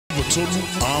tonu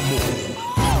a mo.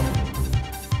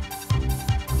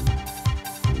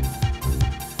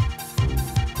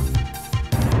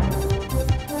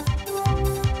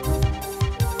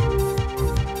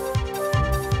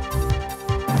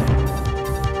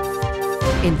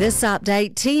 In this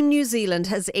update, Team New Zealand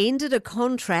has ended a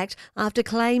contract after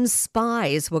claims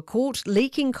spies were caught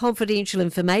leaking confidential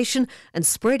information and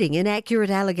spreading inaccurate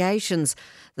allegations.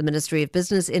 The Ministry of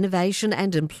Business, Innovation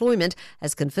and Employment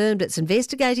has confirmed it's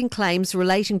investigating claims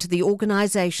relating to the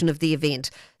organisation of the event.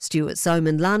 Stuart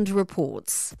Soman-Lund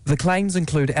reports. The claims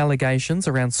include allegations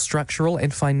around structural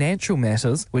and financial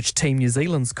matters, which Team New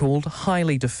Zealand's called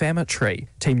highly defamatory.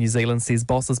 Team New Zealand says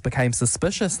bosses became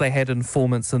suspicious they had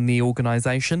informants in the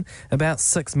organisation about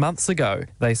 6 months ago.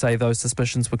 They say those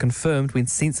suspicions were confirmed when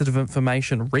sensitive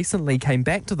information recently came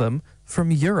back to them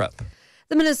from Europe.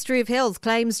 The Ministry of Health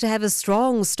claims to have a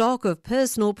strong stock of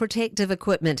personal protective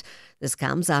equipment. This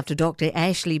comes after Dr.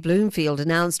 Ashley Bloomfield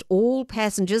announced all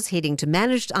passengers heading to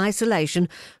managed isolation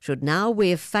should now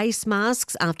wear face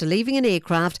masks after leaving an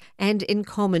aircraft and in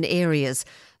common areas.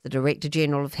 The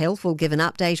Director-General of Health will give an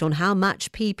update on how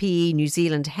much PPE New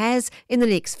Zealand has in the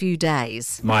next few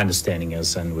days. My understanding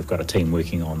is, and we've got a team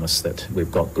working on this, that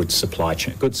we've got good supply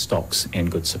chain, good stocks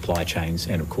and good supply chains,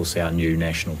 and of course our new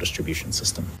national distribution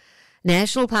system.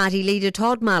 National Party leader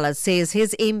Todd Muller says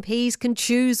his MPs can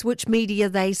choose which media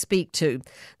they speak to.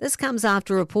 This comes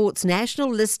after reports National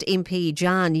List MP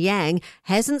JUN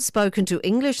hasn't spoken to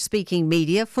English-speaking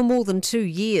media for more than 2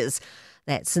 years.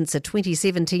 That's since a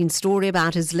 2017 story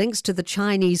about his links to the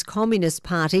Chinese Communist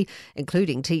Party,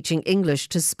 including teaching English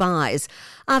to spies.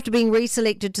 After being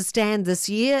reselected to stand this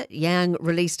year, Yang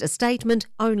released a statement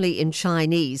only in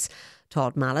Chinese.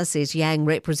 Todd Muller says Yang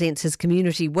represents his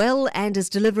community well and is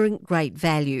delivering great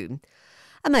value.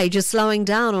 A major slowing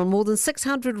down on more than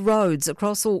 600 roads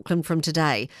across Auckland from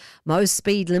today. Most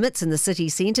speed limits in the city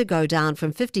centre go down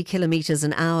from 50 kilometres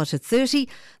an hour to 30.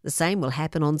 The same will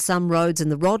happen on some roads in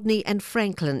the Rodney and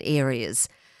Franklin areas.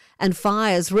 And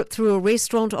fires ripped through a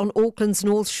restaurant on Auckland's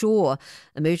North Shore.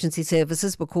 Emergency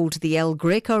services were called to the El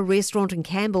Greco restaurant in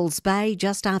Campbell's Bay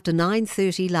just after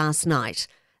 9:30 last night.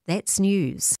 That's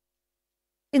news.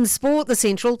 In sport, the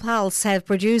Central Pulse have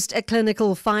produced a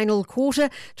clinical final quarter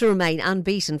to remain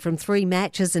unbeaten from 3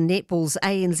 matches in netball's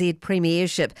ANZ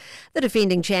Premiership. The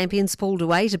defending champions pulled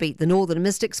away to beat the Northern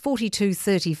Mystics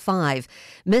 42-35.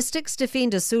 Mystics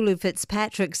defender Sulu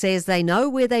Fitzpatrick says they know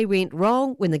where they went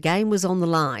wrong when the game was on the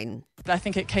line. I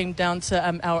think it came down to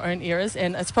our own errors,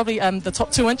 and it's probably the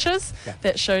top 2 inches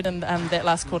that showed in that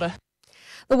last quarter.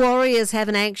 The Warriors have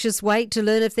an anxious wait to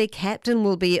learn if their captain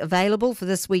will be available for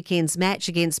this weekend's match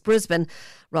against Brisbane.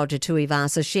 Roger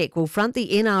Tuivasa-Sheck will front the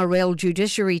NRL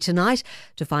judiciary tonight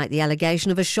to fight the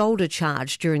allegation of a shoulder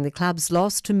charge during the club's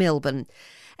loss to Melbourne.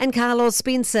 And Carlos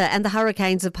Spencer and the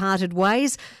Hurricanes have parted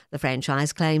ways. The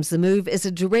franchise claims the move is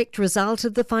a direct result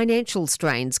of the financial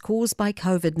strains caused by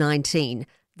COVID-19.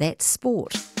 That's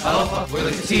sport. Talofa, we're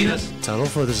the Katinas.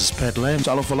 Talofa, this is Pat Lam.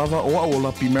 Talofa lava, oa o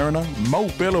lapi marina, mau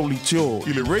pelo li tio.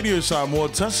 Ile radio Samoa,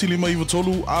 tasili mai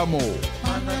vatolu amo.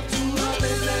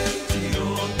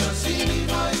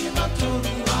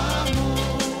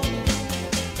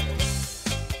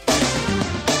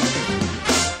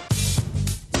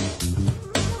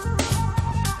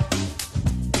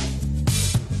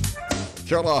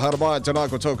 Kia ora, harabai, tēnā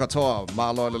koutou katoa.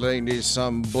 Malo lelei ni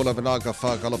sambula vinaka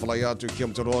whakalawhalai atu ki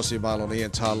amtorosi malo ni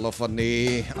talofa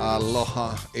ni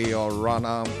aloha i o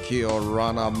rana ki o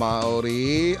rana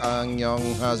Māori.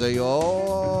 Annyeong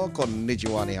haseyo,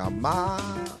 konnichiwa ni hama.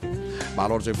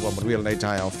 Malo te pua manuia nei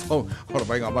tai au fau. Hora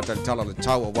bainga mata tala le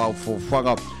tau a wau fo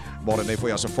whanga. Mora nei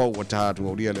foi asa fau wa tātu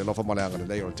o lia le lofa maleanga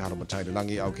nei o tāra matai le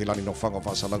langi au ki lani no whanga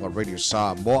whasalanga Radio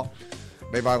Samoa.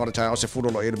 Nei vai ngona tai ose fulo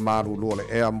e maru lo le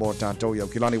ea mo tātou iau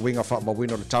kilani winga wha ma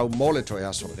wino le tau mole to e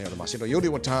aso le nea masino yuri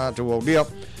wa tātou o lia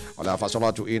o le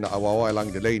awhasola tu ina awa oa e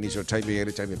langi le lei ni so taimi e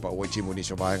le taimi pa oi timu ni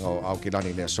so vaenga o au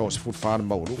kilani le so se fut whana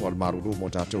mauru o le maru mo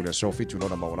tātou le so fitu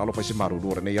lona mau nalo whaisi maru lo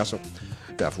le nei aso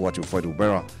te afu atu whaidu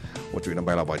bera o tu ina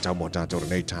maila vai tau mo tātou le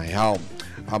nei tai hao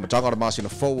Hamatanga le masina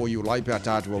fo o you lai pe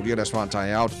tātou o lia le swan tai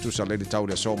hao tu sa le tau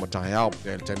le so ma tai hao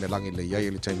le taimi langi le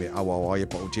iai le taimi awa oa e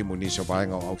pa oi timu ni so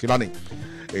vaenga o au kilani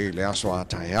e le aso a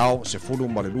tai hao se fulu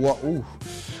ma le lua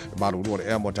maru lua le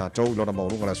ea mo tātou lona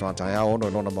maurunga le swan tai hao ono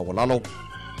lona mawalalo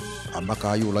a maka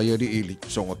ayu la yeri ili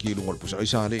songa ki lungo pusa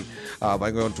isa ni a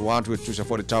vai ngon tu atu tu se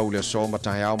fo tau le so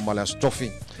mata ya mala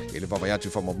stofi ile va ya tu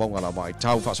fa mo bonga la mai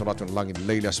tau fa so la tu langi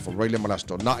leila se fo rele mala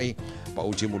sto nai pa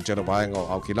uti mu tera vai ngo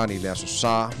au kilani le so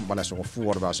sa mala so fu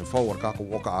or va se fo ka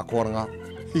ko ka akoranga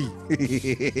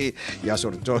Ya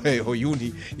so to ho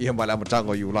uni ia mala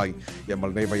matango yu lai ia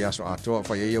mal nei ya so ato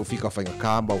fa ia fika fa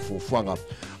ngakamba fu fuanga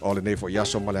ole nei fo ya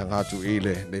so mala ngatu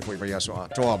ile nei fo ya so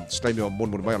ato stai me mon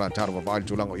mon mai la taro va vai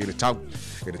tulango ile tau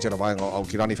ile tera vai ngo au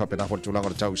kirani fa pena fo tulango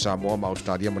tau Samoa ma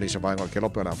Australia mani sa vai ngo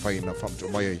kelope na fa ina fam tu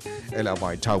mai ele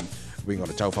vai tau wingo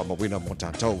le tau fa ma wina mo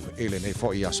tau ile nei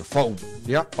fo ya so fo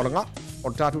ya ola nga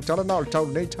on tatu tala na tau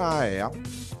nei tai ya.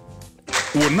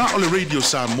 Ua na ole Radio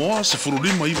Samoa se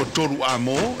furulima iwa toru a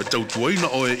mo e tau tuaina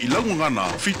o e ilangu ngana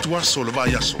fitu aso le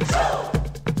vai aso.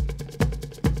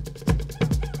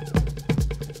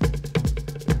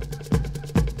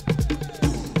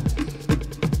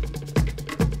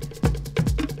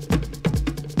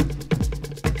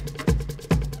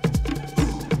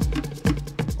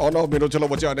 Ono mino telo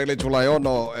mo tia nele tulai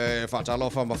ono e fa talo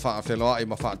fa ma fa felo ai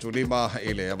ma fa tulima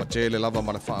ile ma tele lava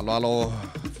ma fa lalo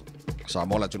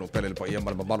Samoa la tunu pele po ia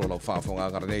ma malo lo fa fonga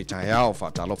ngara nei tai au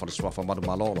fa talo fa swa fa ma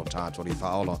malo lo ta tori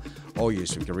fa olo o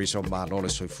Yesu Kiriso ma lo le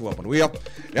soifu ma nuia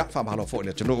ya fa malo fo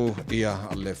le tunu ia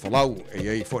le folau e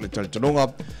ei fo le tununga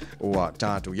o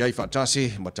ta tu ia fa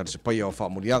tasi ma ta se pa ia fa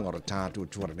mulianga ta tu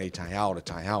tu nei tai au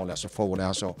le so fo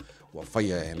na so wa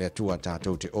faia le tua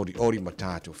tātou te ori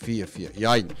matatu fia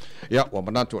iai. Ia, wa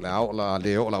manatu le au la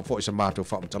leo la fo isa mātou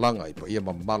wha mtalanga i pa ia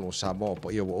mamalo Samoa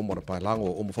pa ia wa umora pailango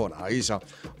o umu fona aisa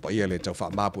pa ia le tau wha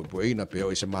mapu pueina pe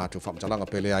o isa mātou wha mtalanga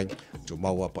pele ai tu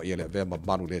maua pa ia le vea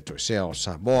mamalu le to seo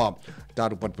Samoa.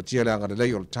 Tātou panpatia le anga le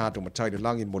leo le tātou matai le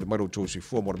langi mo le maru tō si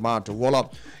fua mo le mātou wala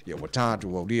ia wa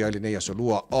tātou au lia ili nei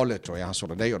asolua ole to e aso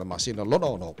le nei o na masina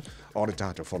lono o le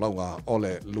tātou whalaunga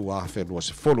ole lua fe lua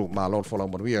se fulu ma lor whalau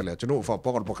manuia le tunu fa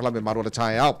ponga po kalame maru le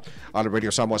tai au ala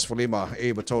Radio Samoa Sfulima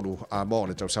e batolu a mo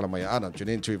le tau salamai ana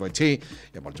Janine Tavai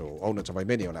ia mato ona Tavai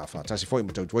meni o na fa tasi foi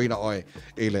mato tuina oi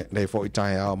ile nei foi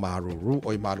tai au maruru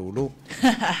oi marulu.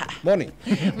 Morning.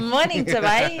 Morning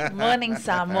Tavai, morning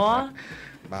Samoa.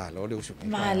 Malo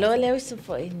leu su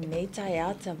foi nei tai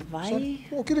au Tavai.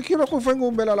 O kira ko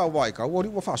fango mela la vai ka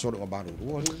o fa so ngo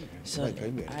maruru. So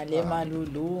ale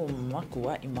malulu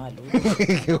makua I malu.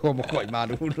 O mo ko I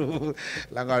marulu.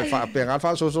 La nga fa penga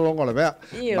fa so ngo le ba.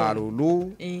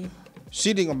 Marulu.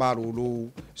 Sitting a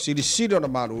marulu, sidi on a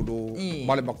marulu,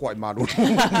 male makua I marulu.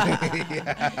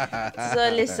 So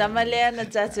le samalea na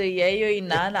tatu yeyo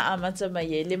inana amata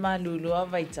mayele malulu a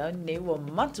vaitau ne wa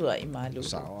matua I malu.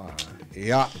 Sawa.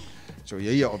 Ya. So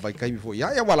ya o vai kai fo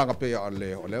ya wala nga pe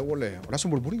ole ola so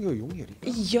mulburi yo yeri.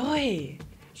 Yoi.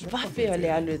 Va fe ole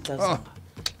alu tasa.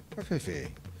 Va fe.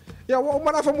 Ya o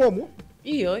mana fa mo.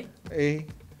 Yoi.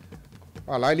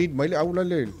 Ala lead mai le aula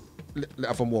le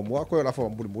afa mo ko la fa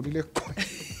mulburi le.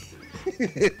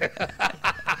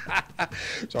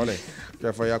 Sole,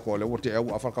 ke fa ya ko le wote e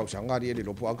afa ka sanga ri le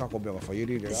lopo aka ko be fa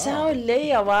yiri le. So le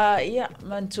ya wa ya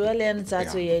mantualen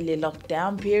tatu ye le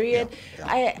lockdown period.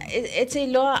 It's a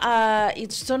law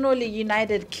it's only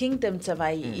United Kingdom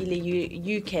Tavai ile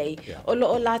UK.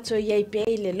 Olo lato ye pe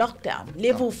le lockdown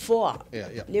level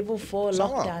 4. Level 4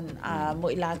 lockdown mo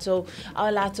ilato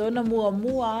lato na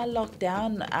mua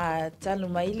lockdown talu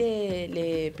mai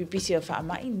le PPC fa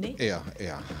mai ne.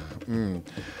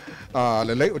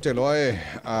 Le lei o te loe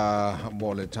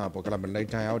mo le tapo kala me nei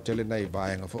tai au tele nei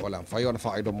vai nga fo la fai ona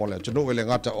fai do mo le tunu le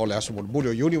ngata o le aso mo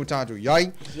bulio uni o tatu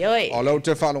yai o le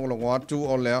te fa longo atu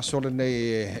o le aso le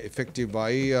nei effective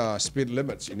vai speed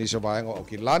limits ini se vai nga o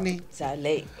kilani sa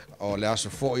le o le aso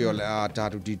fo o le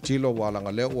tatu di tilo wala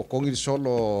nga le o kongi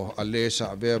solo ale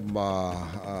sa ve ma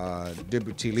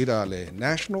deputy leader le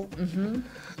national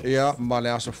ia ma le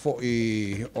aso fo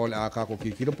I o le aka ko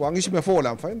ki kilo poangi me fo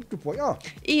la fai tu po ya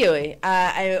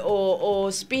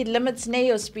o speed limits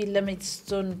nei o speed limits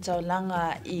tun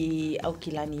taulanga I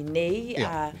Aukilani nei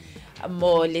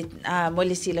mo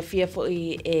le sila fia fo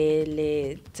I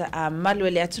le malu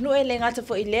le atunu le ngata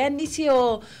fo I le nisi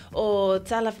o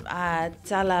tala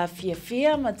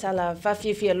fia ma tala fa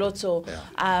fia loto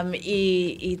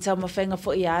I tama fenga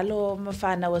fo I alo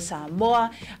mafana wa Samoa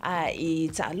I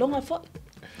talonga fo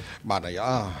mana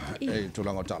ya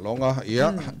tulanga talonga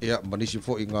ia manisi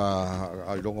fo inga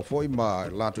ai longa fo ma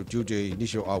lato Tuesday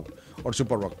inisio au o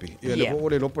super rugby ia le o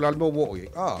le lo pola mo wo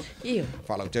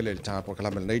fala tele ta por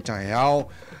kala nei ta hao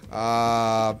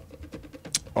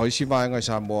o isi vai nga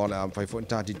Samoa le am fai fo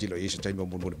ta ti lo isi tai mo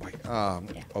mo bai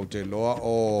o te loa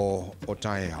o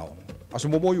ta hao aso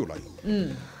mo yu lai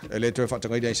ele to fa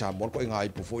tanga dai Samoa ko ngai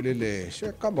pu fo le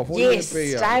se ka ma fo Yes,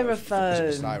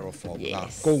 styrofoam. styrofoam la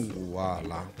Yes. kongu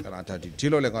la kana ta di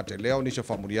tilo le ngate leo ni se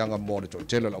fa murianga mo le to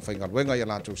telo la fa ngal wenga ya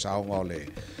la tu sa ngole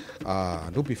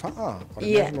no bi fa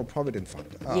Yeah. National Provident Fund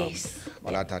Yes.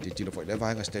 wala ta di tilo fo le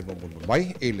va nga stay mo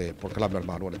mai ele por kala mal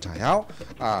mano le ta yao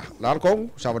la kong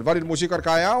sa va di musika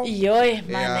ka yao Yoi,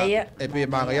 mana ya. e pe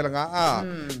manga ya nga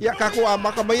ya ka ku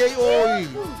amaka mai oi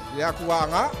ya ku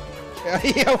nga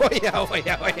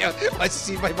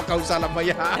masih mai makausala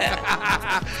maya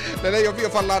nele yo fio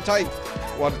fala tai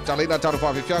wa talina taru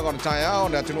fa fia ngona tai au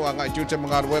na tunu anga jute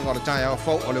mangar we ngona tai au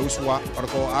fo ole uswa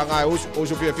ko anga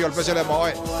usu fio pesele mo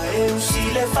e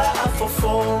usile fa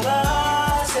afofonga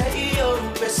se io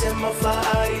pese ma fa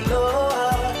ilo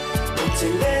o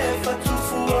telefa tu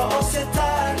fu o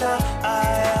setana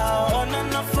aya ona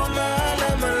na fona la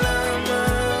malama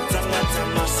tanga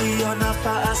tanga si ona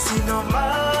fa asino ma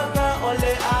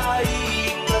ole ai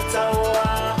ngatawa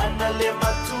anale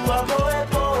matua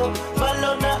moepo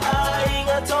malona ai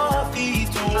ngatoa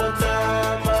fitu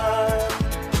otama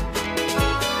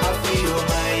afio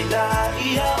maila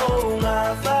ia o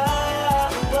ngava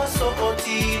ua so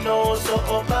otino so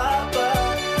o papa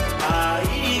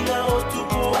ai nga o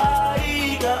tupu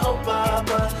ai nga o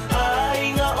papa ai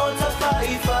nga o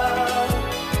tafaifa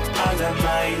ala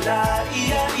maila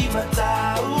ia i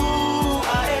matau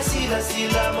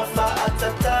sila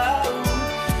mafaatatau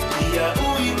ia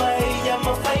ui mai ia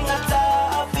mafaingata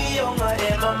afio nga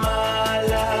e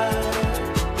mamala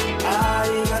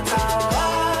ai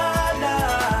ngatawana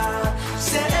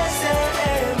se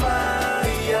e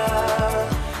maia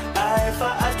ai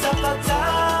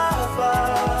faatapatafa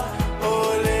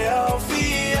ole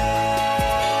aufia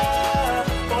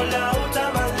ola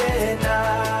utamalena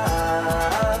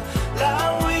la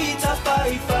uita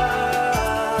faifa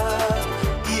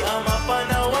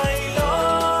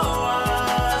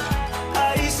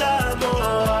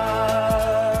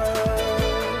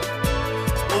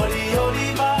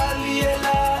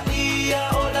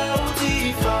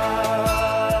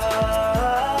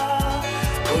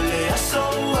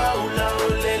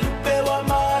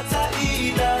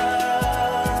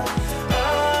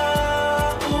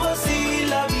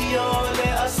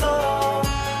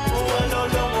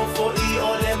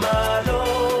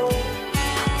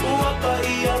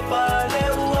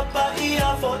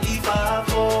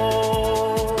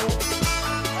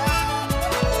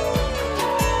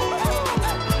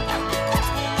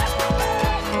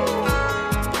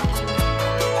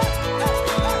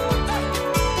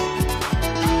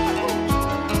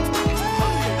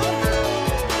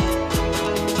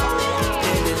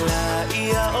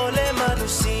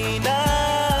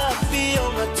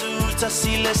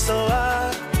sile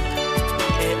soa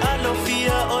e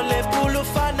alofia ole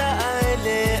pulufana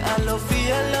aele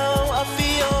alofia lau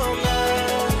afionga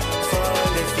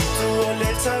fale fitu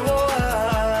ole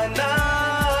tagoana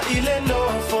ile no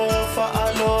fo fa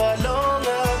alo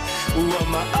alonga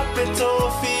uama apeto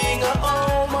finga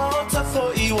o maota fo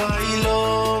iwa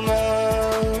ilonga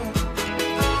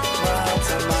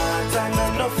mata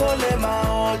no fole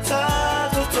maota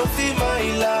tutofi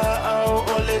maila au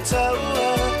ole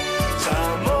taua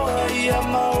Samoa ia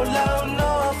maulao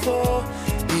nofo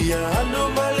ia alu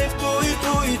male pui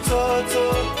pui toto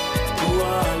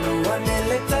ua alu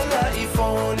anele tala i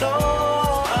fono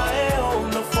ae o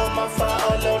nofo mafa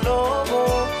alo nomo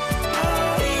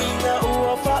aina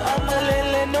ua fa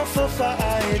amalele nofo fa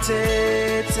ae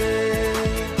tete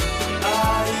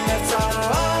aina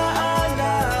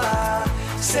tawana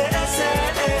se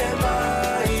e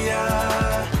maia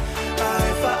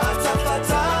ae fa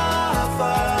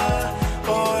atapatafa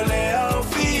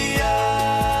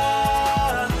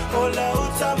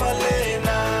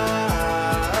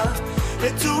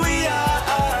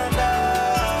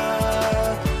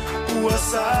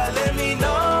sale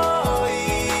minoi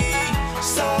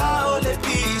sa ole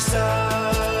pisa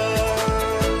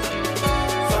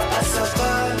fa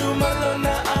asapanu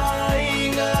malona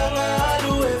ainga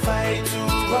ngalu e vai tu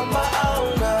mama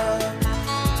auna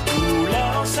ula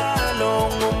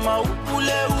salong mau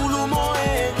pule ulu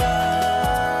moenga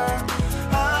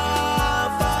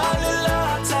la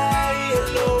tai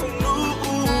lo nu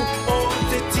o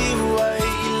te tiwai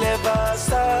ile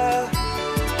basa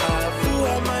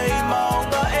mai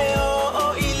maunga e o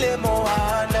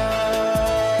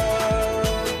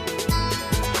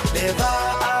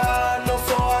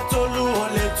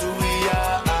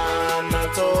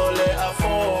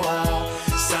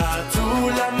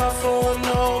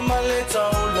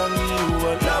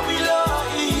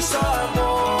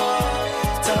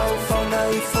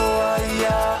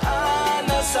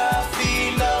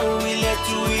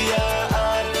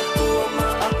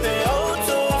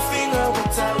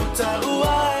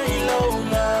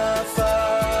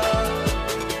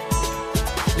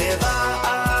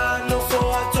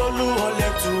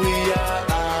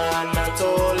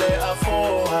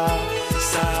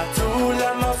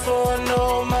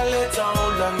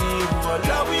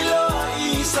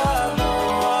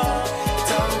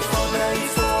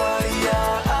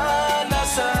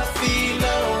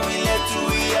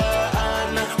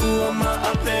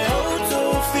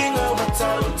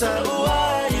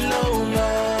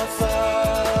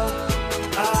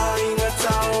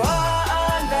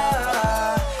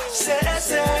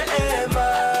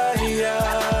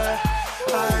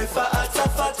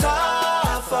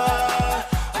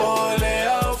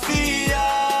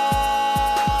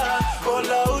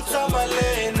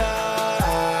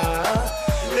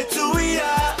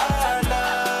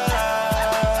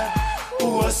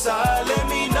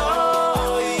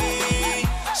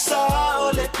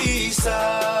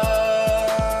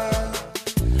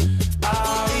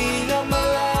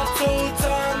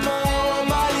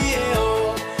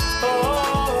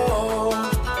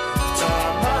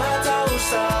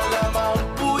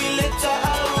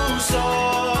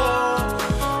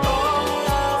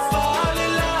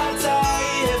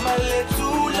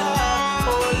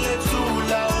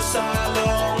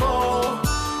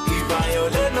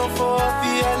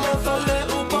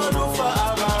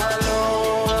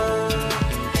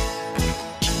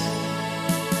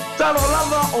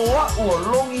Ua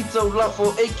longi tau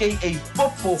lafo aka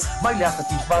Popo mai le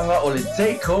akatifanga o le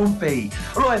take home pay.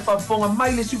 Aloha e whaponga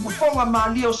mai le supufonga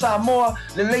mali o Samoa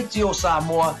le leiti o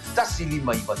Samoa tasi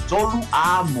lima iwa tolu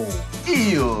amo.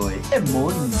 Ioi, e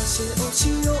moni.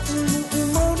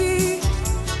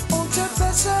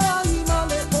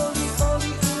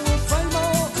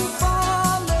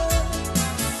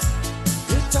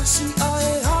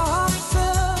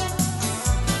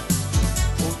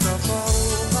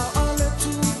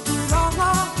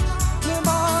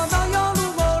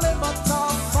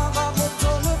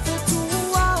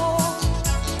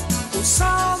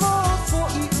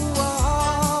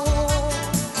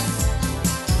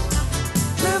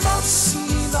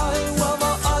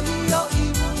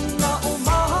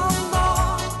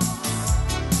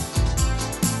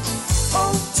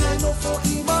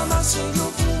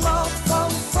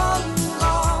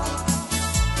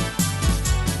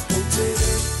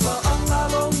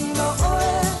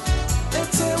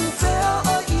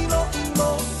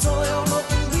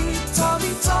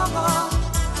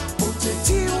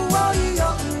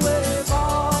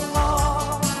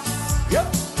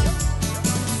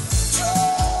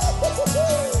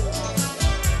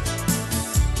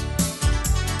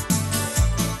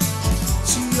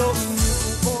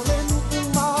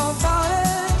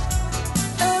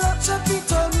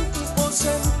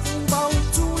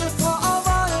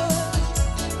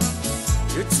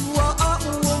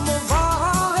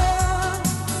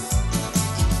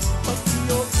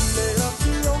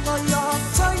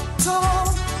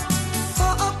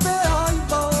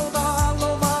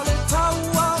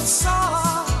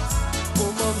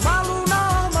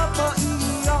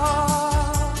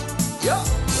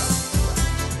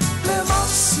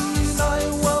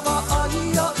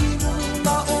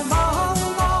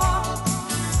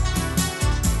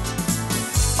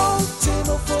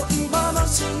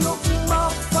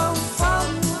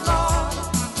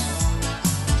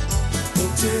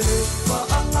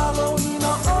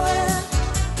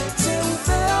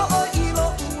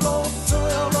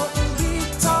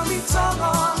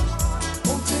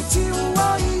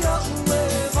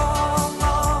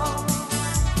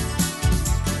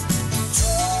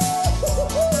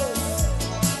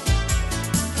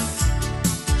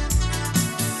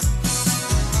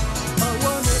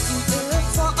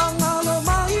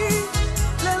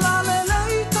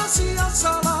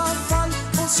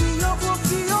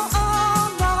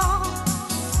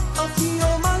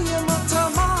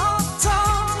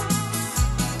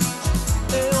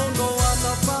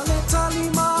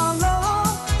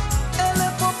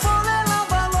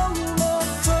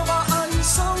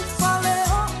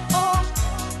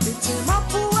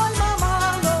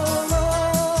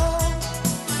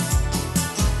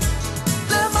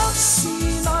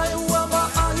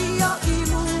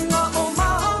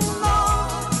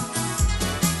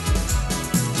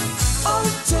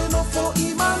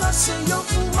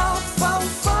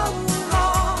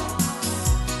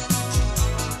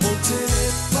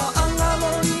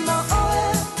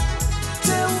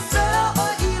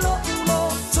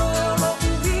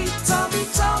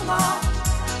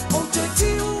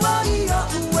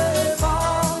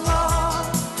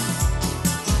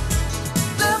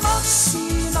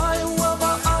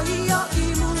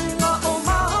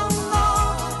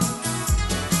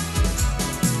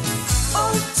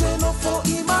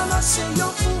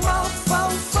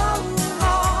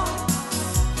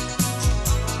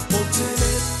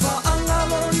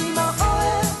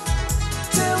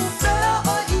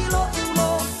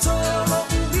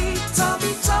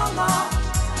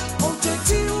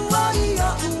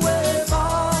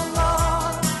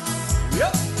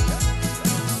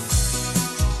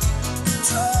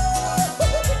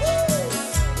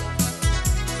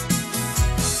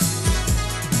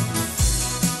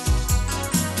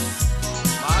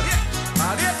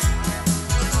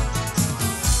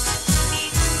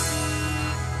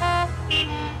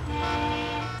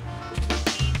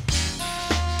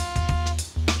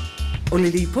 O le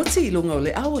lipoti ilunga o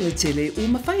le au le tele u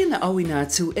mawhaina awina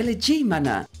atu ele G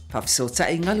mana. Pafisota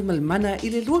e ngalu mana i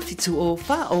le luafitu o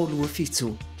wha o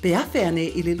luafitu. Pe awhi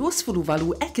ane i le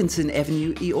luasfuluwalu Atkinson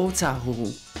Avenue i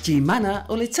Otahuhu. G mana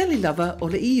o le tele lava o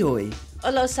le ioi.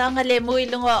 Olo sanga le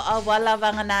muilunga a wala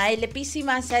wangana le pisi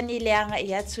masani le anga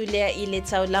I atu lea I le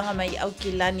taulanga mai au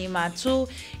kilani matu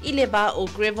I le ba o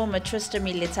gravel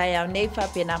matristami le tai au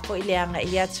neifa pena po I le anga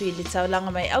I atu I le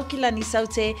taulanga mai au kilani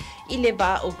saute I le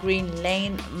ba o Green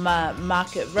Lane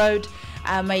Market Road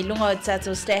mai lunga o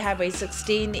tato State Highway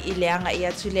 16 I le anga I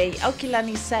atu le au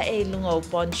kilani sa e lunga o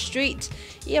Bond Street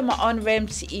Ia ma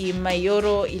on-ramps I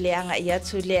Mayoro I le anga I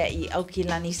atu lea I au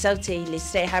kilani saute I le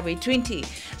State Highway 20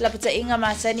 Lapata inga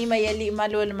masani mai ali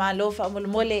malo le malo fa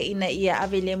mole ina ia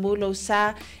ave le mulo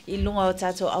sa I lunga o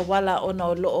tato awala ona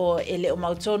o loo ele o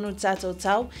mautonu tato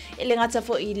tau ele ngata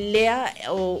fo I lea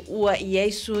o ua I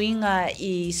esuinga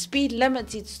I speed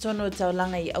limit I tono tau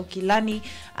langa I au kilani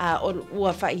o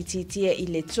ua fa ititia I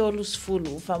le tolus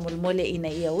fulu fa mole ina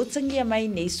ia utangia mai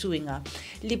ne suinga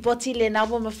lipoti le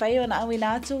nawo mawhai ona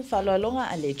awina atu fa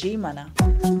loalonga a le G mana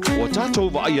O tātou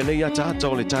wa aia nei a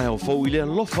tātou le tae o fau I le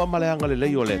lofa maleanga le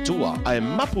leo le tua. Ai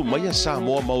mapu mai a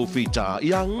Samoa mau whita.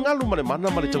 Ia ngalu mane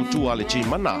mana mane tautua le chi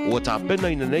mana. O tā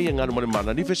pena ina nei a ngalu mane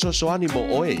mana. Ni feso soani mo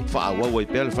oe. Wha awa e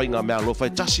pēle whainga mea lofa e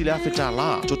tasi le awhi tā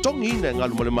la. To tongi ina e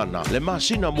ngalu mane mana. Le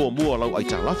masina mua mua lau ai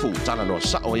tā lafu. Tāna no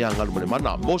sao ia ngalu mane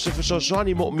mana. Mo se feso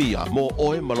soani mo mia. Mo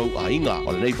oe malau a inga.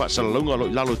 O le nei wha salalaunga lo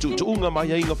lalo tu unga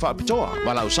mai a inga wha pitoa.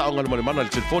 Malau sao ngalu mane mana le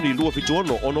telefoni lua fitu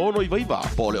ono I vaiva.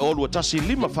 Po le olua tasi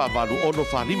lima wha valu ono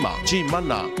whalima, chi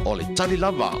mana, o le tali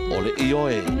lava, o le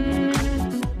ioe.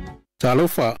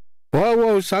 Talofa,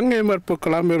 wau sange mar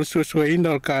pokalame o susua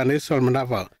ina o ka nesol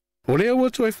manawa. O lea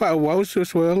watu e wha wau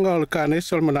susua anga o ka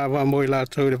nesol manawa mo I la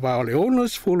tau le wao le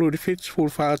onos fulu di fits fulu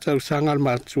whaatau sangal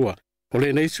matua. O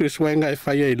le nei susua inga e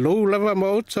whaia I lou lava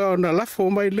maota o na lafo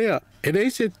mai lea. E nei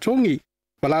se tongi,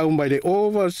 walau mai le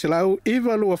ova silau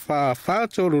iwa lua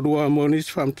whaatau lua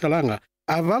monis whamtalanga.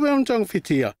 A wawe on tang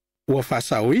fitia. Ua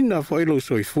whasauina fo ilo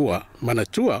soifua,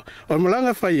 manatua, o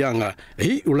malanga whaianga,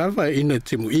 ulava ina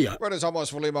timu ia. Where is Amos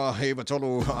Fulima, Eva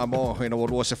Tolu, Amo, in a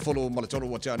war se full, Malatolu,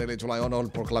 what you need to lie on,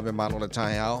 proclaim man on the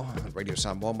Taiao, Radio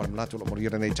Samoa, Manatu,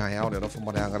 Moria, and Taiao, and often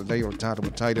Mananga Day or Tatu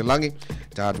Tide Langi,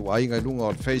 Tatu Aing Lunga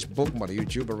on Facebook, my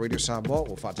YouTube, Radio Samoa,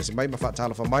 or Fatis May,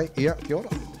 Fatala for my ear, Kiora.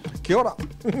 Kiora.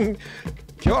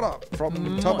 Kiora from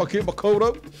Tamaki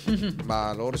Makoto,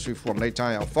 my Lord, Swift from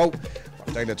Nathan Folk.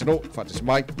 Taylor to know, Fatis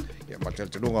Mike, but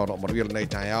to know on real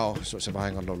Nathan, so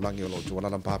surviving on the Langi or to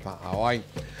Alan Papa.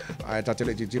 I tell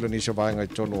you, Tilani surviving a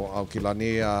tono,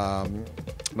 Alkilani,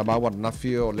 Namawan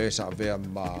Nafio, Lesa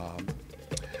Veam,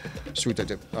 Sweet at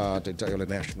the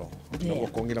National.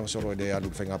 Kongilang solo de alu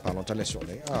fenga palo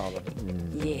telesone.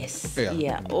 Yes.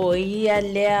 Yeah. O ia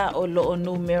lea o lo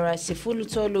numera se fulu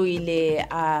tolu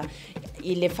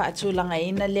ile fatulanga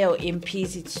ina leo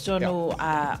MPs itsono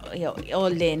o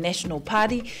le National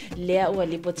Party lea o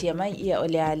lipotia mai ia o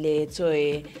le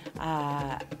toe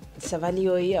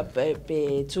Savalio ia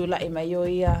pe tula e maio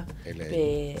ia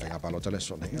pe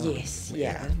yes,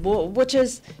 yeah. Which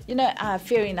is, you know,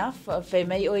 fair enough. Fe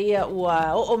maio ia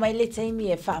o mai le taimi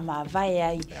e wha vai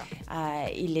ai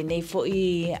ile nei fo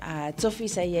I tofi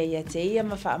sa ia te ia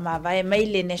ma wha vai mai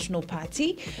le National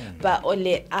Party but o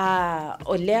lea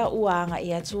uanga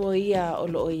ia tuo ia o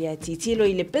lo ia titilo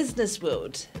I le business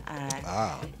world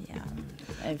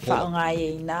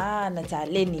whaongai na ta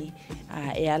leni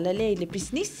e ala le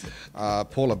business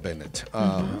Paula Bennett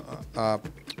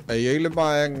e ele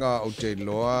maenga o te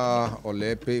loa o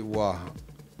le pe ua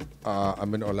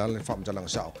amen o le whamtalang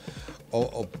sao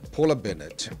o Paula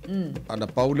Bennett ana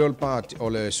paule o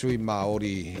le sui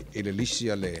maori I le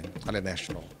lisia le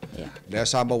National le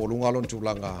samba o lunga lon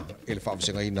tulanga I le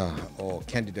whamsingaina o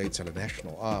candidates a le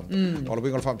National o le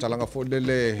winga le whamtalanga fo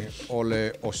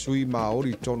le o sui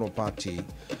maori tono party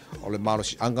o le malo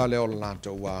si anga le o le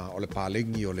lato o le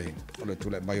palingi o le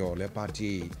tule mai o le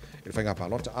party I le whainga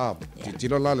palota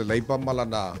tilo la le leipa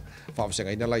malana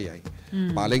whamsingaina lai ai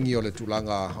palingi o le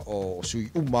tulanga o sui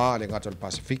uma le ngata le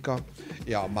Pasifika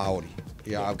ia Maori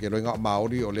ia au ke roinga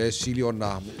Maori o le sili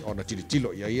ona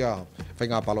tilo ia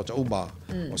whainga palota uma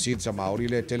o sitsa Maori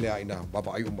le tele aina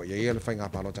baba ai uma ia le whainga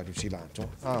palota tu sila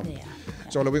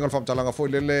so le winga whamtalanga foi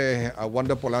le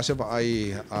wonderful aseva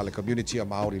ai le community a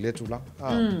Maori le tula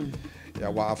Ya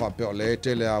wa fa pe ole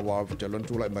te le wa te lon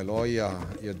tu lai mai lo ya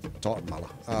tot mala.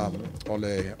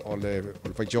 Ole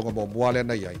fa jonga mo mo le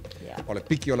na yai. Ole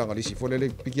piki ola ngali si fo le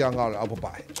piki anga au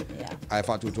papai. Ai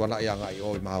fa tu na ya ngai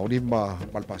o ma oni ma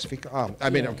mal Pacific. I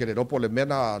mean okay le dopo le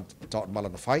mena tot mala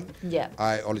na fai.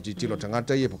 Ai ole titilo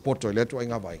tangata ye poto le tu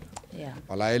inga vai.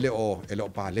 Ala ele o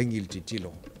pa lengil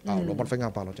titilo. Lo mal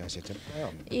fenga pa lo ja se.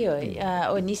 Io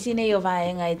o nisi nei o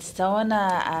vai ngai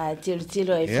tsawana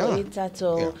tilo e foi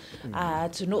tato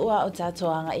tunua o tato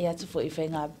anga ia tu foi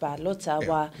fenga pa lo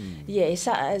tawa ye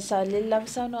sa le love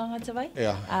sa no anga tavai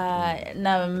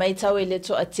na mai tau ele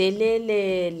to atele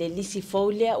le lisi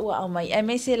folia o au mai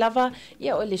ai se lava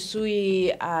ia o le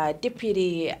sui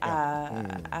deputy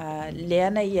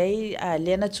leana ye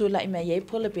leana tula mai ye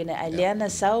pola pena ai leana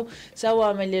sau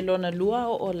me le lona lua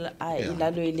o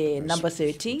ilalo le number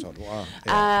 13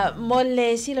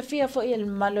 mole sila fia fo il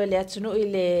malo le atunu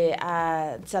ile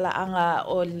tala anga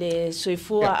o le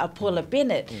soifua a Paula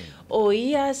Bennett o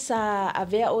ia sa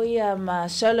avea o ia ma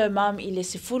solo mam ile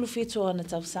se fulu fito ona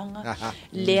tausanga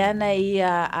leana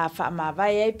ia a fa ma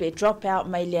vai pe drop out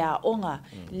mai lea onga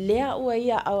lea o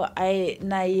ia ai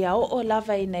na ia o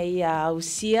lava ina ia o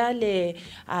sia le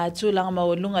tulanga ma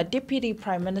o lunga deputy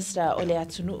prime minister o le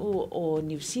atunu o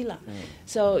New Zealand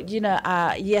so you know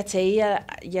ia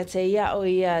o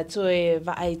ia toe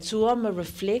vai tua ma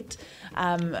reflect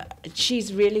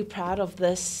she's really proud of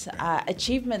this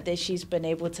achievement that she's been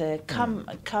able to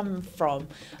come from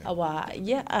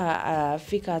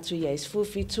fika tu yes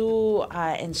fufitu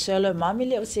and solo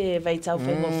mamile o se vai tau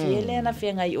fengo fiele na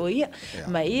fenga i o ia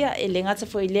ma ia ele ngata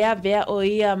foi lea vea o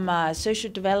ia ma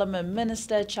social development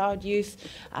minister child youth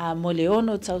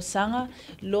moleono tausanga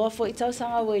loa foi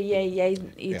tausanga wo ia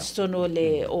it's tono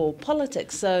le o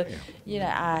politics so you know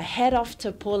head off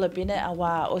to Paula Bennett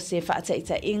awa o se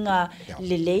fa'ataita inga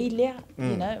leleile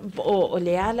you know o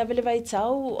le ala vele vai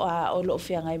tau o lo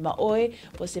fianga ma oe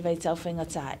po se vai tau fenga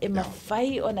ta e ma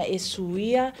fai ona e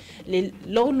suia le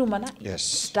lo lumana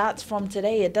starts from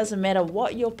today it doesn't matter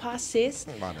what your past says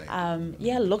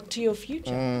look to your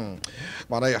future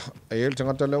mana ya el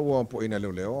tanga le o po ina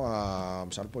le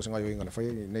sal po singa yo inga le fai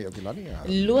nei o kilani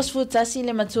luas futasi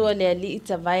le matua le ali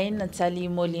Tavai na tali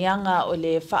molianga o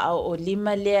le fa o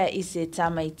lima lea i se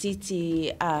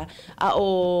tamaititi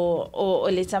o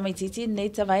le tamaititi nei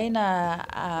Tavai na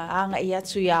anga i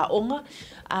atu ia onga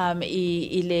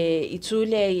i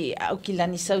tule au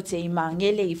kilani saute i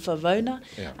mangele i Favona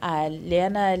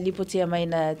leana lipotia mai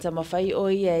na tamawhai o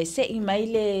ia e se i mai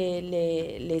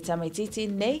le tamaititi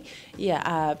nei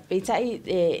peitai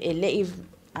e lei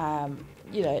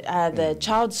you know the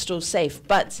child's still safe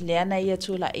but leana ia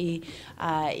tula i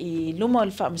luma o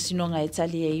le whaamasinonga e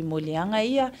tali e i molianga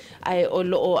ia ai o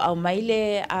loo au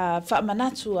maile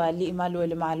whaamanatu li malu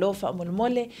le malo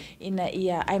whaamolmole ina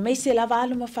ia ai mai se lava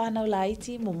alu ma whanau la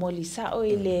iti mo moli sao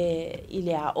i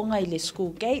le aonga i le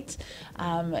school gate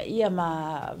ia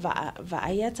ma va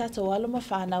aia tato alu ma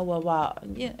whanau wa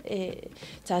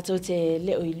tato te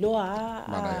leo i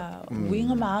loa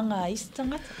winga maanga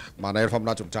istangata mana e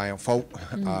whamanatu mtai fau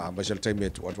Basel time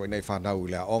tu atwa nei whanau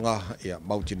i le aonga ia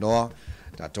mautinoa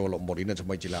ta tolo morina te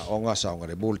mai la onga sa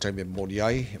ngare bol time moni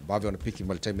ai ba ve ona piki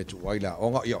mal time tu ai la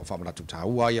onga ia fa mana tu ta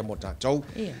ua ia mo ta tau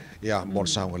ia mo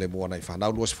sa ngale mo na fa na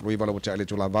luas frui vala mo ta le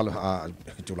tu la vala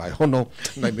tu la hono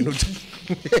na minuto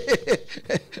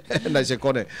na se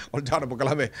kone on ta mo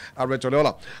kala me a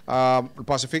retola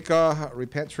Pacifica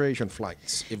repatriation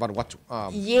flights ivan watu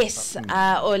yes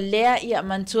o lea ia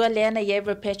mantua lea na ia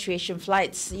repatriation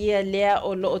flights ia lea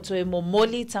o lo to mo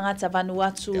moli tangata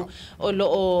Vanuatu o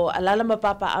lo alala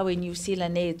papa awe New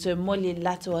Zealand e to moli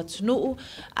lato atunu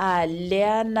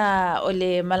lea na o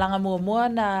le malanga mua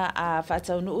na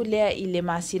fatau nu lea i le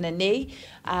masina nei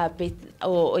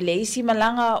o le isi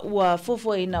malanga ua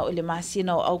fofo ina o le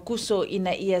masina o kuso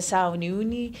ina ia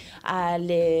sauniuni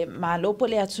le malopo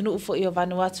le atunu fo i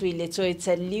Vanuatu i le toi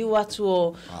taliu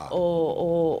atu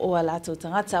o alato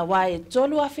tangata wai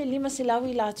tolu afe lima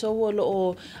silawi lato o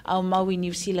lo au maui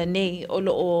New Zealand nei o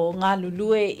lo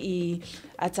ngalulue i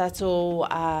atato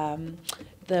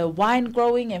the wine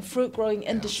growing and fruit growing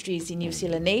industries in New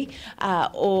Zealand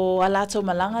o alato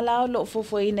malanga lao lo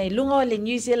fofo ina lunga le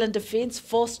New Zealand Defence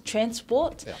Force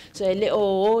Transport so le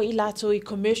o ilato I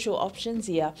commercial options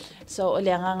here so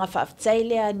le nganga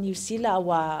faaftailea New Zealand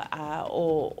wa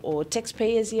o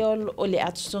taxpayers o le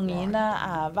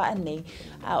atusongina va nei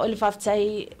o le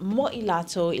faaftai mo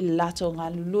ilato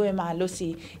ngalulue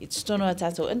mahalosi it's tono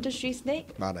atato industries nei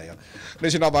mana ya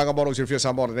nisi na vanga mono sirfia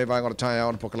Samoa nei vanga tai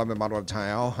on pokalame mano tai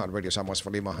ao radio Samoa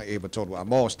Falima e batolu a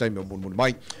mo stai me mun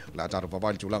mai la tatu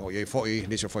pavali tulango ye foi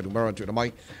ni se foi numero tu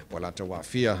mai wala to wa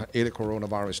fia e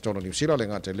coronavirus tono New Zealand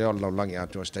lenga te leo langi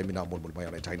atu stai mina mun mai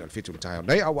ole taina fitu tai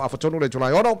nei awa fatonu le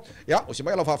tulai ono ya o si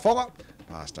mai la fa fonga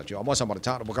hasta jo mo sa mo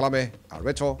tatu bokalame a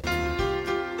reto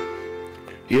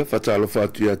ia fatalo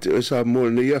fatu ia te sa mo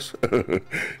ne yas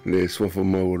ne sofa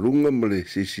mo lunga male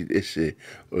sisi ese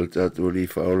o tatu li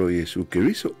fa olo Yesu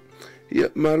Keriso ia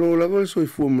malo lava so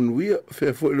fu manuia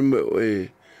fe fo le me e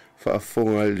fa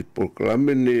fonga le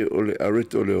proclame ne o le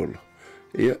areto le ola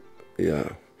ia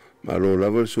malo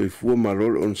lava so fu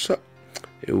malo on sa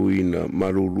e uina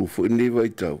malo lu fo ni vai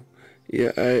tau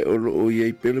ia ai o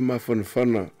ye pele ma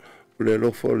fana le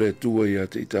lo fo le tua ia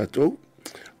te tatou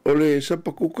o le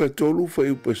sapakuka tolu fa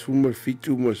upa sumar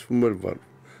fitu ma sumar valu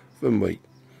fa mai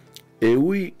e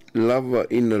ui lava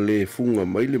ina le funga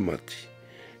mai le mati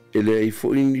e le ai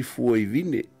fo ini fua i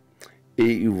vine e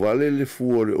i vale le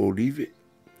fua le olive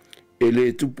e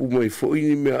le tupu mai fo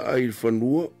ini mea ai il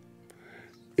fanua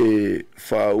e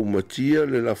fa umatia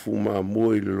le la fuma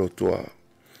mo i le lotoa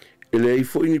e le ai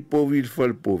fo ini povi il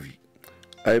fal povi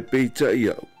ai peita i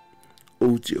au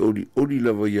o te oli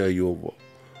lava ia i ova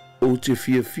o te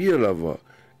fia lava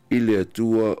i le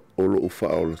atua o lo ufa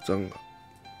o la tanga.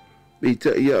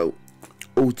 Peita iau,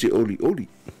 o te oli.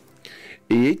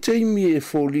 E taimi e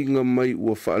fōlinga mai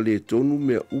ua whaale tonu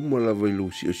mea lava i lo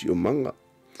si o manga.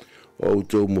 O au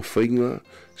tau mawhainga,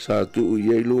 sa tuu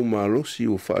iai lo malosi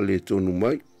ua whaale tonu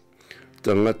mai.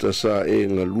 Tangata sa e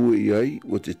ngā lue iai,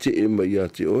 ua te mai a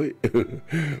te oe.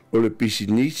 O le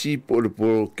pisinisi, po le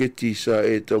poroketi sa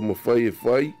e tau mawhai e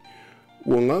whai,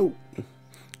 ua ngau.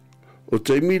 O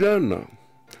taimi lana,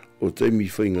 o taimi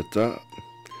whaingata,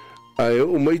 ai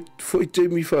o mai foi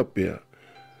taimi whapea,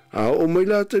 a o mai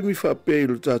la taimi whapea i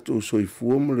lo tātou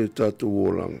soifua ma le tātou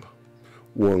wolanga,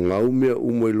 ua ngau mea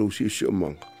umai lo si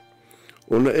manga.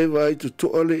 Ona e vai to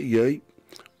toale iai,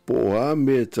 po a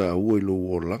mea tā ua i lo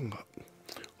wolanga.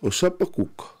 O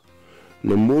sapakuka,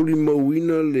 na moli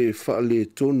mauina le whaale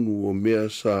tonu o mea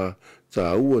sa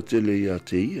tā ua tele ia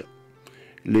te ia,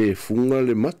 le funga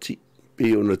le mati,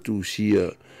 pe ona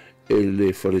tusia e le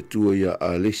wharetua ia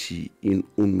alesi in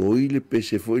unoi le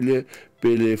pese foile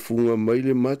pe le funga mai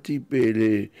le mati pe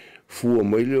le fua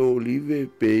mai le olive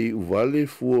pe uvale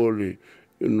fua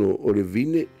o le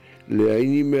vine le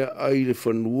aini mea ai le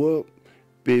whanua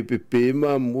pe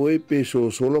ma moe pe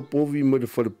sola povi ma le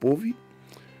whare povi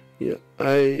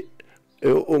ai e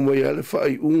o mai ale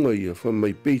whai unga ia wha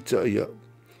mai peita ia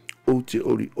o te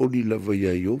oli lava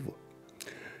ia i ova.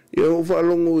 Ia o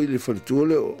whalongo i le wharitua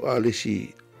le o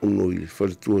alesi unoi le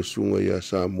wharitua sunga ia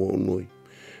Samoa unoi.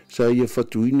 Sa ia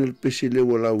whatuina le pese le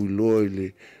walau i loa i le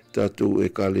tātou e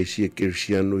kālesia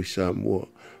kerisiano i Samoa.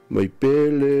 Mai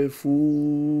pele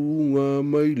funga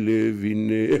mai le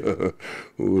vine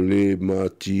o le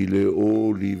mati le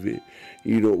olive.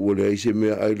 Iro o le aise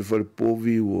mea ai le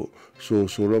wharipovi o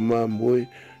sola mamoe.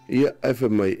 Ia aifa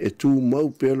mai e tū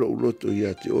mau pela o loto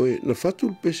ia te oe. Na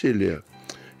whatu le pese lea.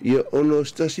 Ia ono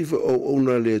stasi fa o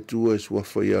ona le tua swa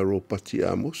fa ia ro pati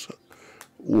amosa.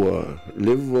 Ua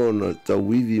levo na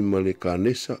tawivi ma le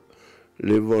kanesa,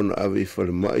 levo na ave fa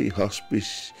mai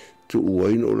hospice tu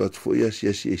uaino la tfo ia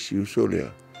si uso lea.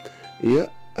 Ia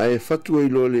ai fatu ai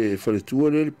lo le fa le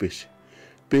tua le pese.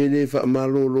 Pe le fa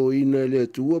malolo ina le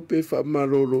tua pe fa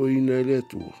malolo ina le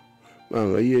tua.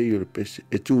 Manga ia le pese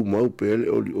e tu mau pe le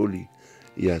oli.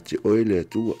 Ia te oe le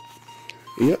tua.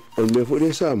 Ia on me fo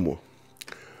le Samoa.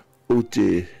 O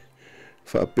te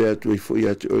whapea tu i fwoi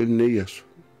ate oe nei aso.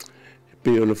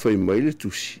 Pe ona whai mai le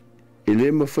tusi. E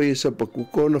le ma whai e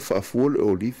sapakuka ona whaafua le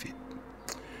olive.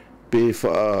 Pe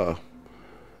wha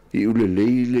i ule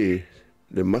lei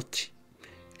le mati.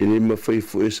 E le ma whai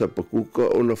fwoi e sapakuka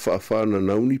ona whaafana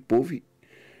nauni povi.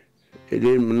 E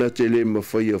le manate le ma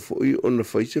whai a fwoi ona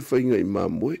whai se whai ngai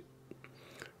mamoe.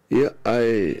 Ia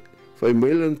ai whai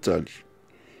mai lantali.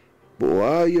 Po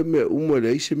a ia mea uma le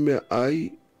aise mea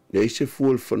ai le se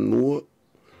fua le whanua,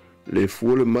 le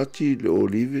fua le mati, le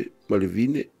olive, ma le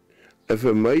vine. E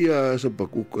wha mai a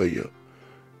sapakuka ia.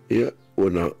 Ia,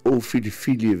 wana o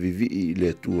filifili e vivi i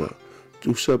le atua.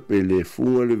 Tusa pe le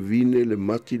funga le vine, le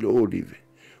mati, le olive.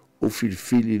 O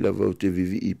filifili la vau te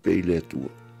vivi i pe le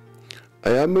atua.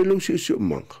 Ai ame lau si o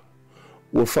manga.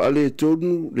 Ua whaale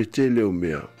tonu le te leo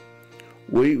mea.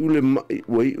 Wai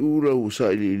ura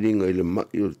usa ili ilinga i le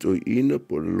mai o toi ina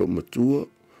po le lo matua.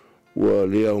 Ua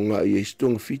lea o ngā i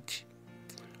eistonga fiti.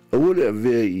 Aua lea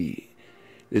vea i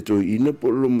le toi ina po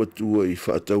lo matua i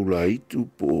whaatau la itu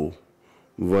po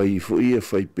vai fo ia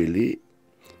whai pele.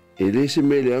 E le se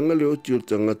mele anga le oti o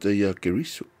tangata ia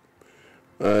Keriso.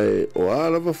 Ai, o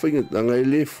alawa whaingatanga I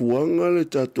le fuanga le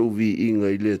tātou vi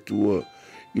inga I le atua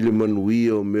I le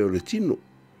manuia o meo le tino.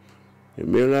 E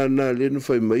mea la nā le nu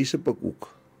whai maisa pakuka.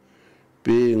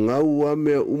 Pe ngau a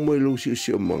mea uma I lau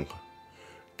si o manga.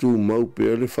 Tu mau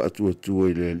pe ale whaatua tua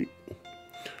I le ali.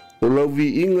 O lau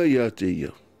vi inga I a te ia.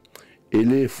 E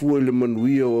le fua le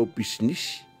manuia o au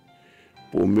pisinisi.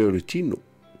 Po meo le tino.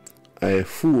 Ai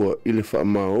fua I le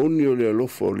whaamaoni o le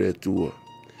alofa o le atua.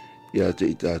 Ia te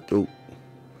I tātou.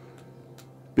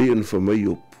 Pe an whamai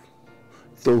opu.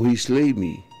 Though he slay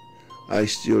me, I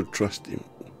still trust him.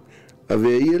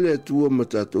 Ave ia le atua ma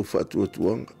tātou whaatua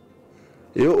tuanga.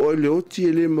 E o le oti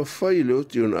e le mawhai le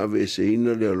oti on ave se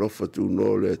ina le alofa tu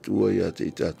no le atua ia te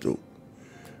I tātou.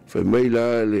 Whai mai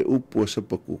la le upu a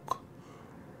sapakuka.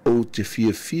 O te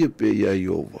fia pe ia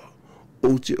Iova.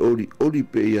 O te oli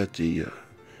pe ia te ia.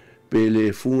 Pe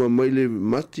le funga mai le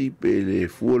mati, pe le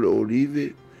fua le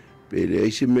olive, pe le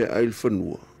aise me ail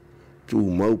whanua. Tu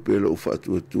mau pe le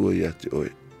ufatua tua ia te oe.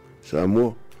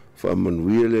 Samoa,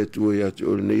 whamanuia le tua ia te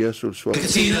oe nei aso swa.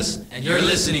 Casinas, and you're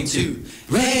listening to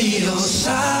Radio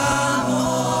Samoa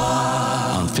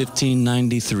on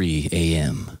 1593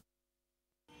 AM.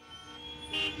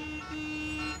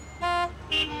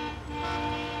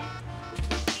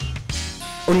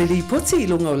 O le lipoti I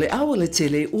longa o le awa le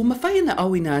tele o mawhaina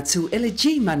awina atu ele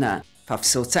G mana.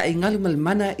 Whafsota I ngalu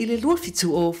malimana I le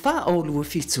luafitu o wha o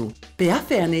luafitu. Pe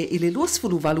awhi ane I le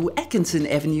luasfuluwalu Atkinson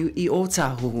Avenue I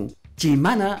Otahuhu. G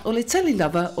mana o le tele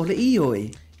lava o le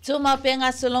ioi. Tō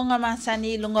mapenga solonga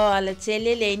masani lunga ala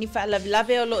tele le ni fa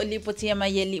lave o lo lipoti ama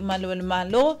yeli malo le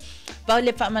malo. Pau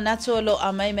le fa manatu o lo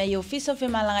amai mai ofisa fe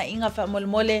malanga inga fa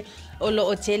mole o lo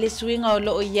o tele swinga o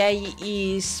lo o yai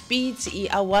I speeds I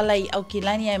awala I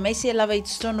aukilani ai mai se lava I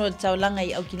tono o taulanga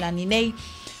I aukilani nei.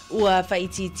 Ua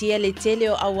faititia le tele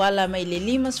o awala mai le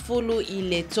limas fulu I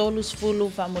le tolus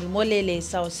fulu fa mole le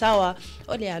sawa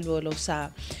o le alu o lo sa.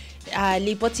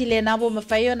 Lipoti le nabo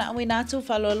mawhaio na awi nātu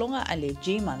whalolonga a le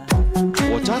G-mana.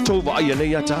 O tātou wa aia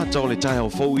nei a tātou le tae o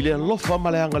fau I le lofa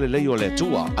maleanga le lei o le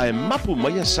tua. Ai mapu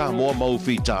mai a Samoa mau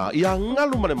whita. Ia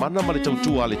ngalu mane mana ma le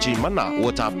tautua le G-mana.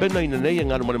 O tā pena ina nei a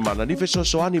ngalu mane mana ni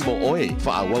fesosoani mo oe.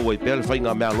 Wha awau ai pēr le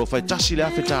whainga mea lofa e tasi le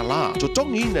awhi tā la. To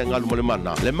tongi ina ngalu mane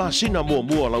mana. Le masina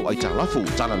mua lau ai tā lafu.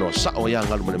 Tāna no sao ia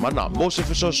ngalu mane mana. Mo se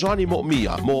fesosoani mo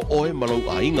mia. Mo oe malau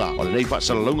a inga. O le nei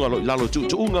whaasalaunga lo ilalo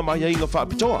tuunga mai a inga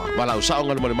whaapitoa. Walau sao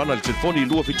ngalu mane mana le telefoni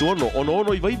lua fituono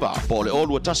ono I vaiva. Po le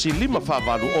olua tasi lima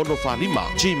whaavalu ono whalima.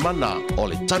 G-mana o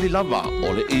le tali lava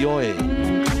o le ioe.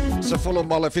 Sa follow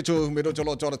male fitu minuto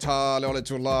lo tona ta le ole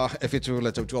tula e fitu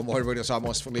le tautua mo Radio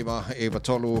Samoa Sfulima e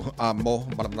vatolu a mo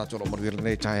malamna tolo mo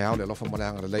nei tai au le lofa mo le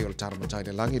anga le o tara mo tai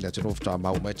le langi le tino fta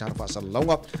mau mai tara fa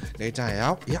salonga nei tai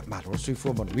au ya ma ro sui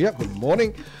fu mo good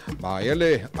morning ma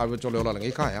ele a vatolu o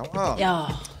langi kai au ya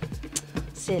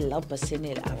se lau pa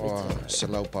sene la se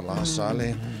lau pa la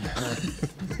sale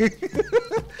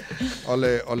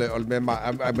ole me ma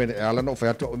I mean ala no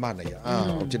fa to mana ya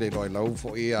o tine loi lau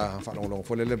fo ia fa no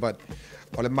fo le but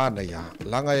ole mana ya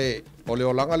langa e ole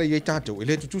o langa le ye tatu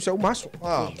ile tu sa maso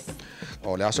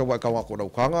ole aso wa ka ko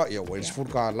kanga e o is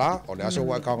furka la ole aso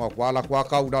wa ka kwa la kwa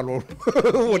ka una lo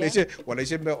ole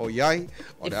se me o yai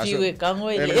ole aso e kango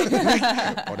ile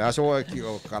ole aso wa ki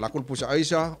o kala kulpu sa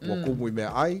aisa o kumu me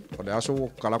ai ole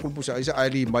aso kala kulpu sa aisa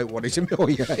ali mai ole se me o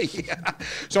yai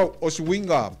so o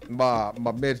swinga ma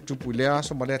me tupu lea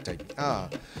so maleta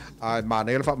a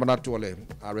manel fa manatu ole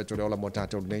a reto le ola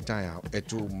motato nei tai e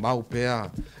tu mau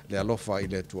pea le alofa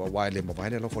ile tu wa le mo vai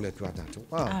le alofa le tu atatu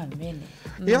amen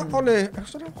ya ole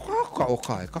ka o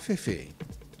kai ka fefe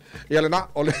ya le na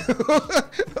ole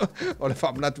ole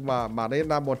fa manatu ma nei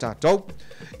na motato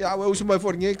ya we usu mai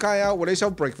for ngai kai a ole so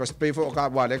breakfast pay for ka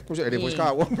wa le ku se ele was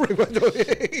ka wa breakfast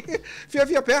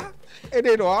fia pea e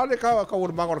de no ale ka o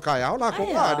mangor kai a la ko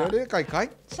ka de kai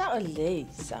sa le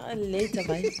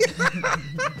Tavai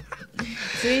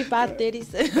sui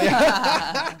pateris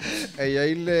e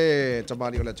ile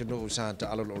tamani ola tino sa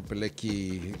ta alo lo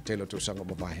peleki telo to sanga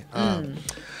mo vai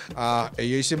e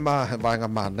ise ma nga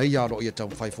mana ya lo ia tam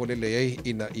fai fo le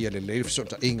ina ia le so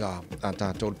ta inga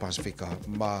ta tol Pacifica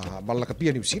ma malaka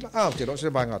pia New Zealand te lo se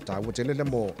va nga ta wo te le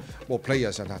mo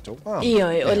players na to io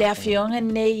o le afionga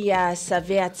nei ya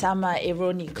savea tama e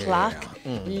Ronnie Clark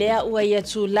lea ua ia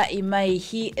tu la I mai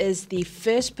he is the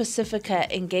first Pacifica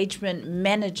engagement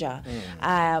manager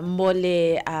mo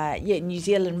le New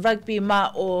Zealand rugby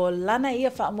ma o lana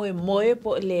ia fa moe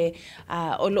po le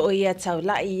o lo ia tau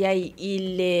la ia I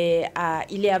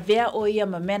le avea o ia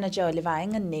ma manager o le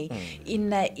vaenga nei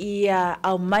ina ia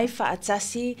au mai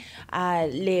whaatasi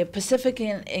le Pacific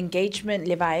engagement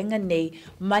le vaenga nei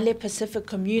ma le Pacific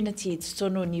community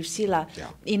tono New Zealand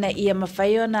ina ia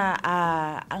mawhaiona a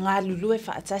ngā lulue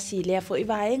whaatasi lea fo i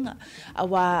vaenga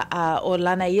awa o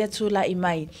lana ia tula i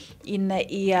mai ina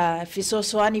ia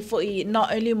fisosoani fo i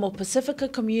not only more Pacifica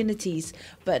communities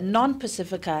but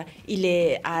non-Pacifica i le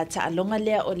taalonga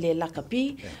lea o le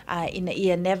lakapi ina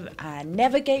ia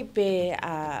navigate be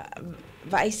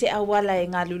vaise awala e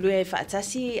ngā lulue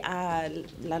whaatasi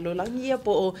la lolangi ia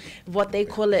po what they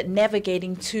call it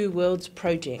navigating two worlds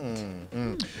project.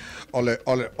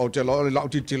 O te lo lau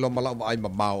titilo malau ai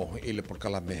mamau i le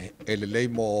porkalame e le lei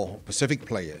mo Pacific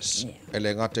players e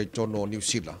le ngate tono New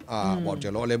Zealand o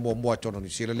te lo le mo mua tono New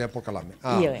Zealand le porkalame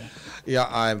ia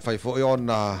I'm faifo i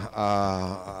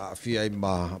ona fia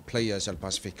ma players al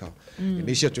Pacifica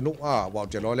inisia tunu o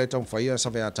te lo le tau faia sa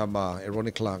vea tama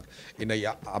Ronnie Clark ina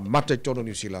ia mate tono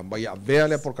New Zealand ma ia vea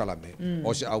le porkalame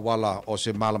o se awala o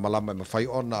se malamalama ma fai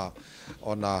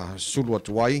ona sulua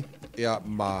tuai ia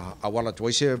ma awala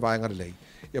tuai se vai lei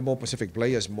ia mo Pacific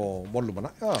players mo lumana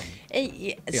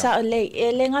sa le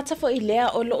le ngata fo i lea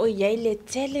o lo iai le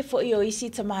tele fo i o isi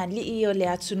tamahali i o le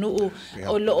atunu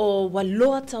o lo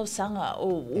waloa tau sanga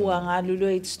o uanga lulu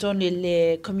i stone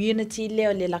le community le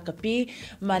o le lakapi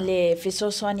ma le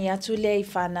fesoswani atu le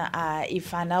i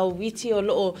fana o witi o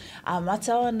lo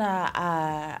mata ona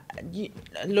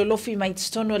lolofi mai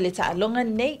stone le taalonga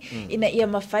nei ina ia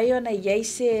mawhai ona iai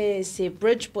se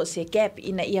bridge po se gap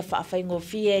ina ia whaafai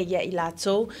ia i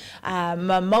lato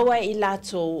maua i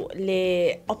lato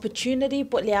le opportunity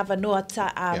po le avanoa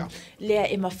le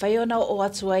e mawhaiona o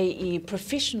atu ai i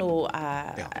professional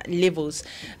levels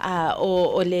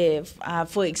o le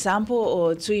for example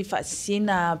o tui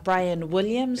whaasina Brian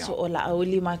Williams o la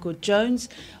auli Michael Jones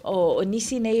o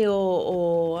nisi nei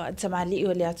o tamali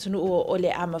o le atunu o le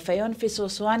mawhaiona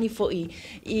fesosoani fo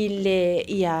i le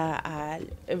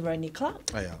Ronnie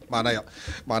Clark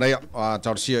Manaya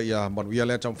tausia ia manuia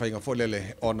le tau whainga fo lele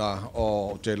ona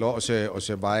o te lo o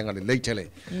se vaenga le leitele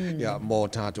ia mo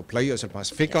tātou players al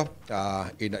Pacifica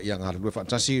ina ia ngā lua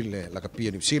whaatasi le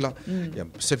lakapia New Zealand ia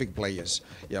Pacific players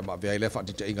ia ma vea i le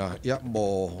whaatita inga ia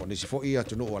mo nisi fo ia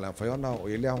tunu o le whaiona o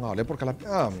i lea ngā o le porkalami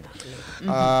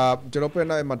te lo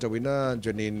pena e matawina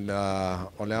Janine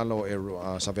o le alo e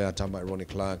savea tama e Ronnie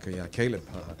Clark ia Caleb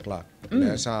Clark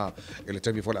le sa i le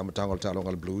temi fo le amatanga o le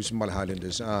talonga le Blues ma le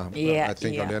Highlanders I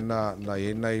think o lena na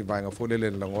i vaenga fo le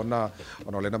langona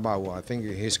on Olena Mau, I think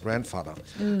his grandfather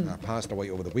passed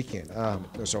away over the weekend.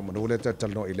 So manule te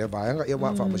talno ile vaenga ia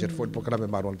wa fa ma set football kana me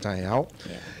maron tai hao.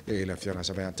 E le fiona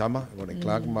sa vea tama, Ronnie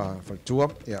Clark ma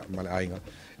faktua ia ma le ainga.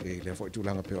 E le foi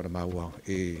tulanga pe ona Mau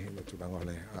e tulanga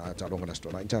le talonga na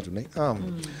stona intatu nei.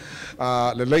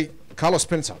 Le lei Carlos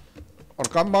Spencer. Or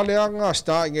kamaleanga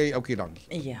sta ngai au kirangi.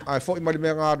 Ai foi mali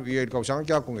me nga i ko sang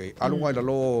kia ko ngai. Alunga i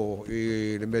lo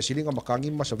i le mesilinga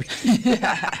makangi masabi.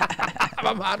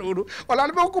 Mamaruru. Ola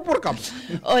le ko por kam.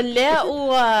 O lea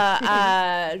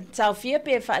tawfia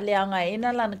pe fa leanga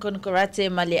ina lan kon karate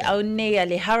mali au nei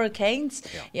ale Hurricanes.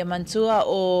 Ia mantua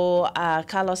o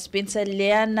Carlos Spencer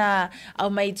leana au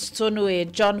mai tonu e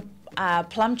John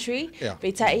Plumtree.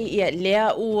 Betai ia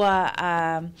lea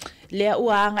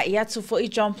anga i atu fo i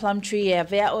John Plumtree e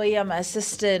vea o ia ma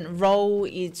assistant role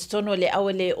i tono le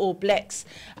awale All Blacks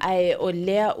ai o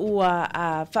lea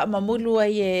whaamamulu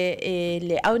ai e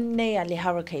le aune a le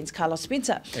Hurricanes Carlos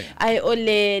Spencer ai o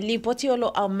le lipoti o lo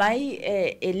au mai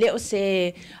e leo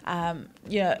se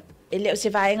e leo se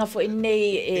vaenga fo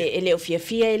nei e leo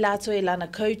fia i lato e lana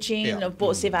coaching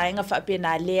po se vaenga fa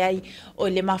pena leai o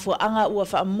le mafuanga ua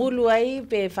faamulu ai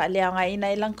pe fa leanga ina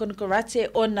i lankon karate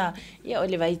ona ia o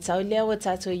le vai tau lea o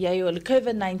tato iai o le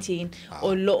COVID-19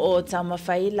 o lo o tama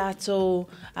fai lato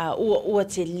ua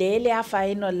te lele a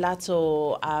fai no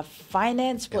lato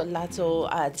finance po lato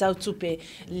tau tupe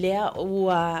lea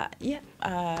ua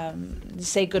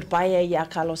say goodbye ya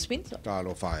Carlos Spencer.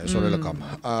 Carlos fai so le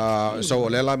kama. So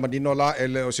le la madino la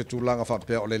ele o se tulanga fa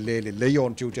pe o le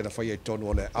Leon tiu te na fai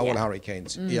tonu le Our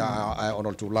Hurricanes. Ia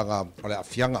ono tulanga o le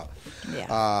afianga.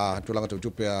 Tulanga tu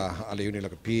tupe ale uni la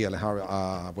kapi ale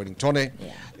Wellington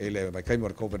ele mai kai mo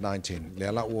COVID-19.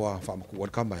 Le la ua fa ku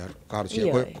kama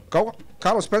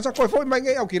Carlos Spencer ko foi mai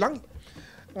ngai au kilangi.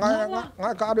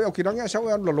 Nga ka ado ki ranga sa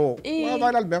wan lolo wa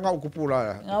vai la menga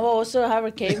ukupula nga wa so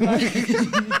Hurricane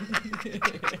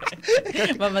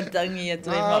mama tangi ya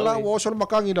toi ma la wo so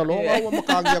makangi na lo wa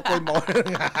makangi ko mo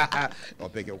o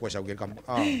pe ke ko sa ke kam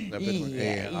na pe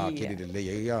ke ni le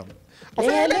ya o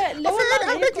fe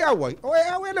le ke awai o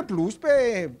e le plus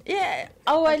pe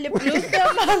awai le plus pe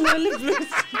ma le plus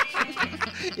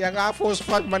ya nga fos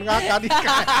fat man nga ka di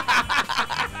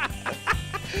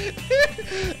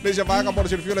Ni siya mga kapon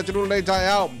sin fiuna chulu lay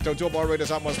tayo. Jojo Bar Radio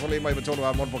Samoa's Fully may betul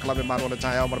amon proklame maro na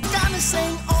tayo.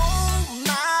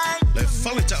 Le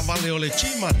fale ta vale o le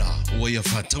chimana o ia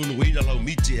fatonu ina lau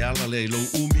miti ala le lo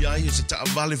umi ai se ta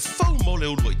vale fau mo le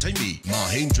ulu taimi ma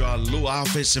hendra lo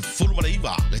afe se fulu mana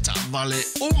iwa le ta vale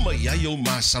o mai ai o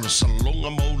ma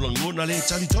salonga mo langona le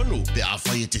tali tonu pe a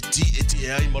fai te ti eti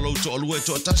ai ma lo to alu e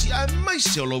to tasi ai mai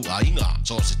se lo ainga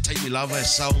so se taimi lava e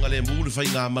saunga le mulu fai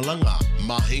ngā malanga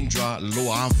ma hendra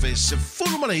lo afe se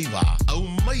fulu mana iwa au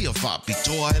mai a fa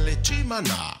pitoa e le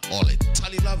chimana o le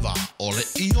tali lava o le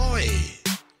ioe.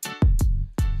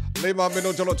 5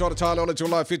 minuto lo tor tale ole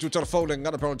July fitu tor folding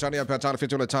ngana per tania per tale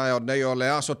fitu le tayo neo le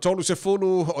aso tolu se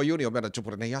fulu o uni o mena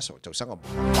tupure ne aso to sangom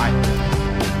bye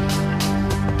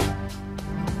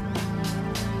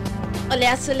Ole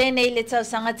aso le nei le tau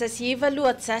sanga tasi valu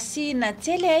atasi na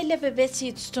tele ai le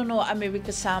bebesi tstono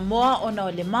America Samoa ona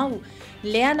ole mau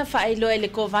le ana fa ai loe le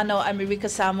kovana o America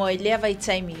Samoa le vai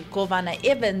taimi kovana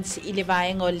Evans i le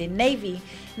vaenga le Navy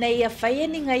na ia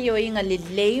whaianinga i o inga le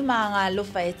leima ngā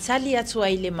lofa e tali atua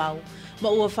i le mau. Ma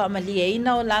ua whaamalia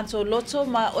ina o lanto loto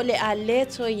ma ole a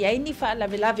leto i aini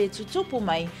whaalawelawe tutupu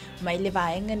mai le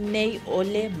vaenga nei o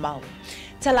le mau.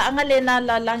 Tala anga le nā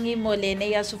la langi mo le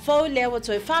nei asu fau le awa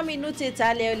toi whaminute e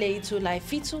tā leo le itu lai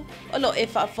fitu. Olo e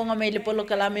whaafonga mai le polo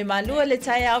kalame malua le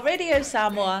tai au Radio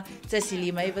Samoa te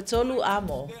silima i watolu a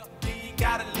mo.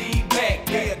 Gotta lean back,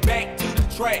 yeah, back to the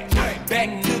track,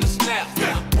 back to the snap.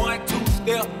 1, 2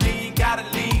 step, then you gotta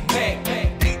lean back.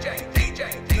 DJ.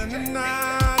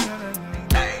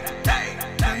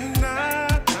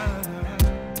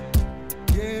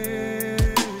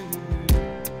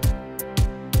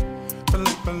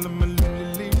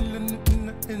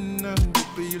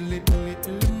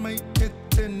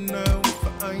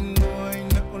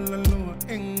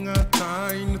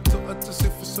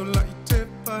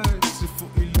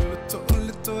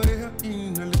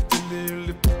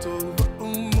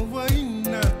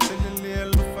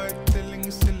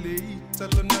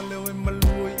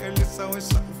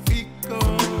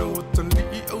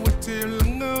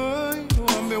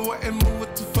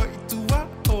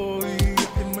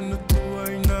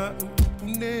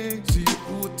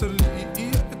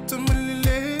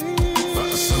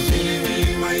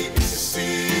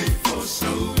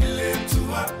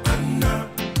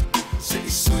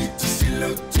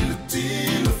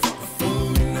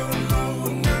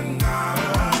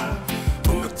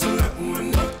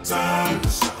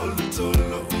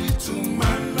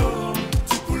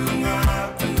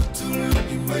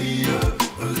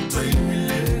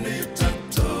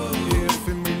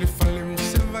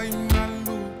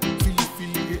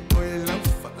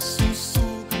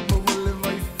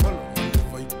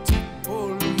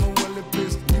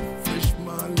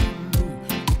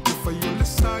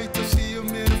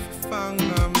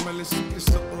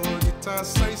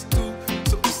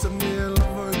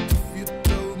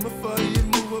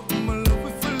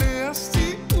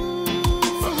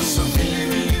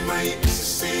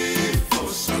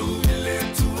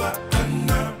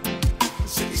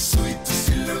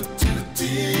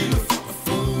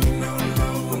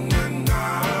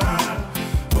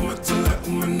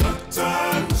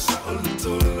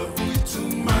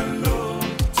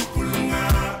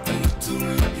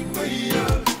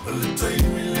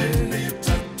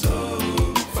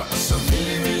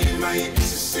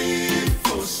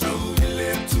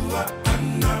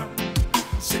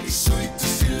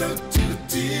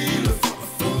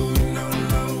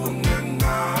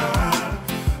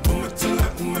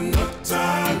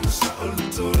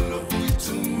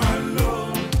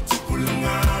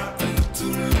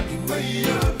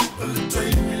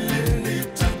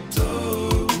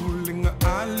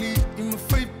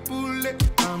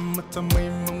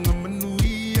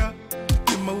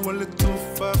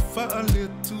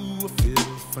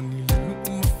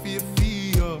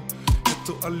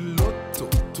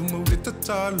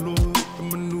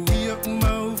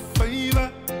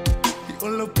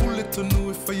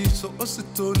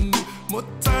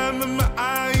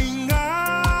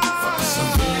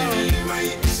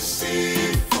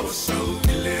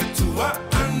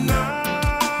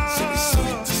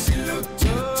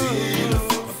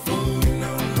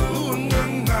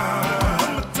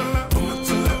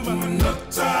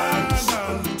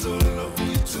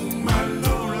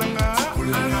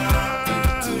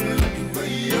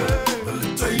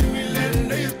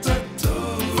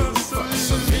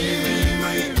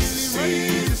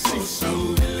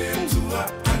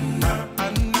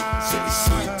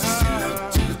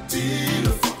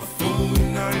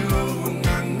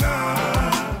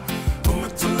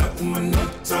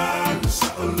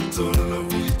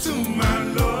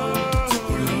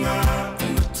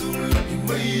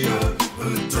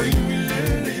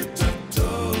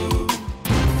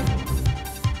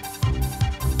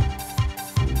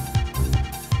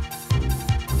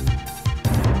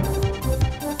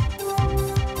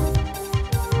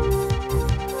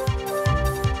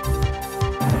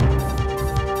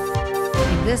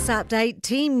 this update,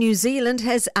 Team New Zealand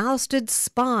has ousted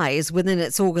spies within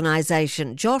its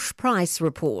organisation. Josh Price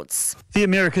reports. The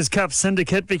America's Cup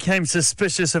syndicate became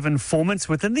suspicious of informants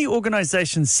within the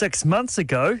organisation 6 months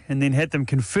ago and then had them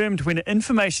confirmed when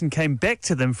information came back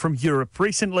to them from Europe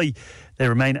recently. They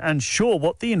remain unsure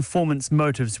what the informant's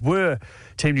motives were.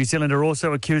 Team New Zealand are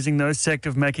also accusing those sacked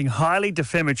of making highly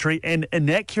defamatory and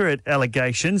inaccurate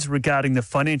allegations regarding the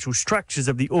financial structures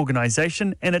of the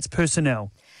organisation and its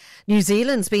personnel. New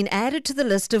Zealand's been added to the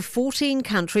list of 14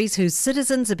 countries whose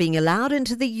citizens are being allowed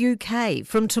into the UK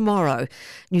from tomorrow.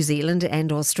 New Zealand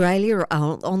and Australia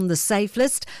are on the safe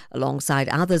list, alongside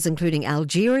others including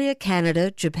Algeria, Canada,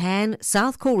 Japan,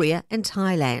 South Korea and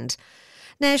Thailand.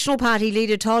 National Party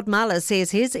leader Todd Muller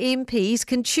says his MPs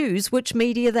can choose which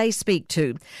media they speak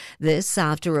to. This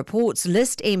after reports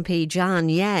List MP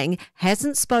JUN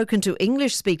hasn't spoken to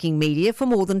English-speaking media for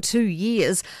more than 2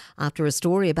 years after a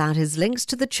story about his links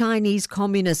to the Chinese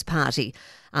Communist Party.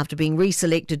 After being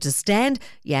reselected to stand,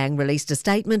 Yang released a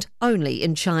statement only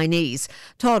in Chinese.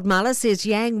 Todd Muller says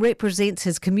Yang represents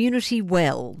his community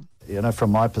well.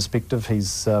 From my perspective,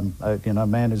 he's a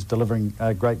man who's delivering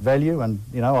great value, and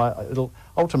it'll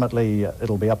ultimately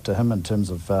be up to him in terms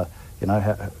of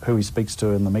who he speaks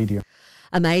to in the media.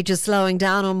 A major slowing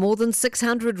down on more than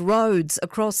 600 roads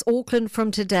across Auckland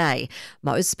from today.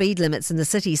 Most speed limits in the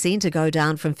city centre go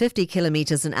down from 50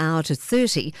 kilometres an hour to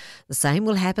 30. The same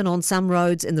will happen on some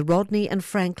roads in the Rodney and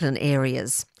Franklin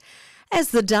areas.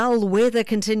 As the dull weather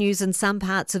continues in some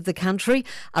parts of the country,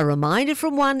 a reminder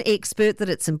from one expert that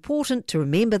it's important to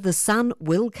remember the sun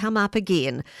will come up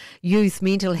again. Youth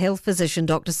mental health physician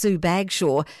Dr Sue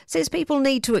Bagshaw says people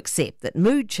need to accept that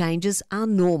mood changes are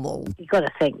normal. You've got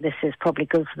to think this is probably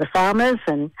good for the farmers,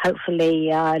 and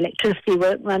hopefully electricity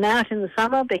won't run out in the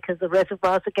summer because the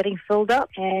reservoirs are getting filled up,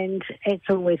 and it's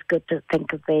always good to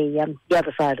think of the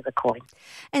other side of the coin.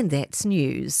 And that's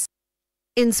news.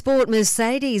 In sport,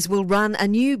 Mercedes will run a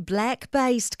new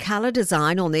black-based colour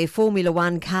design on their Formula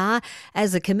One car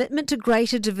as a commitment to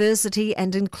greater diversity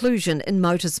and inclusion in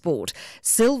motorsport.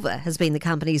 Silver has been the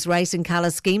company's racing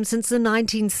colour scheme since the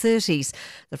 1930s.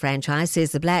 The franchise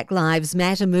says the Black Lives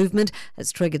Matter movement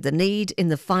has triggered the need in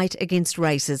the fight against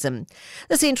racism.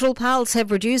 The Central Pulse have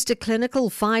reduced a clinical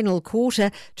final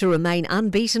quarter to remain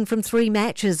unbeaten from 3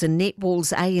 matches in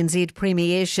netball's ANZ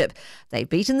Premiership. They've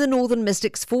beaten the Northern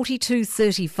Mystics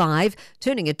 42-35,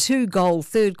 turning a 2-goal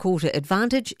third-quarter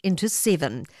advantage into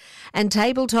 7. And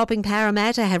table-topping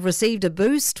Parramatta have received a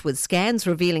boost, with scans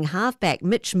revealing halfback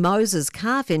Mitch Moses'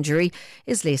 calf injury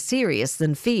is less serious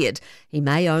than feared. He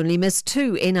may only miss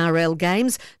 2 NRL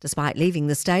games, despite leaving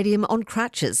the stadium on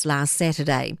crutches last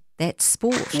Saturday. That's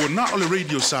sport. Ua na ole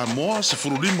Radio Samoa se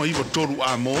furulima iwa toru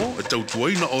a mo e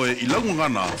tautuaina o e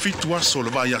ilangungana fitua so le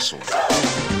vai aso.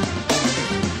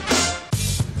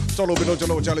 Tolo minuto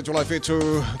lo jale July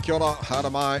fitu. Kia ora, hara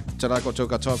mai. Tēnā koutou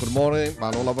katoa, good morning.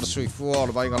 Mano lawa sui fua o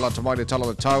le vai ngala tamai le tala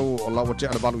le tau o lawa te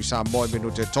ana balu I Samoa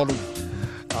minuto tolu.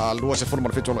 Lua se funu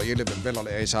fitu lo ile bela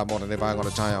le Samoa ne vai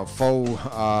ngala tai au fou.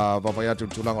 Baba ya tu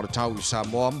tulang o le tau I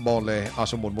Samoa mo le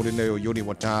aso mon moline o yuni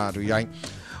wata tu yang.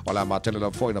 Ola matele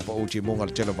la foi na po uchi munga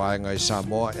le tele vai ngai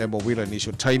Samoa e mo wila ni so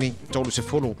tiny tolu se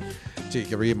funu ti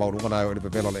ke ri mo lunga na o le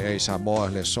bela le Samoa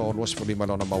le so lo se fuli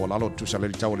malona ma wala lo tu sa le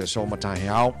tau le so mata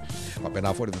hao pa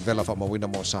pena foi le bela fa mo wina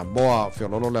mo Samoa fe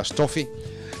lo la stofi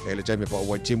e le teme pa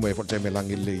o timu e fo teme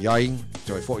langi le yai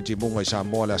to e fo ti munga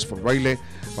Samoa le for raile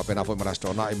pa pena foi mala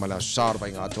sto na I mala sar vai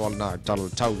nga tol na tal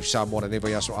tau Samoa ne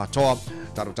vai aso atoa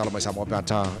taru tala mai Samoa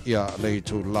pata ia le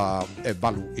tu la e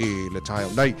balu e le tai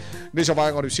nei ni so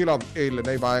vai sila e le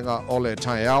nei vaenga o le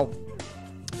tai au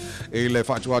e le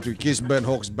whatu atu Gisborne,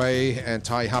 Hawke's Bay and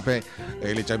Tai Hape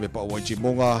e le taime pa o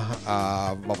Waichimunga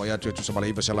mawai atu tu sa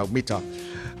malaiva se lau mita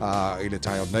e le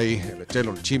tai au nei le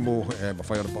telo le timu e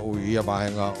mawhai atu pa o ia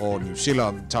vaenga o New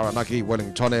Zealand, Taranaki,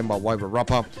 Wellington ma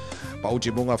Wairarapa pa o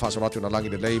Chimunga whasoratu na langi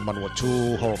le lei manua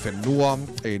tu ho whenua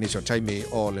e niso taime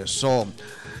o le so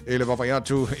e le mawai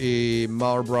atu I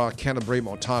Marlborough, Canterbury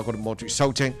mo tākore mo tu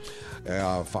Sauteng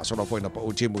whaasora foi na pa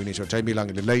o timu ini so taimi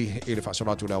langi le lei e le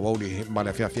whaasora tu la wauli ma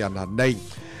le whiawhia na nei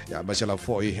masela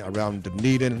foi around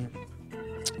Dunedin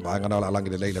vaenga la langi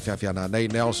le lei le whiawhia na nei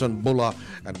Nelson, Bulla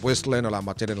and Westland la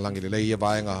matene langi le lei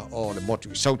vaenga o le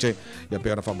motu I Saute ia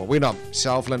pēra whamawina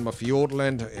Southland ma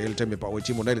Fiordland e le taimi pa o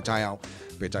timu nei le tai au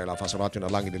pe tai la fasoratu na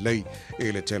langi lei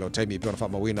e le telo taimi pe fa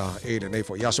mawina e le nei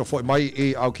fo yaso fo mai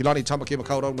e au kilani tama ke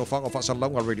makau no fanga fa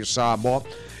salonga radio Samoa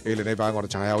e le nei va ngora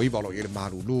tai au ibalo e le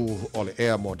marulu o le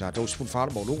air mo ta tos fun fa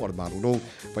mo lu ngora marulu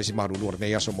fa si marulu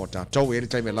nei yaso mo ta tau e le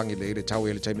taimi langi le tau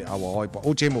e le taimi awa oi po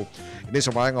o temu ne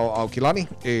so va au kilani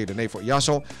e le nei fo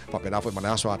yaso pa pe na fo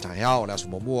mana so tai au la so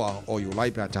mo mua o you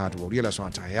like ta tu ria la so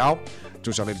tai au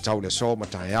tu sa le tau le so ma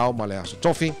tai au ma le aso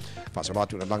tofi fa so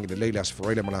tu na langi le le as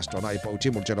for ele ma sto na i po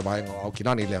temu jeno va au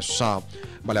kilani le sa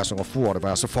ma le aso ngo fu o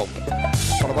va so fo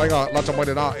para vai la ta mai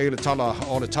na e le tala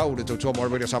o le tau le tu mo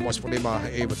radio Samoa for lima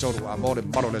e va toru a mo le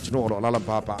malo le tunu o la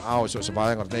papa au so se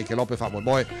va nei ke lope fa mo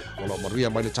boy o lo maria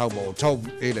mai le tau mo tau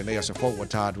e le nei aso fo wa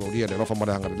ta tu ria le lo fa mo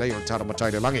nga le o ta ma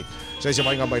tai le langi se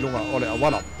vai nga mai lunga o le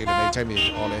awala e le nei taimi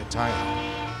o le tai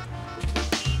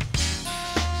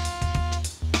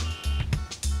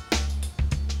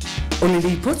O le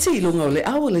ripoti I lunga o le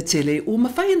awa le tele o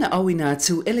mawhaina awina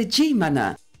atu ele G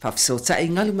mana. Whafsota I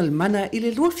ngalumal mana I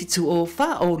le luafitu o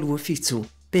wha o luafitu.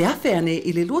 Pe awhi ane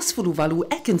I le luasfuluwalu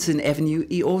Atkinson Avenue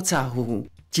I o Tāhuhu.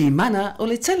 G mana o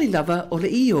le tali lava o le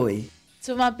ioi.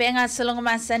 Tuma penga salonga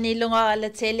masani lunga la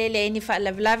tele le ni fa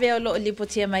la vlave o lo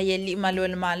lipotia mai li malo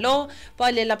le malo pa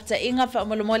le lapta inga fa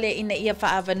molomole ina ia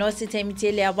fa avanosi temi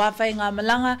tele a wafa inga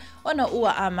malanga ona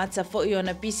ua a mata fo I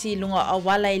ona pisi lunga a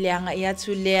wala I le anga ia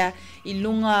tu lea I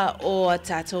lunga o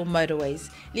Tato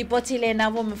Motorways. Lipoti le na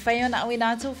wo mawhai ona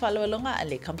awina atu whalo lunga a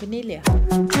le company lea.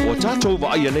 O tātou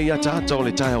wa aia nei a tātou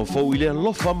le tae o fau I le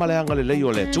lofa maleanga le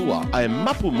leo le tua a e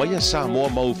mapu mai a Samoa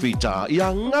maufita I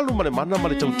a ngalu mane mana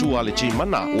male tautua le chi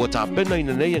mana o ta pena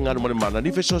ina nei ngalu mane mana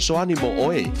ni feso soani mo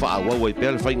oe fa awa wai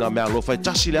pel fai ngā mea lofa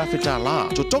tasi le awhita la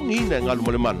to tongi ina ngalu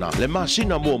mane mana le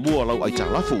masina mua lau ai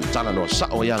talafu tana no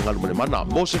sao ia ngalu mane mana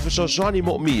mo se feso soani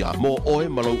mo mia mo oe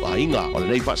malau a inga o le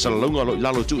nei fa salalaunga lo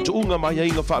lalo tu unga mai a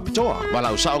inga fa apitoa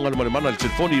walau sao ngalu mane mana le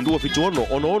telefoni lua fitu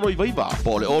ono I vaiva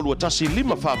po le olua tasi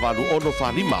lima fa valu ono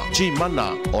fa lima chi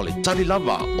mana o le tali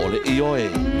lava o le ioe.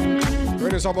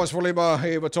 Radio Samoa for lima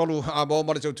e batolu a mo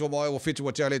mare tu mo o fitu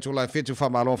o tele tu la fitu fa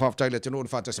malo fa tele tenu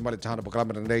fa tasi mare tana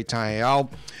programa nei tai au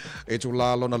e tu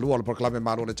la lona lua o programa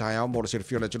malo le tai au mo se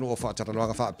fio le tenu o fa tata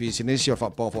longa fa business o fa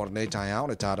po for nei tai au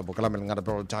le tata programa ngada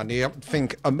pro tania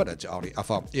think a minute auri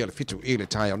afa e le fitu e le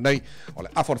tai au nei o le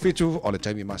afa fitu o le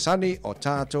taimi masani o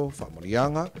tato fa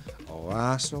morianga o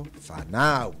aso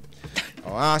fanau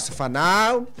o aso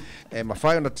fanau e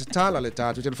mawhai ona te tala le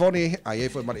tātu telefoni a ie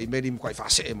fwoi mara I meri mkwai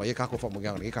whase e mai e kako wha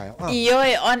mungianga ni kai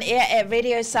Ioe on air at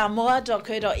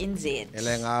radiosamoa.co.nz e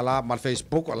le ngā la mar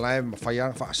Facebook o lai mawhai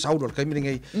ang wha saudo al kaimiri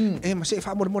ngai e ma se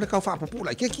wha more kau wha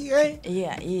papula I keki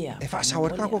Ia e wha sau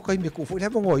ar kako kaimi ku fwoi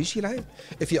lewa ngoi isi lai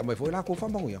e fia mai fwoi la ku wha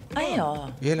mungianga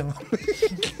Aio e le ngā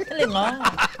le ngā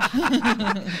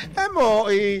e mo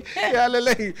I e le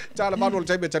lei tala manu al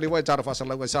taimi tali wai tala wha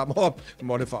salaunga Samoa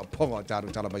mo ne wha ponga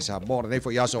tala mai Samoa nei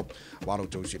fwoi aso wano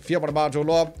tu si fia mana mātou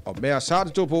loa o mea sa te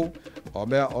tupu o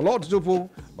mea o lo te tupu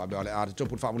ma mea le a te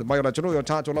tupu whaamuli mai o na tunu o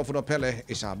tātou lofuna pele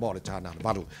I sa mō le tāna le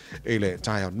maru I le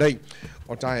tāi au nei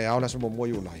o tāi au nasa mo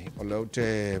moi ulai o leo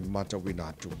te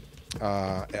matawina atu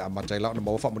e a matai lau na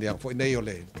mo whaamuli ang fo nei o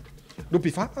le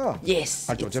lupi wha yes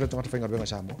a tō tere tongata whainga ruenga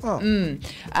sa mō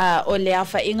o le a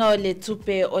whainga o le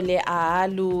tupe o le a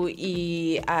alu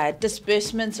I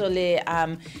disbursements o le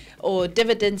o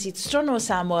dividends I trono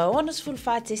Samoa onas full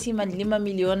fate sima 5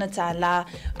 miliona ta la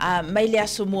mai le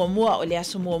aso mua o le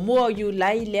aso mua you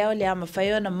lai leo le ama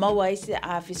whai ona maua isi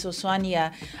a fisoswani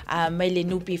mai le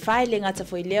nupi whai le ngata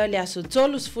fo I leo le aso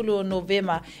tolus fulu o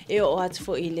Novema e o atu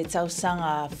fo I le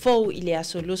tausanga fau I le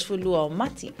aso lus fulu o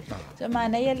mati so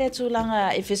mana ia le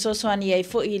tulanga e fisoswani ai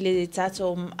fo I le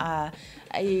tato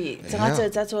ai tangata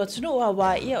tato atunu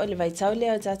wa ia o le vai tau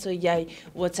leo tato iai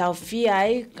wa tau fia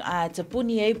ai te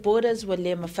puni ai borders wa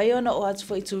le mawhai ona o atu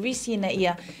fo I turisi na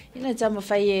ia ina ta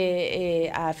mawhai e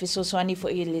a fisoswani fo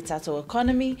I le tato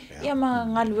economy ia ma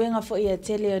ngaluenga fo I a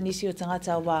tele o nisi o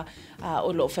tangata wa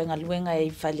o lo whainga luenga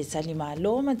e whale tali maa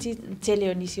lo ma tele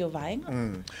o nisi o vaenga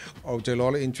o te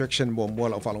lole interaction mua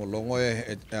lau whalonga longo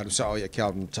e arusao I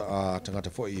account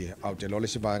tangata fo I au te lole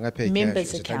si vaenga pay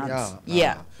members accounts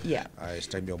yeah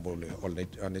Staimi o mole o le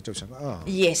tausanga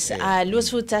yes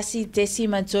luas fu tasi tesi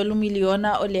ma tolu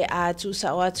miliona o le a tu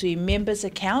sa o atu I members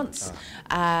accounts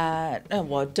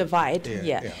well divide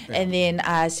and then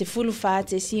se fulu fa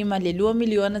tesi ma le 2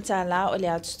 miliona ta la o le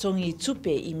atu tongi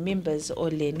tupe I members o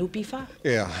le nupi fa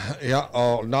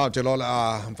o na te lola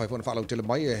a fai fona fa tele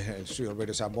mai e sui o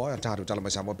radio Samoa tatu tala mai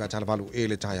Samoa pe tala valu e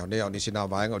le tai o ne o nisi na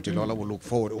vaenga o te lola will look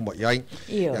forward uma iai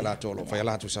ia la tolo fa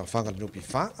la tu sa fanga le nupi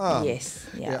fa yes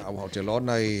au te lona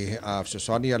I a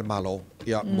Susani al malo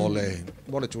ia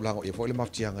mole tulango ia foi le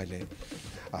maftianga le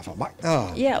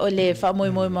Yeah, o le whamoe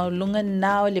maulunga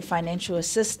nā o le financial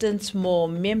assistance mo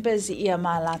members ia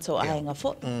mā lato ainga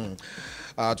fo.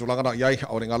 Tulanga na yai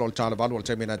o ngalo tala valu o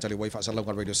temina tali wai fa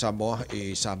salonga radio Samoa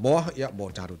I Samoa ya mo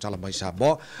taru tala mai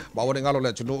Samoa ba o ngalo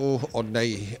le tunu o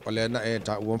nei o le na e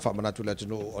ta uon fa mana tu le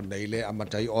tunu o nei le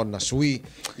amatai on na sui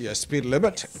ya speed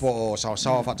limit po sa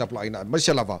fa tapla ina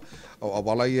masalava o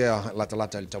awala ia lata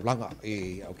le taulanga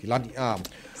I au kilani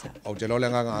o te lole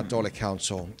nga to le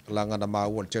council langa na ma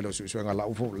o telo su nga la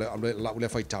ufu le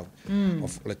fai tau o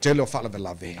le telo fa la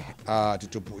velave te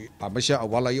tupu a masa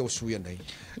awala ia o sui nei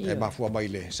e mafua mai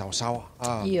le sawa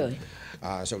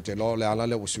so te lo le ala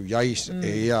le usu yai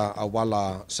e ia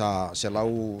awala sa se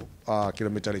lau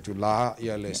kilometri tu la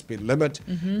ia le speed limit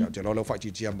te lo fai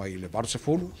titia mai le varu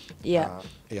sefulu ia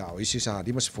o isi sa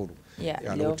lima sefulu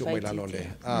ia le tu mai la lo le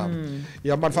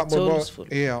ia man fa mo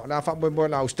ia na fa mo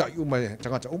la usta yu mai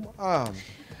tangata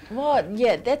Well,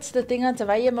 yeah, that's the thing.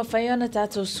 Tavai ma whai ona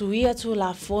tātou sui atu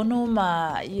la fono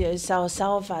ma sao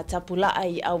wha tapula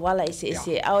ai awala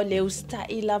ese au leo sta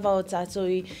I lava o tātou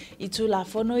I tu la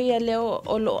fono ia leo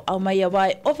olo au mai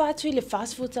awai o vātu I le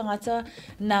fast food tangata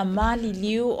na mali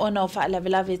liu ona o wha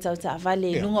lavelave tau ta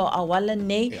avale lunga o awala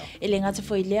nei e le ngata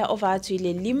fo I lea o vātu I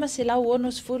le lima se lau ono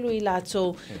sfulu I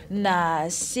lato na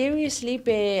seriously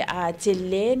pe a te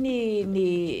le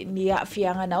ni a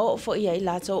fianga na o fo ia I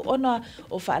lato ona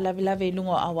o wha lavelave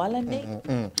lungo awala nei.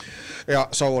 Ja,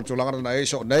 so on tulanga na e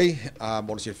so nei,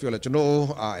 mo se fio le tunu,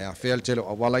 ja fel telo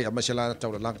awala ia masela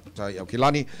tau lang tai au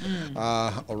kilani,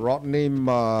 o Rodney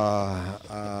ma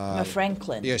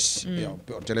Franklin. Yes, ja,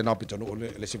 tele na pitonu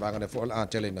le sivanga ne fo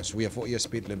tele na suia fo ia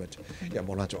speed limit. Ja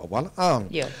mo la to awala.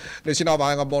 Ja. Le sina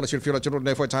vanga mo se fio le tunu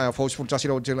ne fo tai fo fu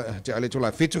tasiro te ale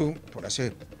tula fitu, por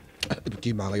ase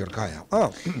ki manga yor kaya.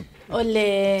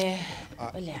 Ole.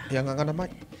 Yang ngana mai.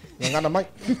 Ngana mai.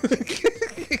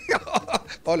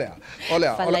 Olha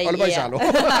vai salo.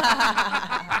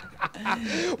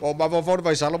 O ma vo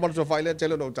vai salo mo so fai le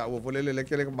tele no ta o le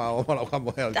kele ma o la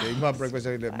mo el ke ma breakfast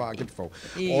le market fo.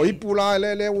 O ipula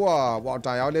le wa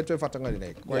ta ya le tse fatanga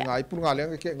ne. Ko nga ipula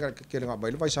le ke nga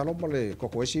mai vai salo mo le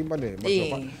ko si ma le mo so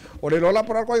fa. O le lola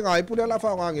por ko nga ipula la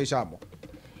fa nga ngi samo.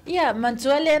 Yeah,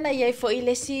 mantuale na ye fo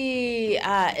ilesi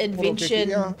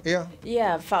invention.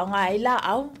 Yeah, fa nga ila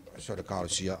au. So the car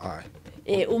sia ai.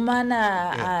 E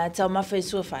umana tau mawhai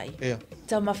suafai.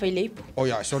 Tau mawhai leipu. Oh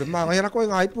ya, so the mga hera ko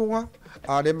nga ipunga.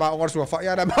 De ma ongar suafai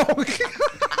ya ma.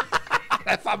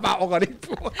 Fa ma ongar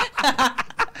ipu.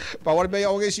 Pa wal me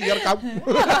onge si yar kam.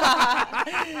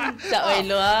 Ta oi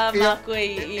loa ma ko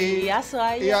I aso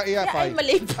ai. Ia fai. Ai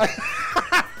malipu.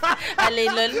 Ale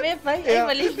lol me fai ai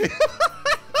malipu.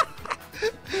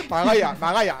 Mangaya.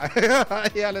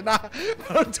 Ya le na.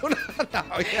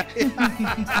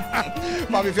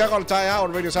 Ma mi fiaga o tai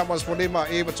out radio Samoa Sponima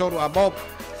e toru a mob.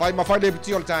 Fai le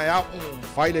biti o tai out.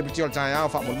 Fai le biti o tai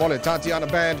out fa mo mole tati ana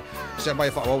band. Se mai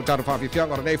fa o taru fa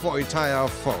fiaga o nei fo I tai out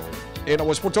fo. E na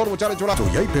was potoru tala tula. To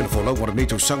yai pen fo la wana me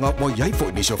to sanga mo yai fo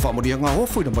ni so fa mo nga ho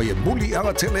fo na mai muli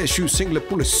anga tele shoe single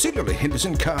pull single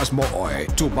Henderson cars mo oi.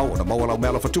 To ma ona ma wala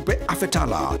mela fa tupe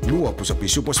afetala. Lua pusa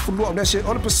pisu pos fulua nese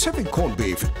on Pacific corned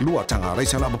beef. Lua tanga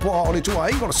reisa la po o le tua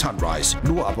ingo sunrise.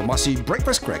 Lua apa masi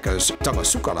breakfast crackers. Tanga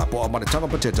sukala po ama tanga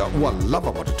potato. Wa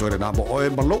lava mo to na mo oi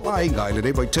ma lo ai ngai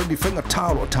le vai turn finger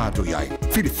towel o tatu yai.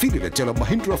 Fili le tele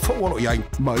Mahindra fo o yai.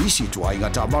 Ma isi to ai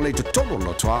ngata male to tono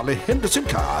lo to le Henderson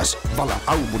cars. Vala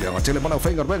au mule anga tele mana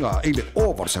whainga renga ile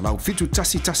over se lau fitu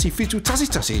tasi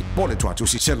bole tua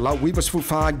tusi se lau weavers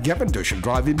fufa Gavin Dushan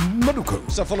Drive in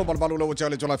Manuku. Sa follow bal balu lo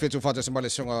tele tola fitu fata se male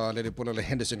songa le pula le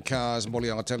Henderson cars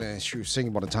mole anga tele shu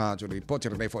sing bole ta to le pote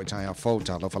le fo tai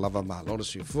fota lo falava ma lo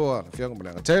su fo fianga mole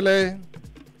anga tele.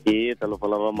 Yeah, talo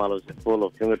falava ma lo se fo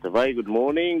lo fianga Tavai. Good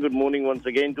morning once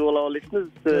again to all our listeners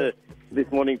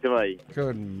this morning Tavai.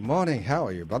 Good morning, how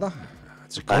are you brother?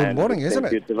 It's a cold morning, isn't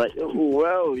it?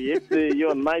 Well, yes,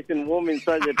 you're nice and warm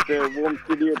inside that warm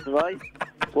studio tonight.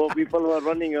 Poor people who are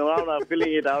running around are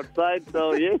feeling it outside.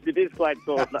 So, yes, it is quite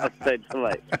cold outside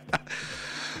tonight.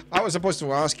 I was supposed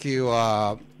to ask you,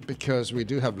 because we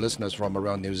do have listeners from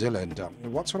around New Zealand,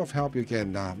 what sort of help you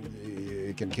can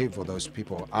give for those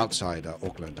people outside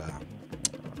Auckland?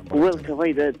 Well,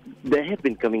 Tavai, they have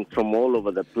been coming from all over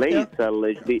the place. I'll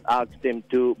actually ask them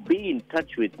to be in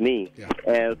touch with me,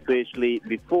 especially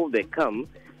before they come,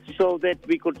 so that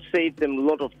we could save them a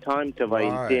lot of time,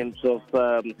 Tavai, in terms of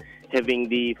having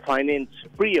the finance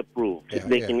pre-approved.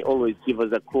 They can always give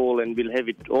us a call and we'll have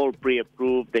it all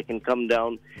pre-approved. They can come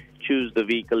down, choose the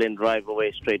vehicle and drive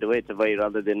away straight away, Tavai,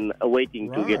 rather than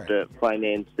waiting to get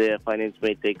finance. Their finance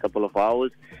may take a couple of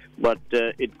hours. but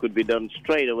it could be done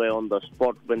straight away on the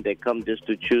spot when they come just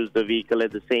to choose the vehicle.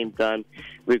 At the same time,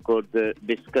 we could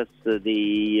discuss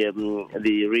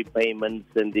the repayments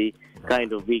and the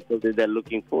kind of vehicle that they're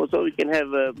looking for, so we can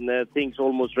have things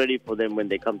almost ready for them when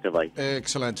they come to Tavai.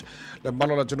 Excellent. Le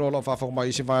malola tunolo fa fo mai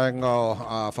si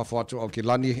vaenga fa fo atu o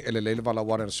kilani ele le vala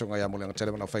wana sunga ya mulenga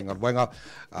tele na fainga wenga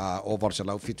over se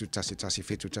lau fitu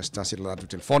tasi la tu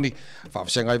telefoni fa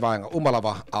senga vaenga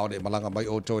umalava au de malanga mai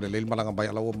o to le malanga mai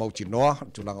ala o mauti noa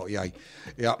tulanga iai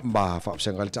ya ma fa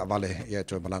senga ta vale ya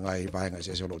to malanga I vaenga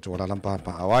se so to la lampa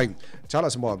pa awai. Tell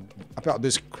us more about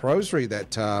this grocery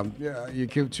that you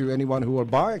give to anyone who will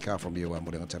buy a car from you.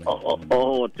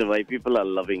 Tavai, people are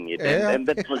loving it, and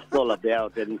that's what it's all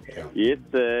about. And yes,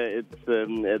 it's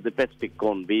the Pacific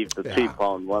corned beef, the 3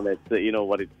 pound one. It's you know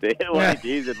what it's what it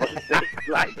is and what it tastes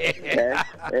like,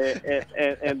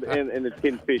 and the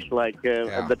tin fish like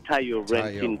the Tayo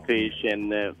red tin fish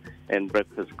and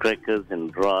breakfast crackers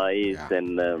and rice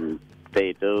and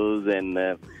potatoes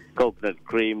and coconut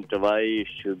cream, Tavai,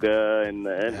 sugar, and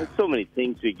so many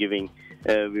things we're giving.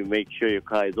 We make sure your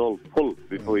car is all full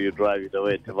before you drive it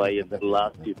away to Tavai, and that'll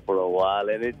last you for a while.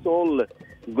 And it's all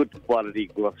good quality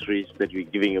groceries that we're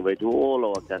giving away to all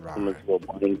our customers who are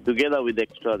buying, together with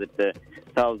extra that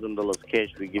 $1,000 cash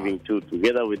we're giving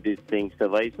together with these things,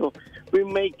 Tavai. So we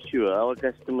make sure our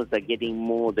customers are getting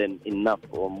more than enough,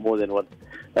 or more than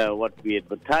what we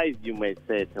advertise, you may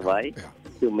say, Tavai,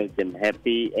 to make them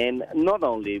happy. And not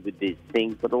only with these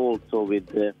things, but also with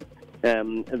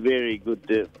very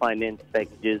good finance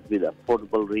packages with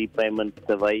affordable repayments,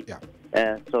 Tavai,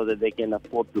 so that they can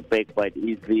afford to pay quite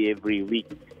easily every week.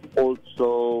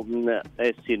 Also,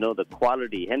 as you know, the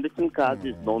quality. Henderson Cars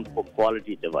is known for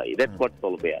quality, Tavai. That's what it's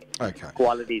all about. Okay.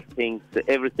 Quality things.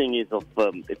 Everything is of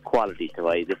quality,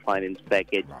 Tavai. The finance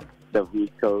package, the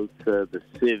vehicles, the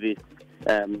service.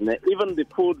 Even the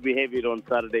food we have it on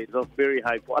Saturday is of very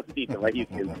high quality, Tavai, you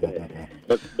can say.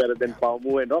 That's better than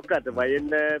Paumu and Oka, Tavai.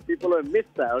 And people are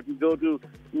missed out. You go to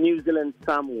New Zealand,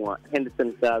 Samoa,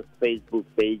 Henderson Cars Facebook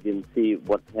page and see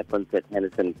what happens at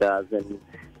Henderson Cars.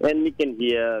 And we can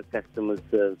hear customers'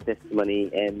 testimony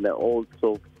and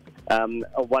also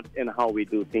what and how we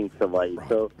do things, Tavai.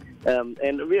 So,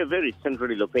 and we are very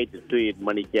centrally located to it,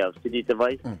 Manikia City,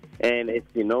 Tavai. And as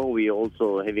you know, we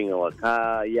also having our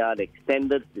car yard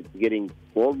extended. It's getting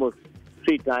almost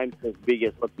 3 times as big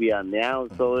as what we are now.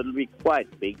 So it'll be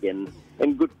quite big and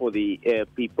good for the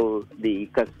people, the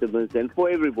customers, and for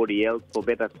everybody else for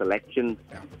better selection.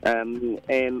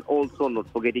 And also not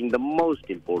forgetting the most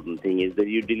important thing is that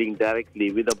you're dealing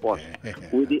directly with the boss,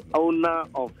 with the owner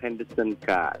of Henderson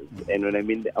Cars. And when I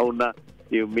mean the owner,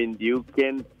 you mean you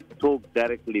can talk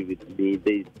directly with me.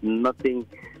 There's nothing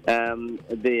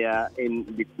there in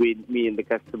between me and the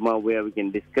customer where we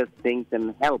can discuss things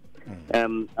and help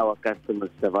our customers,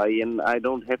 Tavai. And I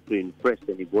don't have to impress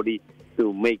anybody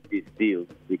to make these deals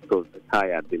because the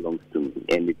tire belongs to me.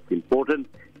 And it's important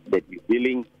that you're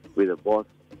dealing with a boss.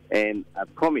 And I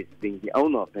promise, being the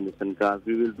owner of Henderson Cars,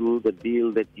 we will do the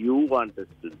deal that you want us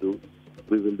to do.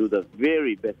 We will do the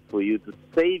very best for you to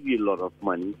save you a lot of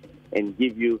money and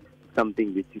give you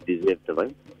something which you deserve,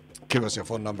 Tavai. Give us your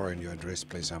phone number and your address,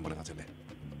 please.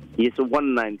 Yes,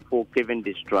 194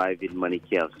 Cavendish Drive in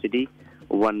Manikia City.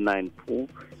 194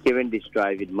 Cavendish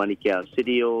Drive in Manikia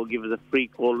City, or give us a free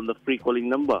call on the free calling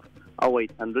number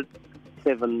 0800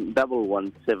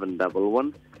 711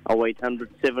 711. 0800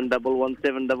 711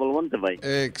 711, Tavai.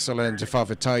 Excellent.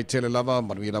 Fafitai Telelava,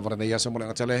 Manuela Varanea, someone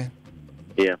at Tele.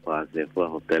 Yeah, fast. Let's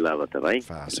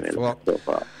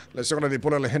go to the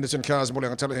Pula Henderson Cars,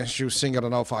 Mulling Tele, Shoe Singer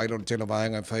and Alpha Idol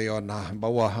Televang and Fay on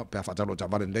Bawa, Pafatalo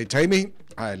Tavan, Day Tammy.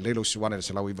 I little Swan and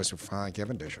Salawi was 5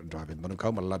 Cavendish driving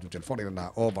Manukoma, Ladu Telefoni, and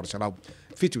over Salau,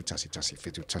 Fitu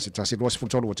Tassi, was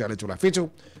Futon, Teletula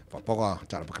Fitu, for Poga,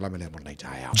 Tarapaclamine, night.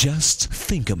 Just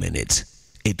think a minute.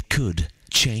 It could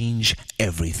change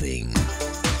everything.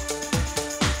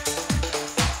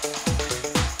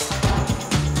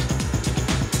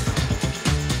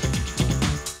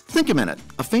 Think a minute.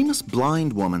 A famous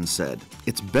blind woman said,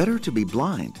 "It's better to be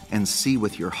blind and see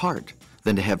with your heart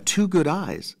than to have 2 good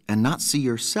eyes and not see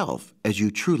yourself as you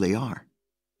truly are."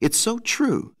 It's so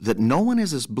true that no one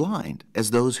is as blind as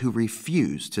those who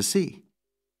refuse to see.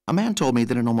 A man told me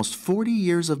that in almost 40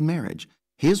 years of marriage,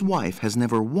 his wife has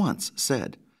never once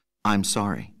said, "I'm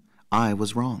sorry, I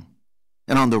was wrong."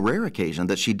 And on the rare occasion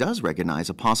that she does recognize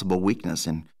a possible weakness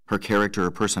in her character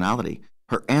or personality,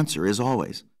 her answer is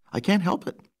always, "I can't help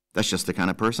it. That's just the kind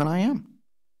of person I am."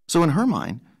 So in her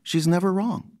mind, she's never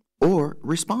wrong or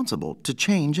responsible to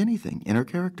change anything in her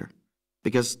character,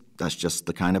 because that's just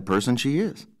the kind of person she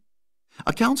is.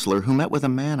 A counselor who met with a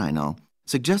man I know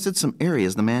suggested some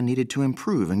areas the man needed to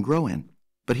improve and grow in.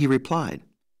 But he replied,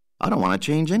 "I don't want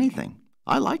to change anything.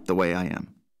 I like the way I am."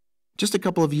 Just a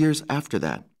couple of years after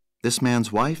that, this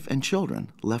man's wife and children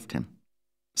left him.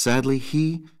 Sadly,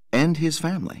 he and his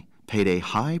family paid a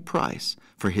high price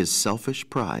for his selfish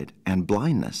pride and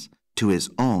blindness to his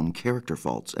own character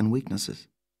faults and weaknesses.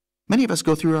 Many of us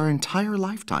go through our entire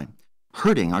lifetime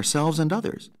hurting ourselves and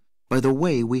others by the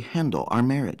way we handle our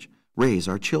marriage, raise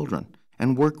our children,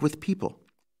 and work with people,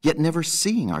 yet never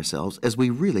seeing ourselves as we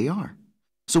really are.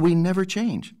 So we never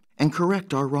change and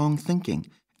correct our wrong thinking,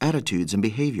 attitudes, and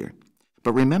behavior.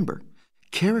 But remember,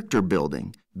 character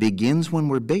building begins when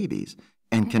we're babies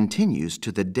and continues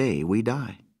to the day we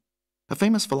die. A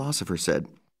famous philosopher said,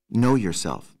 "Know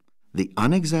yourself. The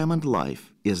unexamined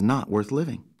life is not worth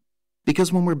living."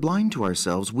 Because when we're blind to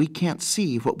ourselves, we can't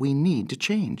see what we need to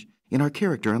change in our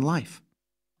character and life.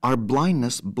 Our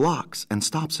blindness blocks and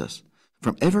stops us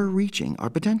from ever reaching our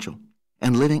potential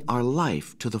and living our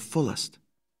life to the fullest.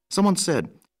 Someone said,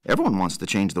 "Everyone wants to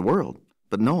change the world,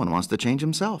 but no one wants to change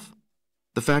himself."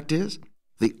 The fact is,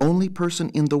 the only person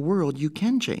in the world you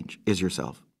can change is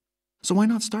yourself. So why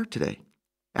not start today?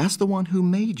 Ask the one who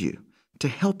made you to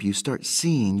help you start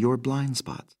seeing your blind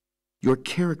spots, your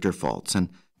character faults, and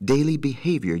daily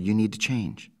behavior you need to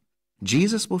change.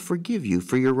 Jesus will forgive you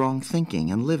for your wrong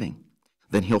thinking and living.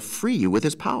 Then he'll free you with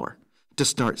his power to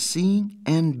start seeing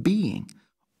and being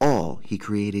all he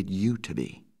created you to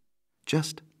be.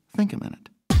 Just think a minute.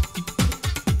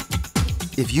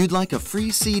 If you'd like a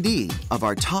free CD of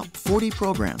our top 40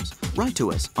 programs, write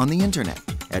to us on the internet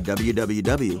at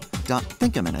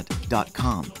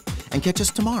www.thinkaminute.com and catch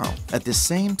us tomorrow at this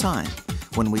same time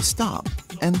when we stop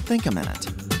and think a minute.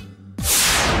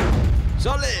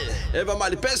 Sole, eva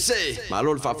mali pese,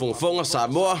 malo fa fonga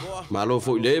Samoa, malo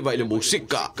fo ile va ile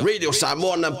musika. Radio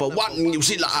Samoa #1 New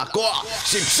Zealand akoa.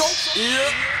 Sipso.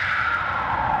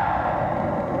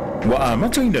 Wa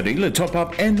mataina le top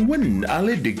up and win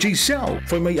ale dig sell.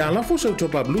 Foi mai ala fo so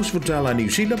top up lus futala New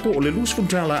Zealand po le lus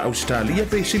futala Australia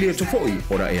pe silia to foi.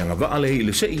 Ora e anga va ale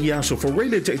ile se ia so for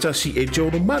radio teta si e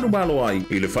jo no malo ai.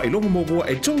 Ile fa ilonga mo go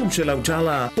e tolum se la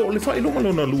utala. Po le fa ilonga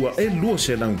lona lua e lua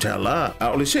se la utala.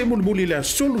 A ole se muli le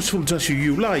solus futa si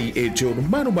ulai e jo no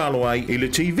malo ai. Ile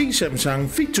TV Samsung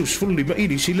fitus fully ma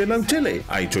ini si le la tele.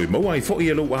 Ai toi mo ai fo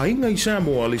ia lo ai ngai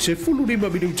Samoa le se fully ma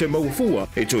bidu te mo fua.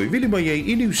 E toi vili mai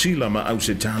e New Zealand lama aus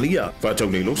Italia. Fatau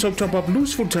nei lo sau top up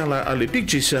lus futala ale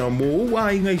digisel mo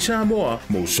ai ngai Samoa.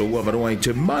 Mo so avaroai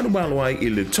te malo ai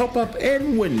ile top up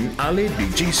and win ale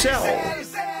digisel.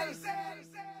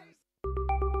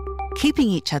 Keeping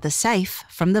each other safe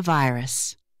from the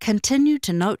virus. Continue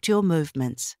to note your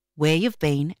movements, where you've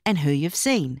been and who you've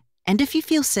seen. And if you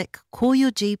feel sick, call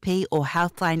your GP or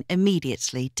Healthline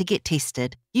immediately to get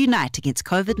tested. Unite against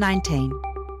COVID-19.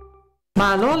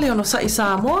 Malo le ono sa i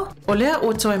Samoa, o lea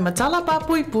o toi matala pa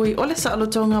pui o le sa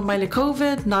alotonga mai le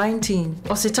COVID-19.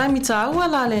 O se taimi ta aua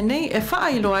la le nei e wha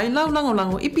ailoa i lau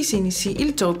langolango i pisinisi i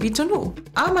le tau pitonu.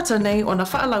 A mata nei o na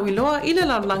wha alau iloa i le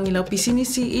lau langi lau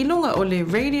pisinisi i lunga o le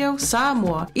Radio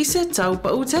Samoa i se tau pa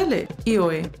utele. I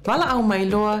oe, wala au mai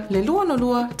loa le lua no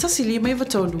lua tasili mai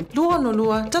vatolu. Lua no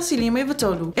lua tasili mai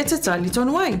vatolu e te tali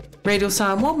tonu ai. Radio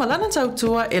Samoa malana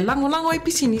tautua e langolango i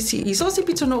pisinisi i sosi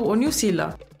pitonu o New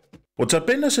Zealand. O ta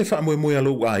pena se wha moe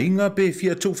alo a inga pe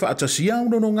fia tau wha atasi au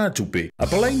no ngā tupe. A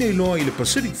palai nei loa i le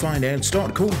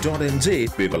pacificfinance.co.nz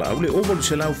pe wala au le ovalu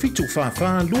se lau fitu wha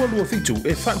lua fitu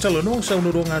e whatala no sau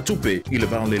no ngā tupe i le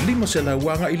vau le 5 se lau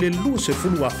wanga i le lua se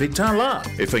fulu a whetala.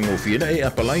 E whaingo fiena e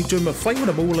a palai tau ma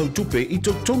whaingona mau lau tupe i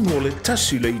to tonu o le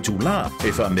tasi le i tu la.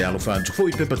 E wha me alo whantu fo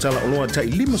i pepatala o loa tai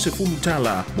 5 se fulu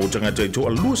tala. Mo tangata i to a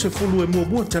lua se fulu e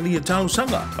mua tali e tau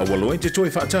sanga. A walo e te toi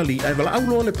whaatali e wala au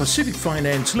loa le Pacific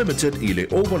Finance Limited i le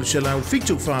ovalu se lau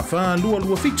fitu wha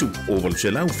lua fitu. Ovalu se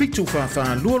lau fitu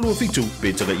wha lua fitu.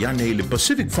 Petara iane i le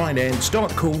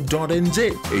pacificfinance.co.nz.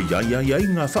 E iai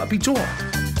ngā whaapitoa.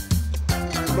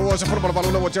 Lua se purpala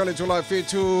palula wa tele July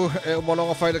fitu e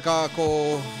umononga whaile ka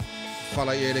ko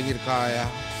whala i e ringi kaya.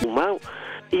 Mau,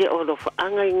 ia o lo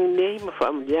whaanga i nei ma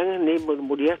whaamdianga nei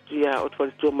mori atu ia o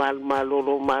tawaritua malo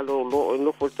o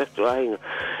nofo tatu ainga.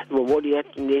 Mori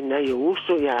atu nei na i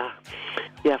uso ia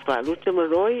whaaluta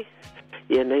maroi.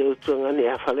 Ia nei o tuangani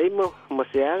a whaleimo ma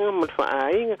seanga ma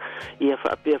whaainga ia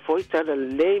whaapea foi tala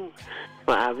leim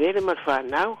ma a vere ma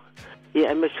whanau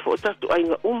ia me se fota tu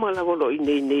ainga uma la volo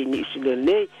nei sile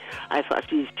nei ai fa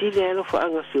si stile lo fa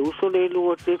anga se uso le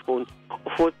lo te fon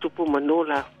fo tu pu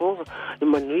manola fo e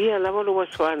manuia la volo wa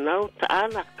swa nau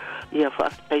taala ia fa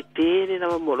tai te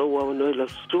la molo wa no lo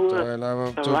stunga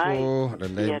la Tavai,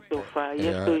 ia to fa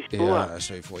ia to istua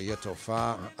so fo ia to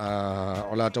fa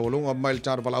ola to lunga mal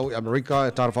tar balau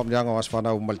America tar fam yang was fa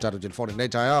na mal tar jil fo nei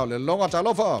ta le longa ta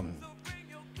lo fa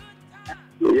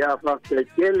ia fa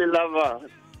te le lava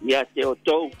ia te o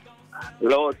tau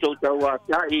lo tau tawa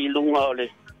tai lunga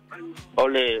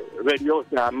ole radio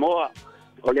Samoa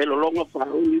ole lo longa fa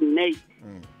nei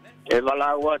e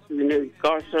vala wa ni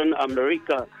Carson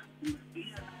America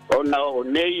ona o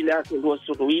nei la se lo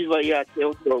suiva ia te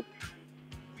o tau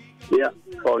ia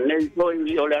o nei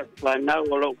foi ole fa na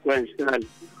o lo Queensland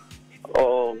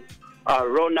o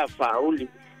Arona Fauli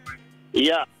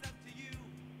ia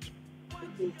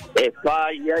e fa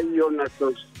ia iona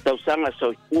tau sanga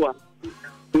so kua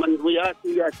man wia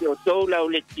ia te o tau la o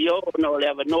le tio no le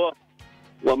avanoa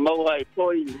wa maua e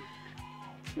foi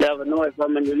le avanoa e fa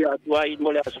man wia tuai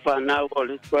mo le asfana o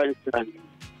le Queensland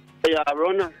ia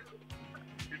Arona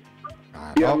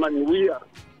ia man wia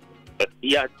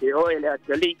ia te o le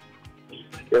atali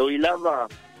e o ilava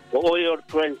o o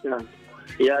Queensland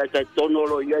ia te tono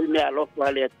lo ia me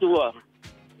alofa le atua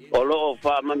o lo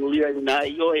fa manuia na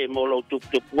io e mo lo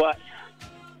tuktukwa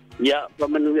ya fa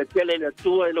manuia tele le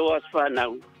tua e lo asfana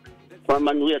fa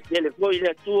manuia tele foi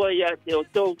le tua ya te o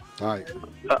to ai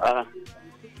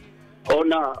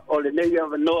ona o le leia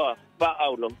vanoa fa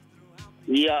aulo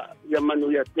ya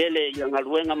manuia tele ya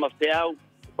ngaluenga mafeau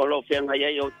o lo fenga ya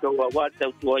o to wa ta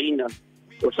tuaina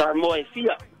o Samoa e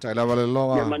fia tai la vale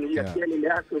longa ya manuia tele le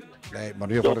aso nei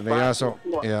manuia fo nei aso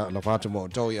ya lo fa mo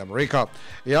to ya America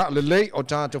ya le lei o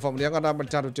ta to fam yang na mal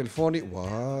tar telefoni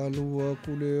walu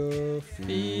kule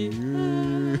fi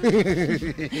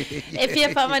e fia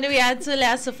fa manuia tu le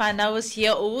aso fa na was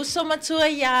here o so matua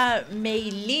ya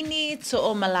meilini to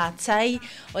o malatai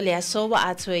o le aso wa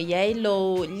atu ye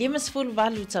lo limasful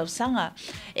valu tau sanga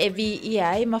e vi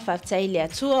ia e mafaftai le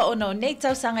atua o no nei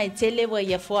tau sanga i tele wa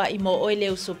ia fo i mo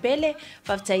oile usupele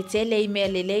faftai tele i me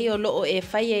lele o lo e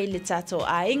fai e le tato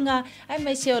a inga ai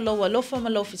mai se o lo wa lofa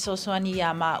malofi sosoani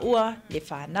ya maua le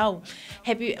whanau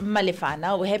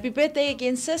happy birthday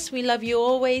again sis, we love you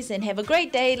always and have a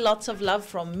great day, lots of love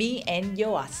from me and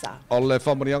Yoasa ole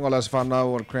famarianga las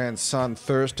whanau on grandson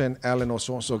Thurston Allen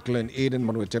also Glen Eden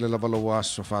manu tele la valo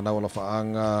was whanau la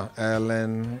faanga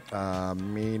Allen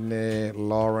Mine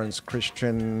Lawrence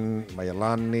Christian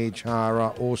Mayalani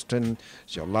Chara Austin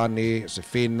Siolani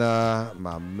Sefina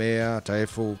Mamea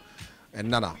Taifu and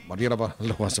Nana Maria ba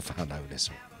lo was whanau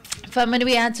leso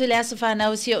Whamanui atu le asa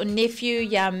whanau si o nephew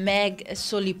ya Mag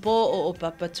Solipo o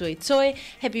papa toi toi.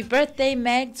 Happy birthday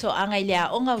Mag, to angai lea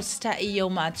onga usta i o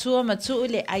matua matuu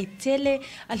le aitele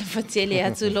ala fatele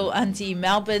atu lo auntie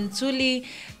Melbourne tuli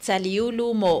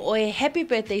taliulu mo oe. Happy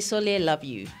birthday Sole, love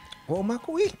you. O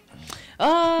makui.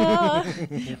 Oh,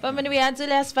 Pamanui atu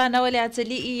le asa whanau le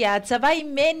atali i a Tavai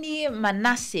meni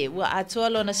manase wa atua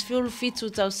lo na sfiuru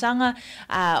fitu tausanga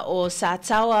o sa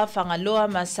taua whangaloa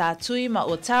ma sa tui ma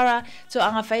o tara to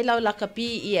anga whailau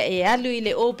lakapi ia e alu i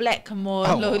le All Black mo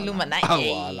lo lumanai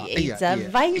e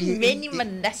Tavai meni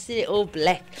manase All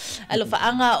Black alo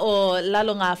whaanga o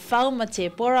lalo ngā whau ma te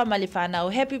pora ma le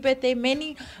whanau. Happy birthday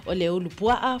meni o le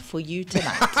ulupua for you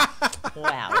tonight.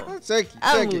 Wow. Seki.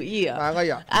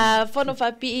 Fono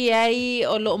whapi ai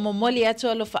o lo momoli atu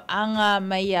o lo whaanga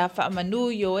mai a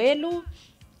whaamanu yoelu.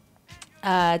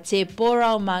 Te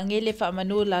pora o mangele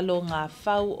whaamanu lalo ngā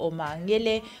whau o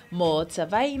mangele mo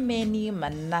Tavai meni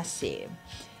manase.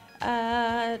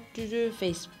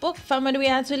 Facebook whamanui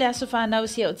atu le aso whanau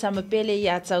sia o tamapele i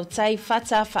a tautai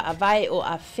whata whaavai o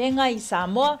a whenga i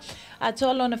Samoa.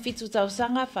 Atua lona fitu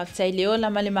tausanga whaftai leo la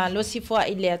male malosi fua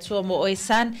i le atua mo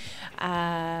oesan.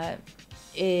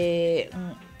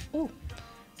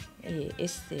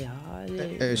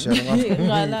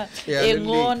 Ngala e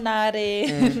ngonare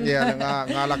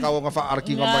ngala ka nga fa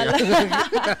arki nga maya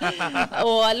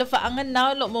o alo fa anga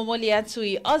nao lo momoli atu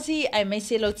i Aussie ai mai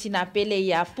se lo tina pele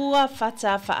ya pua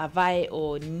fata fa avai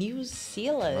o New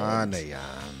Zealand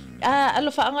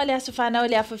alo fa anga le aso fa nao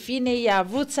le afafine ya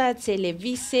ruta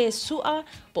televise sua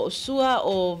po sua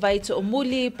o vaito o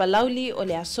muli palauli o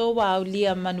le aso wa au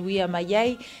lia manuia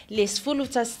mayai le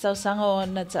sfulutas tausanga o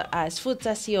na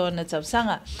sfutasi o na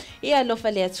tausanga ia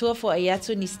lofa le atua fo ai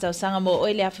atu ni tausanga mo o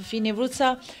le afafine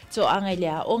ruta to anga le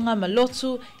onga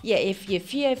malotu ia e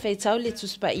fie feitau le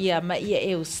tuspa ia ma ia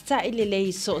e usta ile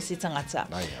le so si tangata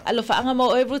alo fa anga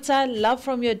mo o ruta love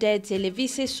from your dad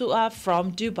televise sua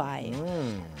from Dubai.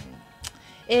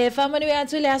 E whamanui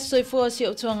atu le aso i fua si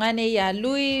o tuangane ia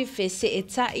lui fe se e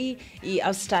tai I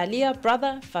Australia,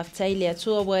 brother, whaftai le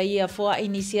atua wa ia fua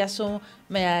inisi aso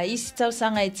mea isi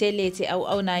tausanga I tele te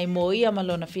au na I mo ia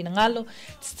malona fina ngalo.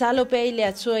 Talo pe le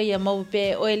atua ia mau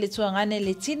pe o le tuangane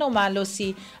le tino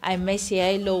malosi ai meisi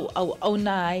ai lo au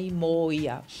na ai mo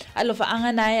ia. Alo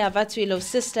whaanga ai a vatu I lo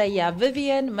sister ia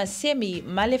Vivian Masemi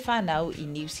Malefanau I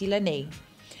New Zealand nei.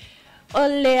 O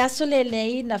le aso le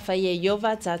nei na whaia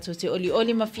iova tātou te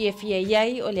oli mawhia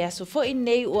iai o le aso fo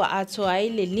nei ua ato ai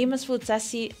le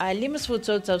limasfutasi a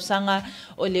limasfuto tausanga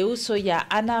o le uso ia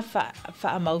ana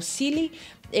whaamausili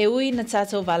e ui na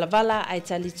tātou vala ai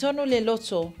tali tonu le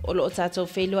loto o lo tātou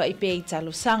whelua I pe I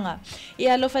talo sanga.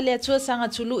 Ia alofa le atua sanga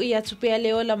tulu I atu pea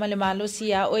le ola ma le malosi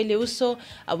ia oe le uso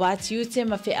a wati ute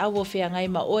ma whe awo whea ngai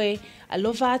ma oe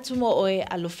alofa atu mo oe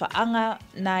alofa anga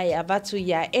nai a watu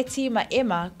ia eti ma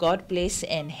Emma, God bless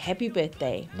and happy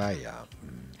birthday. Naia.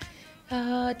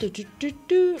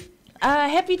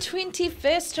 Happy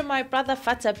 21st to my brother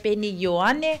Fata Beni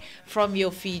Ioane from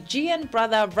your Fijian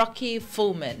brother Rocky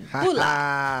Fullman.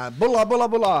 Bula.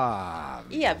 Bula.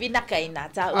 Ia, vinaka ina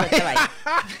ta ua tawai.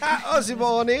 O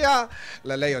Simone, ia.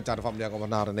 Le leo tata famlia ko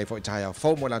manara nei fo itaya.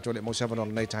 Fo mo na tole mo seven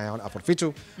on nei taya on afor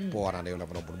fitu. Po ara nei la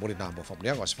mo mo na mo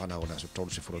famlia ko sfana ona so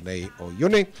tolu se furo nei o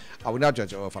yuni. Au na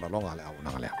jaja o fara longa le au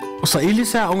na le. O sa ili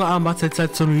sa onga amata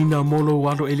tonu ina molo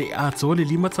walo ele ato le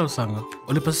lima tausanga.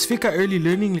 O le Pacifica Early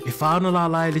Learning le whaana la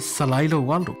lai le salailo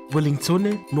walo.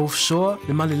 Wellington, North Shore,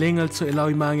 le malilenga to e lau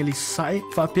I mangeli sai,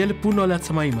 whaapea le puno le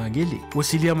atamai mangeli.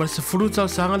 Wasilia ma le sefuru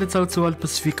tausanga le tautua le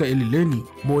Pacifica Early Learning.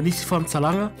 Mo nisi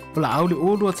whamtalanga, wala au le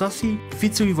olu atasi,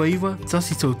 fitu iwa,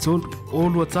 tasi tautolu.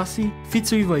 Olu atasi,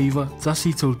 fitu iwa,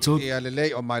 tasi tautolu. Ia le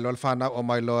lei o mai lo whana o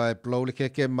mai lo e plau le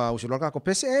keke ma usiloka ko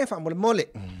pese e wha mole.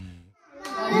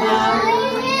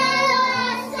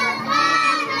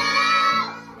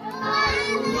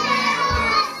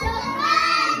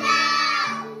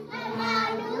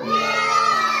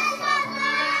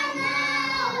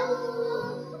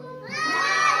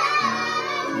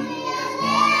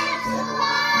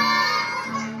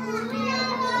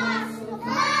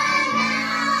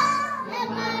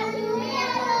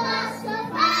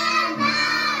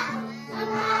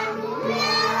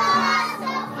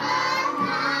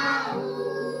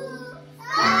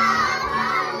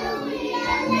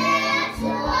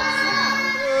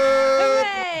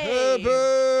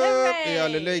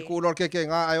 Lei kulor ke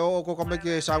nga ayo ko kame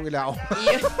ke saung ilao.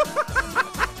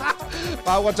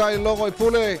 Pawa tai longo I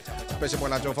pule. Pese mo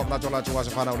la jo fam la jo was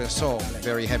fana ole so.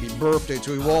 Very happy birthday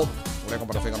to you all. Ule ko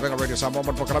para finger radio Samoa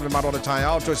mo programa maro de tai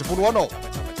out to se pulu ono.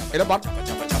 Ele bat.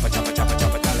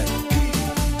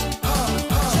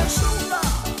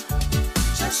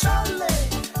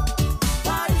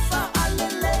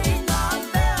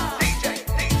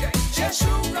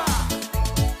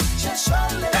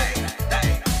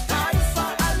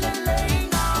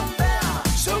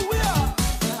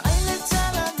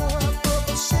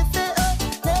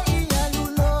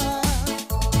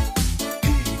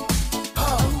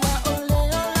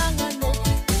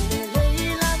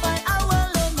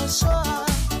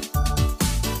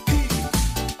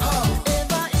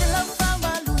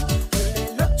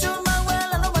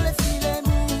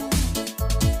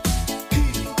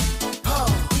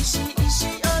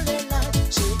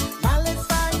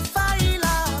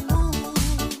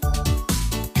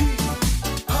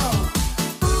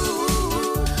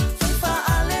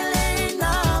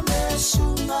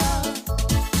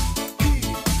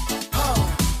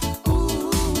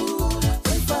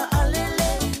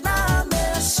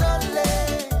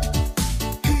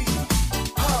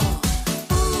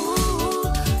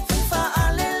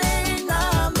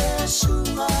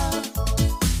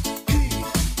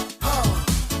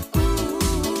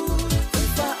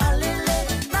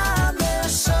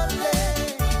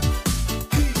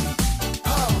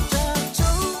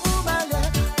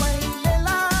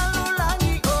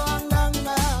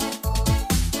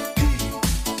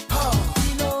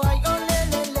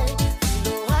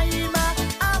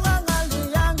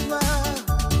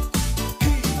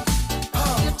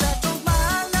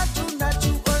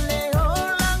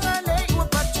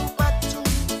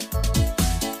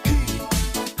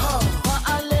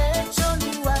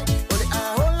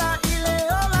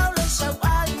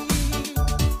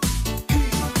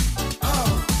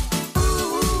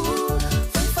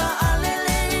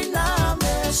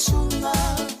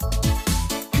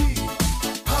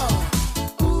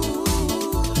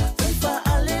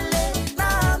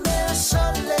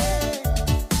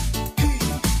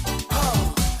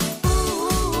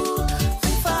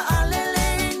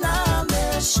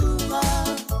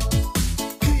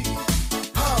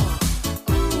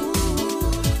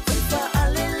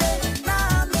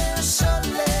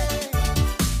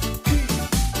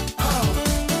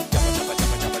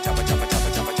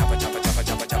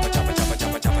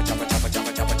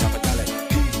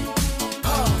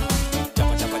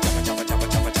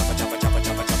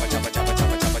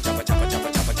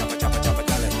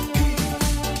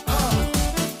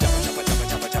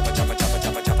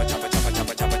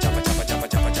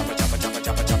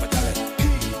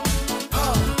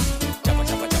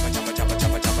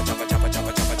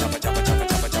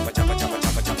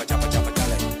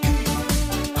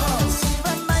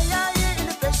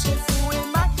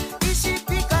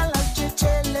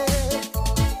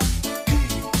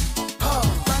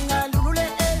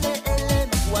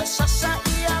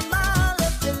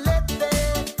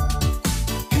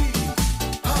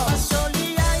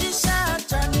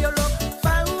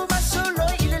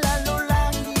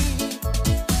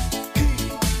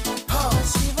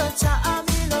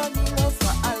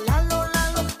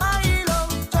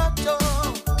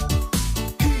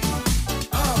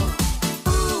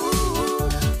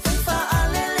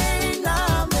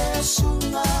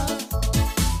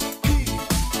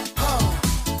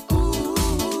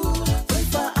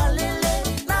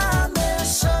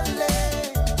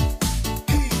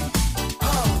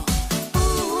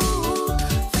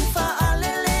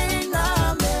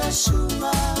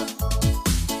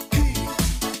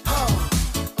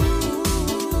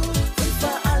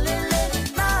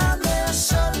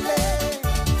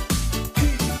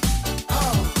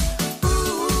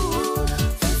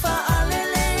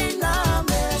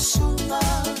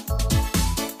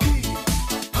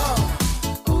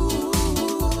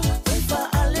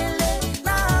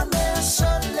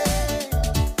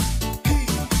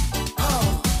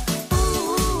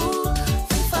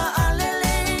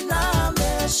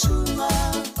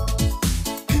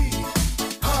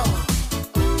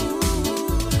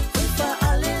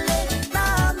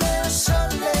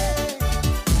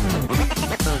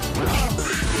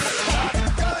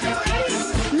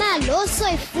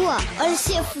 ua. O le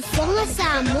si fufonga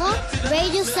Samoa,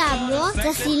 Radio Samoa,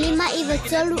 tasilima I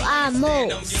vatolu a mo.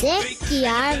 Se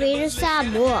kia Radio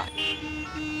Samoa.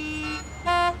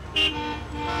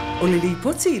 O le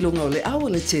lipoti I lunga o le awa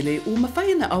le tele o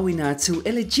mawhaina awina atu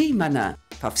ele G mana.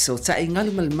 Pafisota I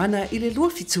ngalu malimana I le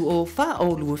luafitu o wha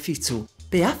o luafitu.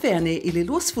 Pe awhi ane I le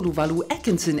luasfuluwalu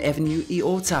Atkinson Avenue I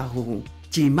Otahuhu.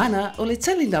 G mana o le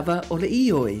tali lava o le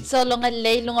ioi. So longa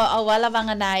lei lunga awala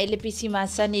vangana ele pisi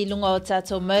masani lunga o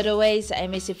tato motorways ai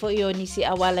me se foi o nisi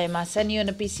awala e masani o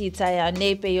na pisi tai a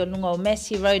nepe o lunga o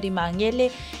Messi Road I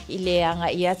Mangele I le anga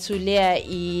I atu lea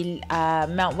I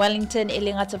Mount Wellington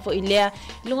ele ngata foi lea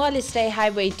lunga le State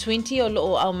Highway 20 o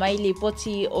loo au maili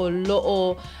poti o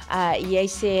loo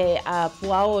iaise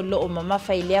puao o loo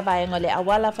mamafa I lea vaenga le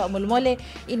awala fa mulmole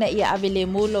ina ia avele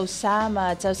mulo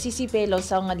sama tau sisi pe lo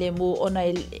saunga le mu ona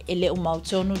ele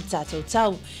umautonu tatou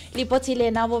tau. Li poti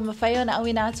le nawo mawhai ona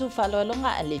awina atu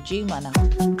whalolonga a le G mana.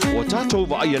 Wa tātou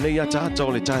wa aia nei a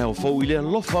tātou le tae au fau I le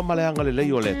lofa maleanga le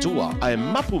leo le tua. Ai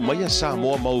mapu mai a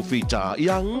Samoa maufita I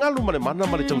a ngalu mane mana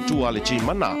male tautua le G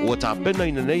mana. Wa tā pena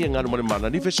ina nei a ngalu mane mana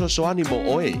ni feso soani mo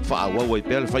oe. Fa awa wai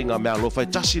pēle whainga mea lofa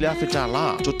tasi le awhi tā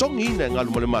la. To tongi ina ngalu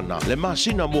mane mana. Le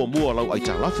masina mua mua lau ai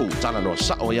tā lafu. Tāna noa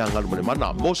sao ia ngalu mane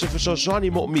mana. Mo se feso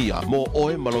soani mo mia. Mo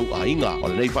oe malau a inga. O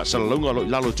le nei wha salalunga lo I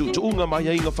lalo tu unga mai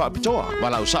a inga wha pitoa.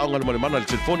 Malau sao ngalu mane mana le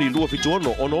telefoni lua fitu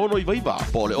ono. Ono I vaiva.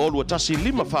 Po le olua tasi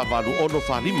lima whavalu ono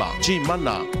whalima. G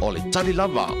mana o le tali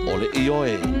lava o le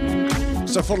ioe.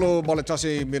 Sa follow mo le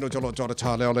tasi minuto lo jora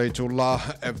tale o le tula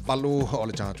e valu o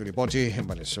le tatu ni boti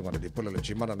ma le sunga di pula le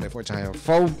G mana ne foi tai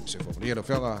fo se fo ni no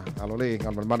fionga alo le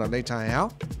ngal mana nei tai au.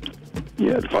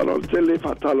 Ia follow tele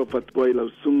fatalo patoi la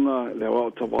sunga le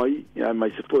wa Tavai ia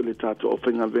mai se foi le tatu o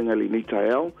fenga venga li nei tai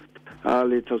au.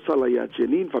 Le tausala ia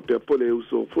Janine fa pe pole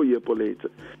uso foi pole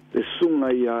le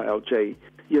sunga ia LJ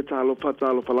ia talo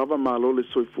fatalo falava malo le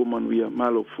soifu manuia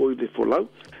malo foi de folau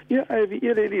ia ai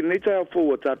ia le nei ta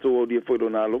fo tato o dia foi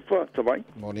dona lofa Tavai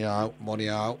moni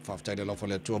au fa ftai lo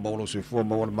le tua bolo soifu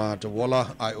mo ma te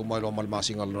wala ai o mai lo mal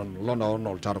masinga lo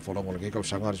no taro fo lo ke ko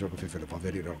sangari so ko fefele fa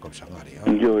veri ro ko sangari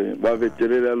yo va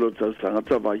vetere lo sanga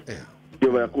Tavai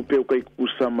yo va couper o kai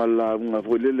kusama la unha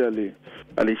volele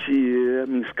ale si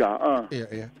minska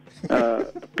ia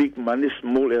big man is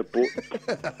small airport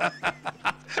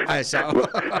ai sa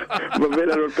va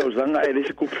vela lo causanga ele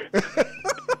se coupe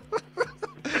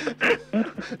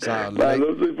sa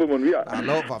lo so fo mon via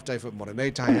alo fa tai fo mon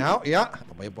nei tai hao ia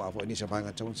mai po avo ni se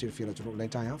vanga tong si filo tu nei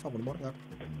tai hao fa mon nga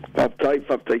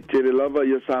fa tai tere lava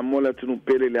ia sa mola tu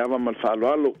pele le ava mal fa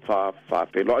lo fa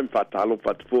pelo in fa talo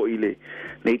fa fo ile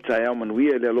nei tai hao man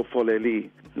via le lo fo le li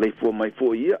le fo mai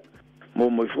fo ia mo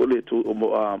fo le tu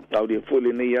mo audio fo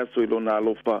le nei aso lo na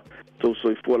lo fa to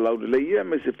so fo la le ia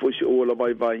me se fo si o la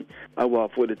vai awa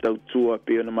fo le tau tua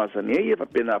pe na masani ia fa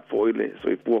pena fo ile so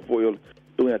fo ile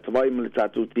tunga Tavai mo le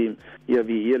tatu team ia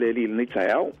vi ia le li nei tai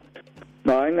au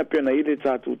na inga pena ile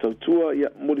tatu tau tua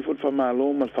ia mo di fo fa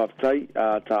malo mal fa tai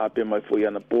ta pe mai fo ia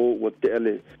na po o te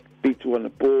ele pitu na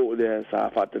po le sa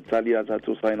fa te talia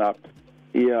tatu sign up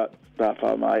ia ta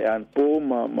fa mai an po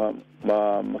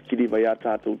ma kiri vai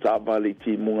tatu ta vali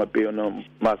ti munga pe ona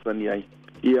masani ai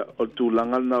ia o tu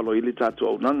langa na lo ile tatu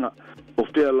au nanga o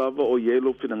te lava o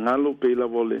yelo fina ngalo pe la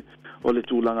vole o le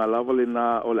tūlanga lava le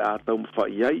nā o le ātau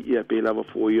mwhai ai ia pe lava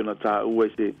fo i ona tā ua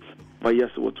se vai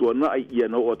asa o tuana ai ia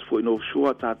no o tu fo i no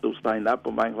shua tātou sign up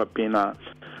o mai ngwa pēnā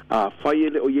whai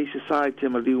ele o iei se sāi te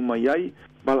maliu mai ai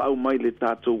bala au mai le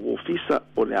tātou ofisa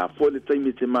o le a fo le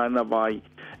taimi te mana vai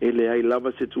ele ai lava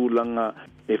se tūlanga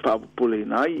e whaapupule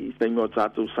nai i taimi o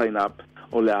tātou sign up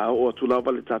o le a o tu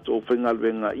lava le tātou o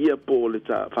whengalwenga ia po o le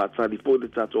whaatari po le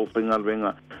tātou o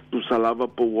whengalwenga tu salava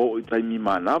po o i taimi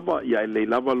manava ia ele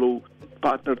lava lo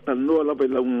pātartanoa lava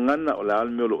i lau ngana o le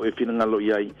alme o lo e whinangalo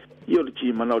iai i o le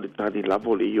chi mana o le tari lava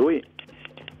o le ioe.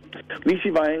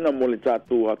 Nisi vaenga mo le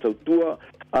tātou atautua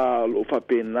lo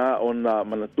whapena o na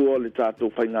manatua le tātou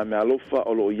whainga mea alofa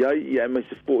o lo iai ia mai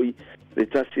se fōi le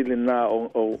tasi le nā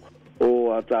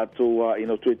o tātou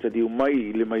ino tueta diu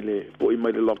mai le mai le fōi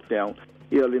mai le lockdown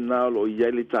ia le nā lo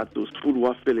iai le tātou sfuru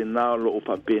afe le nā lo o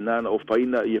whapena o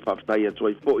whaina ia whaftai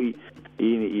atuai fōi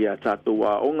ia tātou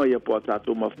onga ia po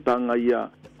tātou maftanga ia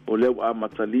o leo a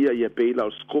matalia ia peila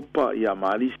o skopa ia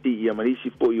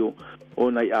marisi po o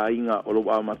nai a inga o lo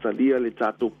a matalia le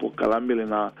tātou po kalame le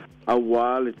nā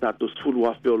awa le tātou sfuru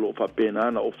afe o lo whapena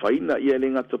o whaina ia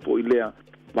le ngata po i lea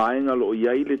vaenga lo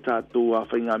iai le tātou a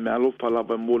whainga mea lo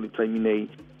whalaba mo le taiminei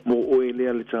mo oe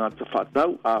lea le tangata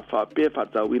whatau a whape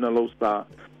whatau ina lo sta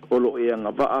o lo e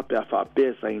anga va pe a fa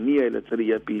pe sa inia le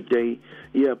tria PJ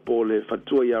ia pole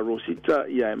fatua ia Rosita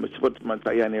ia sport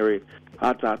manta ia nere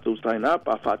ata to sign up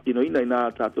a fa tino ina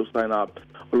ata to sign up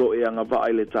o lo e anga va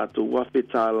ile tatu wa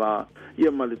fetala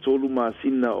ia male tolu ma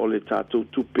sina o le tatu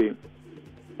tupe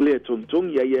le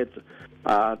tontong ia yet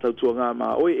a tatu nga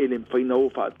ma o ele faina o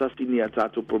fa tasini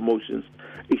tatu promotions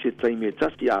i se time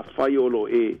tasi a fai o lo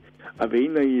e a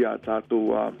veina ia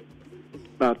tatu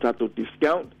tatu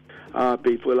discount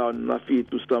pay for la na fi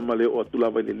tu stamale o tu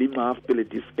lava le lima half le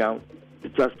discount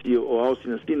just you o house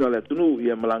in sino la tunu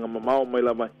ia malanga mamao mai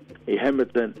lava e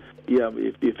Hamilton ia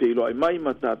e fe lo mai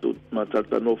matatu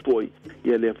no foi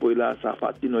ia le foi la sa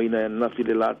fatino ina na fi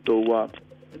le lato wa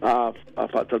a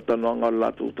fatata no nga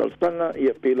la tu talsanga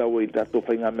ia pela o ita to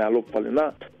fainga me alo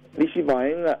palena nisi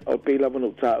vaenga o pela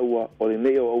no ta ua o le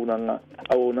neo o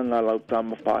nanga la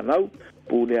tama fa nau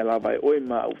pune ala vai oi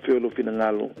ma o felo fina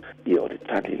ngalo ia o te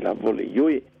tali la vole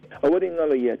yoi a wadi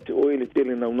ngalo ia te oi le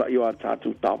tele na una yo a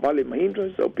tatu Tavai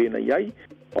Mahindra o pena iai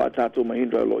o a tatu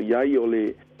Mahindra lo iai o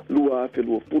le lua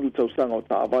felu pulu tausanga o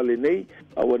Tavai nei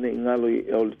a wadi ngalo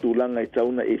o le tulanga i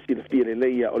tauna e sila fire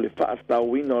leia o le faasta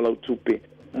wina o lau tupe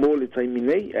mo le taimi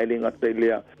nei e le ngata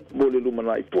lea mo le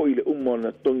lumana i foi le umo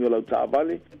na tongi o lau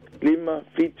Tavai lima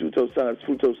fitu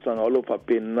tausanga o lo fa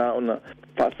pena ona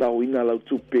pasa wina lau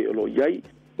tupe o lo iai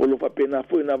o lo fa pena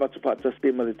foi na vatu pa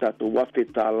sistema le tatu wa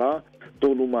fetala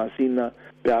tolu masina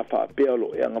pe a fa pe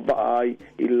lo e nga ai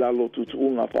i lalo tutu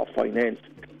unga fa finance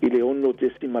i le ono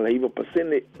testima la iva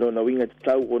pasene no na winga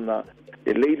tau ona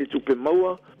e leile tupe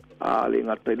maua a le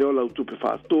nga tele lau tupe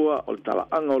fa stoa o tala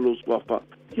anga o lo swafa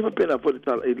i va pena foi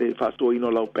tala i le fa stoa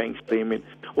ino lau bank statement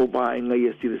o ba nga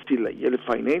ia sila i le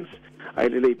finance ai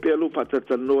le pelo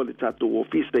patata no le tato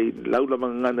office i laula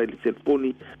mangana le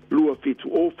telefoni lua fitu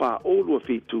o fa o lua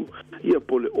fitu ia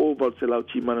pole oval selau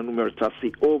chimana numero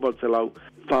tasi oval selau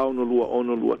fauno lua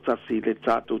ono lua tasi le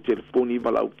tato telefoni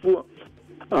valau fua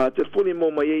telefoni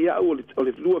mo mai ia o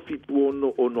le lua fitu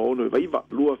ono iva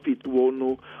lua fitu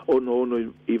ono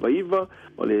iva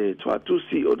o le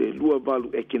tuatusi o le lua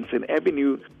valu Atkinson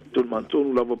Avenue tol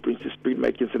mantonu lava Princess Street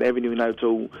Atkinson Avenue in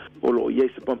auto o lo ia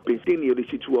se pampensini o le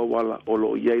situa wala o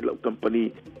lo ia la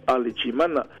company ale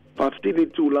chimana pafstili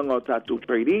tu langa o tatu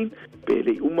trading pe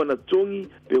le uma na tongi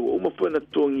pe o uma foi na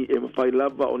tongi e mafai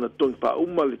lava o na tongi pa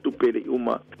uma le tu pe le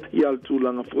uma ia tu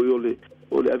langa foi o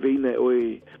le aveina o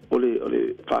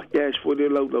le fa cash foi le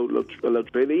la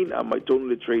trading a mai tonu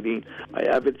le trading ai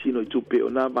avetino tu pe o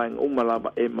na bang uma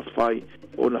lava e mafai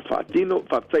o na fatino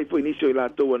fa sai foi inicio i la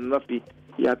to na fi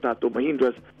ia tato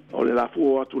Mahindras o le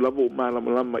lafu atu lavo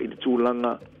malama i le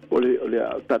tūlanga o le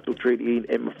tato trade in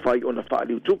e mawhai o na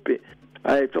whaaliu tupe.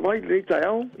 Ai Tavai le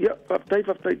taiao, ia,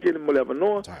 whaftai tele mo le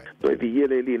avanoa, to e vi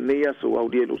le nea so au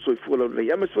le lo soi fuala le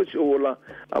ia mas fwasi ola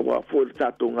a wa fuala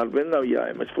tato ngalwenga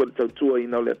ia e mas fuala tautua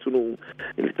ina o le atunu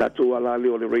i le tato ala le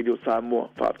o le Radio Samoa,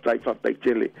 whaftai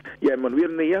tele. Ia e manuia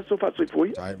le nea so whasoi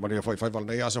fui. Tai, manuia fwai vala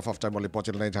nea so whaftai mo le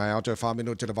poti le nei taiao, te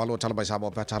whaminu te le valu o Talabai Samoa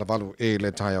pa Talavalu e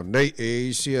le taiao. Nei e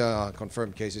isia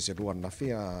confirmed cases e luan nafi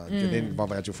a Janine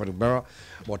vavai atu whanu mera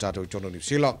mo tato i tono New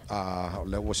Zealand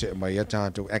le ua se mai e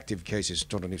tato active cases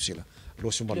tono New Zealand.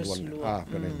 Losu maluan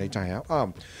nei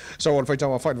taiao. So on faita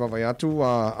wa fight vavai atu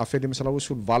a fedi masala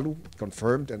usul valu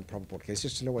confirmed and probable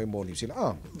cases le wa mo New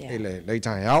Zealand. Ele nei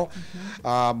taiao.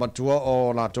 Matua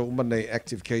o la to umane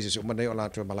active cases umane o la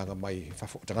to malanga mai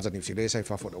fafo tangata New Zealand sai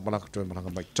fafo o malanga to malanga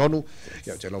mai tonu.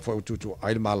 Ya te lo fo tu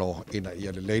ai malo ina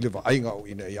ia le leile va ainga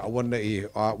ina ia wana i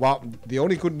the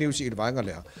only good news i vanga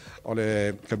le o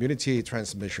le community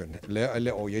transmission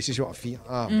le o yesi so afia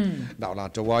na la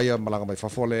to waya malanga mai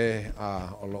fafo le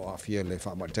o lo afia le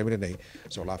fa ma temine nei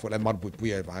so la fo le man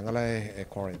pui e vanga le e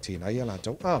quarantine ai la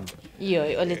to io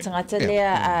o le tangata le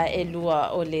a e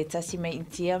lua o le tasi mai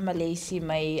intia Malaysia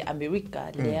mai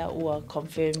America le ua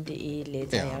confirmed i le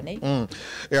taiao nei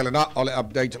e le na o le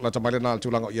update la tamai na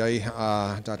tulanga iai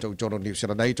ta to jono New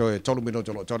Zealand nei to tolu mino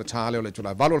to le tale o le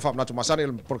tula valo fa na to masani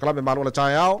por kalame malo le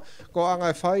taiao ko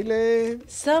anga faile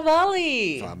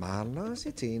Savali fa mala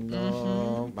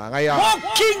sitino mangaya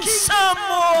Walking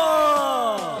Samoa!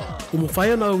 Umo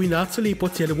whaia na wina atali po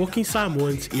te le Walking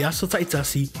Samoans I aso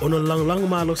taitasi ono lang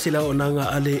malo sila o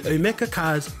nanga ale Omeka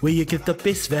Cars where you get the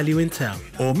best value in town.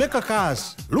 Omeka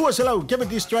Cars, lua selau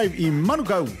Cavendish Drive I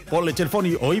Manukau. Po le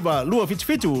telefoni o iwa lua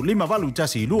fitfitu lima valu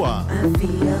tasi lua.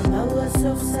 Avia maua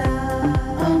sosa,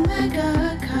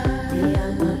 Omega Cars.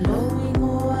 Ianga lowi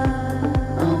moa,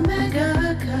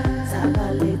 Omega Cars.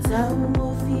 Sabale tau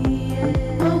mofie,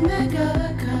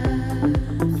 Omega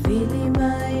Cars. Fili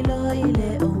mai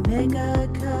loile Omega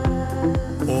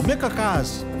Cars. Omeka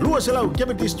Cars, Lua selau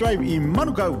Capitis Drive I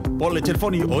Manukau. Po le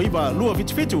telefoni o iwa lua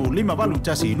fitu 5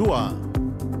 tasi lua.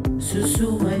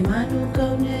 Susu mai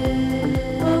Manukau ne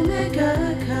Omega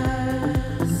Ka.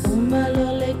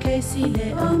 Umalole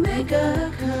keisile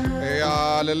Omega Ka.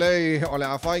 Ya lelei ole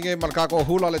afainge malkako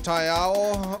hula le tai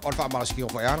ao on fa malaski o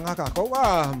fa nga ka ko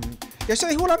ya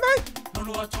sei hula mai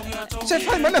se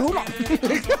fai mele hula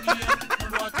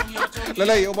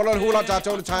lelei o malol hula ta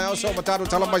to le tai ao so matado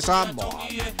tala mai Samoa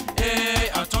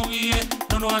atongi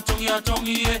no atongi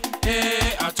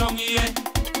atongi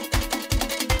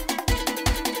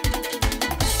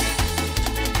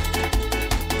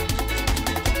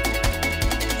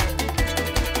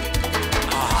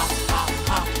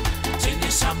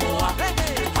Samoa,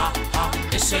 ha ha,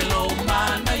 ese lo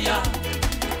manaya,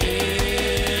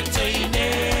 teine,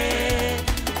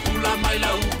 ula mai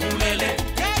la ukulele,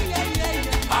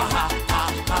 ha ha ha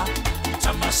ha,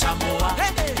 tama Samoa,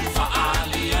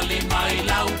 faali ali mai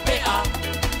la upea,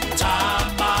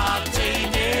 tama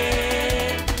teine,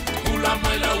 ula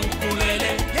mai la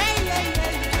ukulele,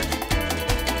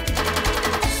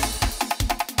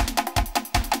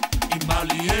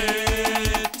 imalie.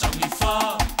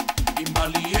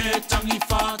 Tangi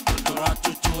fa tora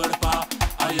tutur pa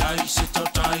ai se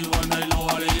totai wana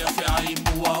loare ya fe ai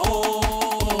mua o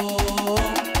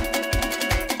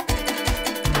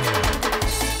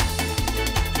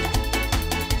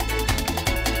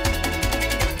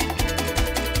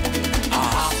ha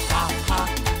ha ha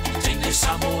tine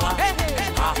Samoa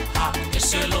ha ha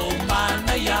ese lo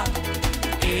manaya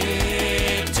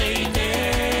tine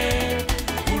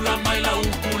ula mai la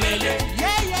ukulele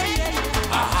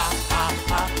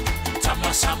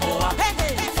Samoa,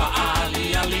 faali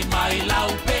ali mai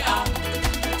lau pea,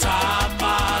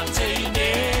 tama teine,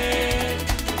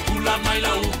 ula mai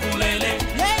lau ukulele.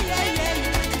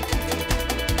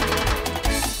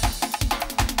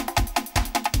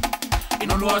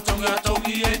 Inolu atongi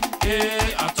atongi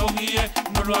atongi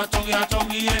inolu atongi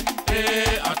atongi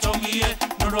atongi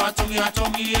inolu atongi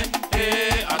atongi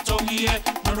atongi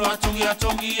inolu atongi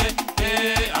atongi atongi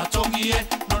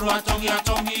inolu atongi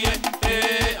atongi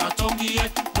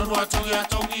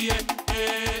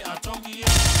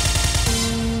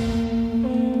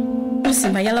Si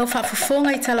mai alau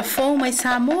whaafafonga I telefon mai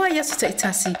Samoa ia se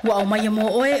taitasi. Wa o mai mo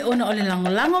oe ona o le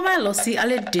lango mai losi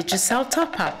ale digital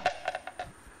top-up.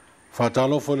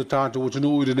 Whātalofo le tātou o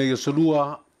tunu ui nei a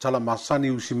salua tala masani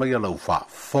usi mai alau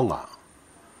whaafonga.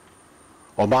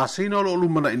 O masina o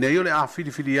lumana I nei o le a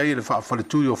whiriwhiri ai le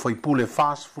whaafalitui o whaipule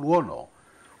fast furuono.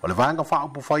 O le vanga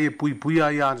whaapu whai e pui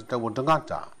ai a te tau o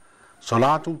tangata. So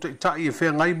lātou te itai e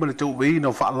whea ngai ma le tau veina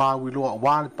o whaalawi loa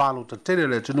wāle pālo ta tere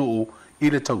le tunu I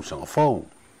le tausanga fau.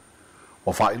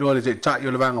 O whailoa le te itai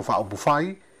o le vanga whaapu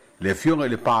whai, le fionga I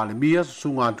le pāle mia sa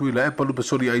sunga atui la epa lupa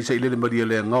sori aisa I le maria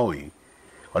le ngoi.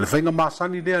 O le whainga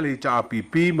masani lea le ita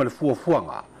APP ma le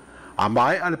fuafuanga, a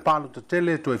mai a le pālo ta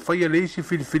tele to e whaia le isi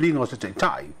whiliwhilinga o se te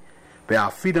itai, pe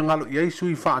a whina ngalo I eisu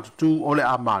I whaatutu o le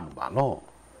a manu malo.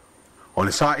 O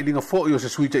le saa ilinga fōi o se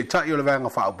sui te itai o le vanga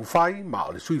whaapu whai, ma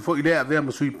o le sui fōi lea vea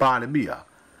ma sui pāle mia.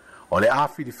 O le a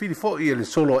whiliwhili fōi e le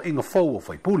solo inga fōu o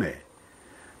whaipule.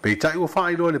 Pe tai ua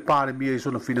whailoa le pāle mia I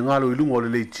sona whina ngalo I lunga o le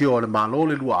leitio o le malo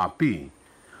le lua api.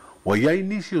 Wa iai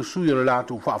nisi o sui o le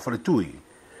lātu whaafaretui.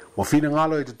 Wa whina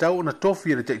ngalo e te tau o na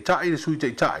tofi e le te itai le sui te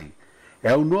itai. E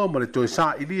au noa ma le toe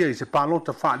saa ilia I se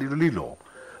pālota whaalilo lilo.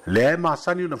 Le e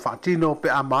masani o na whaatino pe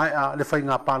a mai a le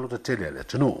whainga pālota tele le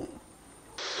tunu.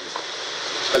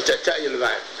 Al itai le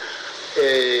vai.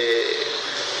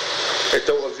 E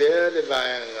tau a vea le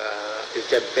vai I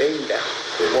campaign da.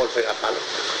 Mo le whainga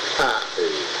pālota.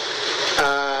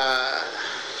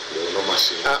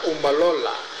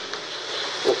 Umalola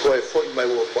o koe foi mai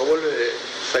o bawole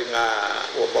whainga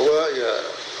o bawa ia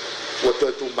o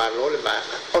toi tu malole ma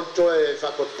on toi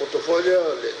fa portfolio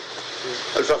le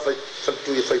al fa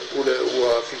tu ia fai pure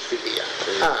o fifilia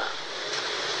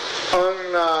on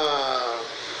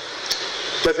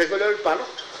te fai quello il palo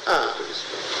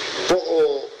po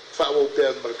o fa o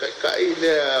per marca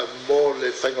ile mo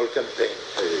le final campaign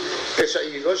e sa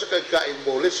I lo sa ka I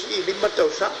mo le si lima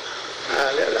tausa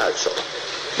le la so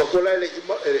ma quella le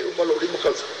un lo lima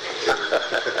causa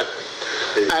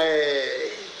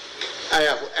ai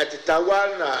a te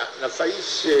Tavai na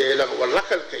fais la wala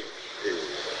ka kai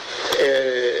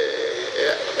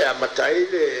a matai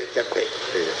le campaign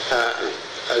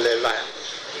le va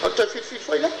o te fi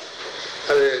foi la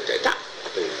te ta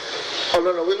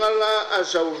Ola no winga la a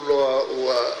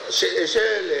saulo se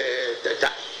le ta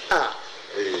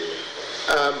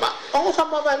ma o fa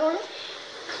ma va no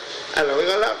Ala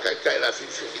winga la kai la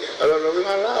fifi. Ala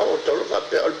winga la o tolo fa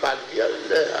pe ol palia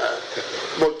le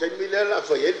mo te mile la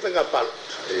fa yel venga pal.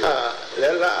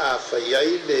 Le la fa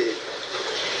yai le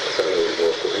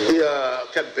ia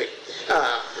camping.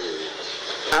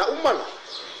 Umala.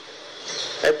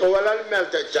 E po wala le mel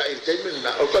te cha il te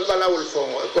mina o ko wala ul fo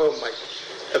ko mai.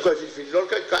 E ko fifi lor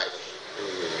kai.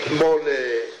 Mo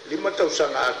le lima tau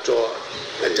sanga ato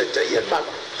e te te ia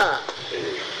mala.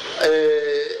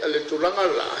 Le tulanga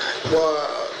la wa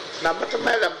na mata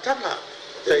mai la tanga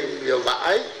te yo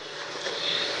vai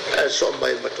so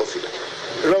mai matofila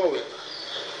lo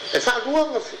e fa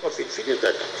luanga fi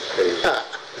ta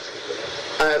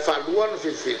fa luanga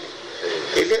fi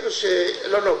e le se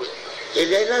lo no e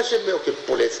le la se me che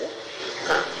polefo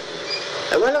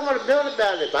e wala ngal me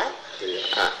le ba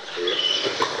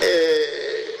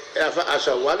e fa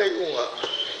asa wale unga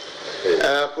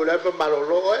kula pa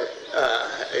malolo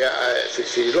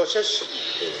filfiloses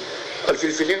al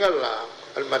filfilinga la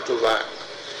al matuva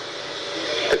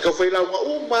ka foi la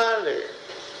uma le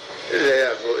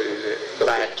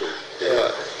batu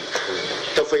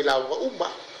ka foi la uma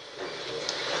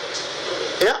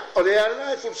ya ole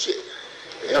ala funsi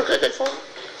ya ka fo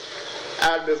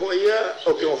al me voia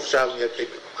o che ofsa mia che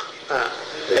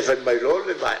e fa mai lo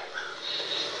le vai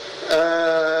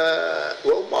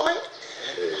o mai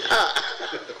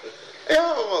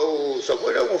o so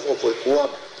fuera un fo qua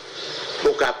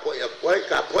o capo fai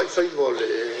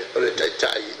le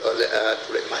tai o le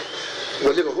le mai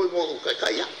o le fo mo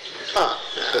caia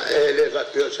e le va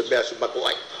più se me su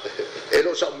macoai e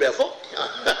lo so me fo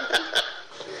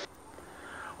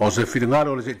o se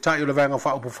filingaro le tai o le vanga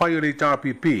fa o fai le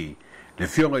TPP le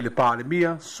fionga i le pale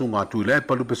mia sunga tu le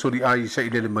palu pesori ai se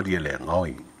ile le maria le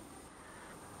ngoi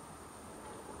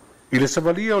I le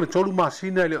savalia o le tolu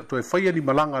masina le to e faia ni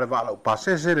malanga le vala o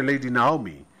pasese le Lady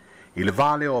Naomi I le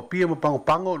vale o pia mo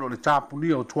pango no le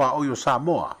tapuni o tua o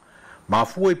Samoa ma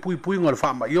fu e pui o le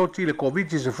fama ioti le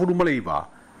covid se fulu maleiva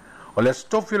o le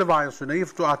stofi le vai o sona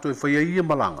ifto ato e faia ia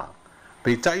malanga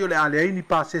pe tai o le ale ai ni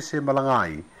pasese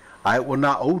malangai ai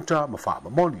ona outa ma fa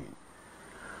moni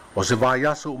o se vai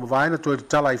aso o vai na to e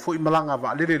tala I foi malanga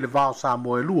va le va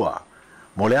Samoa e lua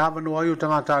mo le ava no ai o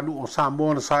tangata nu o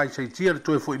Samoa na sai se tia le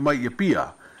toi foi mai e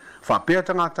pia fa pea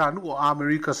tangata nu o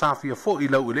Amerika safia foi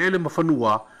lau ile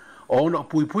mafanua o na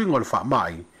pui ngol fa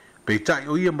mai pe tai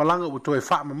o ia malanga o toi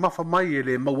fa mafa mai e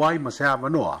le mawai ma se ava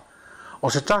noa o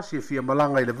se tasi e fia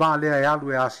malanga i le vale ai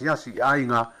alu e asi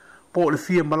ainga po le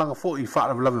fia malanga foi fa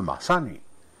la lave masani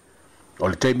o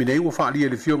le teimine ua fa lia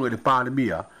le fionga i le pale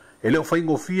mia e leo fa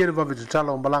ingo fia le vave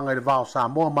tutala o malanga i le vao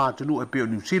Samoa ma tunu e peo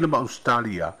New Zealand ma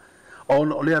Australia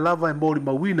ona o lea lava e mori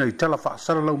mawina I tala wha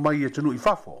sara lau mai e tunu I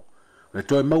fafo. Le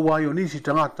toi mawai o nisi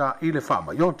tangata I le wha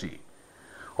maioti.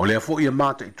 O lea fo ia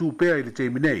mata I tūpea I le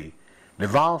teiminei, le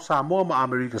vao Samoa ma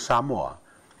Amerika Samoa,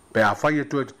 pe a whai e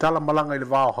toi te tala malanga I le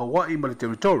vao Hawaii ma le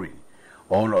territory,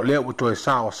 ona o lea u toi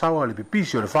sawa le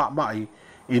pipisi o le wha mai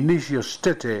I nisi o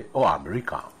stete o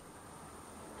Amerika.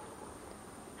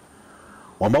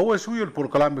 Wa maua e sui o le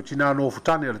polokalami o tinano o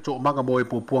futane a le tō manga mo e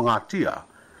pōpua ngā tia,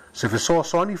 se fe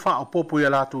so ni fa o popo ia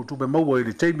lato tu be maua I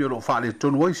le teimi o lo fa le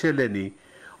tonu ai se leni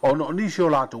ono o nisi o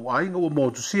lato ainga o mo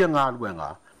tu sia ngā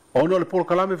luenga ono le polo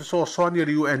kalame fe so ni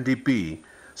le UNDP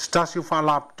stasi o fa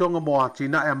la tonga mo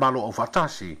atina e malo o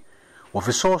fatasi o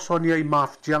fe so ni ai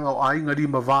maftianga o ainga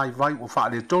lima vai o fa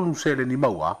le tonu se leni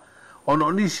maua ono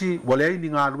o nisi wale ai ni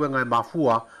ngā luenga e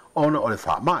mafua ono o le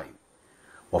fa mai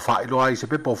o fa ilo ai se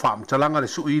pepo fa mtalanga le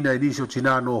suina I nisi o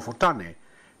tinano o fotane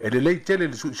e le lei tele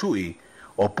le sui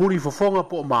o puri fofonga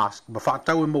po mask ma fa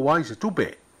tau e mawai se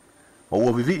tupe o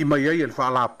ua vivi I mai ai le fa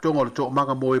la tonga le to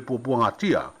manga mo e puanga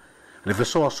tia le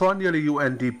fesoa soani le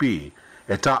UNDP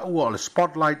e ta ua o le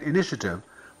Spotlight Initiative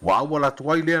wa awa la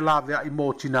tuai lea la vea I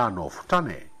mo tinano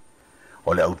futane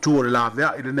o le autua le la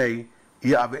vea I le nei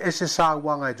ia ave ese sa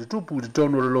wanga e tutupu I te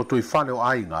tono le loto I fale o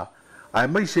ainga ai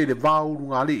mai se le vau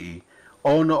runga lii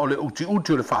ona o le uti o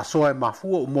le fa soa e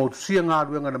mafua o mo tusia ngā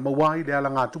ruenga na mawai le ala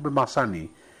ngā tupe masani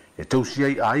e tausi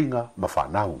ai ainga ma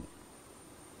whanau.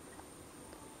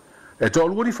 E to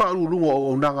aluani whaarurunga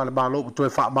o unanga le malo o toe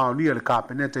wha maonia le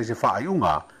kāpeneta I se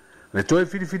whaaiunga, le toe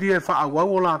whiriwhiri e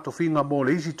whaawau o lato whinga mō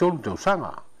le isi tolu tau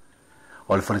sanga.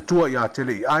 O le wharetua I a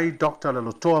tele I ai, Dr. le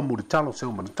lotoa muri talo se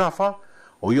umanatafa,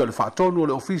 o ia le whaatonu o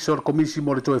le ofisa o le komisi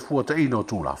mō le toe fuata ino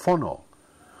tūla whono.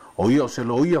 O ia o se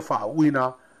lo ia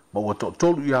whaauina, ma ua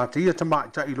tolu I a te ia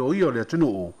tamai ta ilo ia o le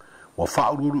atunuu, wa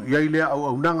whaururu I lea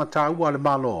au nanga tā ua le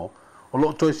malo, o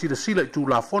lo toi sila I tū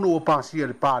la whono o pāsia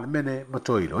le pā le mene ma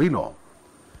toi ilo ino.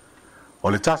 O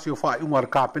le tasi o whae unga le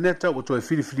kāpeneta o toi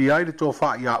whiriwhiri ai le tō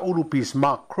whae I a uru pis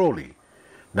Mark Crowley,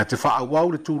 Na te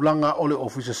whaawau le tūlanga o le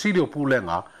ofisa sili o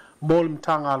pūlenga, mō le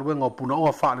mtanga aluenga o puna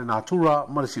oa whaale nā tura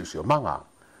ma le siusio manga.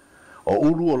 O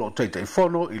ulu o lo teitei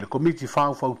whono i le komiti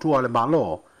whautua le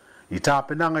malo, i tā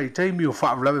penanga i teimi o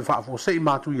whaavlawe whaafosei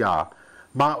mātu ia,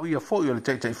 mā uia fōi o le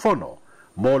teitei whono,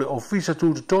 mō le ofisa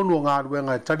tūtu tonu o ngā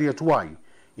aluenga e tali atuai,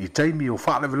 i teimi o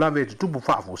whaalewe te tupu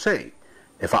whaafosei,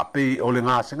 e whaapei o le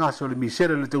ngase o le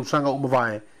misere le teusanga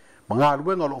umawai, ma ngā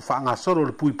aluenga o lo whaangasoro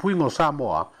le pui ngō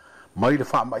Samoa, mai le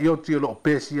wha maioti o lo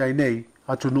pesi ai nei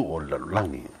atunu o le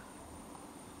lalulangi.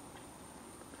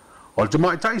 O le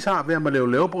tamai tai sa avea ma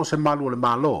leo po se malu o le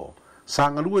malo, sa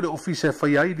ngalue le ofisa e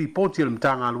whai ai li poti le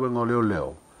mtanga aluenga o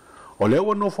leo. O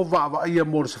leo anofo wa ia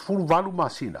mo le se furu valu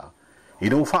masina, i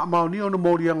no wha maoni o na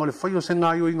morianga o le whai o se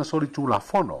ngaio inga sori tū la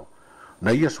fono,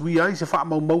 na ia sui ai se wha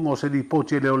maunga o se li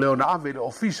poti leo na ave le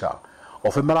ofisa,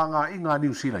 o fe maranga inga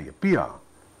New Zealand ia pia.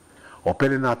 O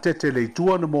pele na tete le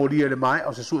itua na moria le mai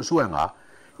o se suenga,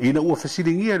 ina ua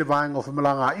fesilingia le vaenga o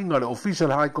whamalanga inga le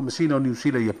official high commissioner o New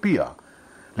Zealand ia pia.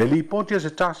 Le li potia se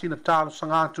tasi na talo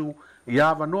sangatu i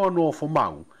awa noa fo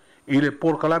mau, i le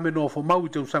porkalame noa fo mau i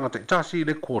te usanga te tasi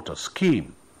le quarter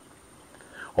scheme.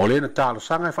 O le na talo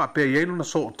sanga e whapea ienu na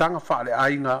so tanga wha le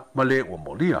ainga ma le ua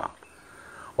molia.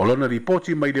 O lona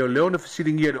ripoti mai leo na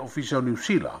fesilingia le official New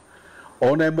Zealand,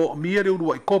 o na e mo mia le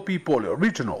urua i kopi po le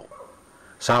original.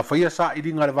 Sa whaia sa i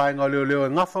ringa le vaenga leo e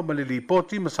ngafa ma le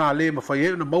lipoti ma sa le ma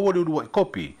whaia na maua le urua i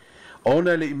kopi.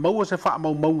 Ona le i maua se wha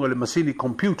maunga le masini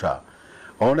computer.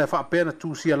 Ona e wha pēna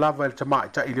tūsia lava le tamai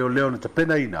ta i leo na te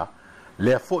pena ina.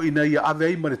 Lea fo ina ia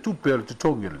ave ima le tupe le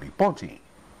tutongi le lipoti.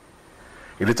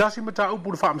 I le tasi mata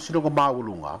upu le wha masinonga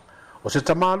mawalunga. O se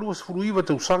tamalua se furuiwa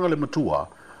te usanga le matua.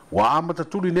 Wa amata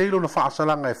tuli neilo na wha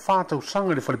asalanga e wha te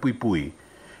usanga le whalipui.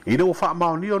 Ina o wha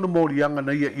maonio na morianga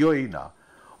na ia ioina.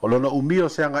 O lona umio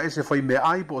se anga ese fai me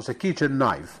ai po se kitchen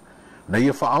knife, na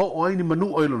ia whaao o aini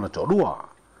manu o ilona torua.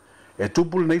 E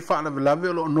tupulu nei wha lave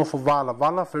o lo nofo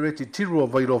vala fereti tiru o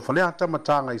vairo whaleata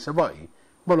matanga i se vai,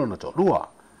 malona torua.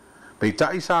 Pei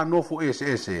tai sa nofo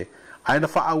ese, aina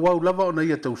wha wau lava o na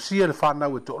ia tausia le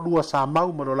whanau e torua sa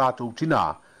mau malo lato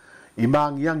utina, i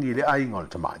mangiangi le ainga le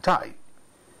tamaitai.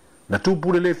 Na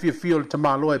tupulu le fia le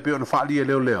tamaloa e peo na whaalia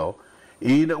leo,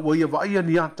 ina ua ia vaia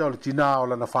ni ata o le tina o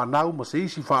lana whanau ma se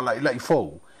isi whala ila i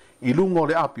fau, i lungo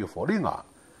le api o fōringa.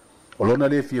 O lona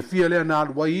le fia lea na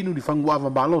alua inu ni whangu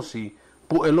ava malosi,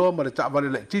 pu e loa ma le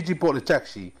taawale le titi po le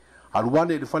taxi,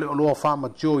 aluane le whale o loa whama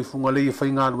tio i funga le i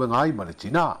whainga alua ngai ma le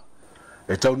tina.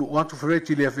 E taunu uatu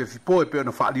whereti le fipo e peo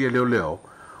na whaalia leo,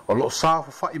 o lo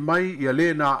sāwha whai mai i a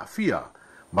le na fia,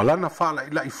 ma lana whala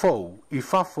ila i fau, i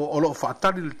fafo o lo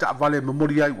whaatari le taawale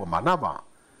mamori ai ua manawa.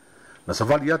 Na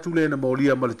savali atu le na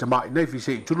molia ma le tamai nei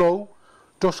fise i tulou,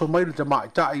 toso mai le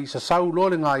tamai tai sa sau lo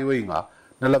le ngā ioinga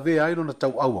na lave aino na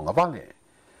tau au anga vale.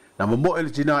 Na mamo e le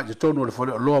tina i tonu le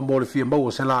fole o loa mo le fia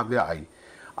maua se la vea ai,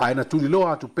 ai na tuli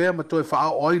loa atu pēr ma toi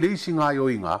wha o ai le isi ngā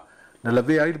ioinga na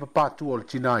lave ai le papatu o le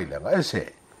tina i lenga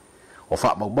ese. O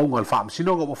wha maunga le wha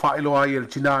msinonga o wha ilo ai le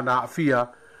tina na afia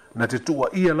na te tua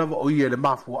ia lava o ia le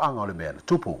mafu anga o le mea na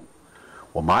tupu.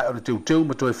 O mai o le teu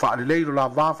ma toi wha le leiro la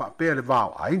wafa pēr le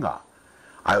vāo ainga.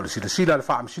 Ai o le sila le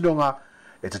wha msinonga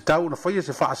e te tau na whaia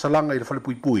se wha asalanga i le whale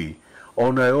pui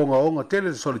o na e onga tele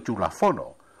le soli tū la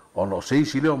fono o no se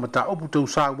isi leo ma ta opu tau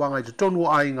sa wanga i te tonu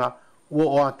o ainga ua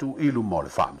o atu ilu mo le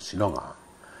wha msinonga.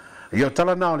 I o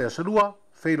tala nao le asalua,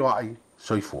 whairo ai,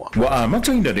 soifua. Wa a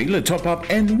mataina nei le top up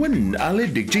and win a le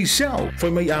Dig Sell. Foi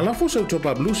mai ala fo so top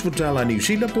up lus futala New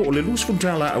Zealand po le lus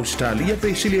futala Australia pe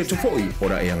silia to foi.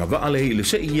 Ora e anga va ale ile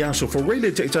se ia so for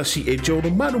rele te tasi e jo no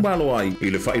malo ai.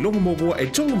 Ile fa ilonga mo bo e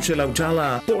tolum se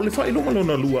lautala. Po le fa ilonga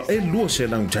lona lua e lua se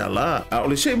lautala. A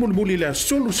ole se muli le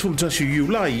solus futasi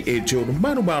July e jo no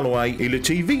malo ai. Ile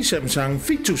TV Samsung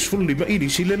fitus fully ma idi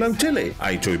sile lautele.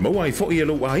 Ai toi mo ai fo ia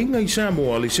lo ai ngai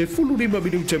Samoa le se fully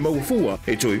minute mo fua.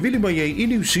 E toi vili mai i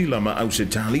New Zealand ma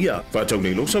Australia. Fatau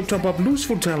nei lo sau top up lus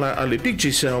futala ale Dig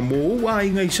Sell mo ai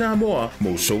ngai Samoa.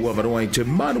 Mo so avaro ai te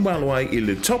malo ai i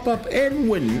le top up and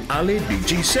win ale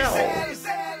Dig Sell.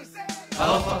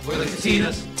 Talofa, we're the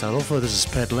Katinas. Talofa, this is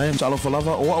Pat Lam. Talofa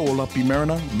lava o a o lapi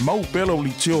marina. Mau pelo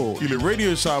li tio. I le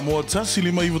radio Samoa tasi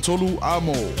lima iwa tolu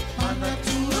amo.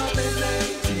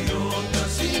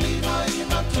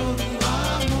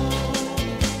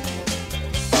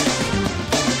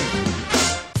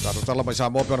 Tala mai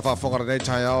Samoa pera whawhongara nei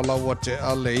tai au laua te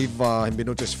ale iwa he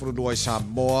minute sifurudua i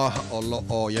Samoa o lo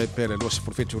o iei pere lua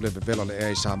sifurfitu le bevelo le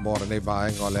e Samoa nei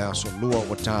vaenga le aso lua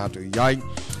o tātu iai.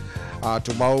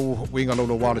 Tu mau winga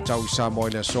lolo wale tau i Samoa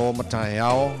le aso matai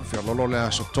ao, whia lolo le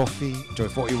aso tofi, toi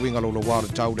fo i winga lolo wale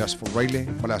tau le aso fureile,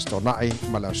 ma le aso tonai,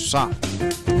 ma le aso sa.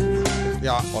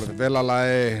 Ja, og det vælger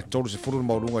lege, tog du til fuldt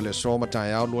mål, eller så med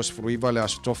dig, og lås for rival, eller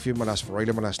så film, eller så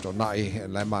forældre, eller så nej,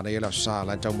 lad mig eller så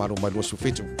lad dig mig med lås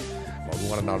fedt. Og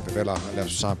nu er der noget vælger, eller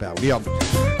så på lige om.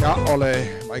 Ja, og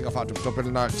mig ikke for du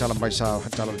dobbelt nok taler mig så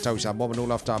taler det tag sammen, men nu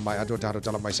lafter mig, at du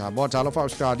taler mig sammen, taler for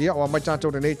Australia, og mig tager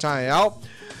det ned tag af.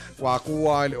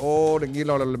 Wakuai o de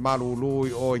ngilo le malulu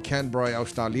o Canberra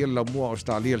Australia le mo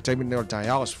Australia le terminal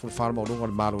tayao for farmo no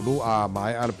malulu a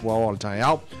mai al puao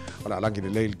tayao ala langi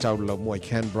le tau le mo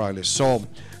Canberra le so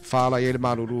fala ye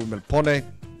malulu melpone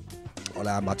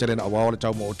ala matelen awao le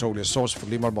tau mo to le source for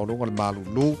lima mo no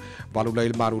malulu valu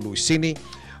le malulu sini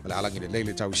ala langi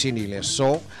le tau sini le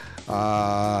so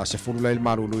se fulu le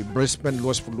malulu Brisbane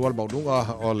luas fulu mo no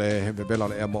ole bebela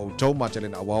le mo to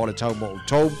matelen awao le tau mo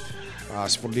to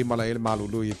Sefuli mala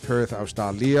malulu Perth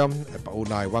Australia pa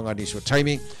unai wanga ni so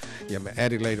taimi ia me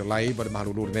Adelaide lai ba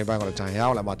malulu ne wanga le tai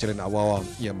hau la matelen awa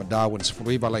ia ma Darwin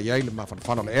sefuli bala ia le ma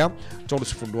fan le air tolu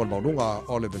sefulu ma lunga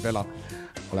ole bevela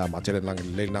la matelen lang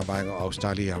le na wanga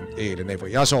Australia e le ne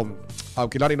ya so au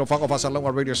kilani no fanga fasa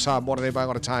longa radio sa mo ne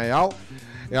wanga le tai hau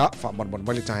ya fa mon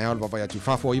bali tai hau ba ya tu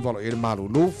fa fo i balo e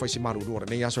malulu fa si malulu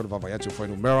ne ya so ba ya tu fa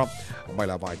numero mai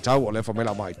la vai tau ole fa mai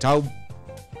la mai tau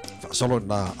solo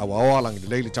na awa lang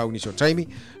delay le tau ni so taimi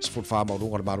sfut fa ma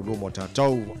lunga ma lu mo ta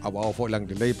tau awa fo lang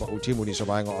delay pa utimu ni so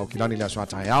ba ngo kilani la so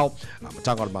ta yao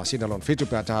matanga ma sina lon fitu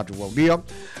pa ta tu dia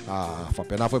fa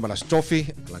pena foi mala stofi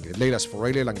lang delay la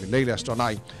sporele lang delay la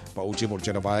stonai pa utimu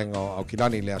le ba ngo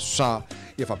kilani le sa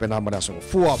ia fa pena ma so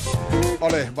fua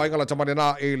ole ba ngo la tamane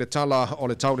na e le tala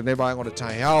ole tau le ba ngo le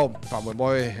ta yao fa mo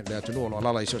boy le tu no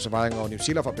la la so ba ngo New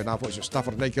Zealand fa pena fo so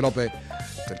Stafford ne kilope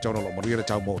te tono lo mo le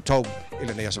tau mo tau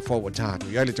ile ne so forward time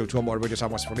ya le tu mo radio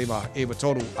sama sprima e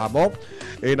total amo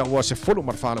e na was fulu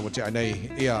marfana with nei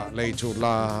ia le tu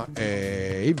la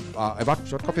e va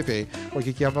so coffee fe o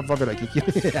ki va vela ki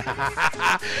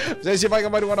se si vai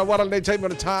mai wana wara le time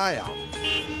on tire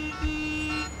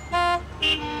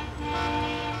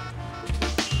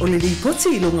O le lipoti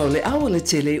ilunga o le awa le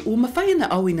tele o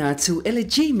mawhaina awina atu ele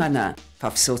G mana.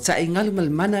 Pafisota e ngalumal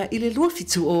mana i le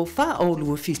luafitu o wha o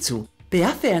luafitu. Pe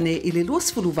afe ane i le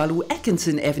luasfulu valu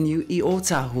Atkinson Avenue i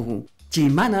Otahuhu. G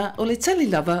mana o le tali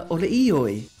lava o le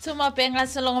ioi. Tuma penga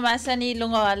sa longa masani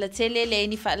longa ala tele le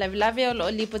ni fa lave o lo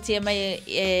lipoti mai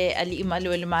ali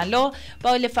imalo le malo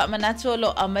pa le fa manatu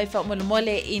lo mai fa mo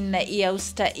mole in i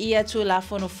austa ia tu la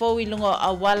fono fo i longa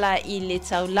awala i le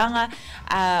taulanga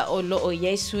o lo o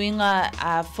ye swinga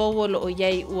fo lo o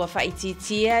ye u fa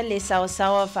ititia le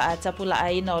sawa fa tapula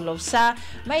aina o lo sa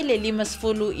mai le limas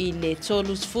fulu i le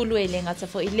tolus fulu e le ngata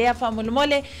fo i le fa mo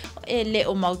mole le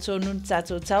o mautonu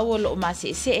tato tawolo o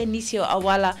masi se inisio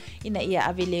awala ina ia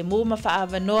avile mo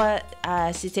mafaa noa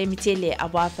si temi tele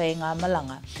awafa nga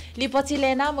malanga lipoti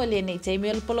le na mo le nei temi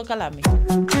o polo kalami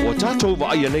o tato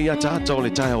va ia nei ata o le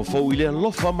tai o fo ile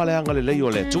lofa maleanga le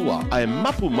leo le tua ai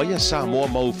mapu mai Samoa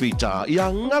mau fita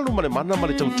ia ngalu mane mana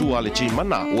male tautua le chi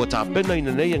mana o ta pena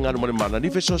ina nei ngalu mane mana ni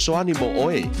feso so animo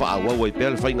oe fa awa wai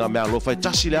pel fa nga mea lofa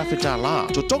tasi le afeta la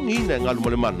to tongi ina ngalu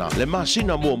mane mana le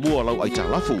masina mo lau ai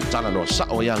talafu tana no sa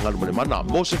o ia ngalu mane mana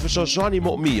mo se feso so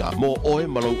animo mia mo oe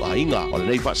malau ainga o le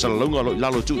nei fa salalonga lo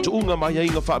lalo tu unga mai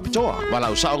inga fa pitoa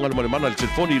malau sa ngalu mane mana le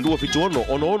telefoni lua fituono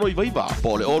ono i vaiva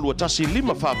po le olu tasi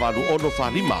lima fa valu ono fa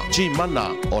lima chi mana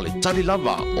o le tali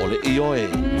lava o le ioe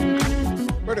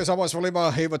Pwede sa mas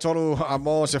falima heva tolu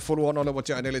amo se fulu ono le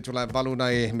wati anele tula valu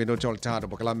nai minuto al tado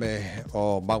bakalame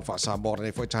o mau fa sa mor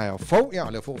nei foi tai fo ya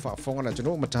le fo fa fonga na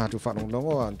tunu mata tu fa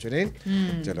nongo an Janine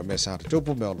te le mesa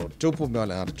tupu me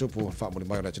la tupu fa mo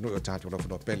mai na tunu tatu lo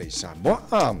fo pele sa mo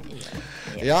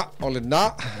ya ole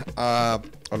na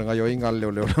ole nga yo inga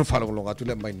le fa lo nga tu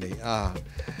le mai nei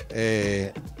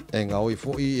nga oi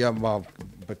fo ia ma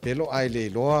pelo ai le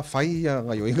loa fai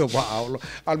nga yo inga wa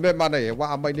al me mana e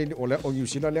wa mai ni ole o New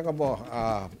Zealand le nga mo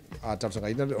a tap sanga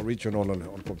ina original le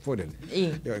on po den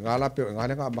yo nga la pe nga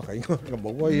nga ma kai nga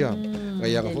mo wa ya nga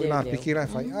ya fo na pikira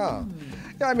fai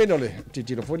ya me no le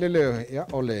titi lo fo le ya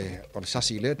ole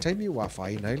sasi le taimi wa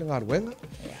fai nai le nga wenga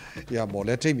ya mo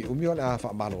le taimi umio la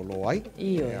fa malo lo ai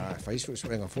ya fai su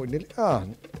nga fo ni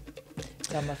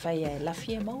Kama fai la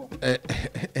fie mau.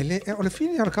 O le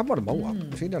fine ar kamar mau.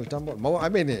 Fine al tambo mau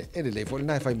amene ele fo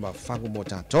na fai ma fangu mo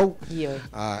tatou.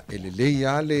 Ele le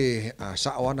ya le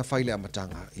sa ona fai le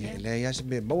matanga. Ele ya se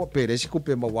me mau pere si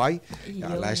kupe mawai. Ya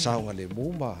la sa nga le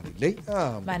muma le.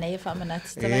 Mana e fa manat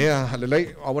tala. Ya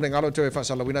le awone ngalo te fa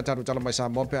sala wina tatu tala mai sa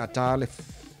mo pe atale.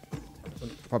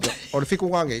 O le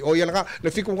fiku wange o ia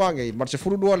le fiku wange mar se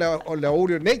furu o le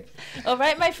audio nei. All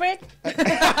right my friend.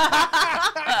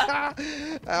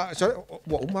 So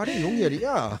wa umari lungi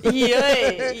dia.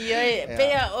 Iya.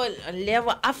 Pea o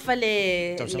lewa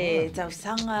afale le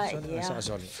tausanga ya.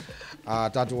 Sorry.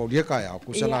 Tatu o dia kaya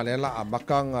ku sana lela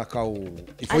makanga kau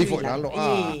ifo na lo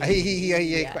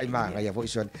ai kai manga ya vo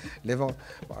ison levo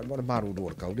mo maru do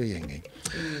kau de yengi.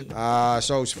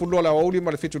 So fulo la oli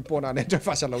ma le fitu pona ne te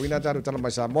fasa la wina tatu tala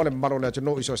mai sa mo le maro le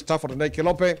no iso staff for the naked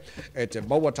lope et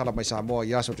mo tala mai sa mo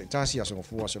ya so te tasi ya so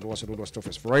fu so lo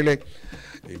stofes freile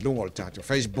e lungo tatu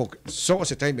Facebook so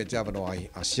se time te ava no ai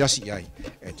asiasi ai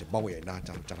et mo ya na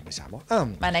tala mai sa mo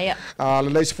mana ya le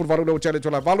le fu valu no tele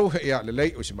tola valu ya le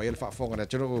le o se mai fa fonga na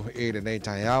tino e le nei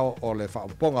tai ao o le fa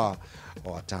ponga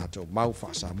o tatu mau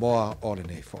fa sa mo o le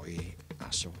nei fo i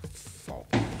aso fo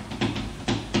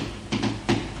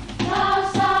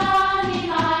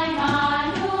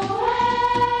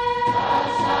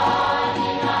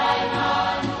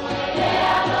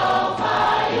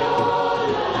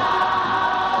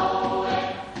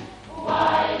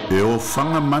E o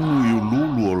whanga manu i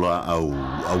ululu o la au,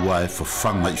 awa e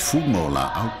whawhanga I funga o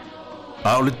la au.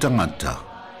 A o le tangata,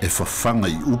 e whawhanga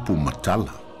I upu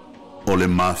matala. O le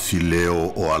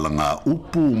mawhileo o alanga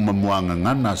upu mamuanga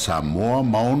ngana Samoa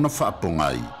maona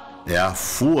whaapongai, e a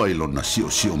fua I lona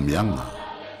sio mianga.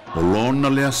 O lona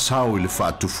lea sao I le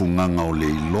whaatufunganga o le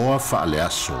iloa whaale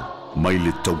aso, mai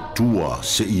le tautua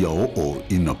se ia o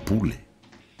ina pule.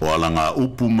 O alanga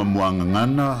upu mamuanga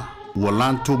ngana, ua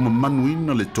lantou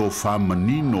mamanuina le tō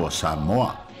whamanino a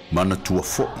Samoa, mana tua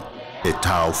fo'i, e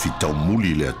tāo fitau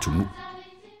muli le atunu.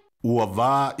 Ua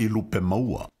vā I lupe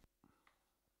maua.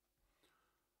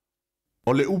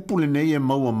 O le upu le nei e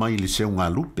maua mai le seu ngā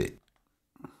lupe.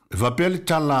 E whapele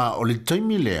tala o le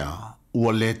taimi lea,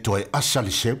 ua le toe asa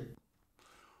le seu.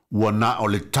 Ua na o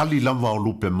le tali lava o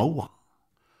lupe maua.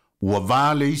 Ua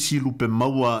vā le isi lupe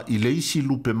maua I le isi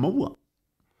lupe maua.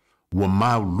 Ua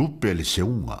mau lupe le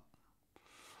seunga.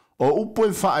 O upo e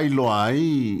whaailoa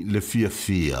ai le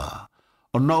fia.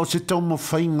 O na o se tau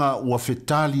mawhainga ua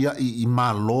whetalia I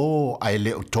malo ai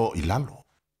le o tō I lalo.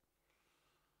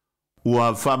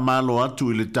 Ua whamalo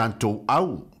atu I le tātou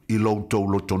au I loutou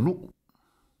lotonu.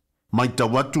 Mai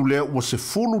tau atu lea ua se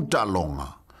fulu talonga,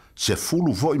 se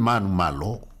fulu vo I manu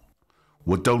malo.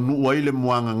 Ua tau nuu ai le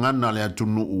muanga ngana le atu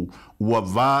nuu ua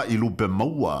vā I lupe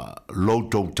maua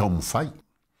loutou tau mwhai.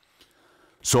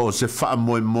 So se wha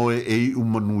moe e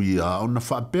umanuia o na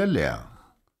wha pelea.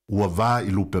 Ua vā I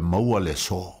lupe maua le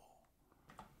so.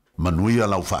 Manuia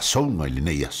lau wha saunga I le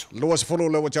nei aso. Lua se fulu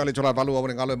lewa tali tola valu au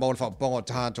ngalo mau wha pongo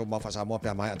tātou mau wha Samoa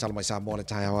pia mai atala mai Samoa le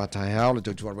tai hao le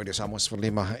tutua radio Samoa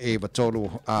sifalima e batolu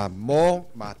a mo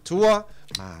matua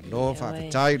ma no wha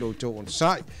fitai lo tō on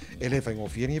sai e le whaingo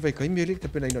whiani e wai kaimiri te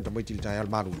pena ino tamai tili tai al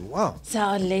malulua.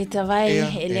 Sa le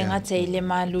Tavai e le ngata I le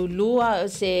malulua o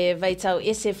se vai tau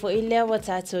ese fo I lewa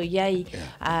tātou iai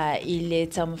I le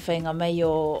tamawhainga mai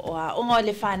o a onga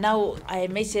le whanau ai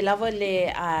mei se lava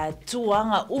le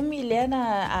tuanga umi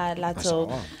leana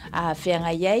lato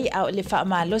whianga iai a le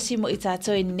whaamalosi mo I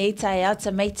tātou I nei tai au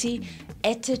tamaiti.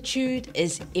 Attitude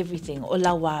is everything. O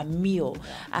lawa mio.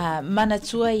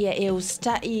 Manatua ia e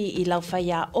ustai I lau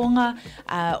whaia onga.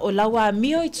 O lawa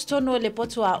mio I tutono le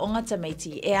potu a onga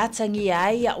tamaiti. E atangi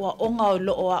ai wa onga o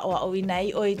loo a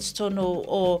oinai o I tutono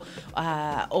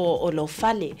o lo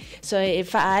fale. So e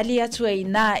whaali atu e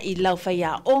na I lau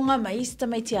whaia onga ma isi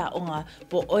tamaiti a onga.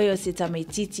 Po oio se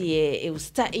tamaititi e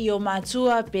ustai o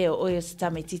matua pe oio se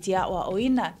tamaititi a wa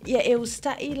oina. Ia e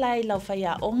ustai lai lau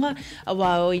whaia onga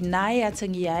wa oinai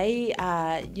tangi ai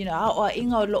o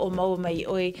inga o loo mau mai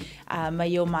oi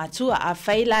mai o matua a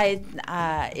faila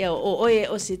o oi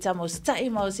o se tamo stai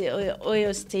mau se oi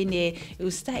o stene o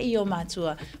stai o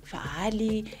matua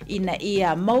faali ina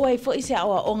ia mau ai fo ise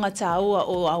o onga taua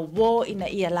o a wo ina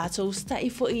ia lato stai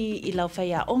fo I lau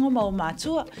faia onga mau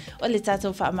matua o le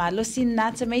tato fa malosi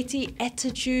na tamaiti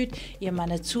attitude ia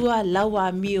manatua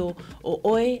lawa mio o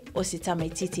oi o se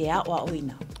tamaiti a o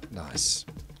oina. Nice.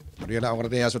 Maria la ora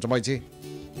de aso tamaiti.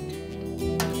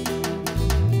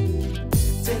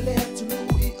 Tele to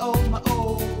Louis oh my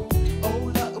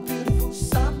oh la a beautiful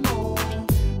Samoa.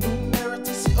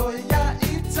 Numerity si oh ya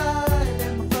ita le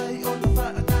mafai o la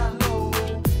fa na lo.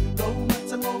 Go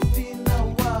mata mo fina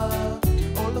wa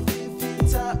o la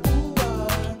fita ua.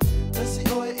 Tasi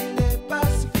oh ile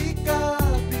Pacifica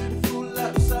beautiful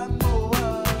la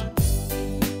Samoa.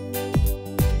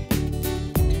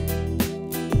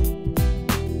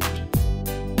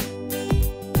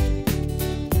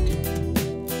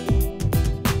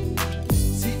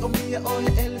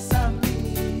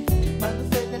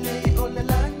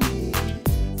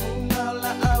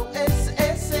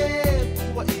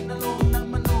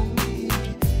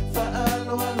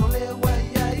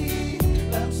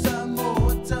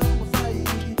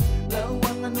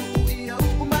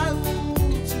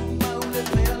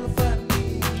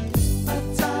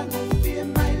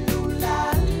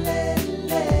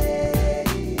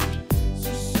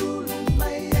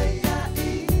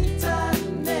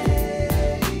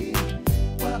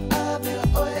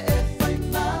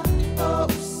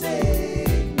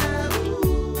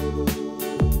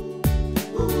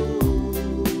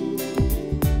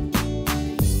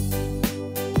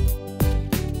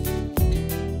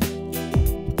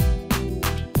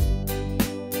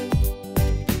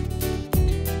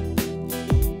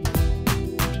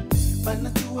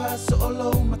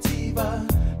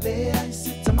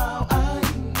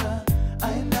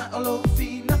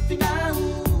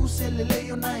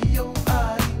 o na yo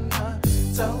ainga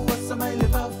tau asa mai le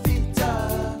vafita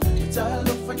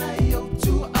talo fa na yo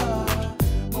tu a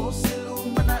mo selu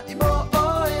mana I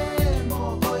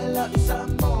mo oe la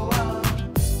Samoa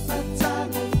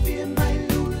matango fie mai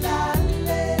lula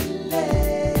lele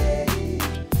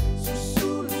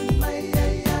susulu mai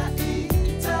ya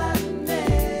itane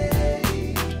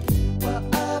wa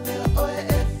ave oe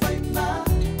e fai ma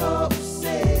o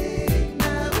se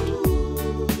na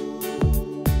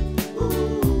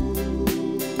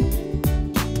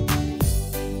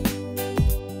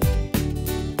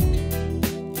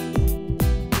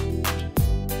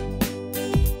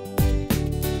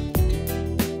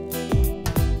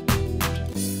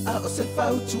o se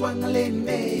fau tuanga le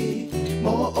nei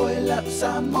mo oe la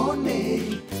Samone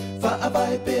fa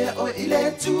avai pe o ile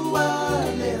tua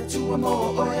mo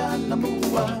oe ana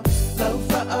mua lau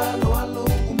fa alo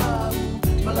umau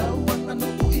malau anga no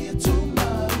I tu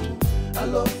mau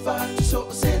alo fa tu so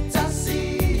se tasi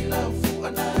lau fu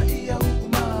ana I au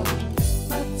umau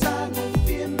matango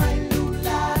fie mai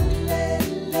lula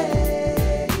lele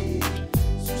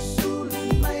susulu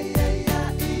mai ya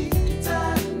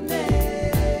itane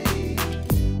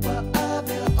wa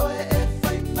ave oe e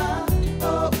fai ma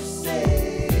o se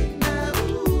na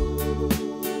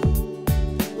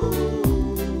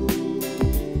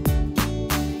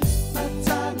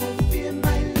matango fie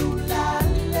mai lula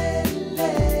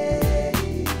lele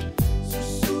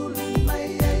susulu mai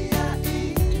ya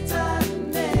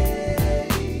itane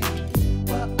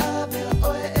wa ave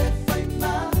oe e fai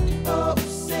ma o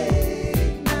se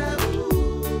na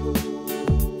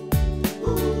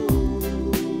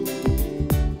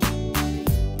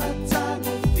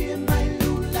matango fie mai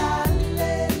lula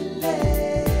lele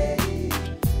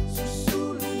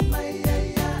susulu mai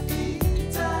ya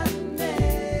itane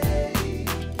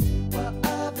wa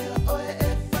ave oe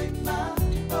e fai ma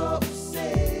o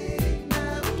se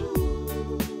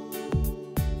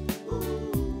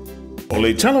O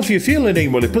le tala fiafia nei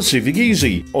mo le Pacific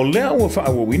Easy. O lea ua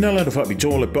whaawawina la na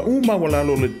whaapitoa le pa uma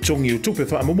walalo le tongi o tupe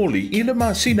whaamomoli I le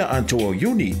masina antoa o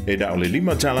Juni. E da o le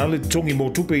 5 tala le tongi mo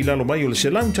tupe I lalo mai o le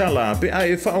selang tala pe a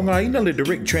e whaongaina le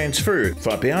direct transfer.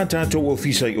 Whape a tātou o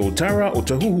fisai o Tara o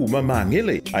Tahuhu ma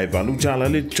mangele. Ai valu tala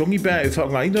le tongi pe e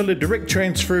whaongaina le direct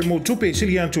transfer mo tupe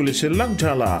sili anto le selang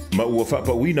tala. Ma ua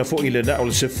whaapawina fo I le na o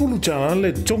le sefulu tala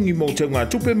le tongi mo te ngā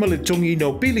tupe ma le tongi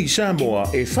no Pili Samoa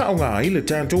e whaongai le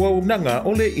tātou au nanga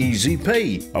o le Easy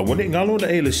Pay. A wane ngalo na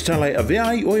e le stalai a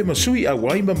veai o e masui a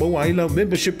wai ma mau ai lau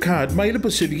membership card mai le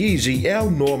Pacific Easy e au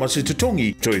noa masi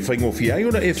tatongi. Toi whaingofi ai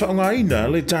ona e whaongaina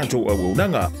le tātou au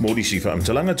nanga. Mori si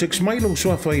whaamtalanga text mai long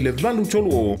swafa I le valu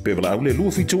tolu o pevala au le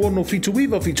lua fitu ono fitu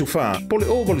iwa fitu wha. Pole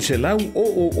o valu se lau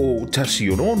o tasi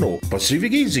ono.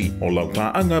 Pacific Easy o lau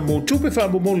paanga mo tupe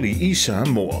whaamomoli I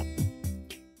Samoa.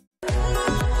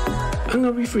 Anga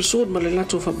Reef Resort ma le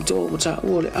lato whapitoa o ta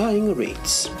ua le a inga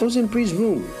rates. Ocean Breeze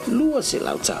Room, lua se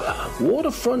lautala.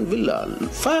 Waterfront Villa,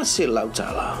 fa se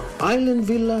lautala. Island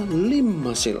Villa,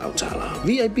 5 se lautala.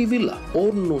 VIP Villa,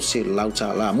 ono se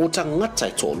lautala. Mo ta ngata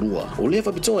I tō lua. O le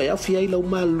whapitoa e awhi ai lau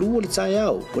ma lua le tai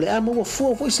au. O le a maua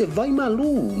fua foi se vai ma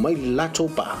lu mai lato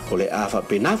pa. O le a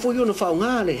whapenafo I ona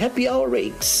whaonga le happy hour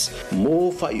rates.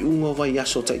 Mo whai unga vai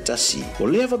aso taitasi. O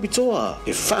le whapitoa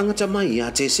e whaangata mai a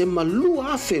te se ma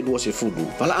lua afe lua se fudu.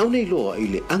 Pala au nei loa I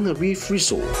le Anga Reef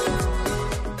Resort.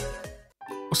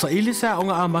 O sa ili sa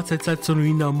onga a mata tai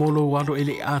tonuina molo walo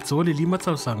ele ato le 5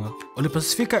 tausanga. O le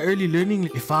Pacifica Early Learning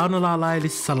le whaana la lai le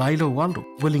salailo walo.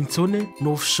 Wellington,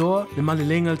 North Shore, le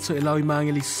malelenga to e lau I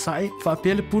maangeli sae,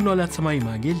 whaapea le puno le atamai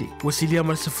maangeli. Wasilia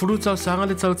ma le sefuru tausanga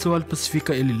le tautua le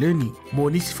Pacifica Early Learning. Mo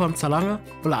nisi whamtalanga,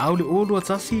 pala au le olu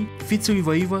atasi, fitu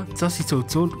iwa tasi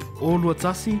tautolu. Olu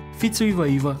atasi, fitu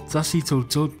iwa tasi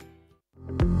tautolu.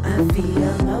 I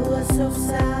feel myself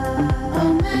sad.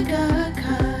 Omega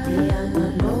Ka, the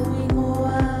unknowing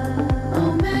more.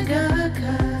 Omega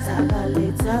Ka,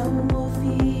 Sabaleta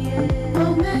Umofie.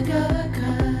 Omega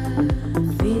Ka,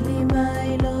 feeling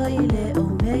my loyal.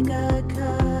 Omega Ka.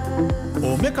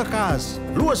 Omega Cars,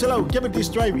 lua selau Kemetis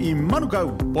Drive I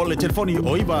Manukau. Po le telefoni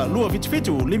o iwa lua fitu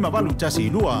 5 tasi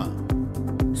lua.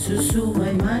 Susu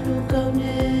mai Manukau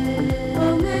ne.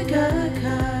 Omega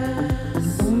Ka.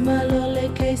 Malole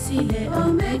keisile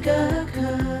Omega Ka.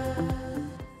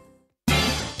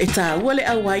 E tā ua le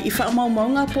au ai I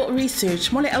whaamaumauga po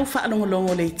research mo le au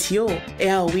whaalongolongo le tio. E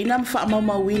au wina ma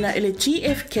whaamaumauina I le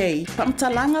GFK.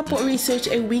 Whaamtalanga po research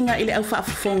e winga I le au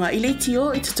whaafafonga I le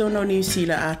tio I te tono New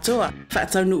Zealand atoa.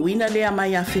 Whaatau wina lea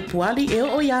mai a Februari e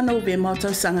o ia November o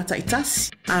tau sanga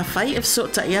taitasi. A whai e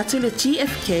fsota I atu le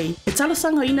GFK. E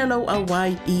talosanga ina lau au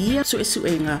ai I ia su e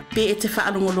suenga. Pe e te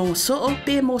whaalongolongo soo,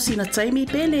 pe mo sina taimi,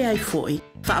 pe le ai foi.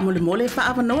 Whaamole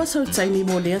whaavanoa sau taimi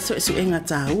mo lea so esu enga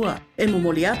tāua. E mo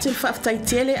mole atu le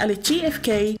whaaftaitiele ale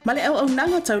GFK ma le au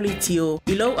nanga tau le tio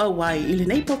I lau au wai I le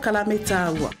neipo kalame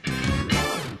tāua.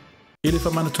 I le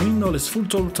whamanatuina o le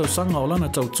sifultolu tausanga o lana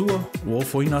tautua, ua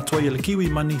ofoina atua I le kiwi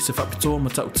mani se whapitoa ma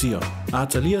tautia. A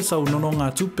talia sau nono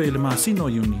ngā tupe I le masino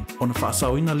uni, o na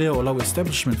whaasauina lea o lau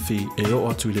establishment fee e o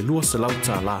atu I le lua se lau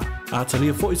tā la. A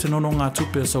talia fo I se nono ngā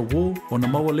tupe sau wō, o na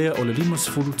maua lea o le 5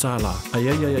 sifulu tā la,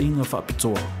 ai inga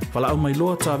whapitoa. Whala au mai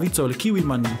loa tā vita o le kiwi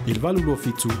mani I le valu lua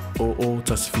fitu o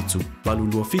tasifitu. Valu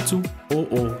lua fitu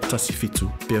o tasifitu.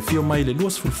 Pea fio mai le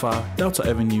lua sifulu wha, Delta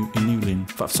Avenue I New Lynn,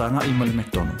 whaafsanga I le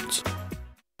McDonald's.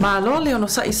 Malo le ono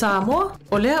sa I Samoa,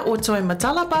 o lea o toi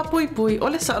matala pa pui pui o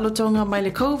le saalotonga mai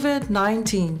le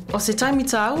COVID-19. O se taimi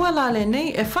tāua la le nei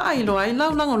e whaailoa I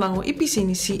lau langolango I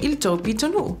pisinisi I le tau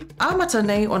pitonu. A mata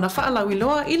nei o na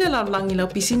whaalauiloa I le laulangi lau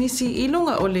pisinisi I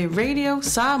lunga o le Radio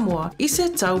Samoa I se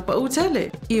tau pa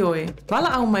utele. I oe,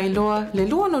 wala au mai loa le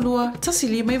lua no lua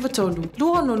tasili mai vatolu.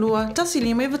 Lua no lua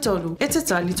tasili mai vatolu e te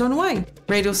tali tonu ai.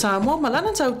 Radio Samoa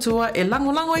malana tautua e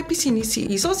langolango I pisinisi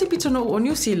I sosi pitonu o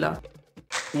New Zealand.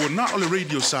 Ua na o le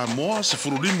Radio Samoa se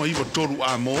furulima iwa toru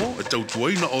a mo e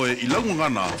tautuaina o e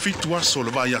ilangungana fitu aso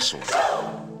le vai aso.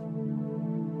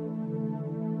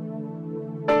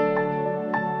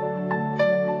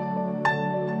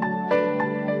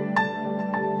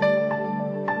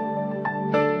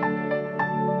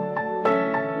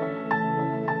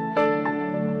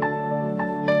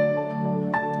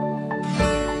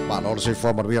 Malolo se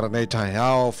forma vira nei tai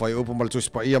hao fai upu maltus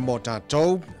pa ia mo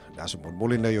tātou. Nasa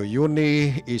muli na yo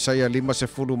Juni, Isaiah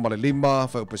 5:5,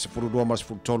 fai upe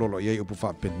 2:10 lo iei upu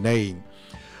wha penei.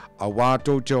 A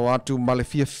wātou te o atu male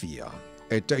fia,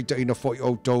 e teita ina foi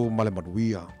o tau male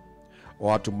manuia.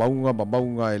 O atu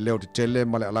maunga e leo te tele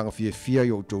male alanga fia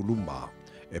yo tau luma,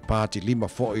 e pāti 5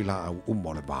 foi la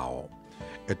au le bao.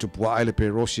 E tupua ele pe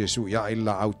rosi e su ia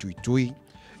ila au tui,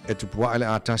 e tupua ele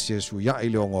atasi e su ia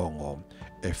ile ongongo,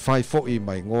 e fai foi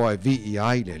mai ngoa e vi I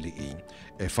ai le li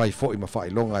e fai foi ma fai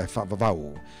longa e fa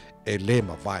vavau e le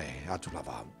ma vai atu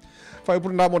lava fai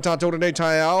puna na mo tātou nei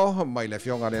tai ao mai le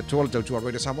fionga le tōle tautua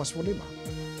Radio Samoa Sfolima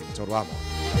tōru amo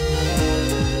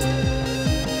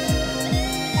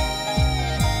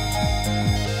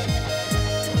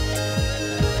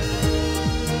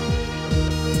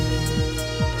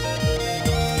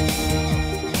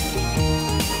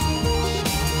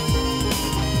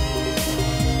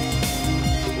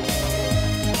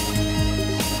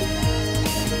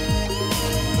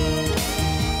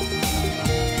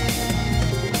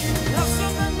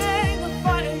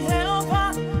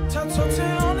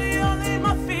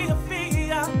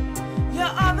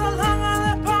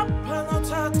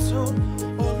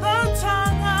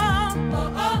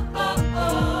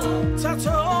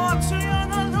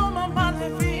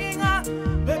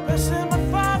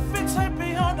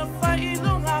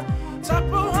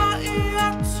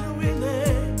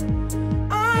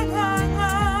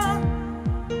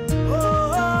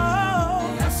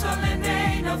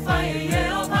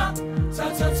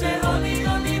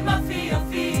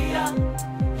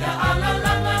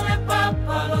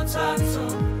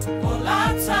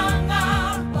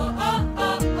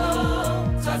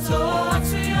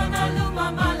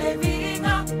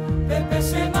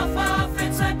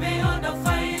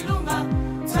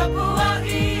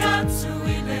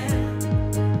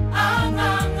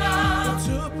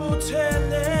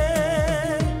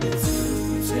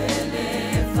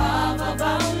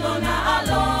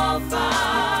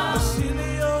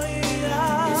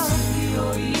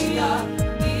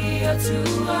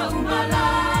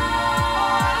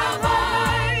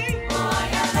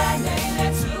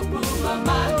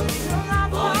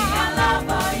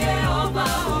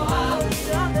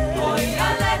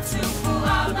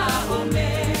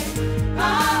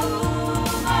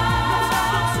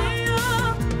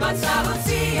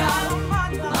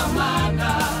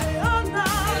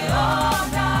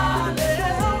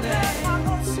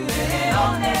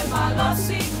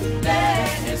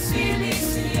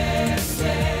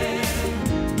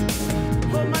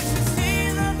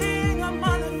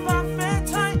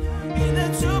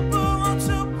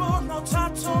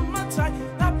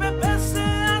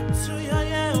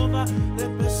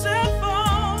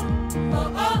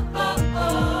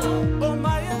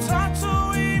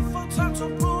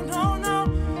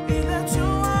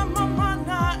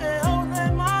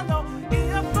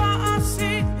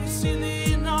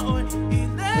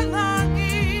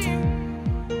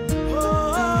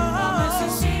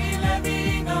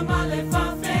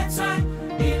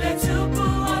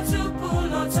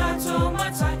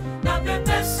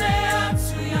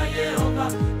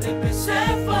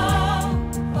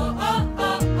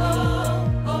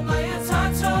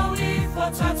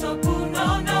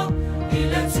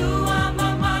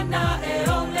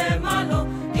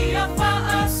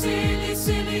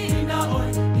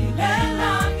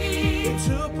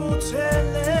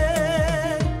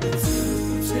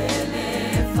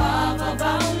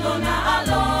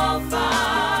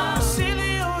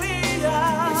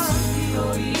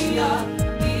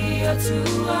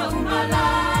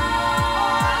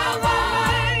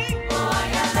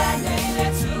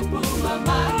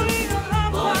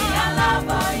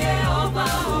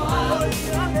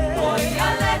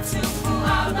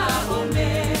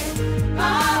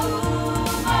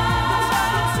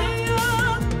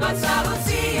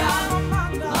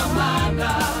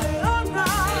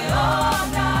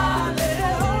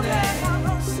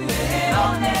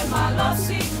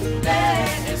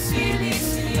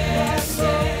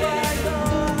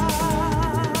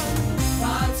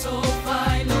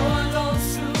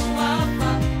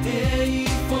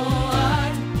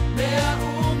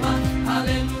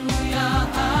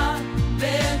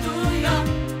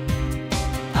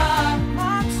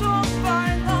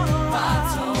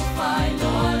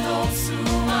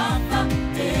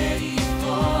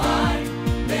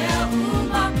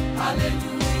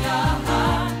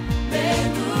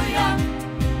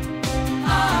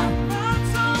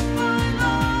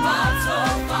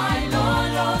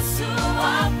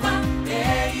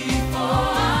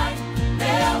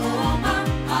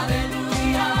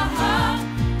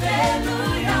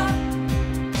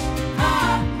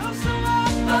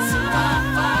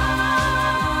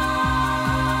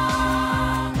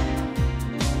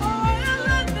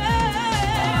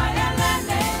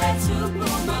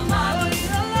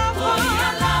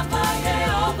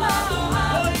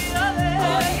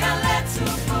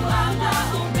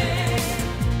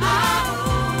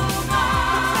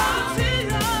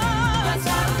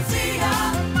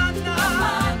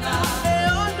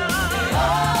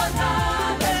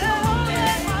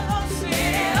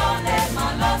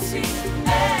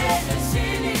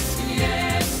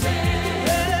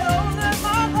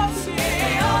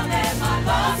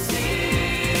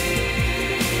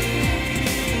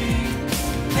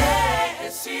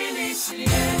Radio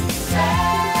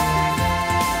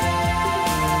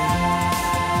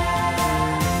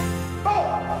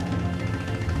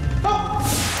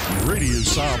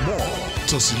Samoa,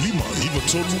 tasilima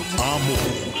ivatolu amo.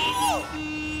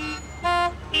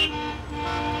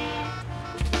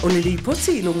 O le li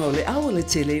poti I longa o le au le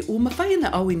tele o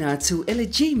mawhaina awina atu ele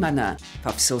G mana.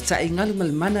 Papisota I ngalu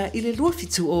malimana I le lua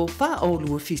fitu o wha o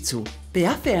lua fitu. Pe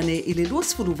awhi ane I le lua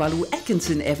sfuluwalu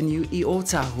Atkinson Avenue I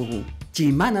Otahuhu. G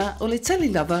mana o le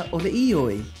tele lava o le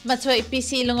ioi. Matua I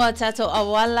pisi lungo o tato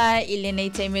awala I le nei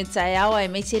teimu tai awa e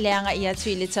meiti leanga I atu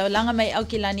I le taulanga mai au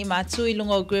kilani matu I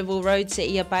lungo Gravel Road se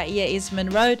ia pa ia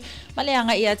Esmond Road.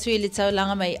 Maleanga I atu I le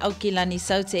taulanga mai au kilani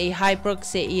saute I Highbrook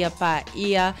se ia pa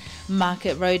ia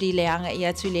Market Road I leanga I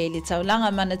atu le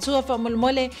taulanga manatua fa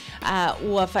mulmole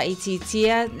ua fa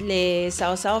ititia le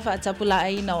sao fa tapula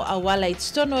ai no awala I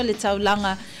tutono le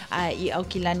taulanga I au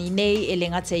kilani nei e le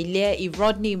ngata I lea I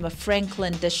Rodney ma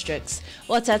Franklin districts.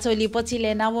 O tato li poti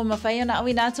le nawa mawhaiona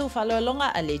awinatu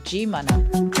whaloalonga a le G mana.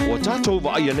 O tātou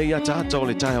wa aia nei a tātou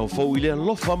le tae au fau I le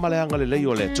lofa maleanga le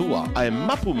leo le tua. Ai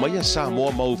mapu mai a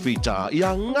Samoa mauwhita I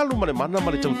a ngalu mane mana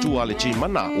male tautua le G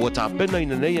mana. O tā pena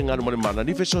ina nei a ngalu mane mana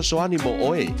ni fesosoani mo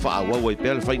oe. Wha awawa I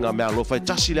pēle whainga mea lofa I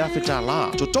tasi le awhita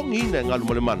la. To tongi ina a ngalu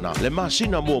mane mana. Le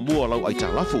masina mua lau ai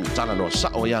tā lafu. Tana no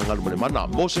sao ia ngalu mane mana.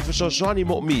 Mo se fesosoani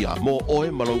mo mia. Mo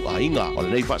oe malau a inga. O le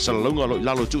nei whaasalaunga lo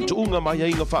ilalo tu unga mai a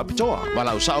inga whaapitoa.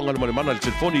 Malau sao ngalu mane mana le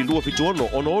telefoni lua fitu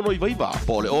ono I vaiva.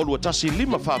 Po le olua tasi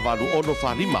lima whaavalu ono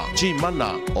whalima. G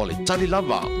mana o le tali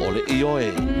lava o le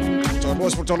ioe.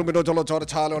 Tuamos por tolu minuto lo tora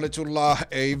talo le tula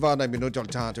eva na minuto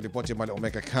tanto li poti mai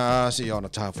omega kasi ona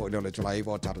ta fo le tula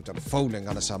eva tato telefone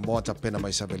ngana Samoa ta pena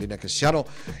mai Sabelina ke siano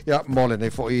ya mole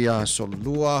nei fo ia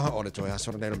solua o le toya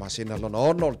sona nei masina lo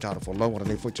no tato fo longo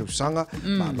nei fo sanga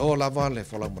ma no lava le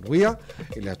fo longo manuia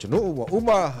ile atunu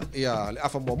uma ia le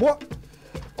afa mo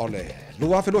o le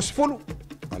lua fe dos fulu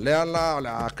Leala o le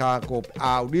kako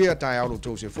aulia tai au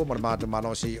tu se fo ma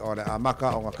mano si o le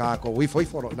amaka o kako wi foi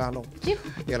fo nalo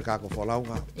ia le kako fo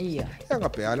launga ia nga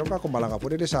pe alo kako malanga po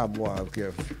le Samoa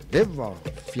ke deva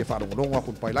fia fa no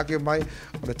ku pai la ke mai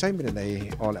o le time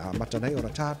nei o le amata nei o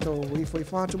tato wi foi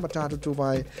fa tu matato tu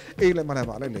vai e le mana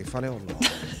vale le fa le o lo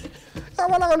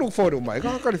wala lu fo mai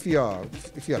ka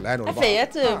fia la no ba fea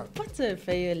tu pata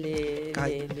fea le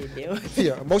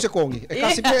fia mo se kongi e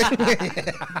kasi pe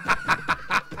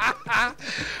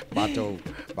Bato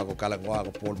bako kala ngoa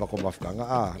ko pol bako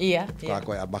mafkanga iya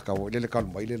ko ya baka wo le kan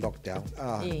mai le lockdown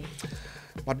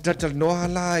Madata no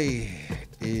halai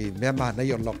me ma na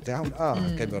yo lockdown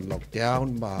ke me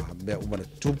lockdown ma me umana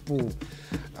tupu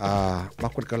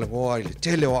makul kala ngoa le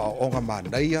tele o nga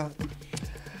mandaia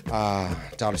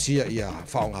tarsia ia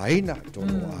faunga ina to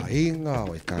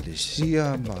ainga o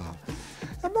kalisia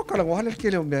ma kala ngoa le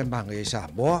kele me manga e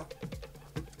Samoa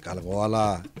kala ngoa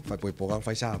la fai poi ponga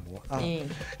fai Samoa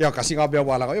ya kasi nga bia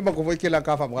wala e ma ko voi ke la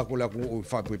ka fa mga kula ku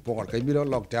fai poi ponga kai mi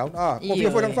lockdown ko fia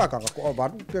foi nang fa ka ko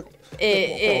ba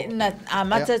na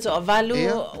amata to valu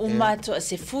uma to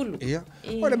se fulu ia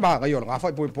o le manga yo nga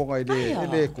fai poi ponga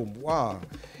ile kumu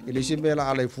ile si mela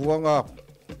ale fuanga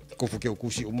ko fu ke ku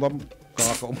si umam ka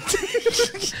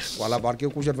wala bar ke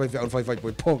ku se fai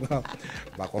poi ponga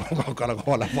ba ko kala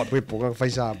wala fai ponga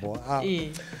fai Samoa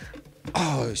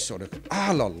sorry.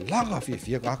 La langa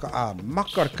fia ka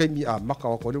makar kemi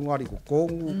maka ko ngari ko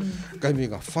kongu kemi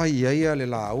ga fai ia le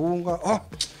launga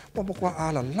mo ko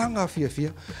la langa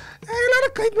fia la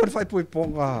kai mo fai poi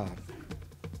ponga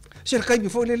ser kai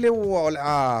fo le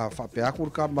fa pe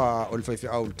akur kama o le fai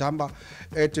au tamba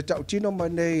e te tau tino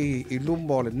manei I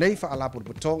lumo le nei fa ala por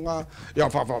botonga ya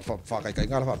fa kai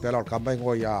ngala fa pe la kama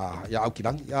ngo ya au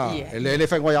kilang le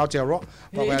fa ngo ya tero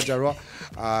fa ngo ya tero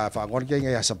fa ngo ke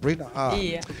ya Sabrina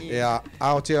ya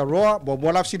au tero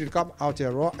bo la fsi kam au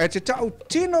tero e te tau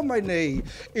tino manei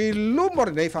I lumo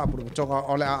le nei fa por botonga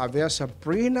o le a ver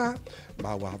Sabrina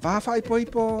ma wa fai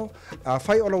poipo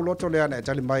fai o loto le ana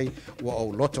tali mai wa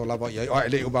o loto lava ia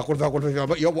le ba ko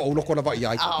ia wa o loto lava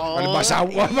ia ale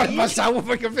masau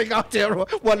fa ke fica tero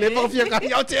wa le ba fica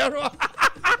ia tero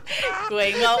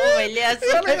kuenga o ele aso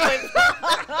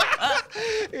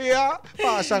ia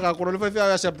pasa ka ko le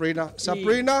fa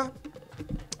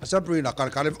Sabrina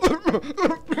kale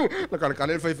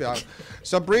fai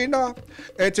Sabrina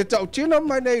e te tau tino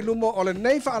mai nei lumo o le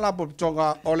nei fa ala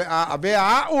tonga o le a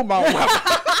bea o ma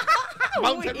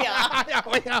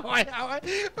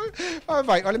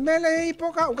vai ole mele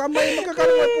poka o mai maka ka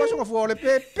po so fo le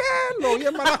pelo ia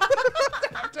mana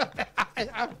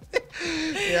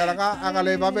Ya anga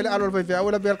le mabele alo vai vea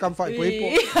ula bel kam fai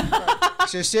poipo.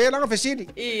 Se langa fesini.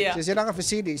 Se langa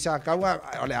fesini sa kaunga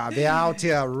ole a vea o te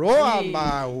roa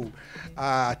mau.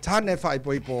 Tane fai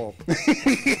poipo.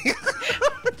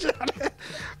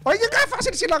 Oi que kai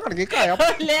fasi si langa que kai.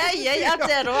 Le ai a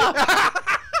te roa.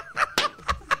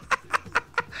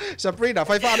 Sabrina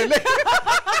fai fare le.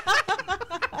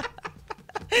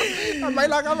 Mai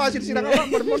la kama sir sira kama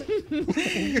mormon.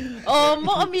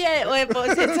 Mo mi e po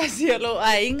sensasiolo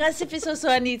inga se fiso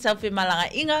soani tau fe malanga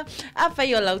inga a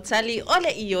fai o lautali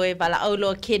ole io e bala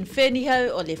aulo Ken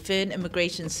Ferniho o le Fern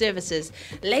Immigration Services.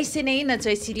 Leisene ina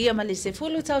toi silia ma le se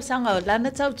fulu tau sanga o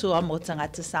lana tau tua mo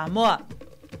tangata Samoa.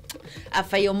 A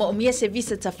fai o mo mia se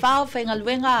visa ta fao fai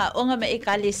ngaluenga onga me e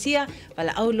kalesia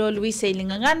wala aulo Luisa i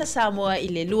lingangana Samoa i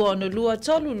le lua ono lua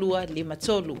tolu lua lima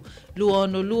tolu. Lua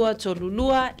ono lua tolu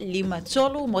lua lima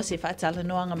tolu mo se fatala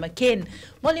noanga maken.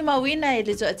 Mo li mawina e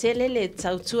le to atele le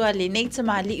tautua le neita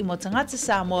mali i mo tangata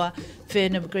Samoa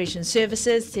Fern Immigration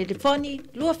Services telefoni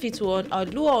lua fituon o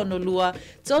lua ono lua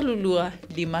tolu lua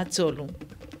lima tolu.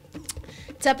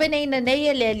 Tapene ina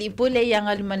nei le li pule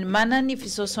yanga mana ni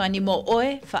fisoswani mo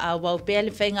oe fa awa pe le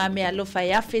fenga me alo fa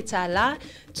ya fetala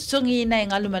tungi ina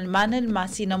ngaluman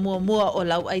masina mua o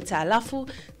lau ai talafu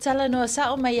tala no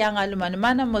sa o mai yanga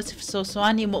mana mo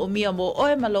fisoswani mo umia mo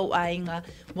oe malo ainga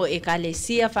mo e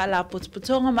kalesia fa la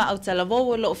putputonga ma au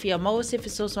talavo lo fia mo se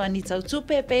fisoswani tau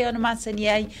tupe pe ona masani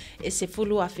ai e se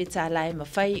fulu a fetala e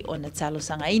mafai ona talo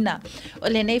sangaina o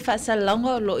le nei fa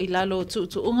salonga lo ilalo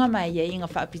tu unga mai ye inga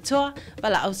fa pitoa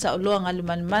la ausa o loa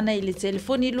ngaluman mana i le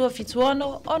telefoni lua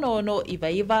fituono ono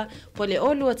iva po le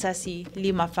o lua tasi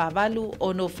lima favalu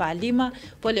ono fa lima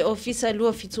po le ofisa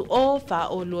lua fitu o fa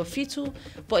o lua fitu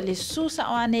po le susa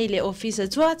o ane i le ofisa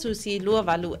tuatu si lua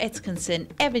valu Atkinson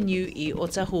Avenue i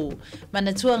Otahu.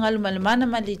 Mana tua ngaluman mana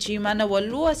ma le mana wa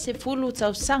lua se fulu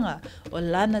tau sanga o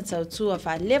lana tau tua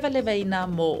fa leva ina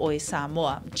mo o e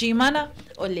Samoa. Mana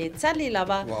o le tali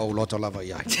lava. Wa o loto lava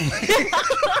ia.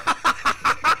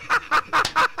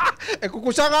 E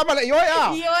kukusanga male io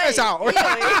ya. E sao.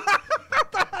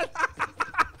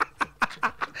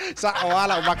 Sao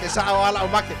ala o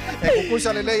make. E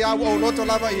kukusa le ya o loto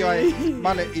lava io e.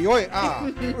 Male io e a.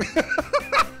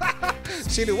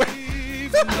 Sili we.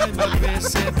 Ma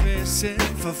pese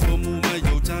fa fomu ma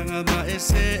yotanga ma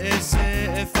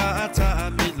ese fa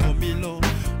ata milo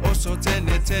o so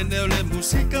tene le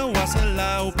musica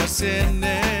wasala o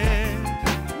pasene.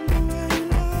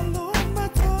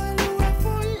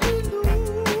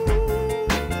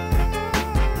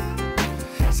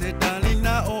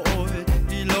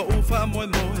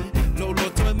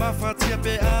 Ma fatia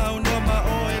pe au no ma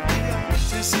oe pia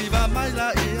se si va mai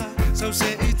la ia so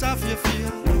se ita fia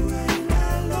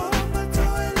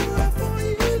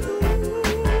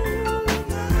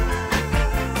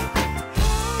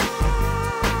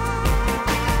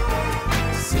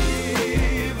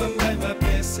si va mai ma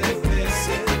pese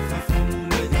fa fumu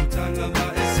me yutanga ma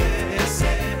ese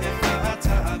fa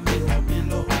ata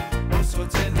milo o so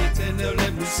tene le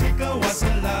musica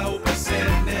wasala o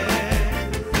pasene.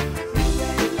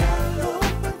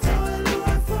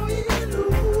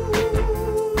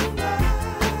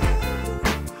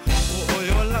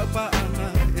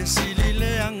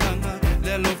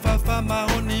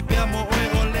 Mahoni pe mo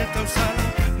o le tau sala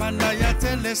mana ya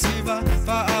tele siva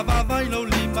fa ava vai lo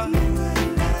limba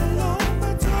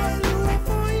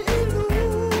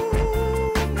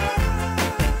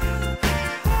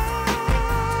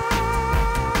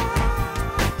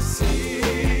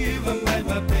siva mai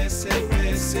ma pese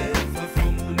fa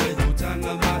fumu me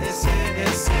yutanga ma ese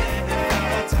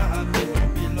ata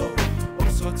milo o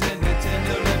so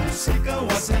tene le musica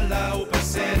wasela o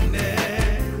pasene.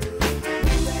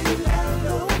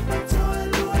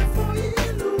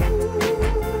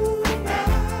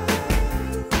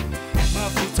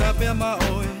 Ma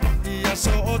oe ia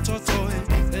so ototoe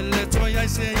ele toia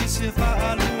se fa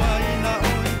alua ina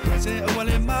oe se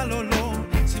wale malolo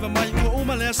si va mai o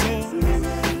male so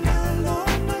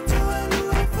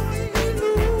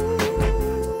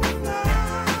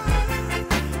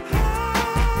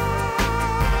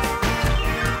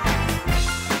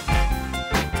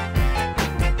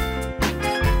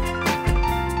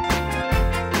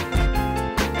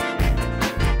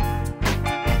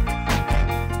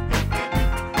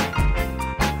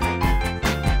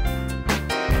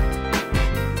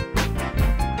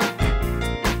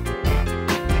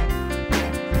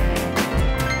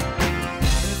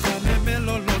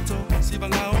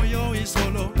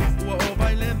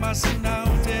Masina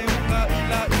o te uka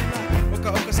ila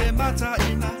oka se mata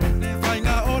ina ne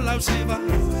vaina o lau siva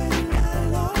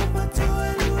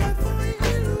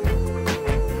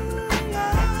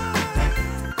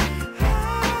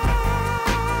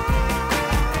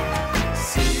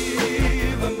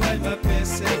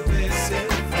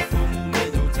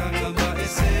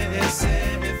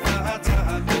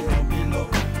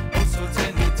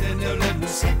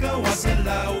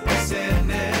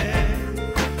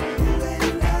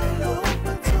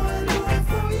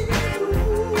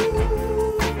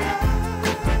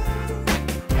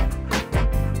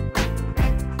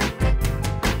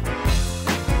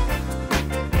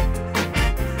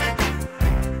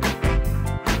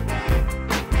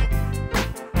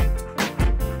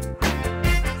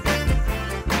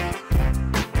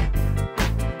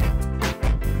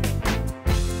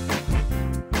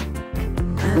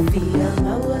Afia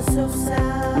maua sosa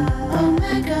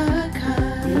Omega ka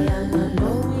Iana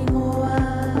lowi ngoa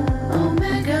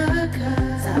Omega ka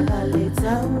Sabale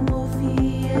tau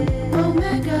mofie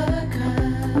Omega ka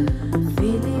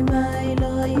Fili mai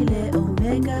loile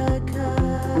Omega ka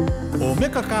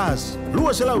Omega Cars, lua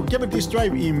selau Cavendish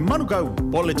Drive i Manukau.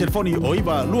 Pole telefoni o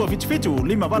iwa lua fitu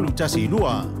 5 tasi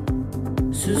lua.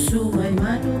 Susu mai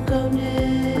manukau ne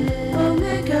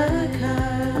Omega ka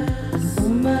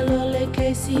Umalole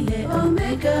keisile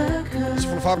Omega ka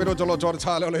Sifulfa minuto lo tora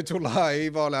tale ole tulai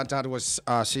va le antadu was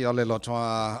si ole lo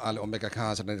toa ale Omega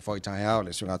Cars and then for itaya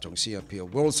ole sunga tong sia Pia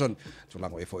Wilson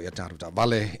tulango e for itadu ta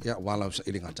vale ya wala sa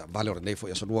ilinga ta vale ole nei for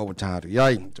ya sonua utadu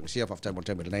yai tong sia fa time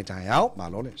time nei taya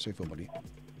malole so fo mali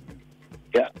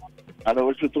ya ana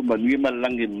wasu to mani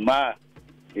malangi ma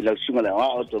ila sunga le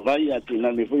o to vai ati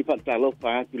na le foi fatalo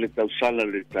pa ki le tau sala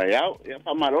le taya ya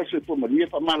fa malo so fo mani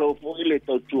fa malo fo ile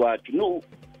tau tua tunu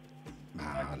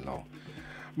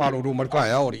malo ru mar ka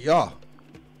ya ori ya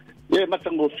ye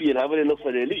matango fira vale lo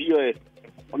fare li yo e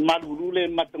on malu le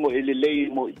matango ele le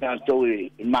mo tanto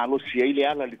e malo si ile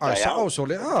ala le taya sa o so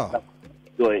le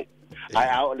yo e ai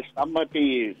au le samba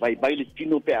te vai le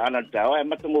tino pe ana tao e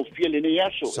matango fia le ne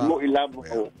yaso lo ila o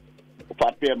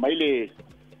fa pe mai le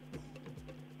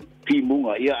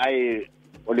timunga ia ai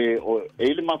ole o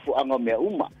ele mafu anga me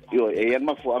uma yo e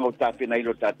mafu anga ta pe nai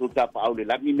lo ta tu ta pa au le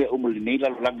lami me umuli nei la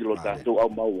lami lo ta tu au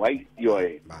mau ai yo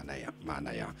e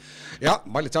mana ya ya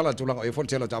mai le tala tu lang e fon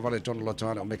tela ta vale ton lo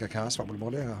tala Omega Cars fa mo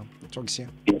le tongsia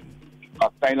pa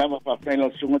kai la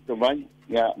sunga to vai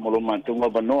ya molo mantunga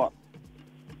banoa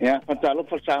ya fatalo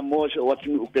fa Samoa so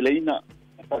watu ukeleina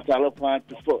fatalo fa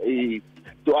tu fo e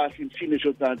tu asin sine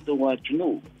so ta tu wa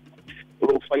tunu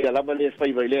o fai ala vale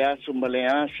fai vai le aso male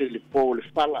ase le po le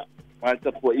fala ma ta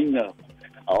po inga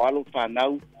alo fa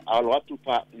nau alo atu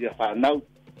fa ya fa nau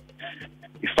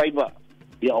I fai ba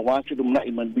ya wa se dum na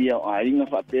iman bia a inga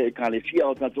fa pe ka le sia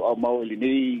o tanto au mau le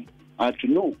nei a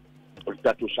tunu o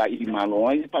tatu sa I malo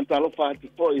ai pantalo fa ti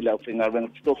po ila finga ren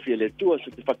sto fiele tu so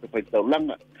ti fa fa tau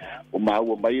langa o mau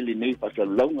o mai le nei fa sa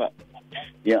longa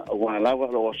ya wa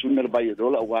lava lo sunner ba yo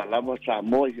la wa lava sa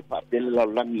mo I fa pe la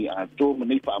langi a to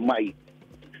mani fa mai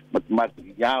mat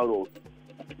ya lo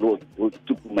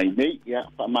tu mai nei ya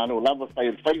fa malo lava fa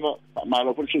fa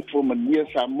malo for su mania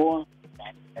sa mo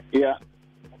ya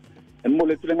mo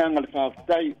le trenga ngal fa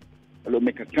tai lo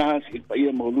Omega Cars I pa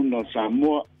ia mo luno sa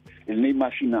mo il nei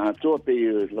macchina to pe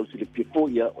lo si le pipo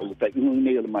ya o le tai no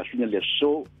nei le macchina le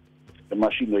so le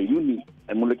macchina uni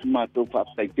e mo le ma to fa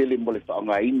tai tele mo le fa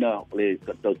ngaina le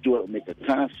to tu Omega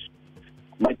Cars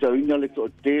mai to ina le to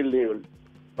tele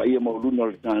pa ia mo luno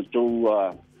le tanto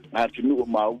a tunu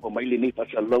mau o mai le nei fa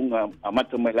salonga a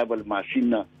mata mai lava le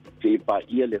macchina te pa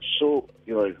ia le so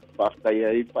yo pa tai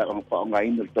ai pa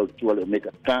ngaina to tu le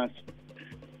Omega Cars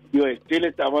yo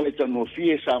tele tavale tano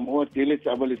fie Samoa tele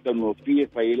tavale tano fie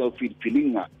fa ila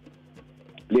filinga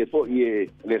le fo ye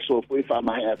le so fo fa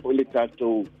mai fo le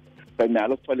tato pa na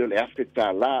lo fa le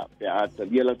afrika la pe ata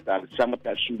la ta sanga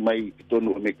ta su mai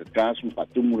tono Omega Cars pa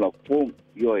tumu la fo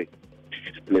yo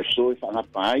le so fa na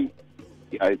pai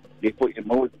ya le fo e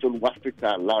mo to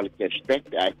afrika la le ke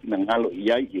spek ai na ngalo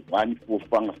ia I pani fo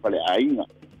fanga fa le ainga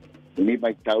ni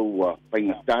mai tau pa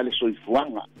ngatale so I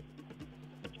fuanga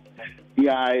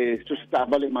ia so sta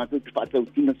vale ma tu fa tau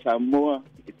tina Samoa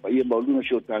pa ia mauluna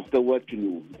so ta tau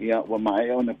atu ia wa mai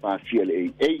ona pa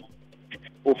CLA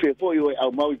o fe foi o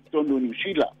au mau tonu New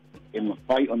Zealand e ma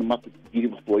fai ona ma ki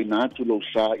fo ina tu lo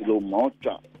sa I lo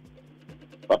mota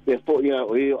pa pe fo ia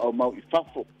o au mau I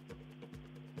fafo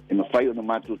e ma fai ona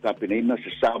ma tu ta penina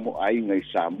se Samoa ai ngai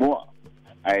Samoa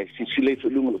ai sile fu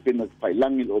lungo pena fai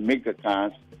langi Omega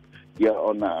Cars ia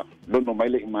ona lono mai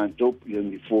le manto ia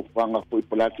ni fo fanga foi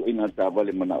palato ina ta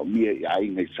vale mana o mia ia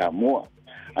ai Samoa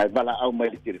ai bala au mai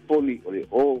le telefoni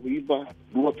o iba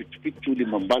lua fitu di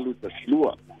mambalu ta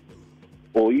silua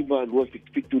o iba lua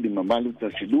fitu di mambalu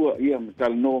ta silua ia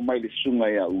metal no mai le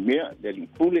sunga ia umea le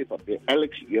pule pa pe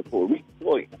Alex ia po ri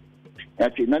oi ya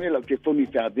ti nani la telefoni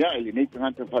ta dia ile nei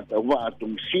tanga fa ta wa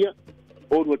atumsia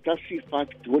o lo tasi fa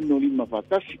tu no lima fa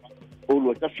tasi o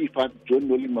lo tasi fa tu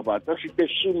no lima fa tasi te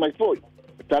su mai foi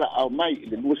tala au mai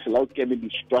le lua selau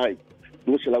Cavendish Drive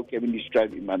lua selau Cavendish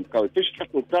Drive I man kau te sta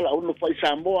tala au no fai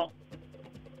Samoa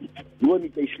lua ni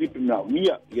te slip na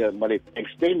mia ia male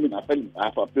extendment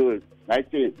apa pe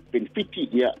naite benefiti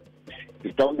ia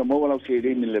então no mo la se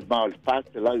le mal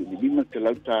fast la ni lima te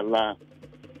la tala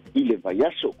ile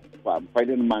vayaso pa pai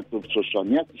no manto so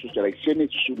sonia so selezione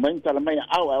su menta la mai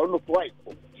au no puoi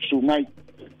su mai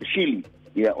sili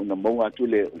ia ona mo atu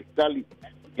le tali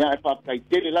ia pa kai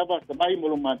tele lava mai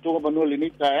mo manto ba no le ni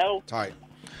tai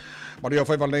Maria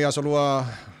fai valnei asolua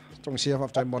tong sia fa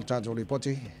tai mon ta joli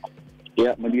poti.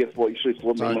 Ya, mania foi sui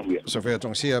fo me. So fe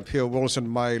tong sia Pio Wilson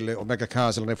mai le Omega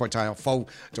Cars le foi tai fo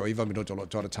to iva mi do to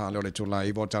ta le tu la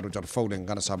ivo ta to phoning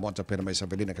kana sa monta pena mai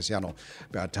Savelina Casiano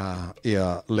pe ta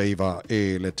ia leva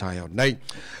e le tai nei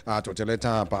a to te le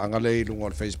ta pa angale lungo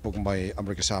Facebook mai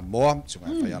America Samoa so fa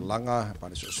langa pa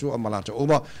su amala to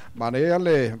uma ma ne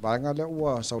ale ba ngale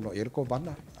ua so no irko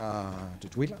bana to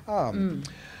twila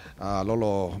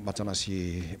lolo matana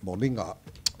si molinga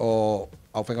o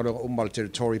au whenga runga umal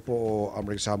territory po o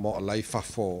America Samoa a lai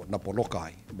fafo na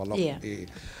polokai malok e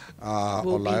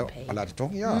o lai a la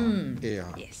tongi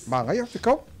ma ngai a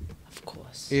whikau of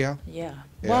course yeah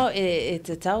well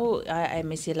te tau ai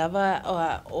me se lava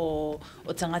o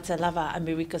tangata lava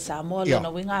America Samoa lona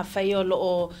winga whai o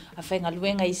lo a whenga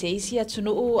luenga i se isi atu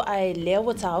nuu ai leo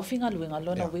wa tau whinga luenga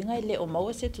lona winga i le o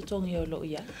maua se tutongi o lo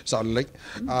ia sa lei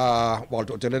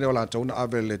walto te lene o la tona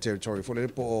ave le territory fo le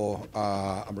po o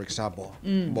America Samoa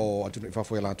mo atu ni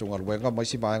fafo la tonga luenga mai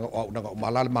si maenga o unanga o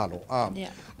malale malo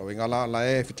lo winga la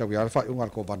e fitawi alfa unga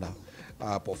ko bana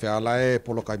po fea lai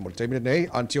polo kai mo taimi nei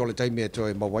anti o le taimi to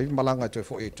e mawai malanga to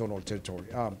fo e tono territory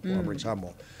po America Samoa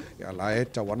ya lai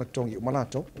ta wana tongi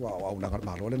umalato wa unanga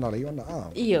malo le na le ona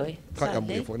iyo ka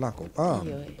amu fo la ko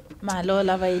malo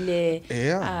lava ile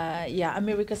ya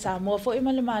America Samoa fo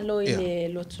imale malo ile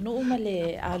lotunu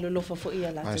umale lo fo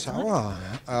ia la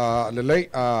le lei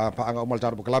pa anga umal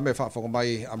tar buklame fa fo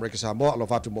mai America Samoa lo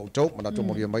fatu mo to mana to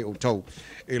mo mai o to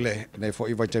ile ne fo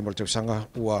iva temol te sanga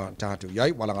ua tatu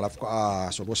yai wala ngala fo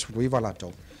so lo sfui vala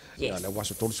to ya le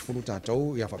waso tolu sfulu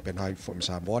tatu ya fa penai fo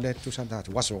Samoa le tu santa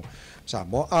tu waso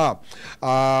Samoa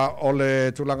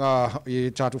ole tulanga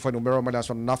i tatu fa numero mai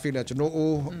so nafi le tunu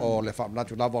o le fa na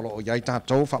tu lava o yai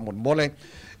tatu fa mon mole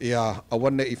ia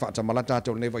awane i fa tamala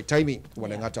tatu ne vai taimi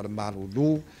wana ngata le malu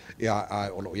lu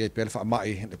ia o lo ye pel fa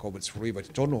mai the covid free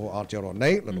but tono altero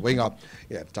nei lo winga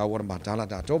ia tawon matala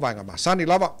tatu vanga masani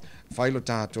lava failo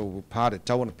tatu part it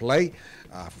tawon play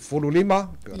fulu lima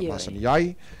masani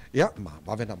yai ia ma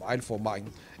bavena mai for mai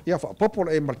ia fa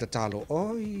popolo e maltatalo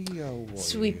oi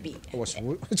sweepy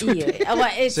sweepy awa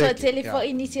e so telefo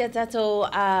initia tato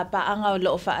pa anga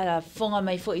lo fa fonga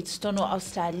mai fo it's tono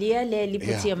Australia le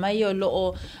liputia mai o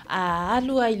lo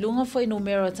alu ai lunga fo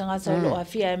numero tanga so lo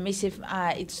afia massive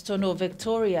it's tono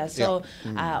Victoria so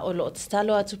o lo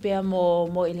stalo atupea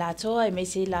mo ilato ai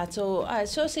mesi lato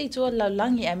so sei to la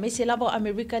langi ai mesi lavo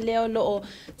America le lo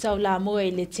tau la mo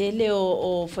le tele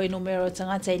o fo numero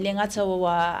tanga tai lenga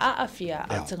tawa afia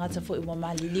tangata fo mo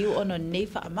mali liu ono nei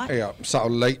fa mai sa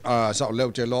o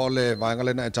leu te lo le vanga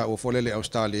le na ta o fo le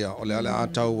Australia o le ala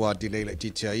tau delay le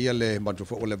titia ia le mantu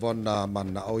fo le vona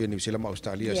mana o New Zealand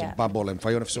Australia sin bubble and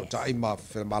fire so tai ma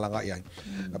fe malanga ia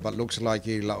but looks like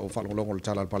la o fa longo le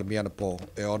tala palmiana po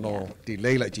e ono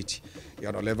delay le titi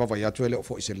ia no le va ya tu le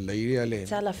fo se le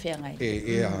tala fe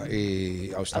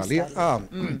ngai Australia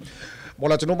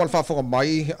Mola te normal fa fonga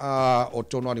mai o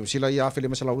tono New Zealand ia fele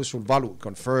masala usul valu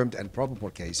confirmed and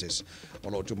probable cases. O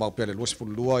lo tu mau pele luas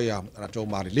fulua ia na to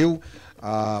mari liu.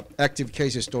 Active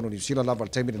cases tono New Zealand la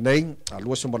valtemi nei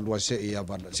luas sumba luas se ia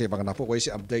se vangana po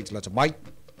se update la mai.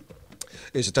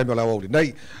 E se taimi o la au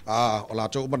nei o la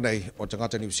tau nei o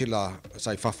tangata New Zealand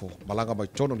sai fafo malanga mai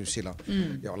tono New Zealand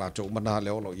ia o la tau mana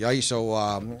le olo iai so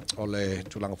o le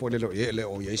tulanga fo le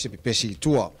o iai se pesi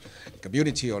tua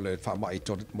community o le fa mai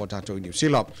to mo tato New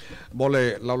Zealand mo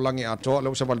le laulangi ato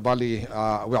le sa bali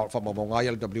well fa mo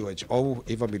ngai le WHO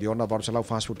eva miliona var sa lau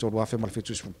fast food to fa mal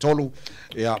fitus tolu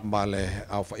ia male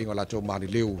au fa ingola to mali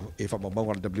liu e fa mo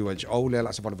le WHO le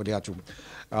la sa bali atu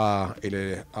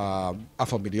ele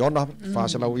afa miliona fa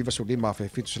lau iva su lima fe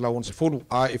fitu lau on se fulu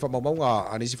e fa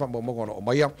maunga anisi fa maunga o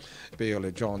maia pe o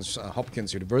le Johns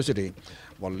Hopkins University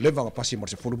wal livanga pasi mo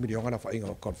se fulu miliona na fa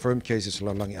inga confirmed cases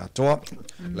la langi atoa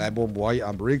la bo boy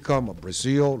America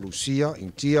Brazil Lucia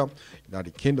India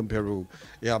United Kingdom Peru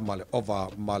ia male ova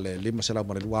male lima se lau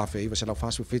male lua fe iva se lau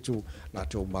fasu fitu la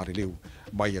to mari liu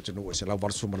mai atu no se lau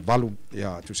varsu mal valu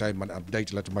ia tu sai man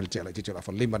update la to mal tela titela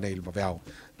fa lima nei va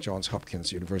Johns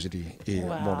Hopkins University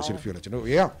mo se fiona no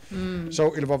ia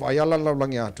so il va ayala la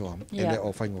langi atoa ele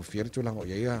o fa ngo fier tu lango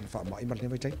ia fa mai mal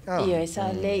nei tai ia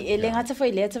sa le ele ngata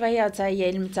foi le tava ia ta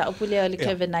ia mta opule le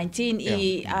COVID-19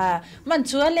 i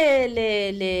mantua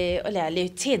le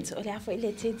tent ole afa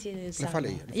le tent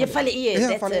ia fale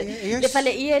le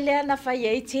fale ia le na fa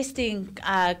ia testing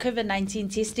COVID-19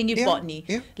 testing i botany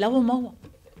la mo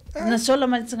na sola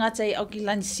man ngata i au ki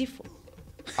lan sifo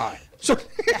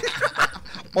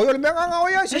O yo le mea nga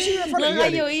oia se si fa nga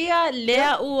yo ia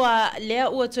lea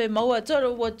ua toi maua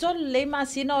to le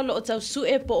masina o lo tau su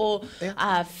e po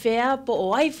a fair po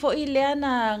o ai fo I lea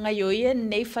na nga yo ia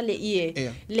nei fale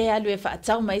ie lea lu e fa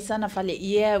tau mai sana fale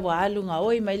ie wa alu nga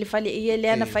oi mai le fale ie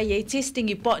lea na fai e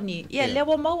testing I potni ia lea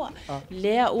wa maua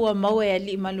lea ua maua e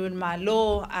li malun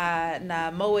malo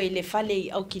na maua I le fale I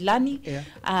au kilani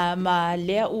ma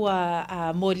lea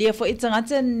ua mo lea fo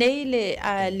itangata nei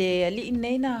le li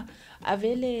nei na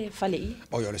avele fale I.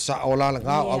 O yo le sa o la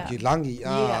nga au ki langi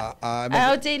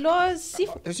au te lo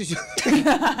sifo.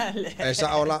 E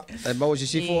sa o la e mau si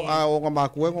sifo o nga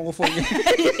maku e ngo fo.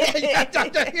 Ya ta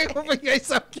ke ko fa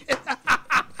sa ke.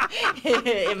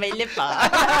 E mai le pa.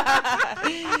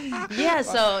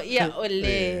 So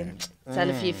ole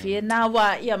sala fie na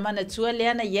wa mana tua le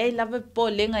ana ye lava po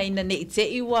lenga ina ne te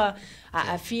iwa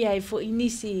a fia I fo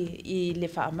inisi I le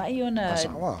fa mai ona.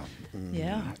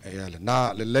 Yeah.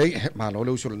 Na le lei malo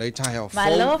le usul nei tai ho.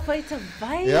 Malo foi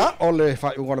Tavai. Yeah, ole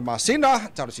fa unga le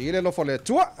masina, tau si le lo fo le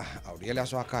tua. Au dia le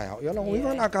aso kai. Yo lo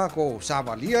wiwa na ka ko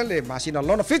savalia le masina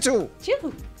lona fitu. Chiu.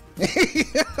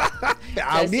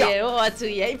 Au dia. O atu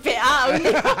ye pe au.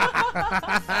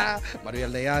 Maria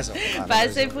le aso. Vai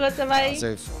se fu Tavai.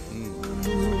 Se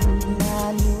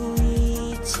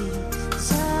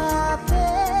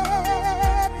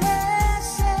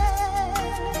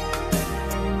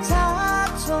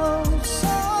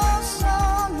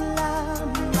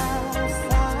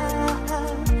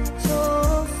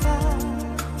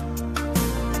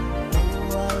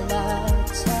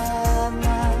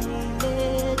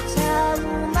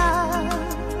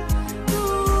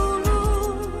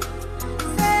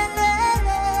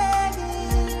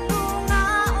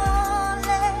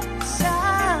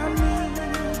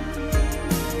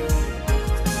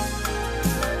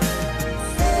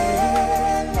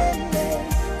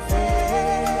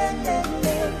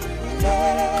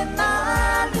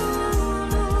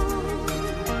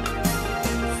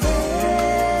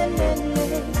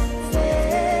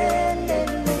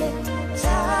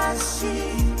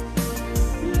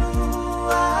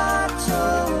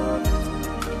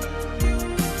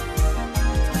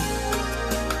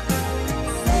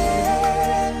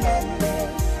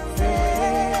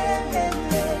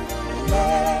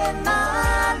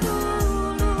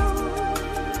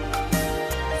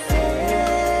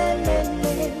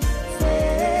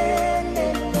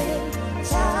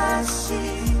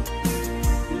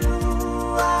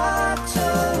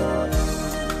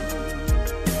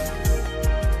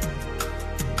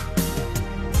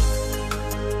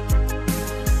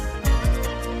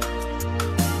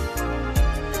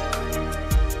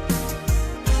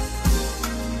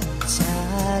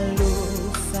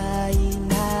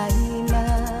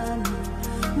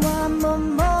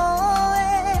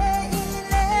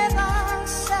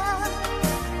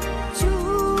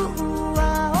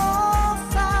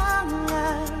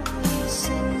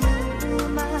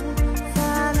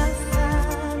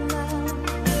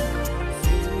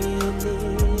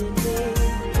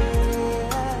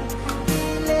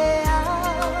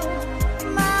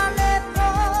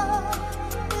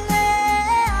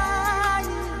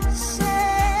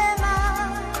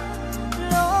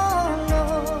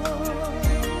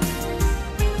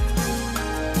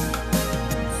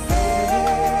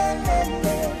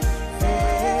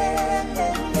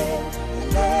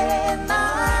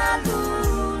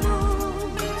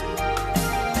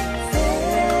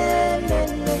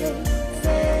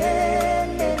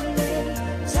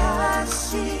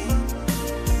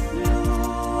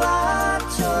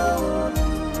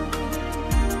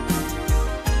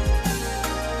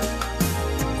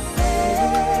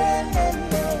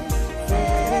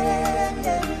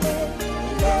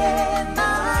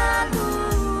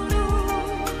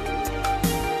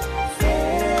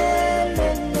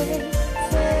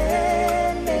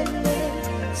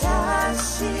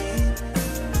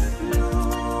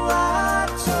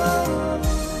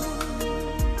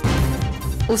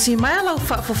O si mai lau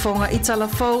whaafafonga I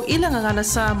talafou I langa ngana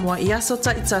Samoa I aso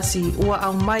taitasi ua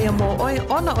au mai mo oi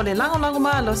ona o le lango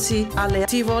maalosi a le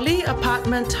Tivoli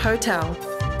Apartment Hotel.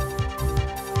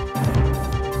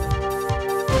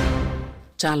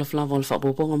 Tala flava o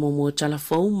whaabobonga mo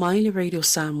talafou mai le Radio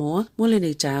Samoa mo le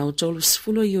nei tau tolu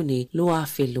sfulo yuni lua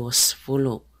whelua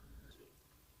sfulo.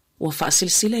 Ua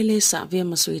whaasilsila I le sa via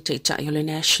masui te itai o le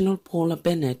National Paula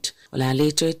Bennett o le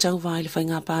aleto e Tavai le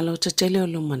whainga palo ta tele o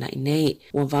lumana I nei.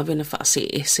 Ua vave na whaase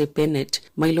e Bennett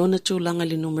mai lona tūlanga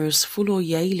le numerous fulo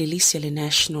iai le lisia le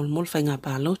National mo le whainga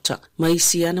palo ta mai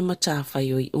si ana mata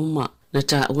whai o I uma. Na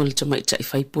ta ua ta mai tai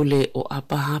fai pule o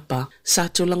apa sa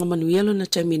tulanga manuelo na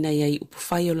tamina ia i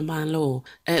upufai o le malo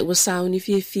e ua sauni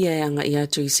fia anga ia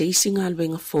tu i se isi ngā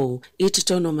luenga fō i te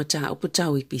tono mata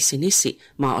uputau i pisinisi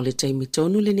ma o le taimi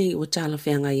tonu le nei ua tala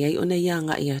whianga ia i o na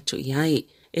ianga ia tu iai.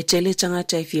 E tele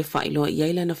tangata e fia whailo i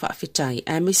eila na whaafitai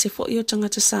a me se fo i o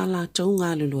tangata sa la tau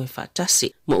ngā lulu e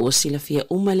whaatasi. Mo ua sila fia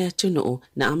umale atuno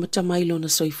na amata mailo na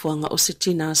soifuanga o se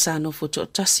tina sa no foto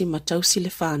tasi matau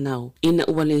sile whanau. Ina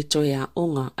ua le toe a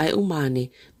onga ai umane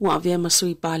ua avea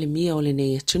masui pali mia o le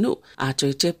nei atuno a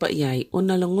toi tepa iai o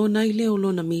na langona i leo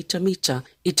lona mita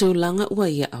i tau langa ua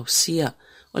ia au sia.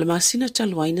 O le masina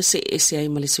taluaina se ese ai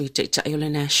malisui te o le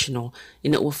National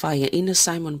ina ua whaia ina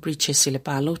Simon Bridges i le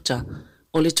palota.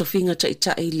 O le tofinga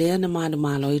i lea na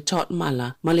malo i tot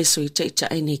mala, male sui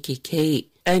i nei kei.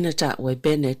 Aina ta ue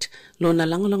Bennett, lo na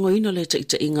langolango ino le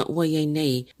inga ua iei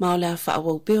nei, ma o le a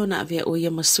whaawau peo na avea o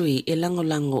ia masui e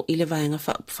langolango i le vaenga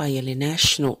whaupwhai le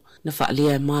National. Na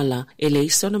whaalia e mala, e le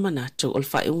iso na manatu o le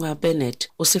whaeunga Bennett,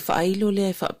 o se whaailo le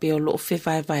e whaapeo lo o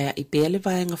whewaivaia i pea le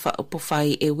vaenga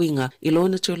whaupwhai e winga i lo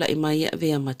na tula i mai a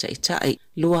vea mataitai.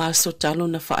 Lua aso talo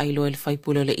na whaailo e le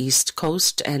whaipule le East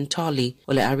Coast and Tolly,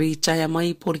 o le ari tai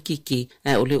mai porikiki,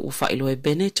 e o le u whailo e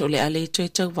Bennett o le ale to e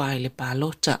Tavai le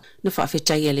palota. Na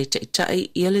whaafetai e le tai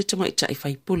i le tamaitai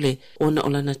whaipule, o na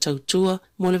ola na tautua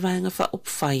mo le vaenga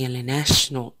whaupwhai le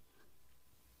National.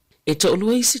 E to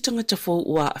olua isi tangata fōu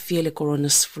ua a fia le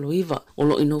coronas fluiva, o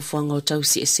lo ino fuanga o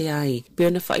tausi e se ai.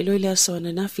 Pea na whailo i le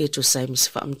asoana na fia to sai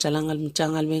misa wha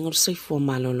mtalangal wengar soifua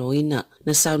malolo ina.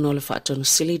 Na sauna le whaatono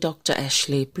sili Dr.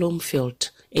 Ashley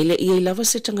Bloomfield. E le ia lava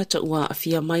se tangata ua a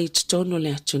fia mai tono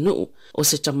le atunu, o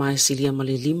se tamai silia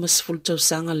mali 5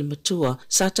 sanga le matua,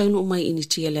 sa taunu umai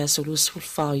initia le asolu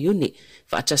 10 uni,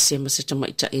 whaatasia ma se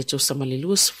tamaita e to sa mali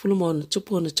 20 mona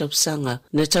tupu na tausanga,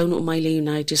 na taunu umai le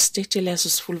United States le aso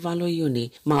 10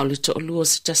 uni, ma o le to olua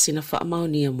se tasina wha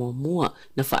amaunia mua,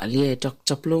 na whaalia e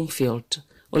Dr. Bloomfield.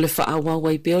 O le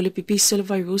whaawawai pe o le pipisi le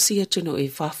virusi atuno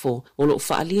e whafo, o lo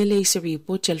whaalia le isa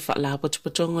report el whaalapa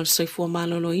tupatonga le soifua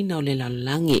malolo ina o le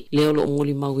lalangi. Leo lo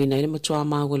ngoli mawina ile matua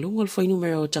mawalunga le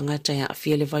whainumero o tangata ya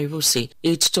afia le virusi,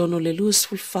 e tutono le luas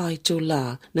fulfai tu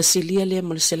la, na silia le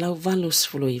ma le selau valus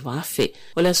fulu i wafe.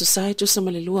 O le asosai sa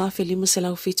ma le lua afe 5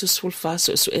 selau fitus fulfa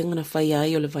so enga na whai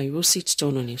ai o le virusi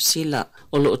tutono New Zealand.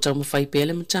 O lo tamu whai pe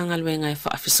le matanga alwenga e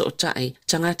whaafiso o tai,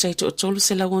 tangata i to o tolu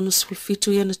selau onus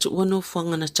fulfitu ia na tuuano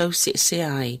fuanga na tausi se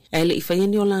ai. E le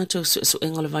ifaieni o lātou su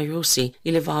enga le virusi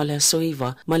i le vāle a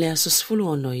soiva ma le aso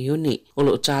 10 iuni. O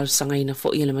lo tālu sanga ina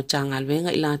fo i le matanga alwenga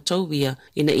i lātou ia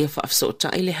ina ia whaafsota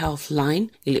i le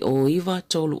Healthline i le oiva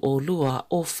tolu o lua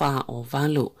o wha o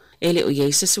valu. Ele o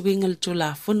yeise suinga le tu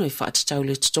la fono i whaatatau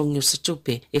le tutongi o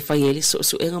tupe e whaiele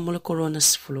su enga mo le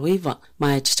coronas fluiva.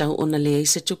 Ma e tatau ona le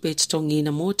eise tupe e tutongi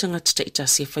ina mo tanga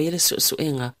tataitasi e whaiele su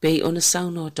enga pe ona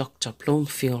sauna o Dr.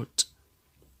 Bloomfield.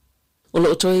 O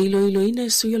lo to ilo ina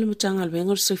sui le matanga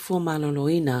alwenga soifua malolo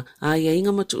ina a ia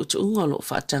inga matuutuunga o lo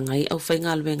whaatanga i au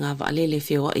whainga alwenga wa alele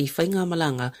whioa i whainga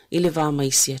malanga i le vā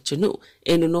maisia tunu.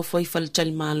 E no fwai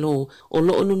whaletali malo o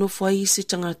lo no fwai isi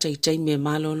tangata i teime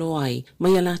malolo ai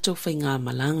mai ala tau whainga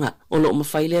malanga. O lo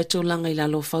mawhaile atu langa i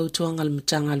lalo whautuanga le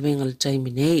matanga alwenga le teime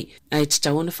nei. A e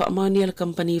tatau ona whaamani ala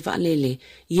kampani wa alele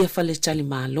ia whaletali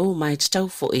malo ma e tatau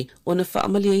foi ona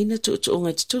whaamalia ina tuutuunga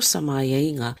i tutusa mai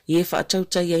inga ia whaatau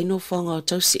tai aino whanga o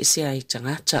tau si ai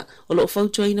tangata. O lo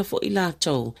whautua ina fo i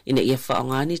lātou ina ia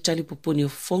whaongani tali pupuni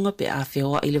o whonga pe a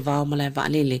whioa i le vāo malai wa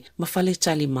alele ma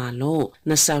whaletali malo.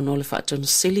 Na sauno le whaatau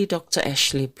Silly Dr.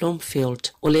 Ashley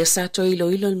Bloomfield. O le sato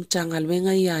ilo le mtanga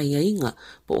alwenga ia inga,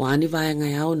 po wani vaenga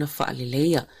yao na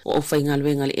whaalileia. O whainga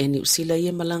alwenga le eni usila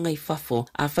ia malanga i fafo,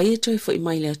 a whaieto i fo i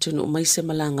maile atunu umaise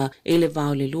malanga e le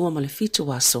vao le lua ma le fitu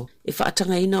waso. E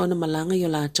whaatanga ina ona malanga i o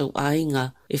lātou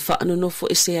ainga, e whaanonofo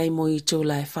e se ai mo i tō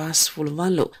la e whaasfulu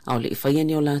valo, au le i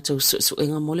whaiani o lātou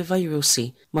suenga mo le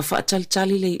virusi, ma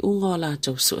whaatalitali le i unga o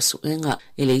lātou suenga,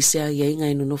 e le ise ai inga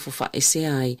e nonofo wha e se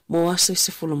ai, mo aso i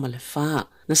se fulu ma le wha.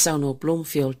 Na sauno o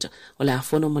Bloomfield, o le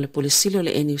afono ma le polisili o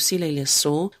le eni usila i le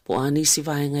so, po anisi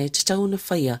vaenga e te tau na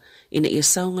whaia, ina ia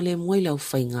saunga le mwaila u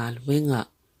whainga alwenga.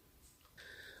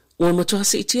 Ua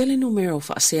matuasi i tia le numero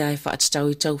whaasea e whaatatau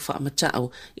i tau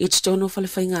whaamatau, i te tono whale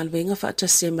whainga alwenga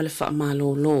whaatasia ma le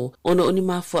whaamalo lo, ono oni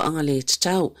mafua anga le te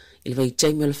tau, ili vai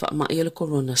taimi o le whaamai o le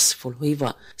coronas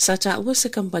fuluiva. Sa ta ua se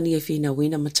kampani e whina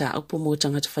wina mata upo mo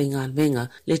tangata whainga alwenga,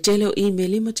 le tele o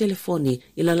email ma telefoni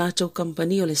i la lātou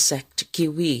kampani o le SACT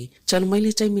Kiwi. Talo mai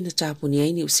le taimi na tāpuni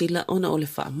aini usila ona o le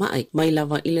whaamai, mai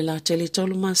lava i le la tele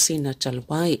tolu masina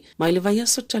taluai, mai le vai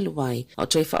aso taluai, au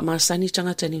toi whaamasani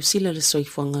tangata ni usila le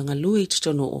soifuanga lui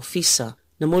tutono ofisa.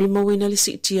 Na moli mawina le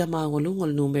si tia mawalunga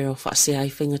le numero fa se ai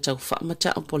whainga tau wha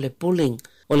mata o pole bullying.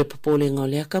 O le papolenga o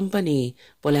lea company,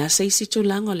 po le asa isi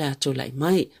tūlanga o le atu lai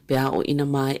mai, pe a o ina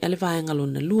mai ale vaenga lo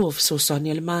na lua so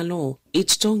soni ale malo. I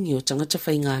tongi o tangata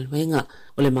whainga alwenga,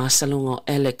 o le masalonga o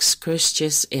Alex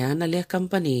Christius e ana lea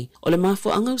company, o le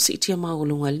mafo anga usi itia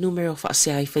maulunga le numero fa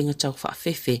se ai whainga tau wha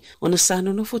fefe, o na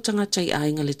sano no fo tangata i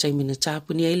ainga le taimina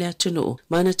tāpuni ai le atu no,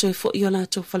 mana toi fo i o la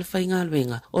tau whala whainga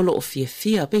alwenga, o lo o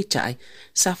fia beitai,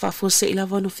 sa fa fo se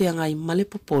ilava no fia ngai male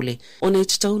popole, o na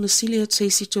itatau na sili at se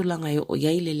isi tūlanga o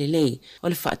iai lelelei, o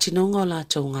le whaatinonga o la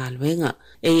tau ngā alwenga,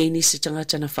 e ei nisi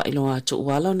tangata na whailo atu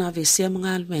uala o na vesea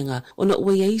mga alwenga, o na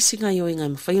ua iai singa o inga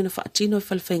mawhai na whaatino e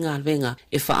whalawhainga alwenga,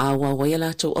 e whaawa wai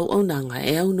la tau au nanga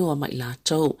e au noa mai la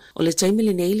tau. O le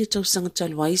taimile nei le tau sangata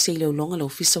luai se leo longa lo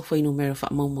fisa whai numero wha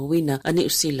maumawina ane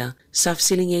usila, sa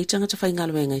fsiling ei tangata whainga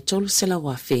alwenga i tolu sela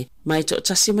wafe, mai to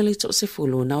tasimale to se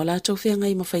fulu na o la tau whianga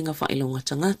i mawhainga whailonga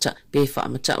tangata, pe wha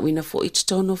amata wina fo it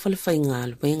tono whalawhainga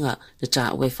alwenga, na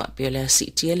ta ue wha peolea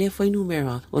si tia lea whai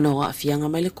numero o na wa whianga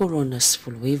mai le coronas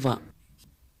fuluiva.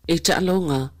 E ta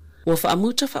alonga, ua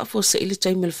whaamuta whaafo sa ili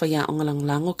taimil whaia o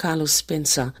ngalango Carlos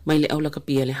Spencer mai le aulaka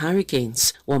pia le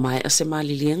Hurricanes, ua mai ase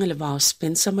malilianga le vao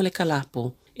Spencer ma le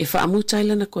kalapo. E whaamuta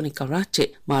ila na kone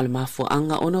karate, ma le mafua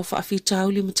anga ono whaafita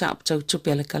uli mata aptau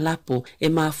tupe le kalapo, e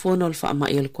mafua no le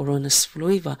whaamai o le coronas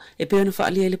fluiva, e peo na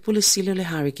whaalia le pulisilo le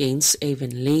Hurricanes,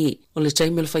 Avon Lee. O le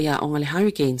taimil whaia o le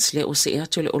Hurricanes, le o se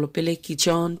atu le olopele ki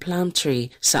John Plumtree,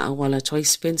 sa awala toi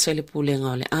Spencer le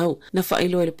pulenga o le au, na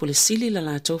whailo le pulisili la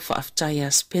lato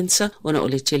whaaftaya Spencer, ona o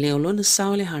le tele o lona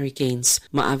sao le Hurricanes,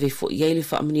 ma ave fo iei le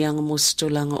whaamanianga mo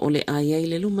stolanga o le aiei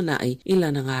le lumanai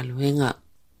ila na ngā luenga.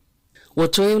 Wa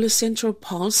toi o le Central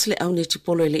Pulse le au neti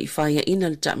polo le ifaya ina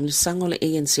le tamilisanga o le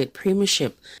ANC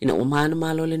Premiership ina o maana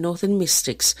malo le Northern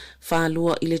Mystics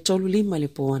whaalua i le tolu lima le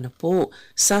poana po.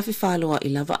 Safi whaalua i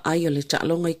lava ai o le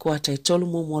ta'alonga i kuata i tolu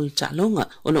momo le ta'alonga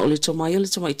ona o le tomai o le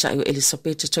tamaita o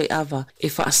Elisabeta toi ava e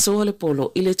whaasoa le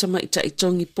polo i le tamaita i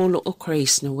tongi polo o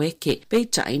Grace na weke.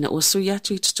 Peita ina o sui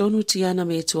atu i tutonu tiana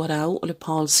me tuarau o le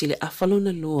Pulse i le afalo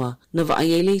na lua. Na va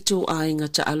aiele i tu ainga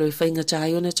ta'alo i whainga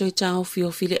tai o na toi tau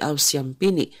fiofi le ausia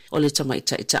Bini o le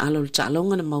tamaita i ta'alo le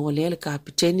ta'alonga na mawalea le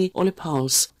kapiteni o le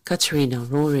Pulse, Katrina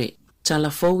Rory.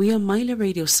 Talafowia mai le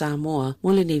Radio Samoa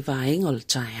mo le nei vaenga o le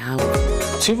tai au.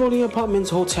 Tivoli Apartments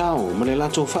Hotel, ma le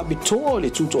lato whabitoa le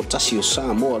tuto tasi o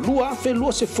Samoa, lua afe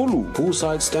lua se fulu,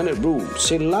 poolside standard room,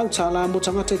 se lau tala mo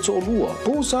tangata i to lua,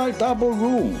 poolside double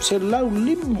room, se lau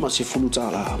lima se fulu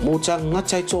tala, mo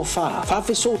tangata i to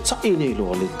whafe so taine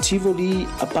lo le Tivoli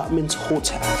Apartments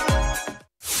Hotel.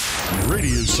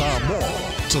 Radio Samoa,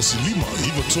 tasilima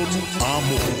iwa tonu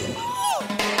amo.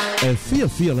 E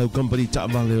fia lau company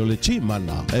Tavai o le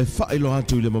chimana e whaelo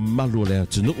atu i le mamalu o le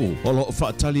atunuu o lo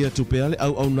whaatali atu pea le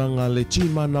au nanga le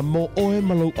chimana mo oe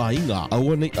malau ainga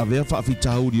aua nei avea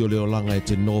whaafitauri o le olanga e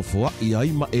te nofua i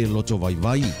aima e loto vai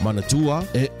mana tua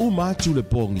e umatu le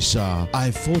pongi sa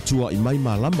ai fotua i mai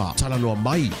malama talanoa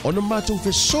mai ona matu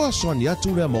fe soa soani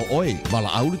atu le mo oe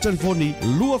mala au le telefoni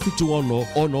lua fitu ono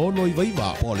i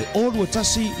vaiva o le olua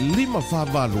tasi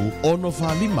 555 ono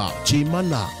fa 5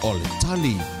 chimana o le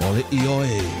tali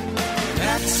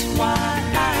That's why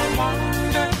I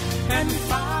wander and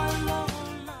follow.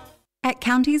 At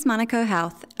Counties Manukau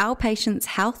Health, our patients'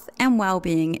 health and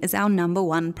well-being is our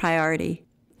 #1 priority.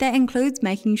 That includes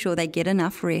making sure they get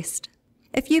enough rest.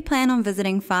 If you plan on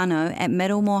visiting whānau at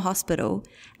Middlemore Hospital,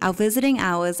 our visiting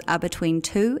hours are between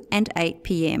 2 and 8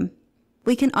 p.m.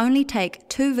 We can only take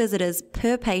 2 visitors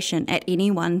per patient at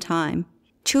any one time.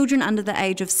 Children under the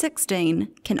age of 16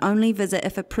 can only visit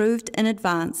if approved in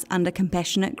advance under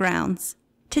compassionate grounds.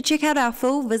 To check out our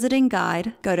full visiting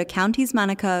guide, go to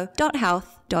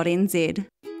countiesmanukau.health.nz.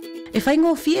 E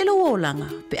whaingo fielo o langa,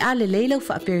 pe ale leilau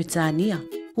whaaperitania.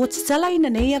 O te tala ina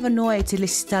nei avanoa e te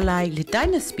lesitala i le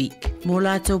Dynaspeak, mo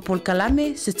lātou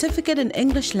polkalame Certificate in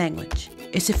English Language.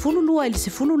 E se fulu lua ili se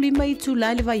fulu lima i tu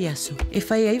lai le vai aso. E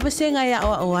whai aiva se ngai a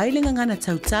o ailinga ngana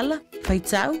tautala, whai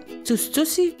tau,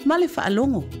 tustusi, ma le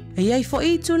whaalongo. E iai fo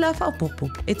i tu la whaopopo,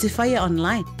 e te whai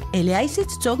online. E le aise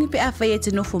te tongi pe a whai e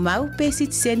te nofo mau pe si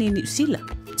te seni ni usila.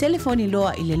 Telefoni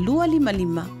loa i le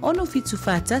 255 ono fitu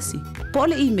whātasi. Po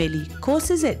le e-maili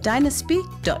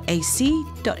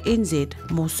courses@dynaspeak.ac.nz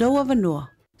mo soa vanoa.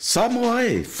 Samoa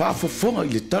e, whaafafonga i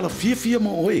le tala fia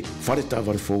mo oe, whare ta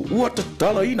wale fo ua ta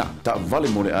tala ina, ta vale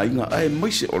mo le ainga ae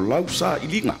maise o lau sa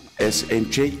ilinga.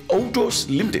 SNJ Autos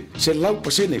Limited se lau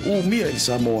pasene umia i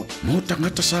Samoa mo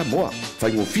tangata Samoa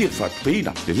whaingo fia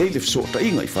whatupeina le leile fisota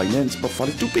inga i finance pa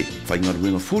whale tupe whainga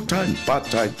ruenga full time, part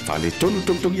time whale tonu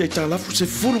tongtongi ai tālafu se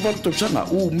fulu walu tausanga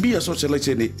umia so se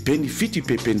laisene benefiti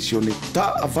pe pensione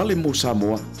ta avale mo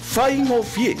Samoa whaingo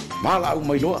fie mala au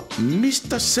mailoa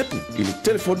Mr. Sepu i le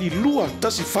telefoni lua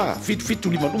tasi wha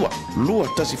fitu lima lua lua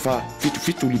tasi wha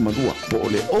fitu lima lua po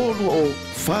ole o lua o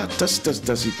wha tasi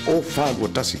o wha lua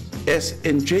tasi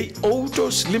SNJ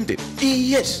Autos Limited.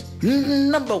 Yes,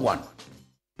 number one.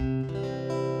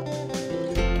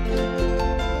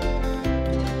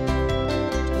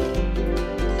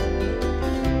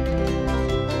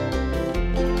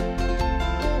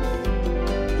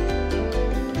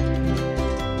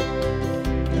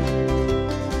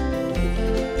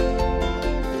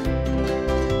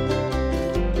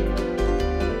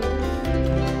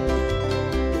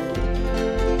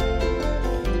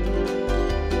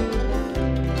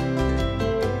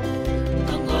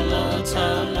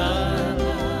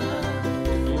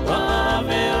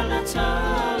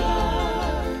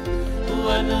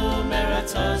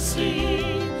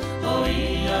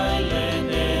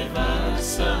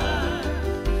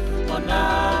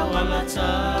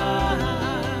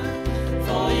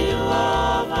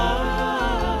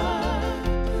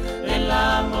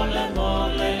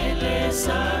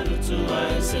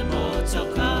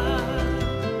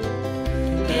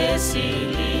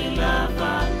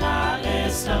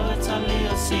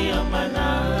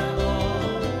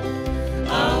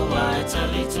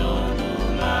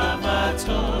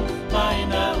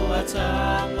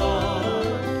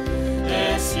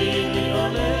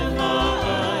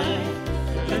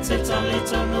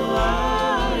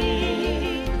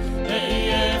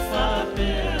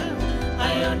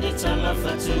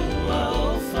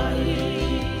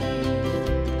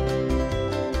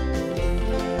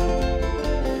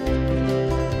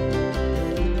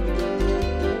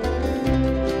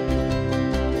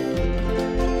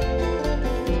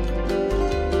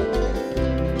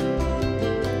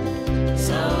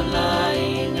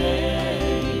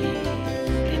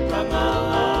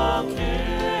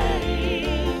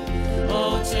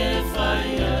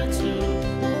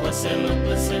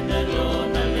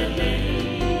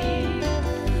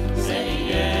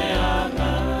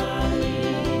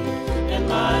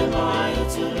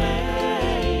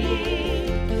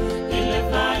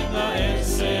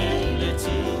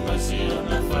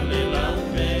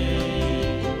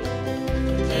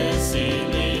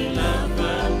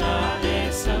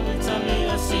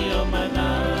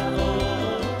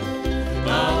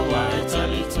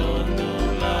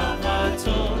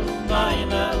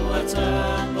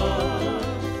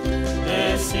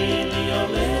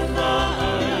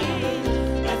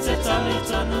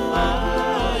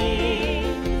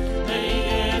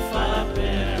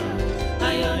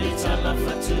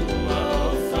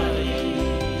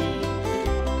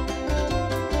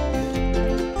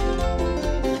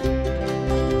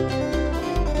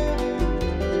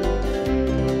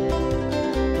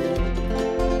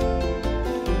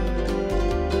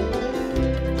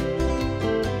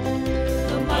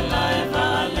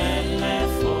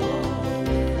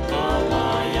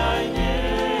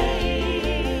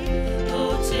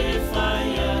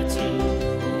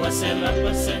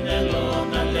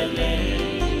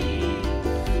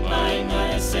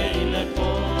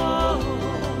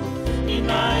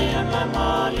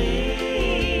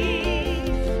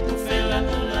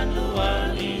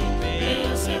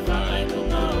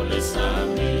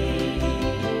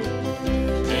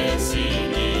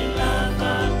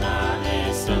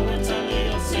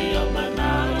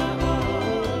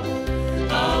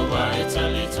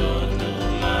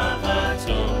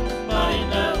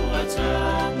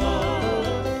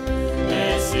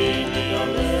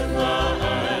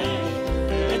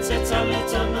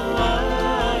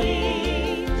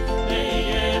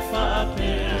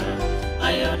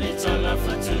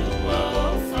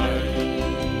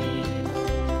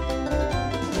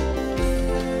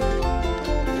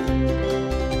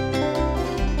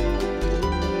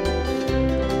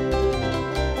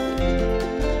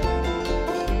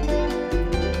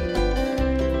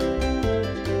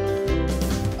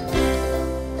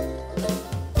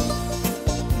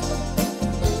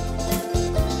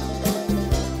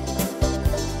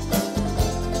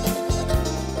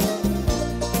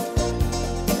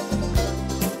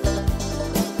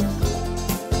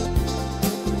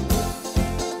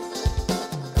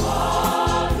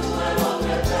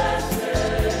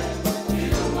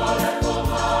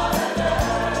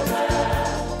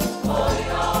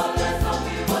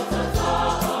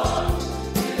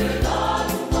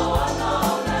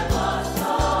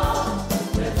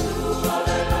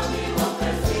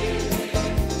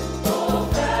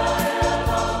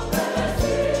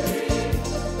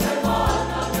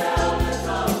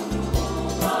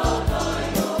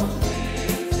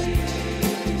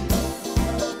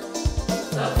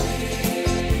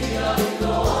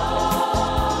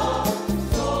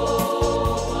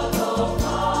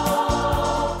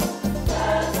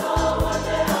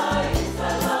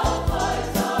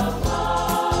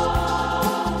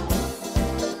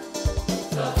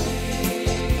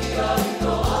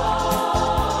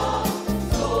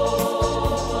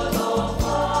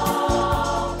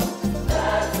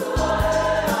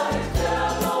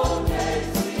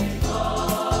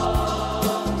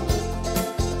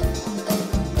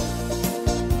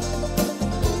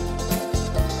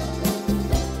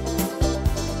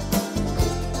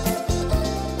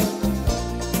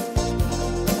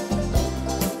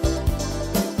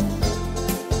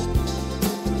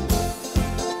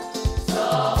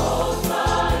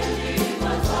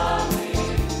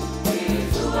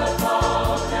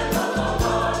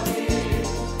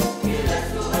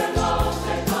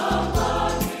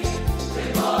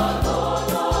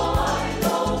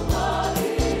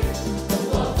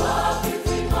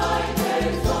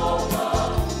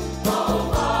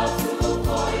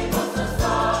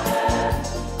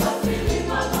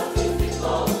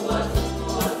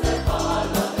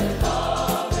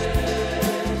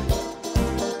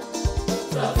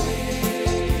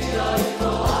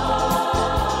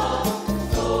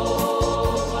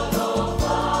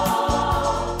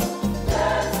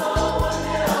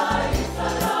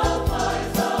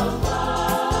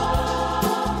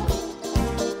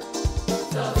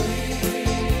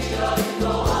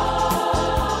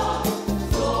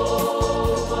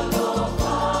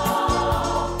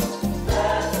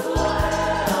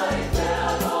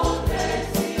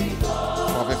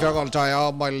 fiagal tai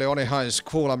au mai Leone High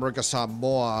School America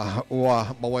Samoa ua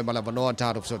mawai malavanoa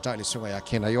tatu so tai sunga ya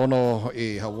kena yono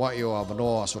I Hawaii o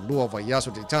avanoa so lua vai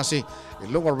yaso te tasi I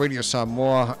lunga Radio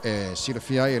Samoa e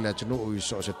silafia I le tunu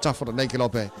so se tafo nei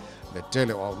kilope le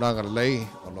tele o nanga lei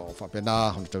ono fa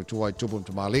pena on to tuai tubum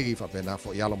tamali fa pena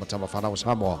fo yalo matama fa na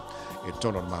Samoa e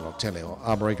tono malo tele o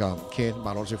America kid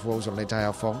malo se fo so le tai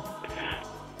au fo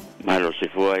malo se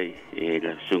foi e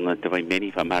la sunga Tavai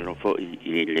meni fa malo fo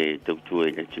I le tautua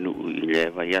I le tunu I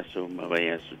le vaiaso ma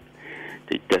vaiaso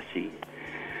te tasi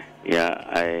ia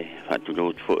ai fatu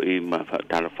lo fo I ma fa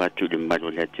tala fatu le malo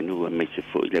le tunu me se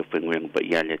fo I le fengueng pa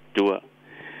ia le tua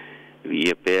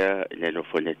ia pea le lo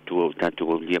fo le tua tanto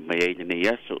o lia mai le ne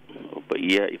yaso o pa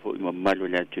ia I fo I ma malo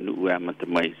le tunu a mata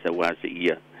mai sa wase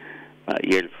ia a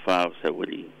ia le fa sa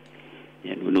wali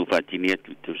ia nu fatinia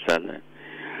tu sala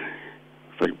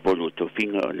fal polo to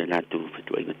finga o le latu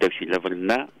fatu inga taxi level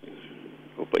na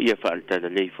o pa ia fa alta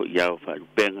le fo ia o fa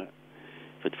lupenga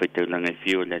fat fatu langa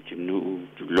fio le tunu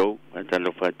tu lo ata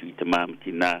lo fatu I tamam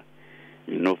tina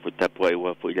no fo tapo ai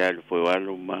wa fo ia lo fo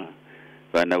alo ma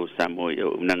fa na usamo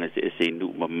o nanga se nu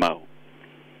ma mau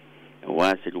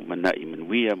wa se lu mana I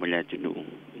menwia ma le tunu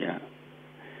ya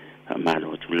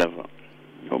amalo tu lava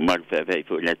o mal fa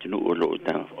fo le tunu o lo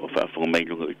ta o fa fo mai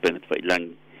lunga I penga fa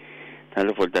lang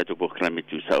Talo fo dato proclame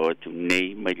tu sao tu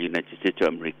nei mai United States of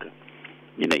America.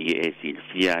 Ina I esi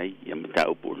fiai ia mata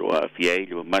o polo a fiai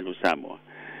lo malu Samoa.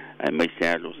 Ai mai se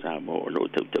alo Samoa lo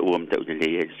tau tau am tau le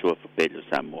e so fa pelo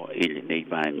Samoa ile nei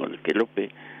vai ngol ke lope.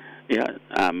 Ia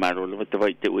a maro lo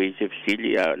tawai te we se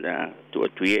fsili a la tu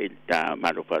atuie ta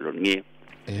maro palo ngie.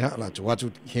 Ia la tu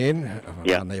watu ken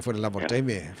na fo la bote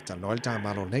me ta no ta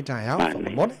malo nei ta ya fa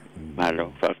mone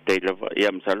malo fa te lo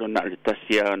ia msalo na le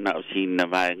tasia na usina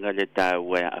vai ngale ta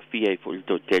wa afia fo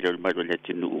to te lo malo le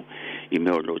tunu I me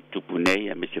lo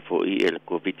tupunei a me se fo I el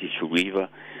covid suriva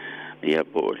ia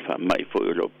po fa mai fo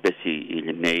lo pesi I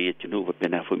le nei tunu va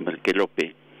pena fo mal ke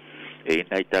lope e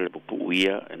nai tala pupu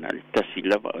ia na le tasi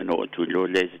lava no tu lo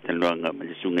le se tananga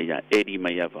me sunga ya eri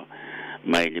mai ava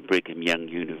mai le Brigham Young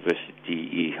University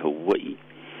I Hawaii.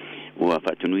 Ua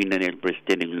whatunuina ne le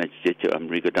President of the United States of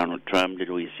America Donald Trump le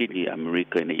roi sili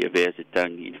America na ia vea se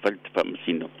tangi I falta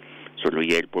whamasino. So lo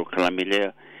ia le proclame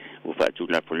lea ua whatu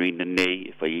la polina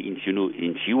nei whai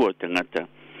insiua tangata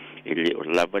e le o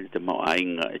lava le tamau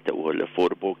ainga e ta ua le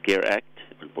Affordable Care Act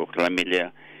le proclame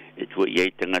lea e tua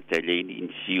iei tangata e le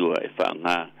insiua e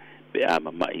whaanga pe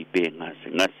ama mai pe ngase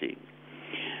ngase.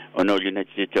 Ono United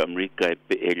States of America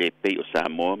e le pei o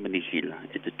Samoa manisila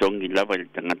e te tongi lava le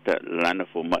tangata lana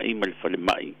fo mai ma le fale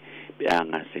mai pe a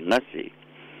ngase ngase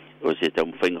o se tau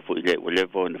mwhainga fo ile o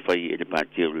levo na whai e le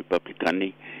Party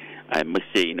Republicani ai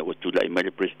mase ina o tula I mai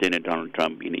le President Donald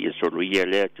Trump ina ia soro ia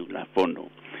lea tu la fono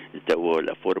e tau o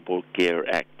le Affordable Care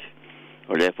Act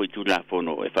o lea fo I tu la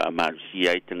fono e wha amaru si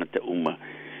ai tangata uma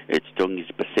e te tongi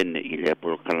spasene I le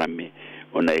proclame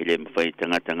ona ile mwhai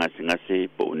tangata ngase ngase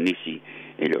po nisi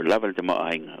e le lava le tama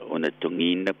ainga o na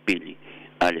tongina pili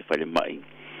a le fale mai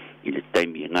I le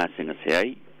taimi ngase ngase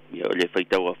ai ia o le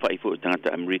whaitau a whaifo o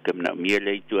tangata Amerika mna mia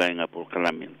le itu ainga por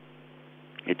kalame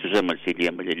e tu sa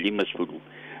malsilia ma le 5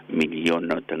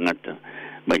 miliona o tangata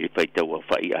mai le whaitau a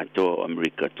whai ato o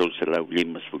Amerika tolsa lau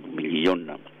 5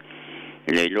 miliona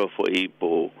e le ilo fo I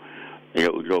po e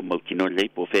o lo mautino le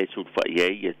po fesul whai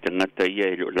ai e tangata ia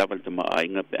e le lava le tama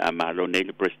ainga pe a malo nei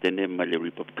le presidente ma le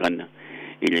Republicana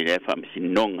I le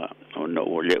whamsinonga o na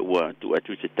o le ua tu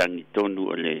atu se tangi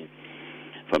tonu o le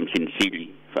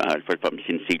whamsinsili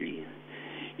whamsinsili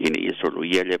ina ia solo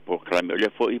ia le proclame o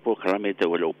le fo I proclame te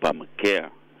o le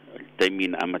Obamacare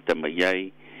taimina amata mai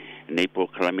ai nei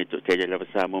proclame to te le lava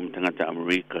Samoa mtangata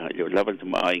Amerika le lava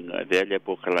tama ainga vea le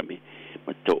proclame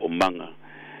ma to o manga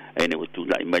ene o tu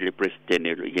lai mai le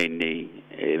presidente lo ia nei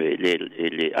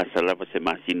le asalava se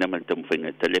masina ma tamu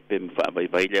whainga talepe mwha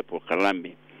vai le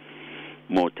proclame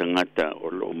mo tangata o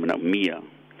lo mana mia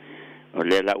o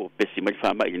le la o pesi mai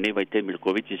fama I nei vai te mil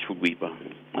covid subiva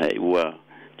ai ua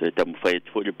te tamu fai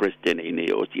fo le president ine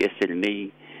o ti esel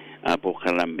nei a po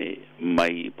kalame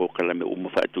mai po kalame uma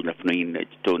fa tu na fnoina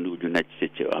tonu United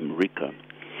States of America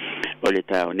o le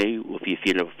tau nei o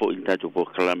fi la fo in tato po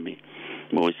kalame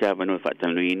mo sa va no fa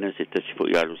tanuina se tasi fo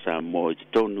yalo sa mo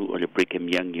tonu o le Brigham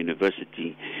Young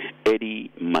University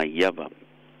Eri Mayava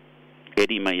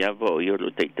o yo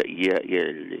lo taita ia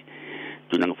le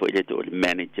tunang fo ile to le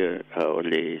manager o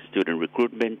le student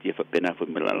recruitment ia fa pena fo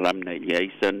mala alumni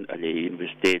liaison ale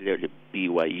university le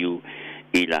BYU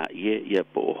ila ia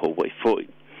po Hawaii foi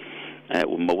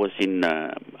o mawasin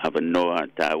avanoa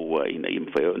ta ina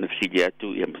imfa na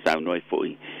filiatu ia sa no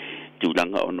foi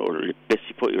tūlanga ono o le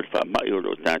pesi fo i o le whaamai o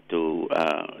lo tātou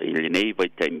i le nei vai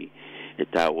taimi e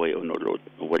Tavai ono lo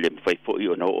wale mwhai fo i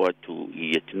ono o atu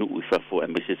i atinu i whafo e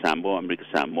Mese Samoa, Amerika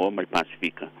Samoa, mai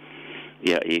Pasifika.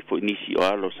 Ia e fo nisi o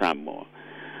alo Samoa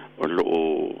o lo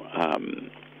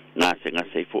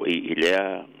ngase fo i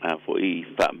lea fo i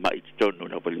whaamai tonu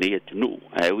na wale nei atinu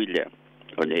a ewi lea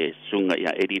o le sunga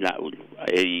ia eri la ulu,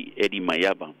 eri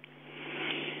maiaba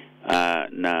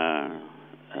na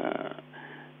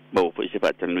mo fo se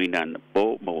patanui na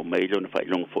po mo mailo na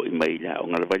failong fo i maila o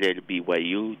ngala vale le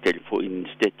BYU telefo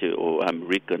instead o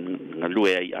American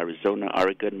ngalue ai Arizona,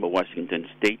 Oregon, mo Washington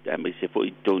State a me se fo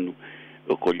i tonu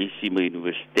o Colisi mo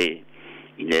University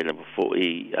i lela fo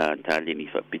i talini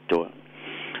fa pitoa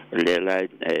lela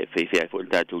fe fo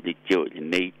tatu li tio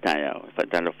nei taia fa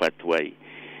talo fatuai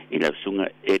i la sunga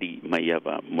eri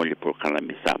maiava mo le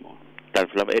proclame Samoa tal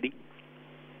flava eri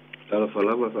tala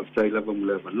falava fa stai lava mo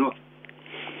leva no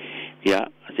ya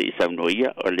se sauno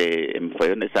ia o le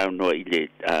mfaione sauno ile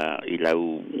i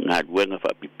lau ngaduenga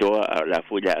fa pitoa la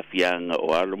fuja afianga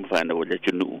o alo mfana o le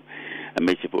tunu a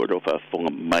me se fo fa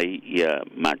fonga mai ia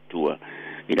matua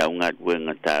i lau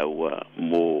ngaduenga taua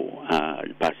mo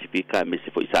le Pasifika me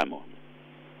se fo Samoa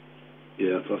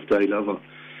ya fa stai lava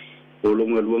o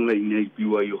longa luanga i nei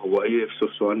BYU Hawaii so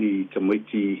soani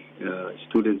tamaiti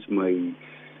students mai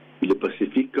i le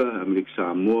Pasifika, Amerika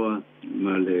Samoa,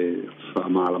 ma le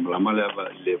whamalama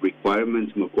le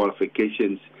requirements, ma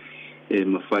qualifications,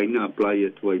 ma whaina apply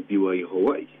atu ai BYU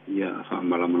Hawaii. Ia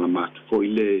whamalama atu fo i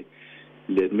le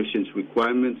admissions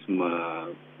requirements, ma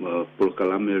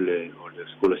polokalame o le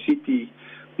Scholar City,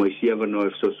 ma isi ava no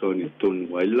e sosoni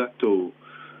tonu ai lato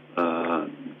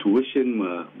tuition,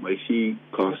 ma isi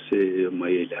cost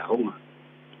mai e le aonga.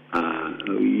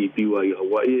 I BYU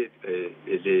Hawaii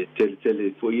le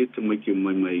tele fo i te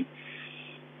mai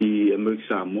i Amerika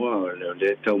Samoa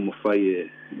le tau mawhai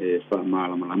e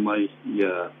whamalama mai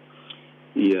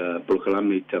ia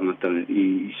proklame i tangata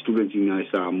i students i ngai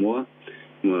Samoa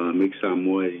ma Amerika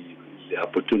Samoa i le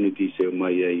opportunities e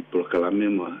mai i proklame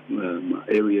ma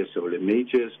areas o le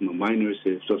majors ma minors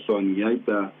e sosoani ai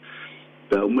pa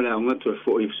umele aunga tu e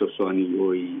fo i sosoani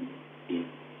o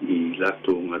i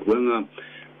lato ngaruanga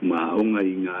ma onga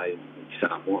i ngai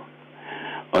Samoa.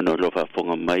 Ono lo fa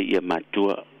fonga mai ia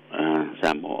matua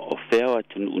Samoa o fea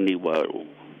atun uni wa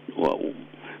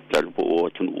talpo o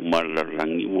atun umala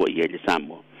rangi wa ia le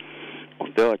Samoa. O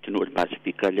fea atun o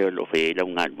Pasifika leo lo fea ila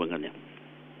unga wanga leo.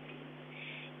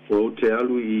 O te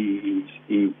alu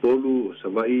i polu o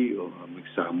Savai o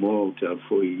Samoa o te alu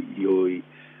fo i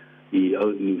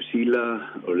New Zealand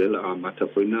o lela a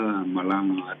matafoina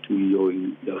malanga atu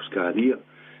i Australia.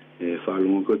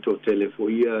 Whaalunga ko tō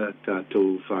telefoia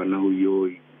tātou whanau i o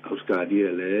Australia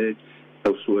le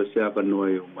tau sua se apa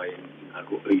noe o mai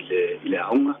i le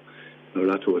aunga no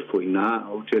lato e foi nā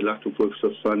o te lato foi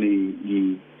sosani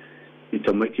i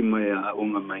tamaiti mai a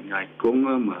onga mai ngai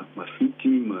konga ma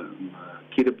Fiji ma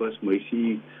Kiribati ma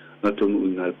isi atonu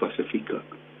i ngai Pasifika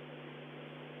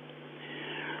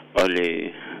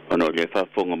ono le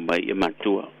whafonga mai i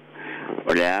matua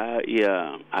o le a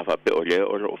ia awa pe o le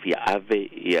o lo fia ave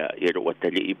ia ro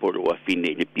watali i polo a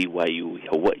fine le BYU i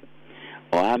Hawaii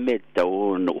o a me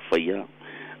tau no whaia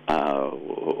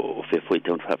o fe foi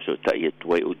tau whapso ta i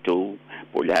tuai o tau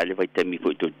po le ale vai temi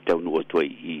foi tau no o tuai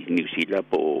i New Zealand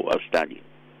po Australia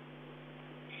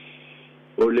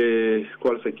o le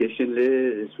qualification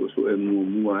le so e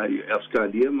mua i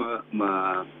Australia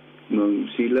ma New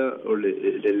Zealand o le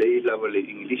lei lava le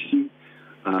English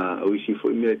o isi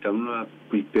foi me tauna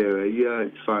prepare ia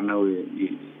whanau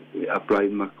i apply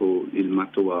mako il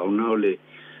mato a ona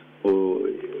o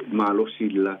malosi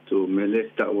lato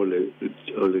mele ta o le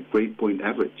grade point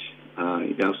average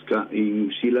i auska i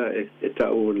New Zealand e ta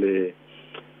o le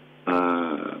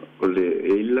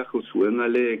ela ko suenga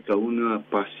le kauna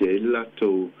pase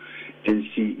lato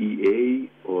NCEA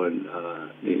o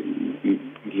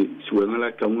suenga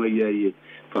la kauna ia i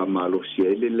fa malosi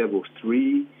ele level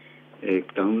 3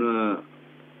 tauna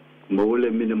mole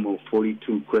minimum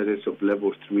 42 credits of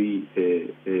level 3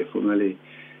 formally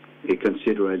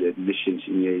consider admissions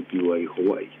in BYU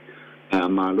Hawaii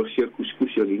ma losia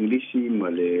kuskusi o inglisi ma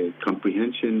le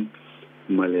comprehension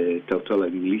ma le tautala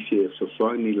inglisi so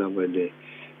soani lava le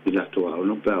ilato au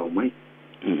no pa mai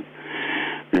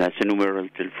la se numero del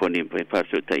telefono per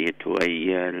passo taieto ai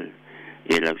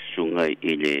la sunga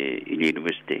ile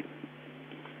university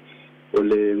o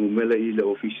le ngumela i le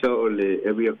ofisa o le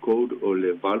area code o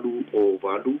le valu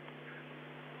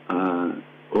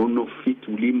ono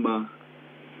fitu lima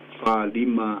fa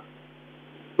lima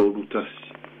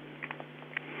tolutasi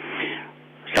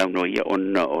no ia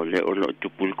ona o le o lo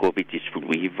tupul covid is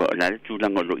fuiva la tu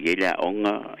lang o lo ia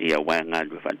onga ia wanga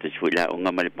lu fantas fuila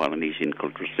onga ma le Polynesian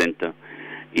Cultural Center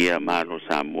ia malo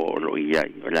Samoa o lo ia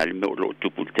la le o lo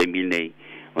tupul temile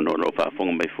ono lo fa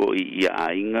fonga mai fo ia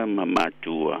ainga ma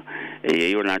matua e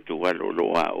io na tu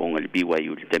lo a onga le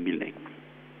BYU le temile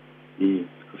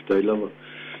stai lava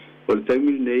o le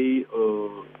temile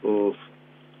o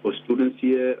students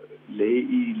here le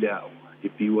I la e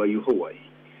BYU Hawaii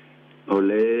o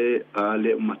le a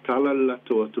le matala la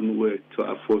to tonu e to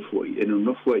a foi e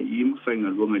no foi I ma fainga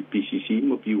longa I PCC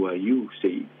mo BYU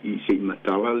se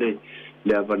matala le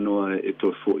avanoa e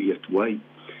to foi atuai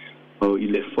o I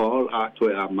le fall a to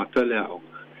a matala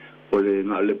o le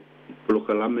na le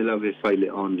prokalame la ve file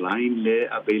online le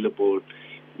available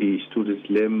I students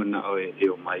le mana e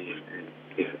o mai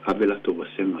avela to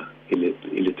vasenga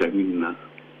ele termina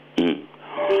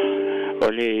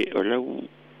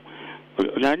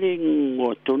la le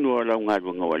ngo tonu ala nga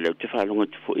nga le te fa longa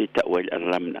te fo ita wel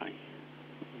alumni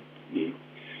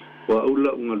wa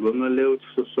ula nga le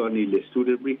so soni le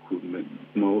student recruitment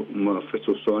ma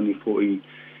so soni for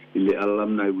le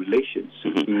alumni relations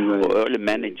o le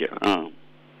manager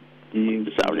in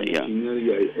saule ya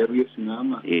areas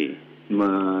nama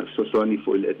ma so soni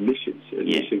for le admissions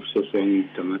so soni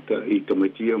tamata I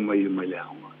kamatia mai la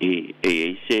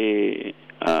se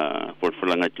por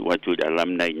falanga tu watu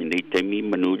alumni ni temi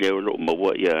manule lo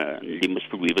mawa ya limas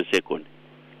fuiva second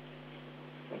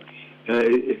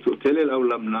so tele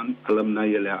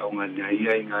alumni la onga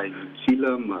ngai ngai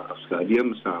sila ma Australia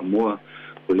ma Samoa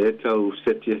o le tau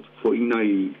seti fo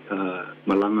inai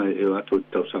malanga e ato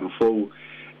tau sanga fo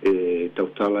tau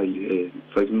tala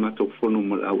fai mato fono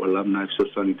ma alumni so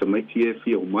sani tamaiti e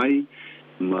fi o mai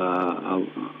ma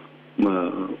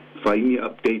fai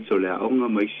updates o le aonga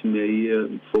mai sine ia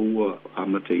fōua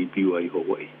amata I BYU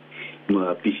Hawaii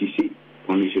ma PCC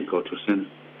Polynesian Cultural Center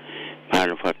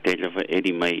Palo whakatela wa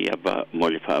eri mai aba mo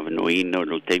le whaavanoina o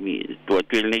lo teimi tua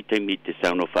tuel nei teimi te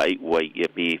sauno whai uai ia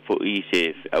pi fo I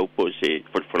se aupo se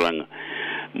whalwhalanga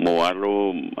mo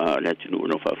alo le atunu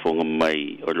no whaafonga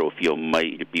mai o lo fio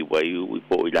mai le BYU I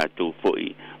po I lato fo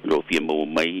I lo fio mo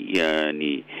mai ia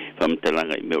ni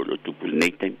whamtalanga I meo lo tupul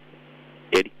nei teimi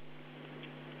eri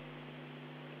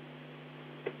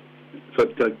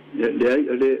Fakta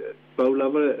le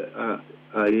paulava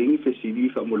a ing fesidi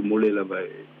fa mole lava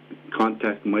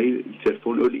contact my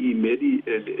telephone or email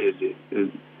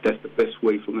that's the best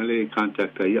way for me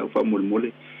contact ya fa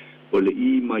mole o le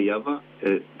mayava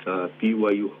at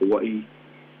BYU Hawaii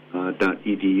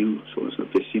 .edu so it's a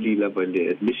facility lava le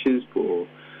admissions for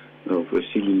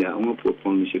facility la on pour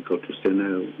Polynesian Cultural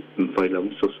Center fa la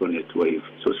so so network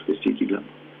so facility la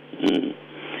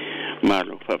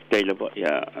malo whafteila wa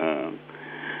ia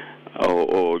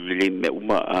o lili me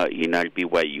uma I nā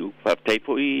BYU whaftei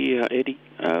po I eri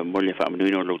mo le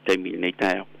whaamanuino lo teimi nei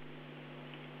tae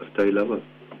whafteila wa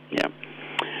ia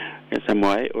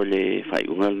Samoa o le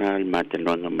whaiunga nā le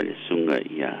mātanoanga ma le sunga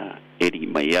ia eri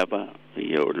mai awa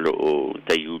ia o lo o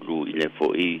taiulu I le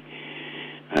fo I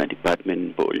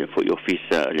department po le fo I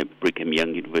officer le Brigham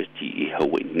Young University I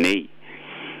Hawaii nei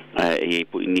e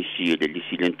po inisi le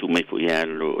lisilentu mai fo ia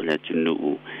lo la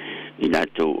tunu I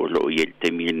lato o lo I el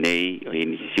temi nei o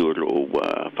inisi o lo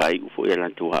fai fo ia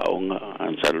lato haonga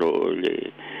ansalo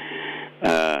le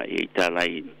I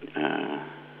talai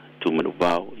tu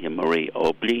manubao ia Marie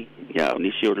Obley ia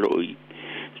inisi o lo I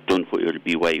stone fo il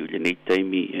BYU le nei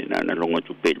temi na longa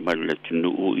tu pe mal la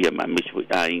tunu ia ma mis fo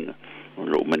ainga o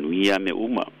lo manuia me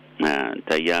uma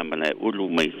taia mala ulu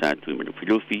mai sa tu me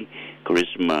filofi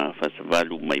charisma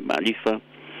festivalu mai malifa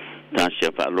tasia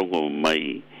fa longo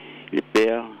mai le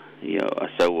pea ia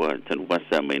asawa tanu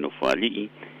basa mai no fali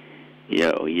ia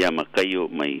o ia makayo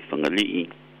mai fangali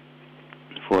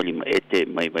foli mai ete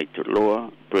mai vai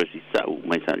toloa presi sau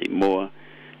mai sali moa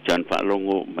jan fa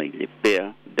longo mai le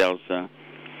pea delsa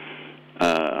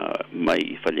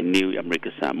mai fali new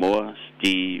America Samoa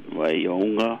Steve mai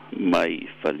onga mai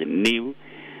fali new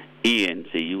Ian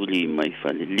se Yuli mai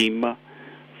fale lima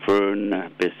Fern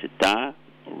Peseta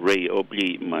Ray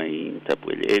Obley mai tapu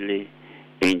ele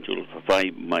Angel Tavai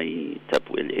mai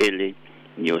tapu ele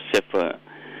Josefa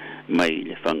mai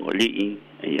le fangoli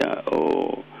ia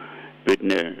o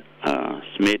Britner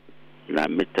Smith la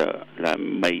meta la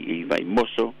mai I vai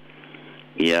moso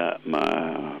ia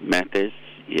ma Mathis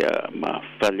ia ma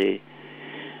fale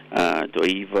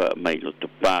toiva mai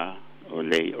lotopa o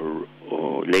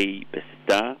lei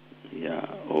Peseta ia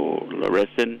o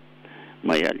Loresan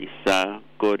mai Alisa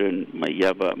Gordon mai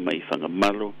Yava mai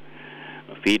Fangamalo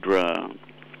Fidra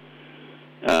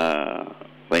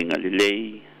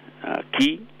Waingalilei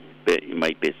ki pe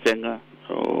mai Pesenga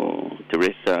o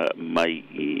Teresa mai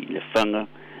I le fanga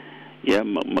ia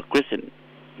ma Christian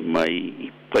mai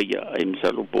I paia ai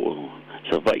msalo po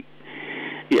savai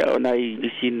ia ona I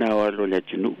lisina o lo le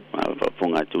tunu fa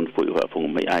fonga tunu foi fa fonga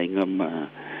mai ainga ma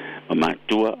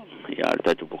matua ia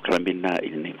tatu po klamina I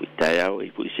nei puitao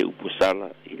I pu se upusala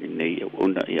I nei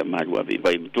ona ia malua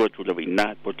vai mtua tu la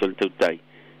vina po tol tautai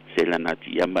se la natu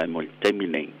ia mai mo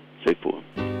temine se fu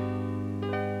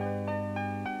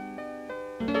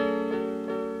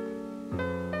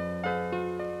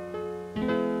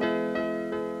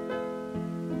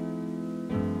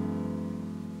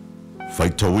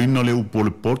Faitauina le upo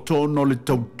le poto no le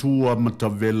tautua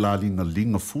matavela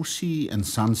linga Fusi and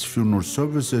Sons Funeral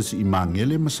Services I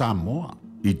Mangele ma Samoa.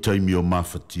 I taimi o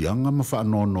mawhatianga ma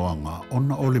whaanoanoanga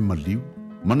ona o le maliu.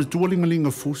 Manatua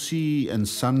linga Fusi and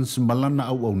Sons malana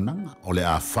au nanga o le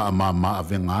a whaamama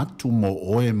avenga atu mo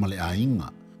oe ma le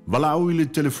ainga. Wala au I le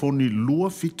telefoni lua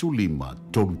fitu lima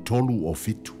tolu o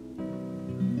fitu.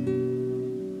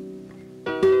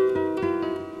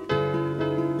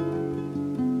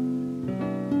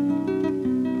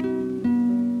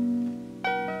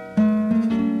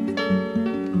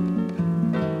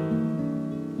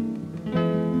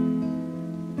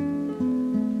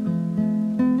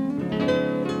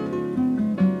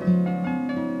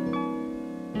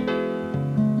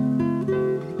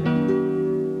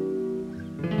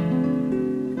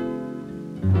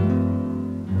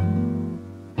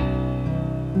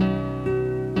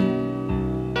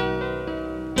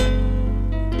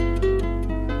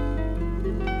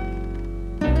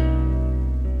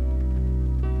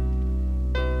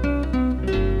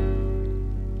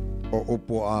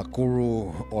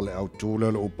 Kuru o le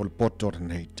autule le upo le poto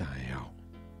nei tai au.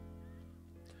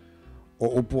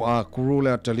 O upu a kuru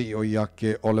le atali o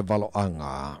yake o le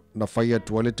valoanga na whaia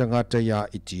tua le tangata ia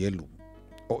itielu.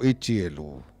 O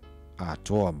itielu a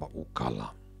toa ma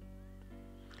ukala.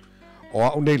 O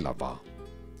au nei lava,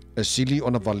 e sili o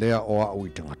na valea o au I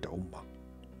tangata uma.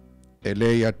 E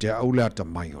le ia te au le ata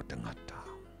mai o tangata.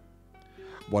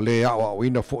 Wa le au au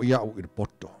ina fo ia au I le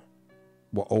poto.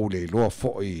 Wa au le loa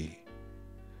fo I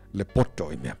le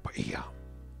poto I mea pa ia.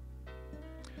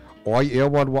 O ai ea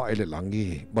wanwa ele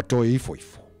langi, mato I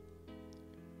foifo.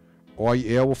 O ai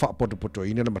ea wa wha poto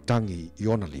ina na matangi I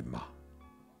ona lima.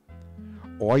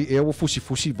 O ai ea wa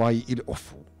fusi vai I le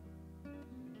ofu.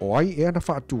 O ai ea na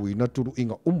wha atu ina turu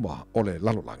inga uma o le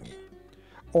lalolangi.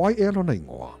 O ai ea lona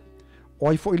ingoa. O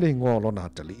ai fo I le ingoa lona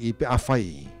atali I pe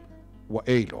awhai wa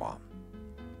eiloa.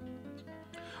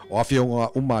 O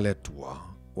awhionga uma le tua.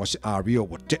 Wa se ario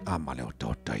wa te amale o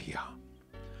tautaia.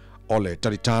 Ole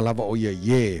tarita lava o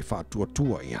ye fa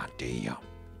tua ia te ia.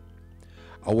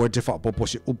 Awe te fa popo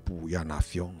se upu ia na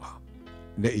fionga.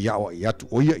 Ne ia wa ia tu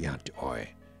oia ia te oe.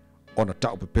 Ona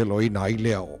tau pepelo ina I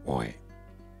lea o oe.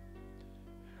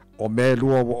 O me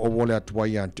lua wa o wole atua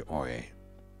ia te oe.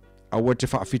 Awe te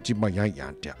fa fiti mai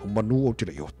ia te o manu o te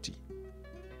leoti.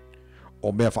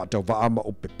 O mea fa tau vaama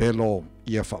o pepelo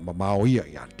ia fa mamao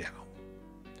ia te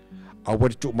a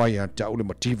wadi tu mai an tau le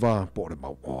mativa po le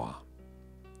mau oa.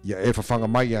 Ia e whawhanga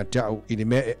mai an tau I ni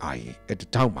mea e ai e te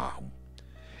tau mau.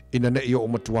 Ina ne I o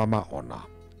matua ma ona.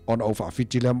 Ona o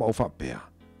whaafiti lea ma o whaapea.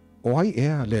 O ai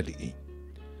ea leli I.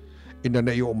 Ina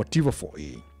ne I o mativa fo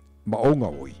I. Ma o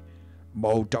ngaoi. Ma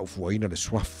o tau fuaina le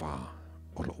swafa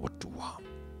o lo watua.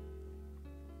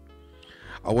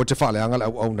 A wate whale angala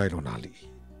au nei lo nali.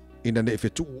 Ina ne e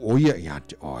whetu o ia I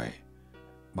ante oe.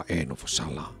 Ma e no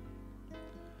fosala.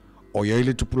 O ia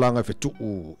ile tupulanga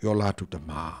fetuu I o latu ta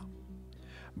maa.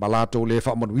 Ma latu le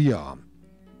wha manuia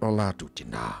o latu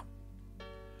tina.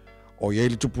 O ia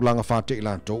ile tupulanga whate I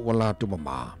latu o latu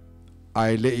mama.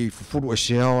 Ai le I fufuru e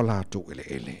sea o latu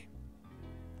ele.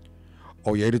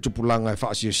 O ia ile tupulanga e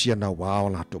wha sia na wa o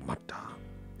latu mata.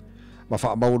 Ma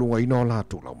wha maurunga ina o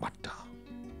latu lau mata.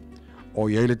 O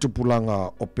ia ile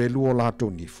tupulanga o pelu o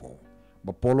latu nifo.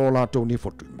 Ma polo o latu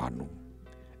nifo tu manu.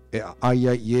 E a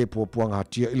aia I e puapuanga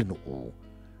hatia ili nuu,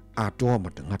 a toa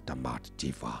matangata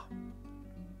mātitiva.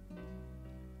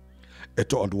 E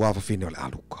toa luawa whine o le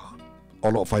aluka,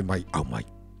 o loo whai mai au mai.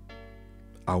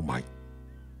 Au mai.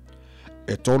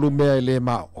 E tolu mea I le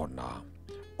maa ona,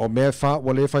 o mea wha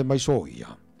wa le whai mai soia,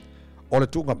 o le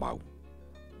tunga mau,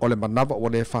 o le manawa wa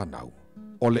le whanau,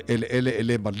 o le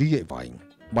ele malia I vaing,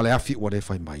 ma le afi wa le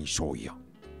whai mai soia.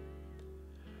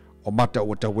 O mata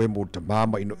ua tauemu ta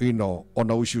mama ino o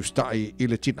na usi ustai I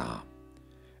le tina.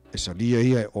 E salia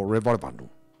ia o revalvanu.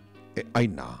 E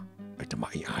aina e ta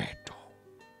mai aeto.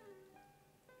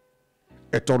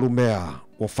 E tolu mea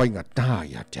o whainga tā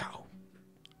ia teau.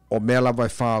 O mea lawa e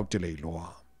whāu te leiloa.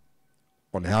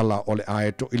 O le hala o le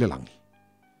aeto I le langi.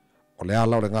 O le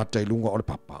hala o le ngata I lunga o le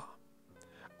papa.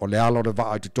 O le ala o le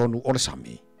vaa i tonu o le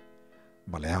sami.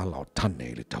 Ma le ala o tane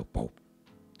i le taupau.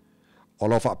 O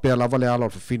lo whaapea lava le ala o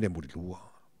fine muri lua.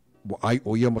 Wa ai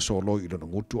o ia masolo i lona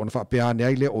ngutu o na whaapea ane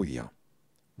ai le o ia.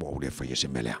 Wa ule whaia se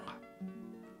meleanga.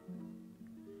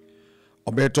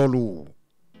 O mea tolu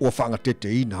ua whaanga tete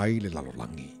i nai le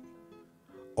lalolangi.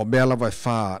 O mea lava e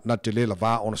wha na te le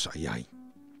lava ona sa iai.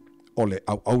 O le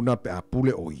au auna pe a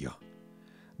pule o ia.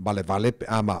 Ma le vale pe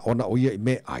a ma ona o ia i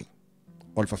me ai.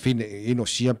 O le whawhine e ino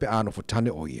sia pe a no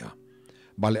futane o ia.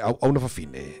 Ma le au auna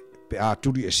whawhine pe a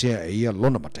turi e sea e ia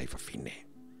lona matai whawhine.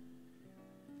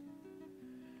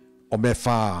 O mea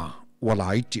wha ua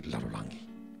la iti lalolangi.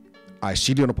 A e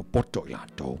sili ona popoto i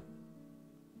lantou.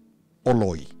 O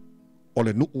loi. O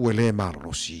le nuu e le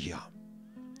marorosi ia.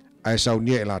 A e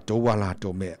saunia e lantou a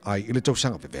lantou me ai i le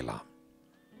tausanga vevela.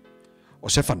 O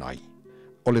se whanai.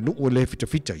 O le nuu e le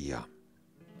fita ia.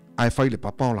 A e whai le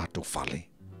papa o lantou fale.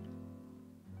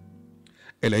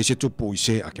 E le ise tupu i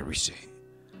se a kerise.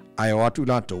 A e o atu i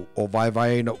lantou o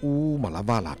vai na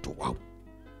malava lantou au.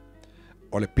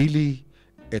 O le pili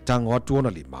e tango atu ona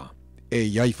lima. E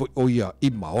iai foi o ia i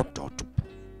maota o tupu.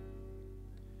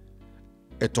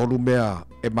 E tolu mea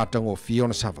e matango fie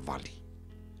ona savavali.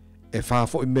 E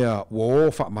whaafo i mea wo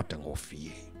wha matango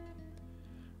fie.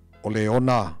 O le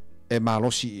ona e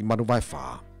malosi i manu vai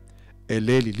wha. E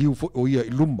le li liu foi o ia i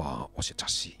luma o se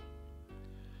tasi.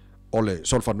 O le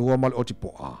solfanua male o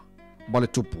tipoa, male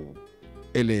tupu,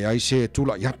 e le aise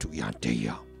tula yatu i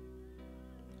anteia.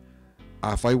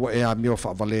 A whai wa e a mio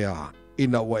whaavalea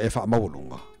ina ua e wha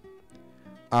mawalunga.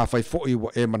 A whai foi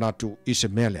wa e manatu i se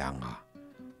mea leanga.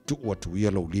 Tu ua tu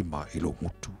ia lau lima i lau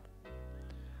mutu.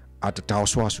 A te tau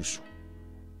swasusu.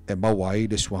 E mawai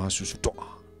le swasusu toa.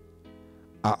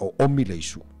 A o omi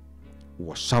leisu.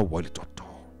 Ua sawa le toto.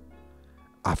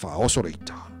 A wha oso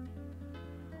reita.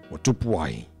 Ua tupu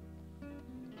ai.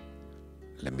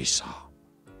 Le misa.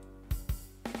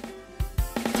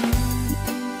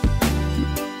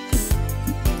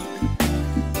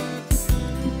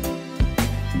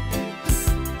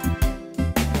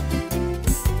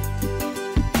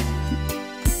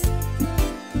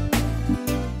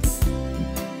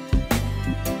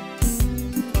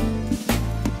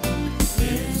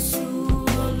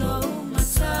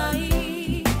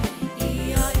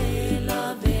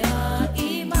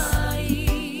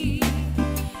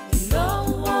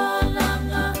 Loa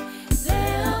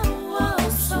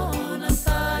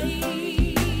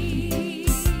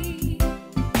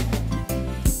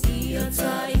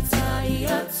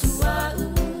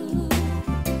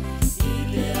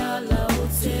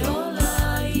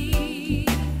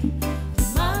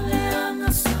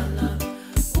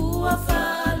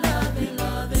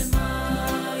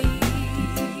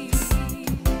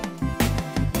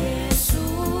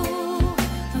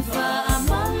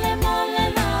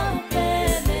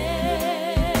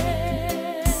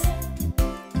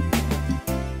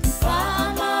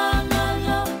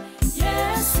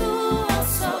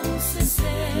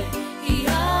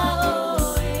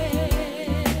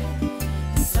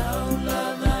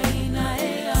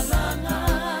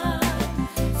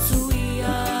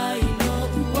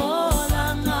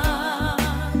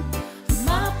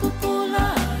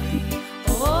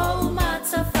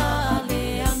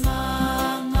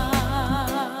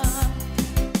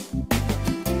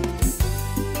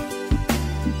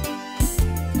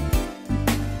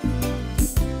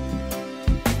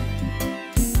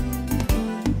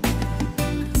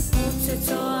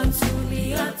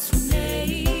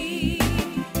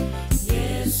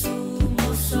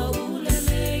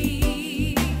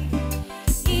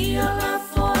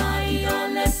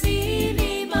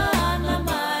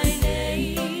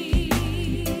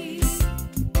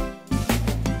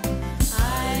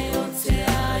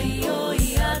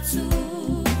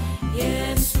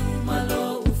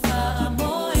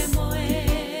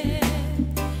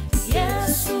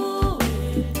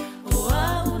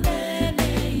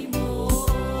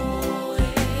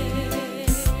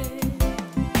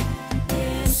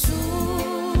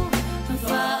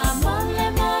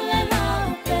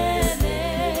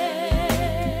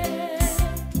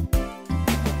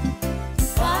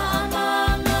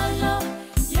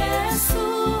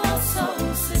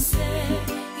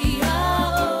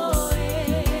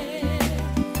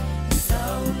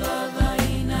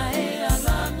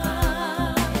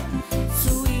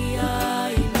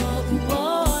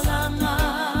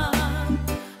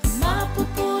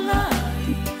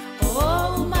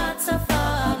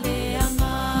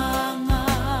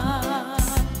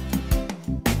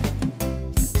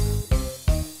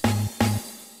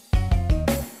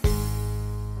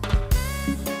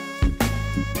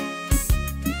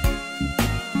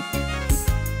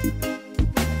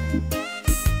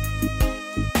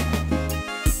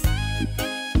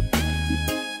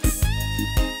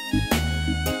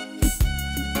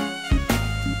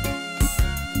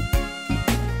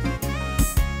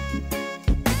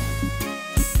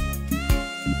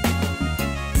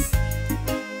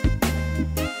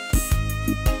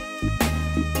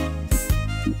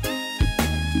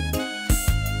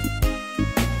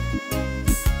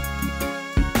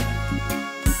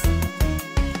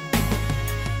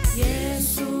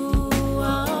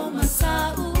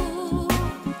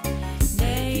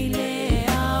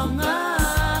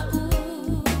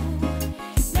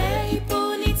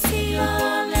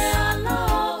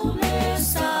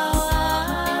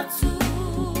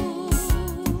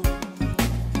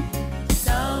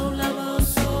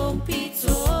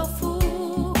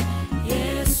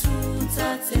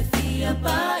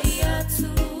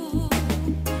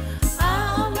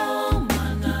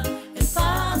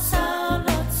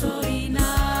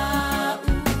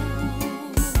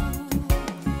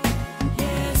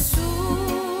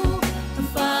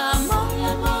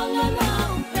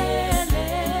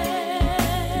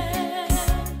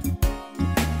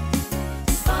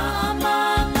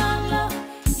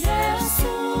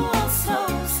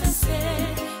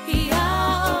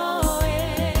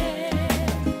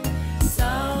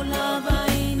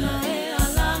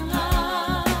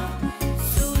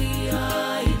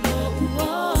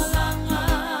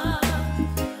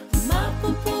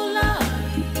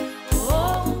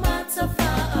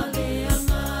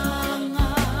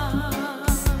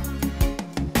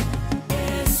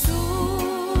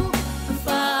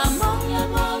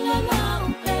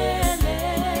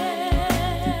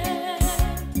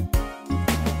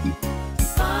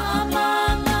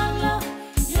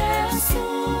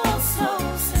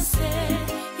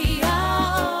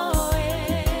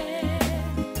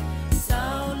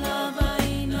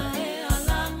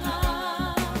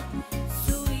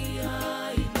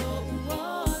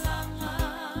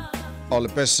Ole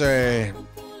pese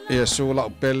ia sula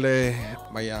pele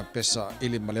mai a pesa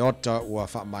ili maleota ua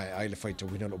fa mai ai le faita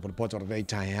wina no poto nei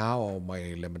tai o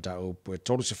mai le mata o pu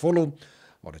tolu se folo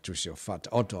o le tusi o fat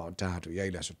auto ta tu ia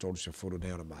ile so tolu se folo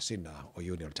nei o masina o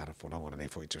uni o tara folo ngona nei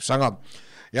foi tu sanga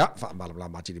ya fa malabla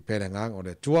mati di pele ngang o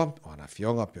le tua o na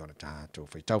fionga pe o le ta tu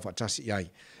faita fa tasi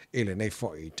ai ile nei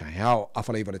foi tai o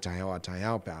afa le tai o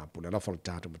pe a pu le folo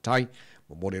ta tu matai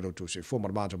mo modelo tu se fo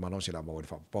marmato manosi la mo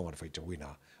fa ponga faita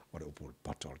wina o le upu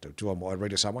patol te tua mo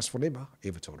Radio Samoa fonema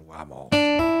e tolu amo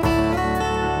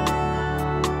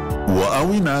Ua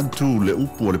awina antu le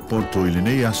upu o le poto i le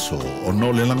nei aso o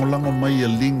no le langolango mai a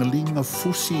linga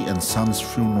Fusi and Sons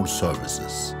Funeral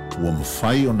Services. Ua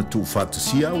mawhai o na tu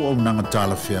whātasia o au nanga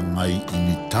tala whea ngai i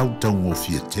ni tautau ngō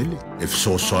fia tele. E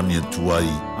fso soni atu ai,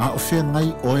 a o whea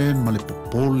ngai oe ma le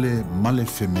popole ma le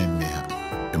whememea.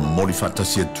 E mori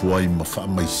whātasia atu ai ma wha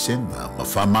mai senga, ma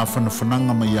wha mawhana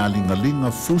whananga mai a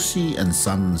linga Fusi and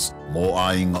Sons mo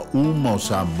a inga uma o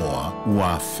Samoa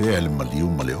ua whea le maliu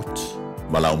ma le oti.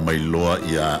 Malau mai loa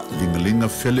ia lingalinga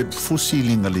Philip Fusi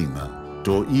lingalinga.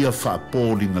 To ia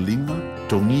whaapo lingalinga,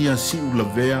 to ngia si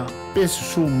ulavea,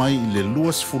 pesusu mai i le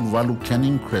luas fulvalu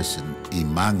Canning Crescent i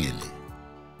Mangele.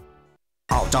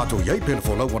 Ao tato iai pele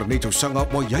fo lau wara neito sanga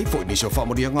mo iai fo inisio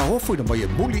whamoria ngā hofo ina mai e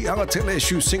muli anga tele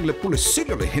shu sing le pule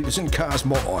sila le Henderson Cars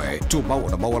mo oe. Tu mau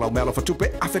na mau lau mela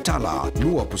fatupe afetala.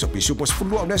 Lua pusa pisu pos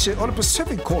fulua nese o le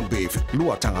Pacific Corn Beef.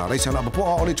 Lua tanga reisa la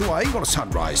mapoa o le tua ingo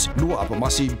Sunrise. Lua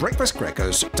apamasi Breakfast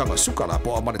Crackers. Tanga sukala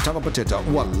po a mane tanga pateta.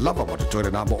 Ua lava mo te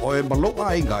toile na mo oe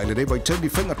maloa inga ile reba i tendi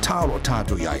whenga talo o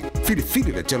tato iai.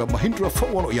 Fili le tela mahindra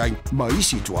fawalo iai.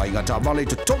 Maisi tua inga ta male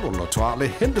te tono lo tua le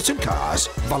Henderson Cars.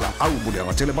 Vala au mule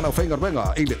anga tele mana whainga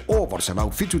ruenga ile over sa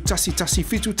lau fitu tasi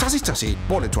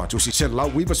pole tua tusi se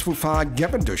lau weavers fufa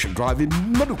Gavin Dushan Drive in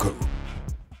Manuku.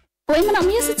 O e mana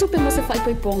mia se tupe mo se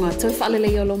whaipoiponga tau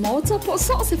whaalele o lo maota po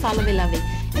so se whaalele lave.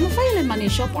 E ma whaile money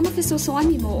shop ona fiso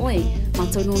soani mo oe. Ma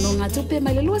tau nono ngā tupe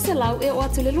mai le lua se lau e o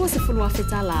atu le lua se fulua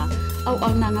whetala.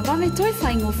 Au nanga wawe toi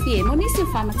whaingo fie no nisi o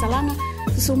whamatalanga.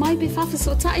 So mai be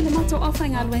whawhiso ta i le mato au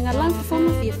whainga luenga lau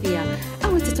whawhonga fia.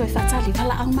 Au e te toi whatali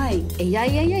whala au mai. E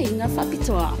iai ngā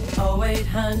whapitoa.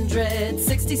 0800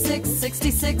 66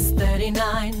 66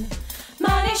 39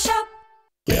 Money Shop.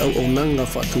 Le au nanga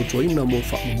whatutuaina mo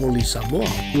whamamoli Samoa,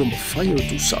 ua mawhai o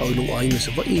tu sao ilo aina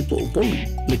sa vai i po upolu,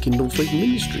 le Kingdom Freight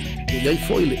Ministry. O iai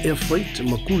foi le Air Freight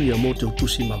makuria mo te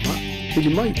utusi mama. Ili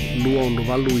mai, lua ono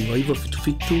walu i waiva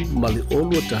fitu ma le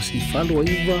olua tasi i whalua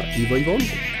i vaivono.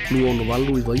 Lua ono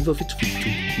walu i waiva fitu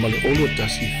ma le olua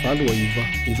tasi i whalua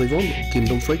i vaivono.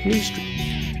 Kingdom Freight Ministry.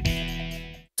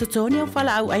 Totoni au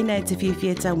whala au aina e te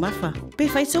fie tau mafa. Pe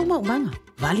whai sau maumanga.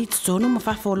 Vali totono ma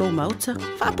whawholo mauta.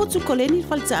 Whaapotu koleni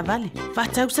whalita a vale.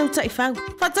 Whaatau sau ta i whau.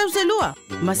 Whaatau se lua.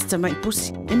 Masita mai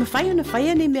pusi. E ma whai ona whai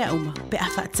ane mea uma. Pe a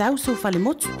whaatau sau whale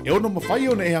motu. E ono mawhai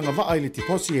ona e hanga waa i le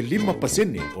tiposi e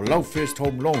 5% o Lau First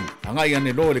Home Loan. Hangai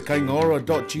ane loa le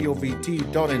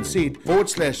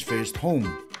kaingaora.govt.nz/first home.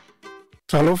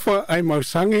 Talofa, I'm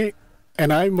Mausange,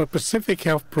 and I'm a Pacific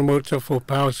Health Promoter for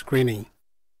Power Screening.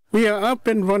 We are up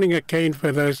and running again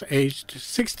for those aged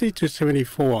 60 to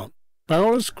 74.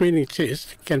 Power screening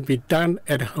test can be done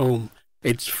at home.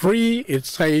 It's free, it's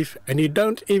safe, and you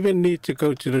don't even need to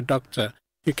go to the doctor.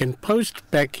 You can post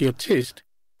back your test.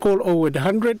 Call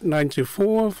 0800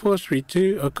 924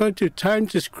 432 or go to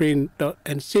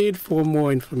timetoscreen.nz for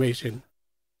more information.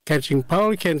 Catching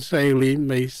power cancer early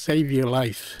may save your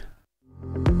life.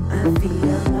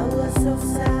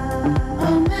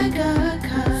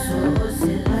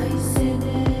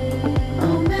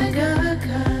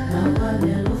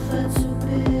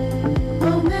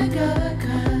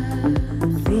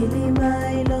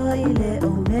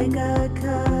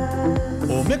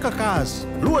 Omega Cars,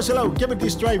 lua se lau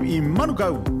Cavendish Drive i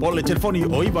Manukau. Po le telefoni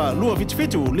o iwa lua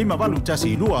fitu 5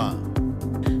 tasi lua.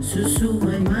 Susu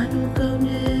mai Manukau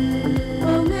ne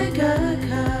Omega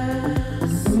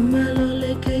Cars.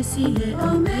 Umalole keisile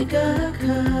Omega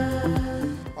Cars.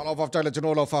 Alo whaftai le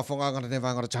tino lau whafonga ngana ne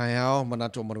wangara tai hao,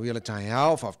 manato manuia le tai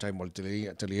hao, whaftai mo le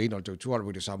tili ino le tautua,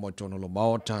 Radio Samoa tono lo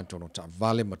maota, tono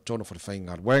Tavai, ma tono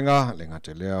whawhainga ruenga, le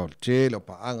ngate leo le te, leo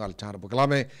paanga le tāna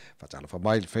pukalame, whatala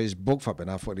whamai le Facebook,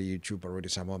 whapena fo le YouTube, Radio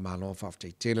Samoa malo,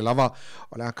 whaftai te le lava,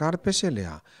 o le akare pese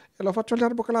lea, e lo whatua le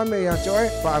tāna pukalame, ia te oe,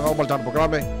 whaanga o le tāna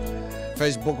pukalame,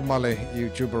 Facebook ma le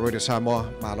YouTube, Radio Samoa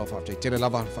malo, whaftai te le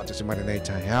lava, whata se mai le nei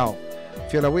tai hao.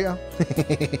 Feel like we are.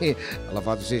 I love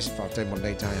how this is for time on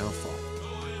day time off.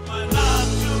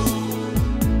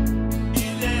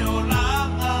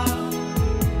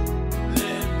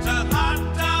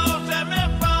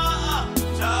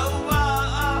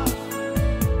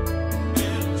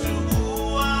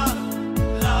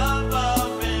 Lava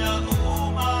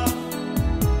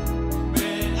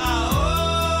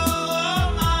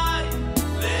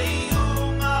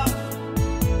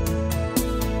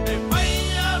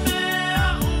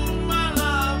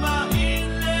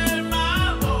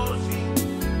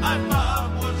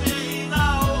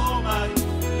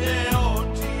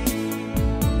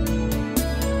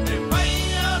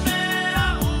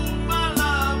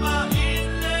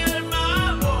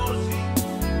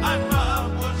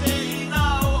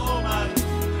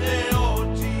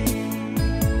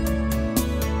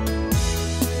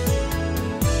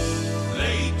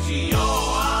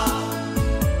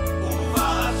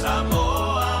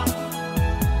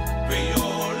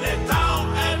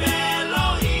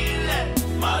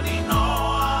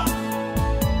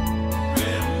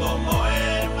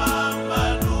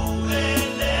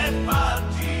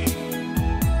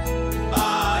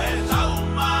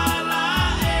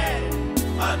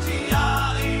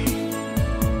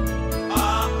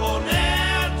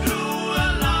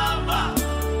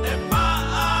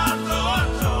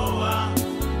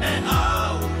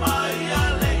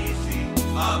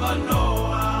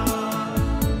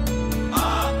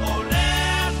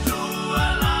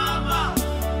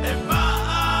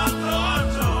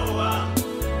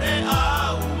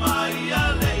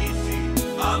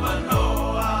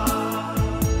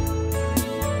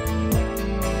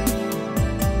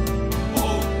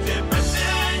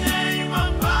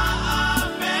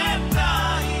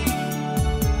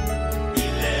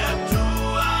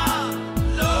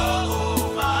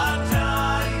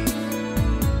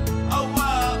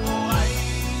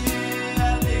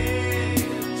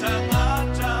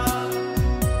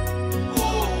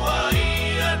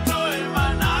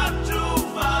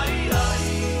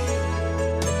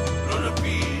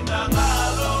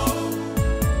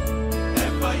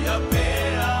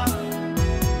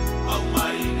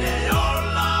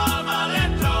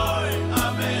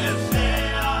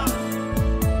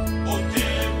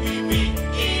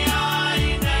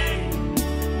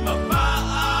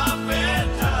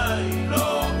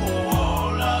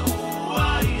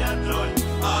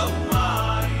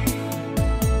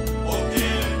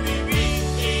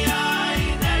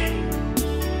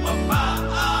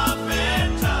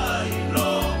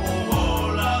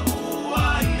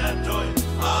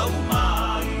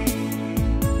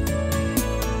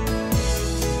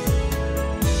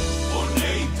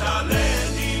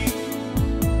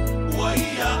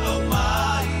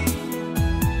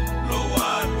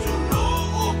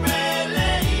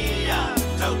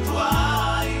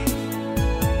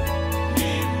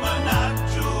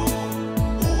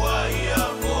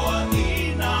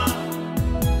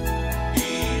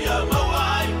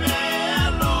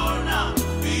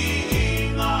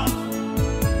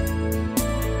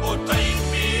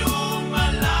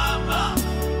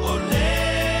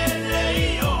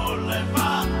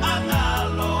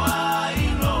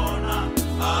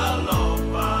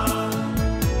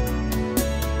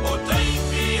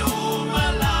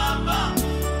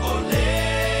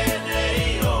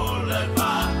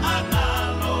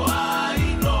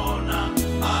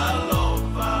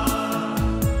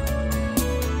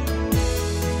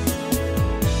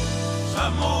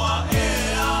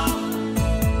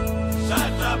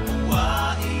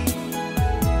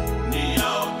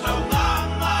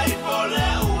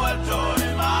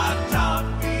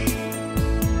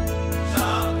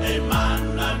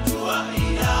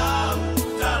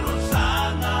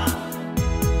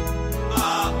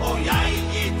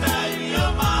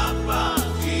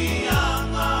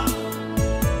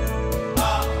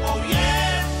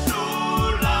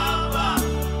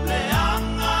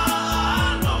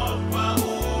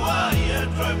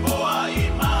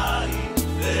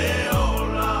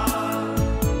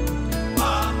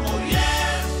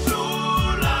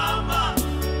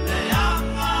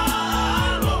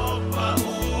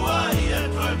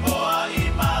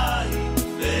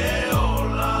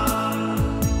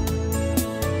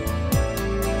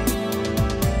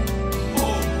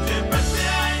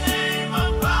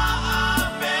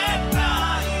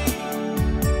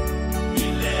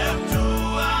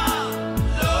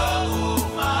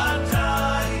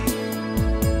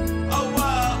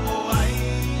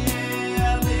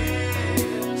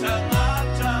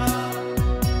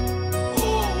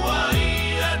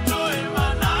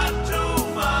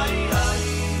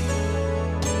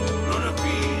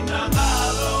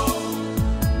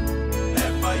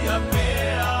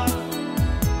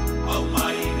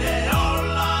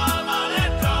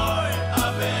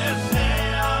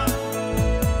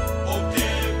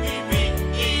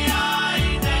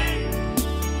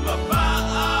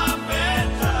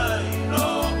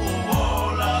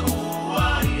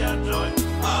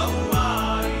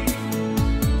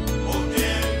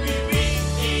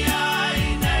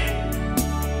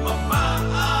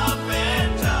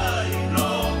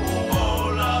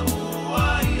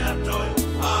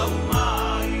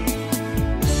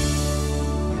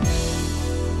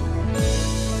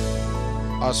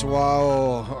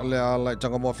Aswao le ala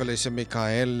tanga mo Felice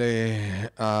Mikaele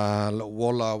lo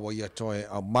wola wo ia toe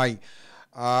a mai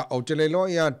o te lelo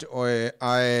ia o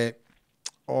ai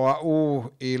o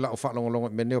au I la fa longo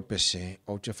meneo pese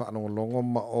o te fa longo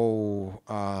ma o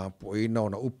poina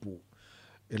na upu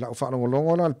I la fa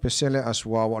longo la pese le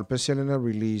aswao al pese le na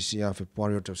release ia fe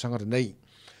porio te sanga nei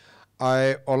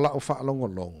ai o la fa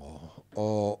longo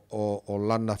o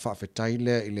lana fa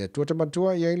fetaile ile tuata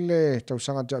matua ia ile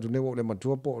tausanga tatu newo le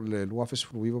matua po le lua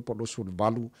fesfuluiva po lo sul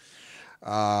balu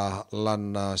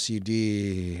lana CD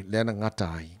lena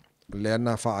ngatai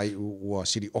lena fa ai u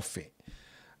CD offe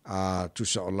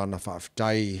tusa o lana fa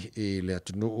fetai ile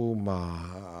tunu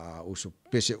ma usu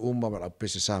pese ma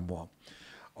pese Samoa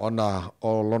ona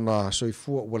o lona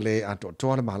soifua wale ato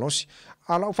toana malosi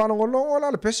ala fa no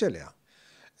la pese le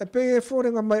e pe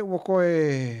fore nga mai wo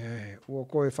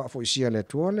koe fa fo isia le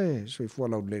tuale so I fu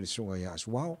la le sunga ya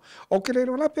wow o ke le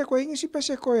la pe ko ingi si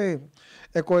pese koe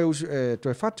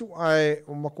to fatu ai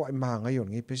o mako ai manga yo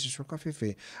ngi pese so ka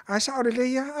fefe a sa o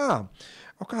le ya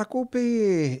o ka ko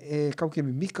pe ka ke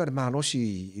mi mika de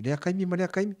malosi I le kai mi mane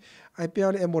kai ai pe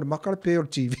ole e mo makal pe o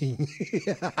TV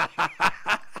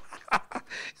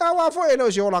ya wa fo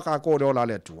eno si ola ka ko de ola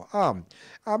le tua a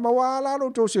ma wala no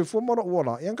to se fo mo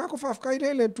ola yan ka ko fa kai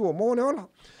le tua mo le ola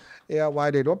ya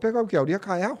wa de do pe ka dia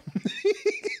ka ya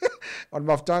on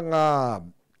maftanga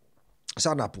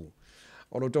sanapu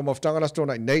on to maftanga la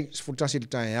stona nei futasi le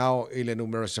tai ao ile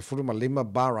numero se fulu lima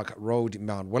Barak Road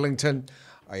Mount Wellington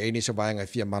ai ni se vaanga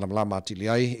fia manam la matili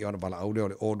ai I ona bala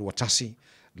aude o lu watasi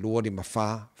lua di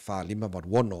mafa fa lima bad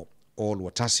wono o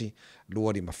lua tasi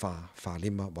lua di mafa fa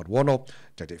lima bad wono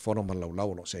te fono malau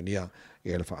no senia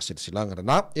I le fa silanga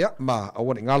na ya ma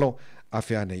awan ngalo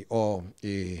afia nei o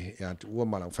ya tu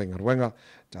ma la fainga ruenga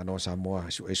ta no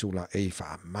Samoa su la e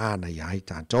fa mana ya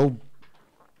ta to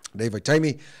nei vai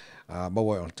taimi ma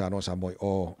wa ta no Samoa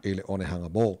o ile one hanga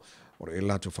bo o le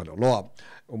la tu fa lo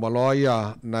o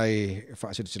maloia nei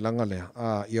fa silanga le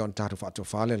I on ta tu fa to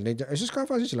fa le nei es ska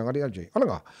fa silanga di alje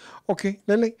alanga okay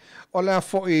lele o la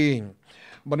fo I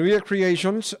Manuia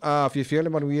Creations, Fifiele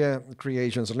Manuia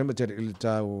Creations Limited,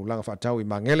 Ilta Langa Fatau I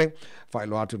Mangele,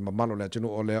 Failo Atu Mamalo Latino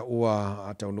Ole Ua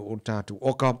Atau no Utatu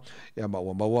Oka, Yama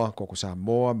Mawa, Koko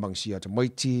Samoa, Mangsia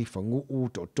Tamaiti, Fangu,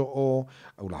 Toto,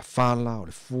 Ula Fala, O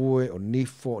Fue, O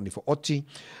Nifo Oti,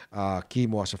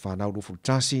 Kimo Asafana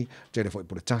Rufutasi, Telefo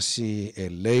Iputasi,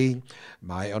 Elei,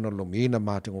 Mai Ono Lomina,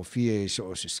 Martin Fie,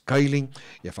 So Scaling,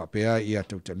 Yafapea, Ia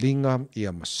Tautalinga,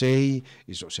 Ia Masei,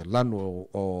 Iso Selano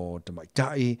o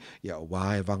Tamaita. Ya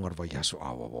wae vangar va yaso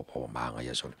o manga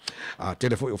yaso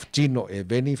telefone of Tino e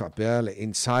veni fa pele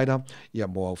insider ya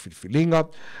mo filinga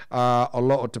a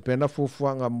lot o te pena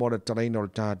fuanga mo de trainer o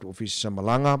tatu office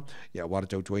malanga ya war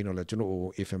tau tuino le tuno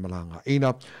o ife malanga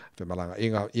ina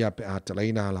ya pe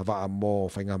atalaina la va mo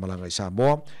fainga malanga I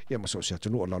Samoa ya mo so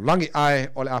tuno o langi ai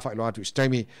o le afa lo atu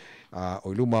stemi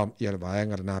o luma ya le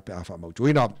vaenga na pe afa mo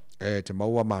tuina e te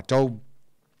maua matau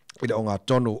Ida o ngā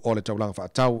tonu o le taulanga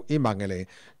whaatau I mangele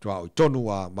tua o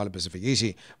tonu a Male Pacific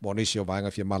Easy monisi o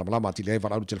vaenga fia malamalama tili eiva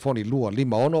raudu telefoni lua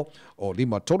lima ono o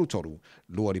lima tolu tolu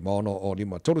lua lima ono o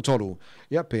lima tolu tolu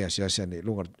ia pea siasia ni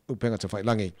lunga upenga te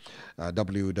whailangi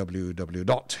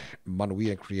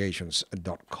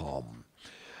www.manuiacreations.com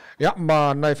Ya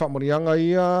ma nai fa morianga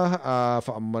ia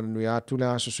fa manuia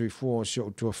tula susuifu sio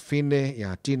tu fine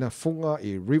ya tina funga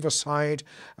I Riverside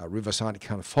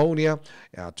California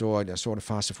ya to ya so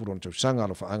fast food on to sanga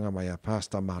lo fa anga mai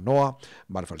pasta manoa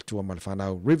malfal tu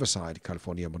malfana Riverside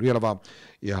California moria lava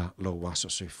ya lo waso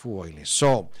suifu ile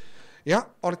so ya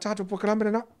o tatu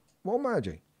programa na mo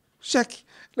maje sek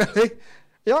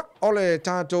ya ole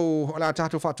tatu la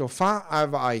tatu fato fa ai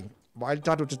vai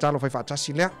tatu talo fa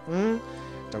fatasi le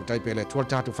tau tai pele tua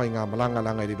tatu whainga malanga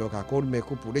langa I doka kōru me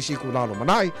kupu lesi ku lalo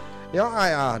manai ia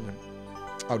ai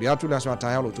au di atu laswa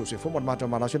tai hau lo tu se fumon mata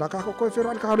malasi na kako koe whero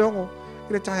al ka leongo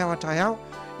I le tai hau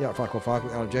ia whako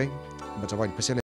LJ matawai pesele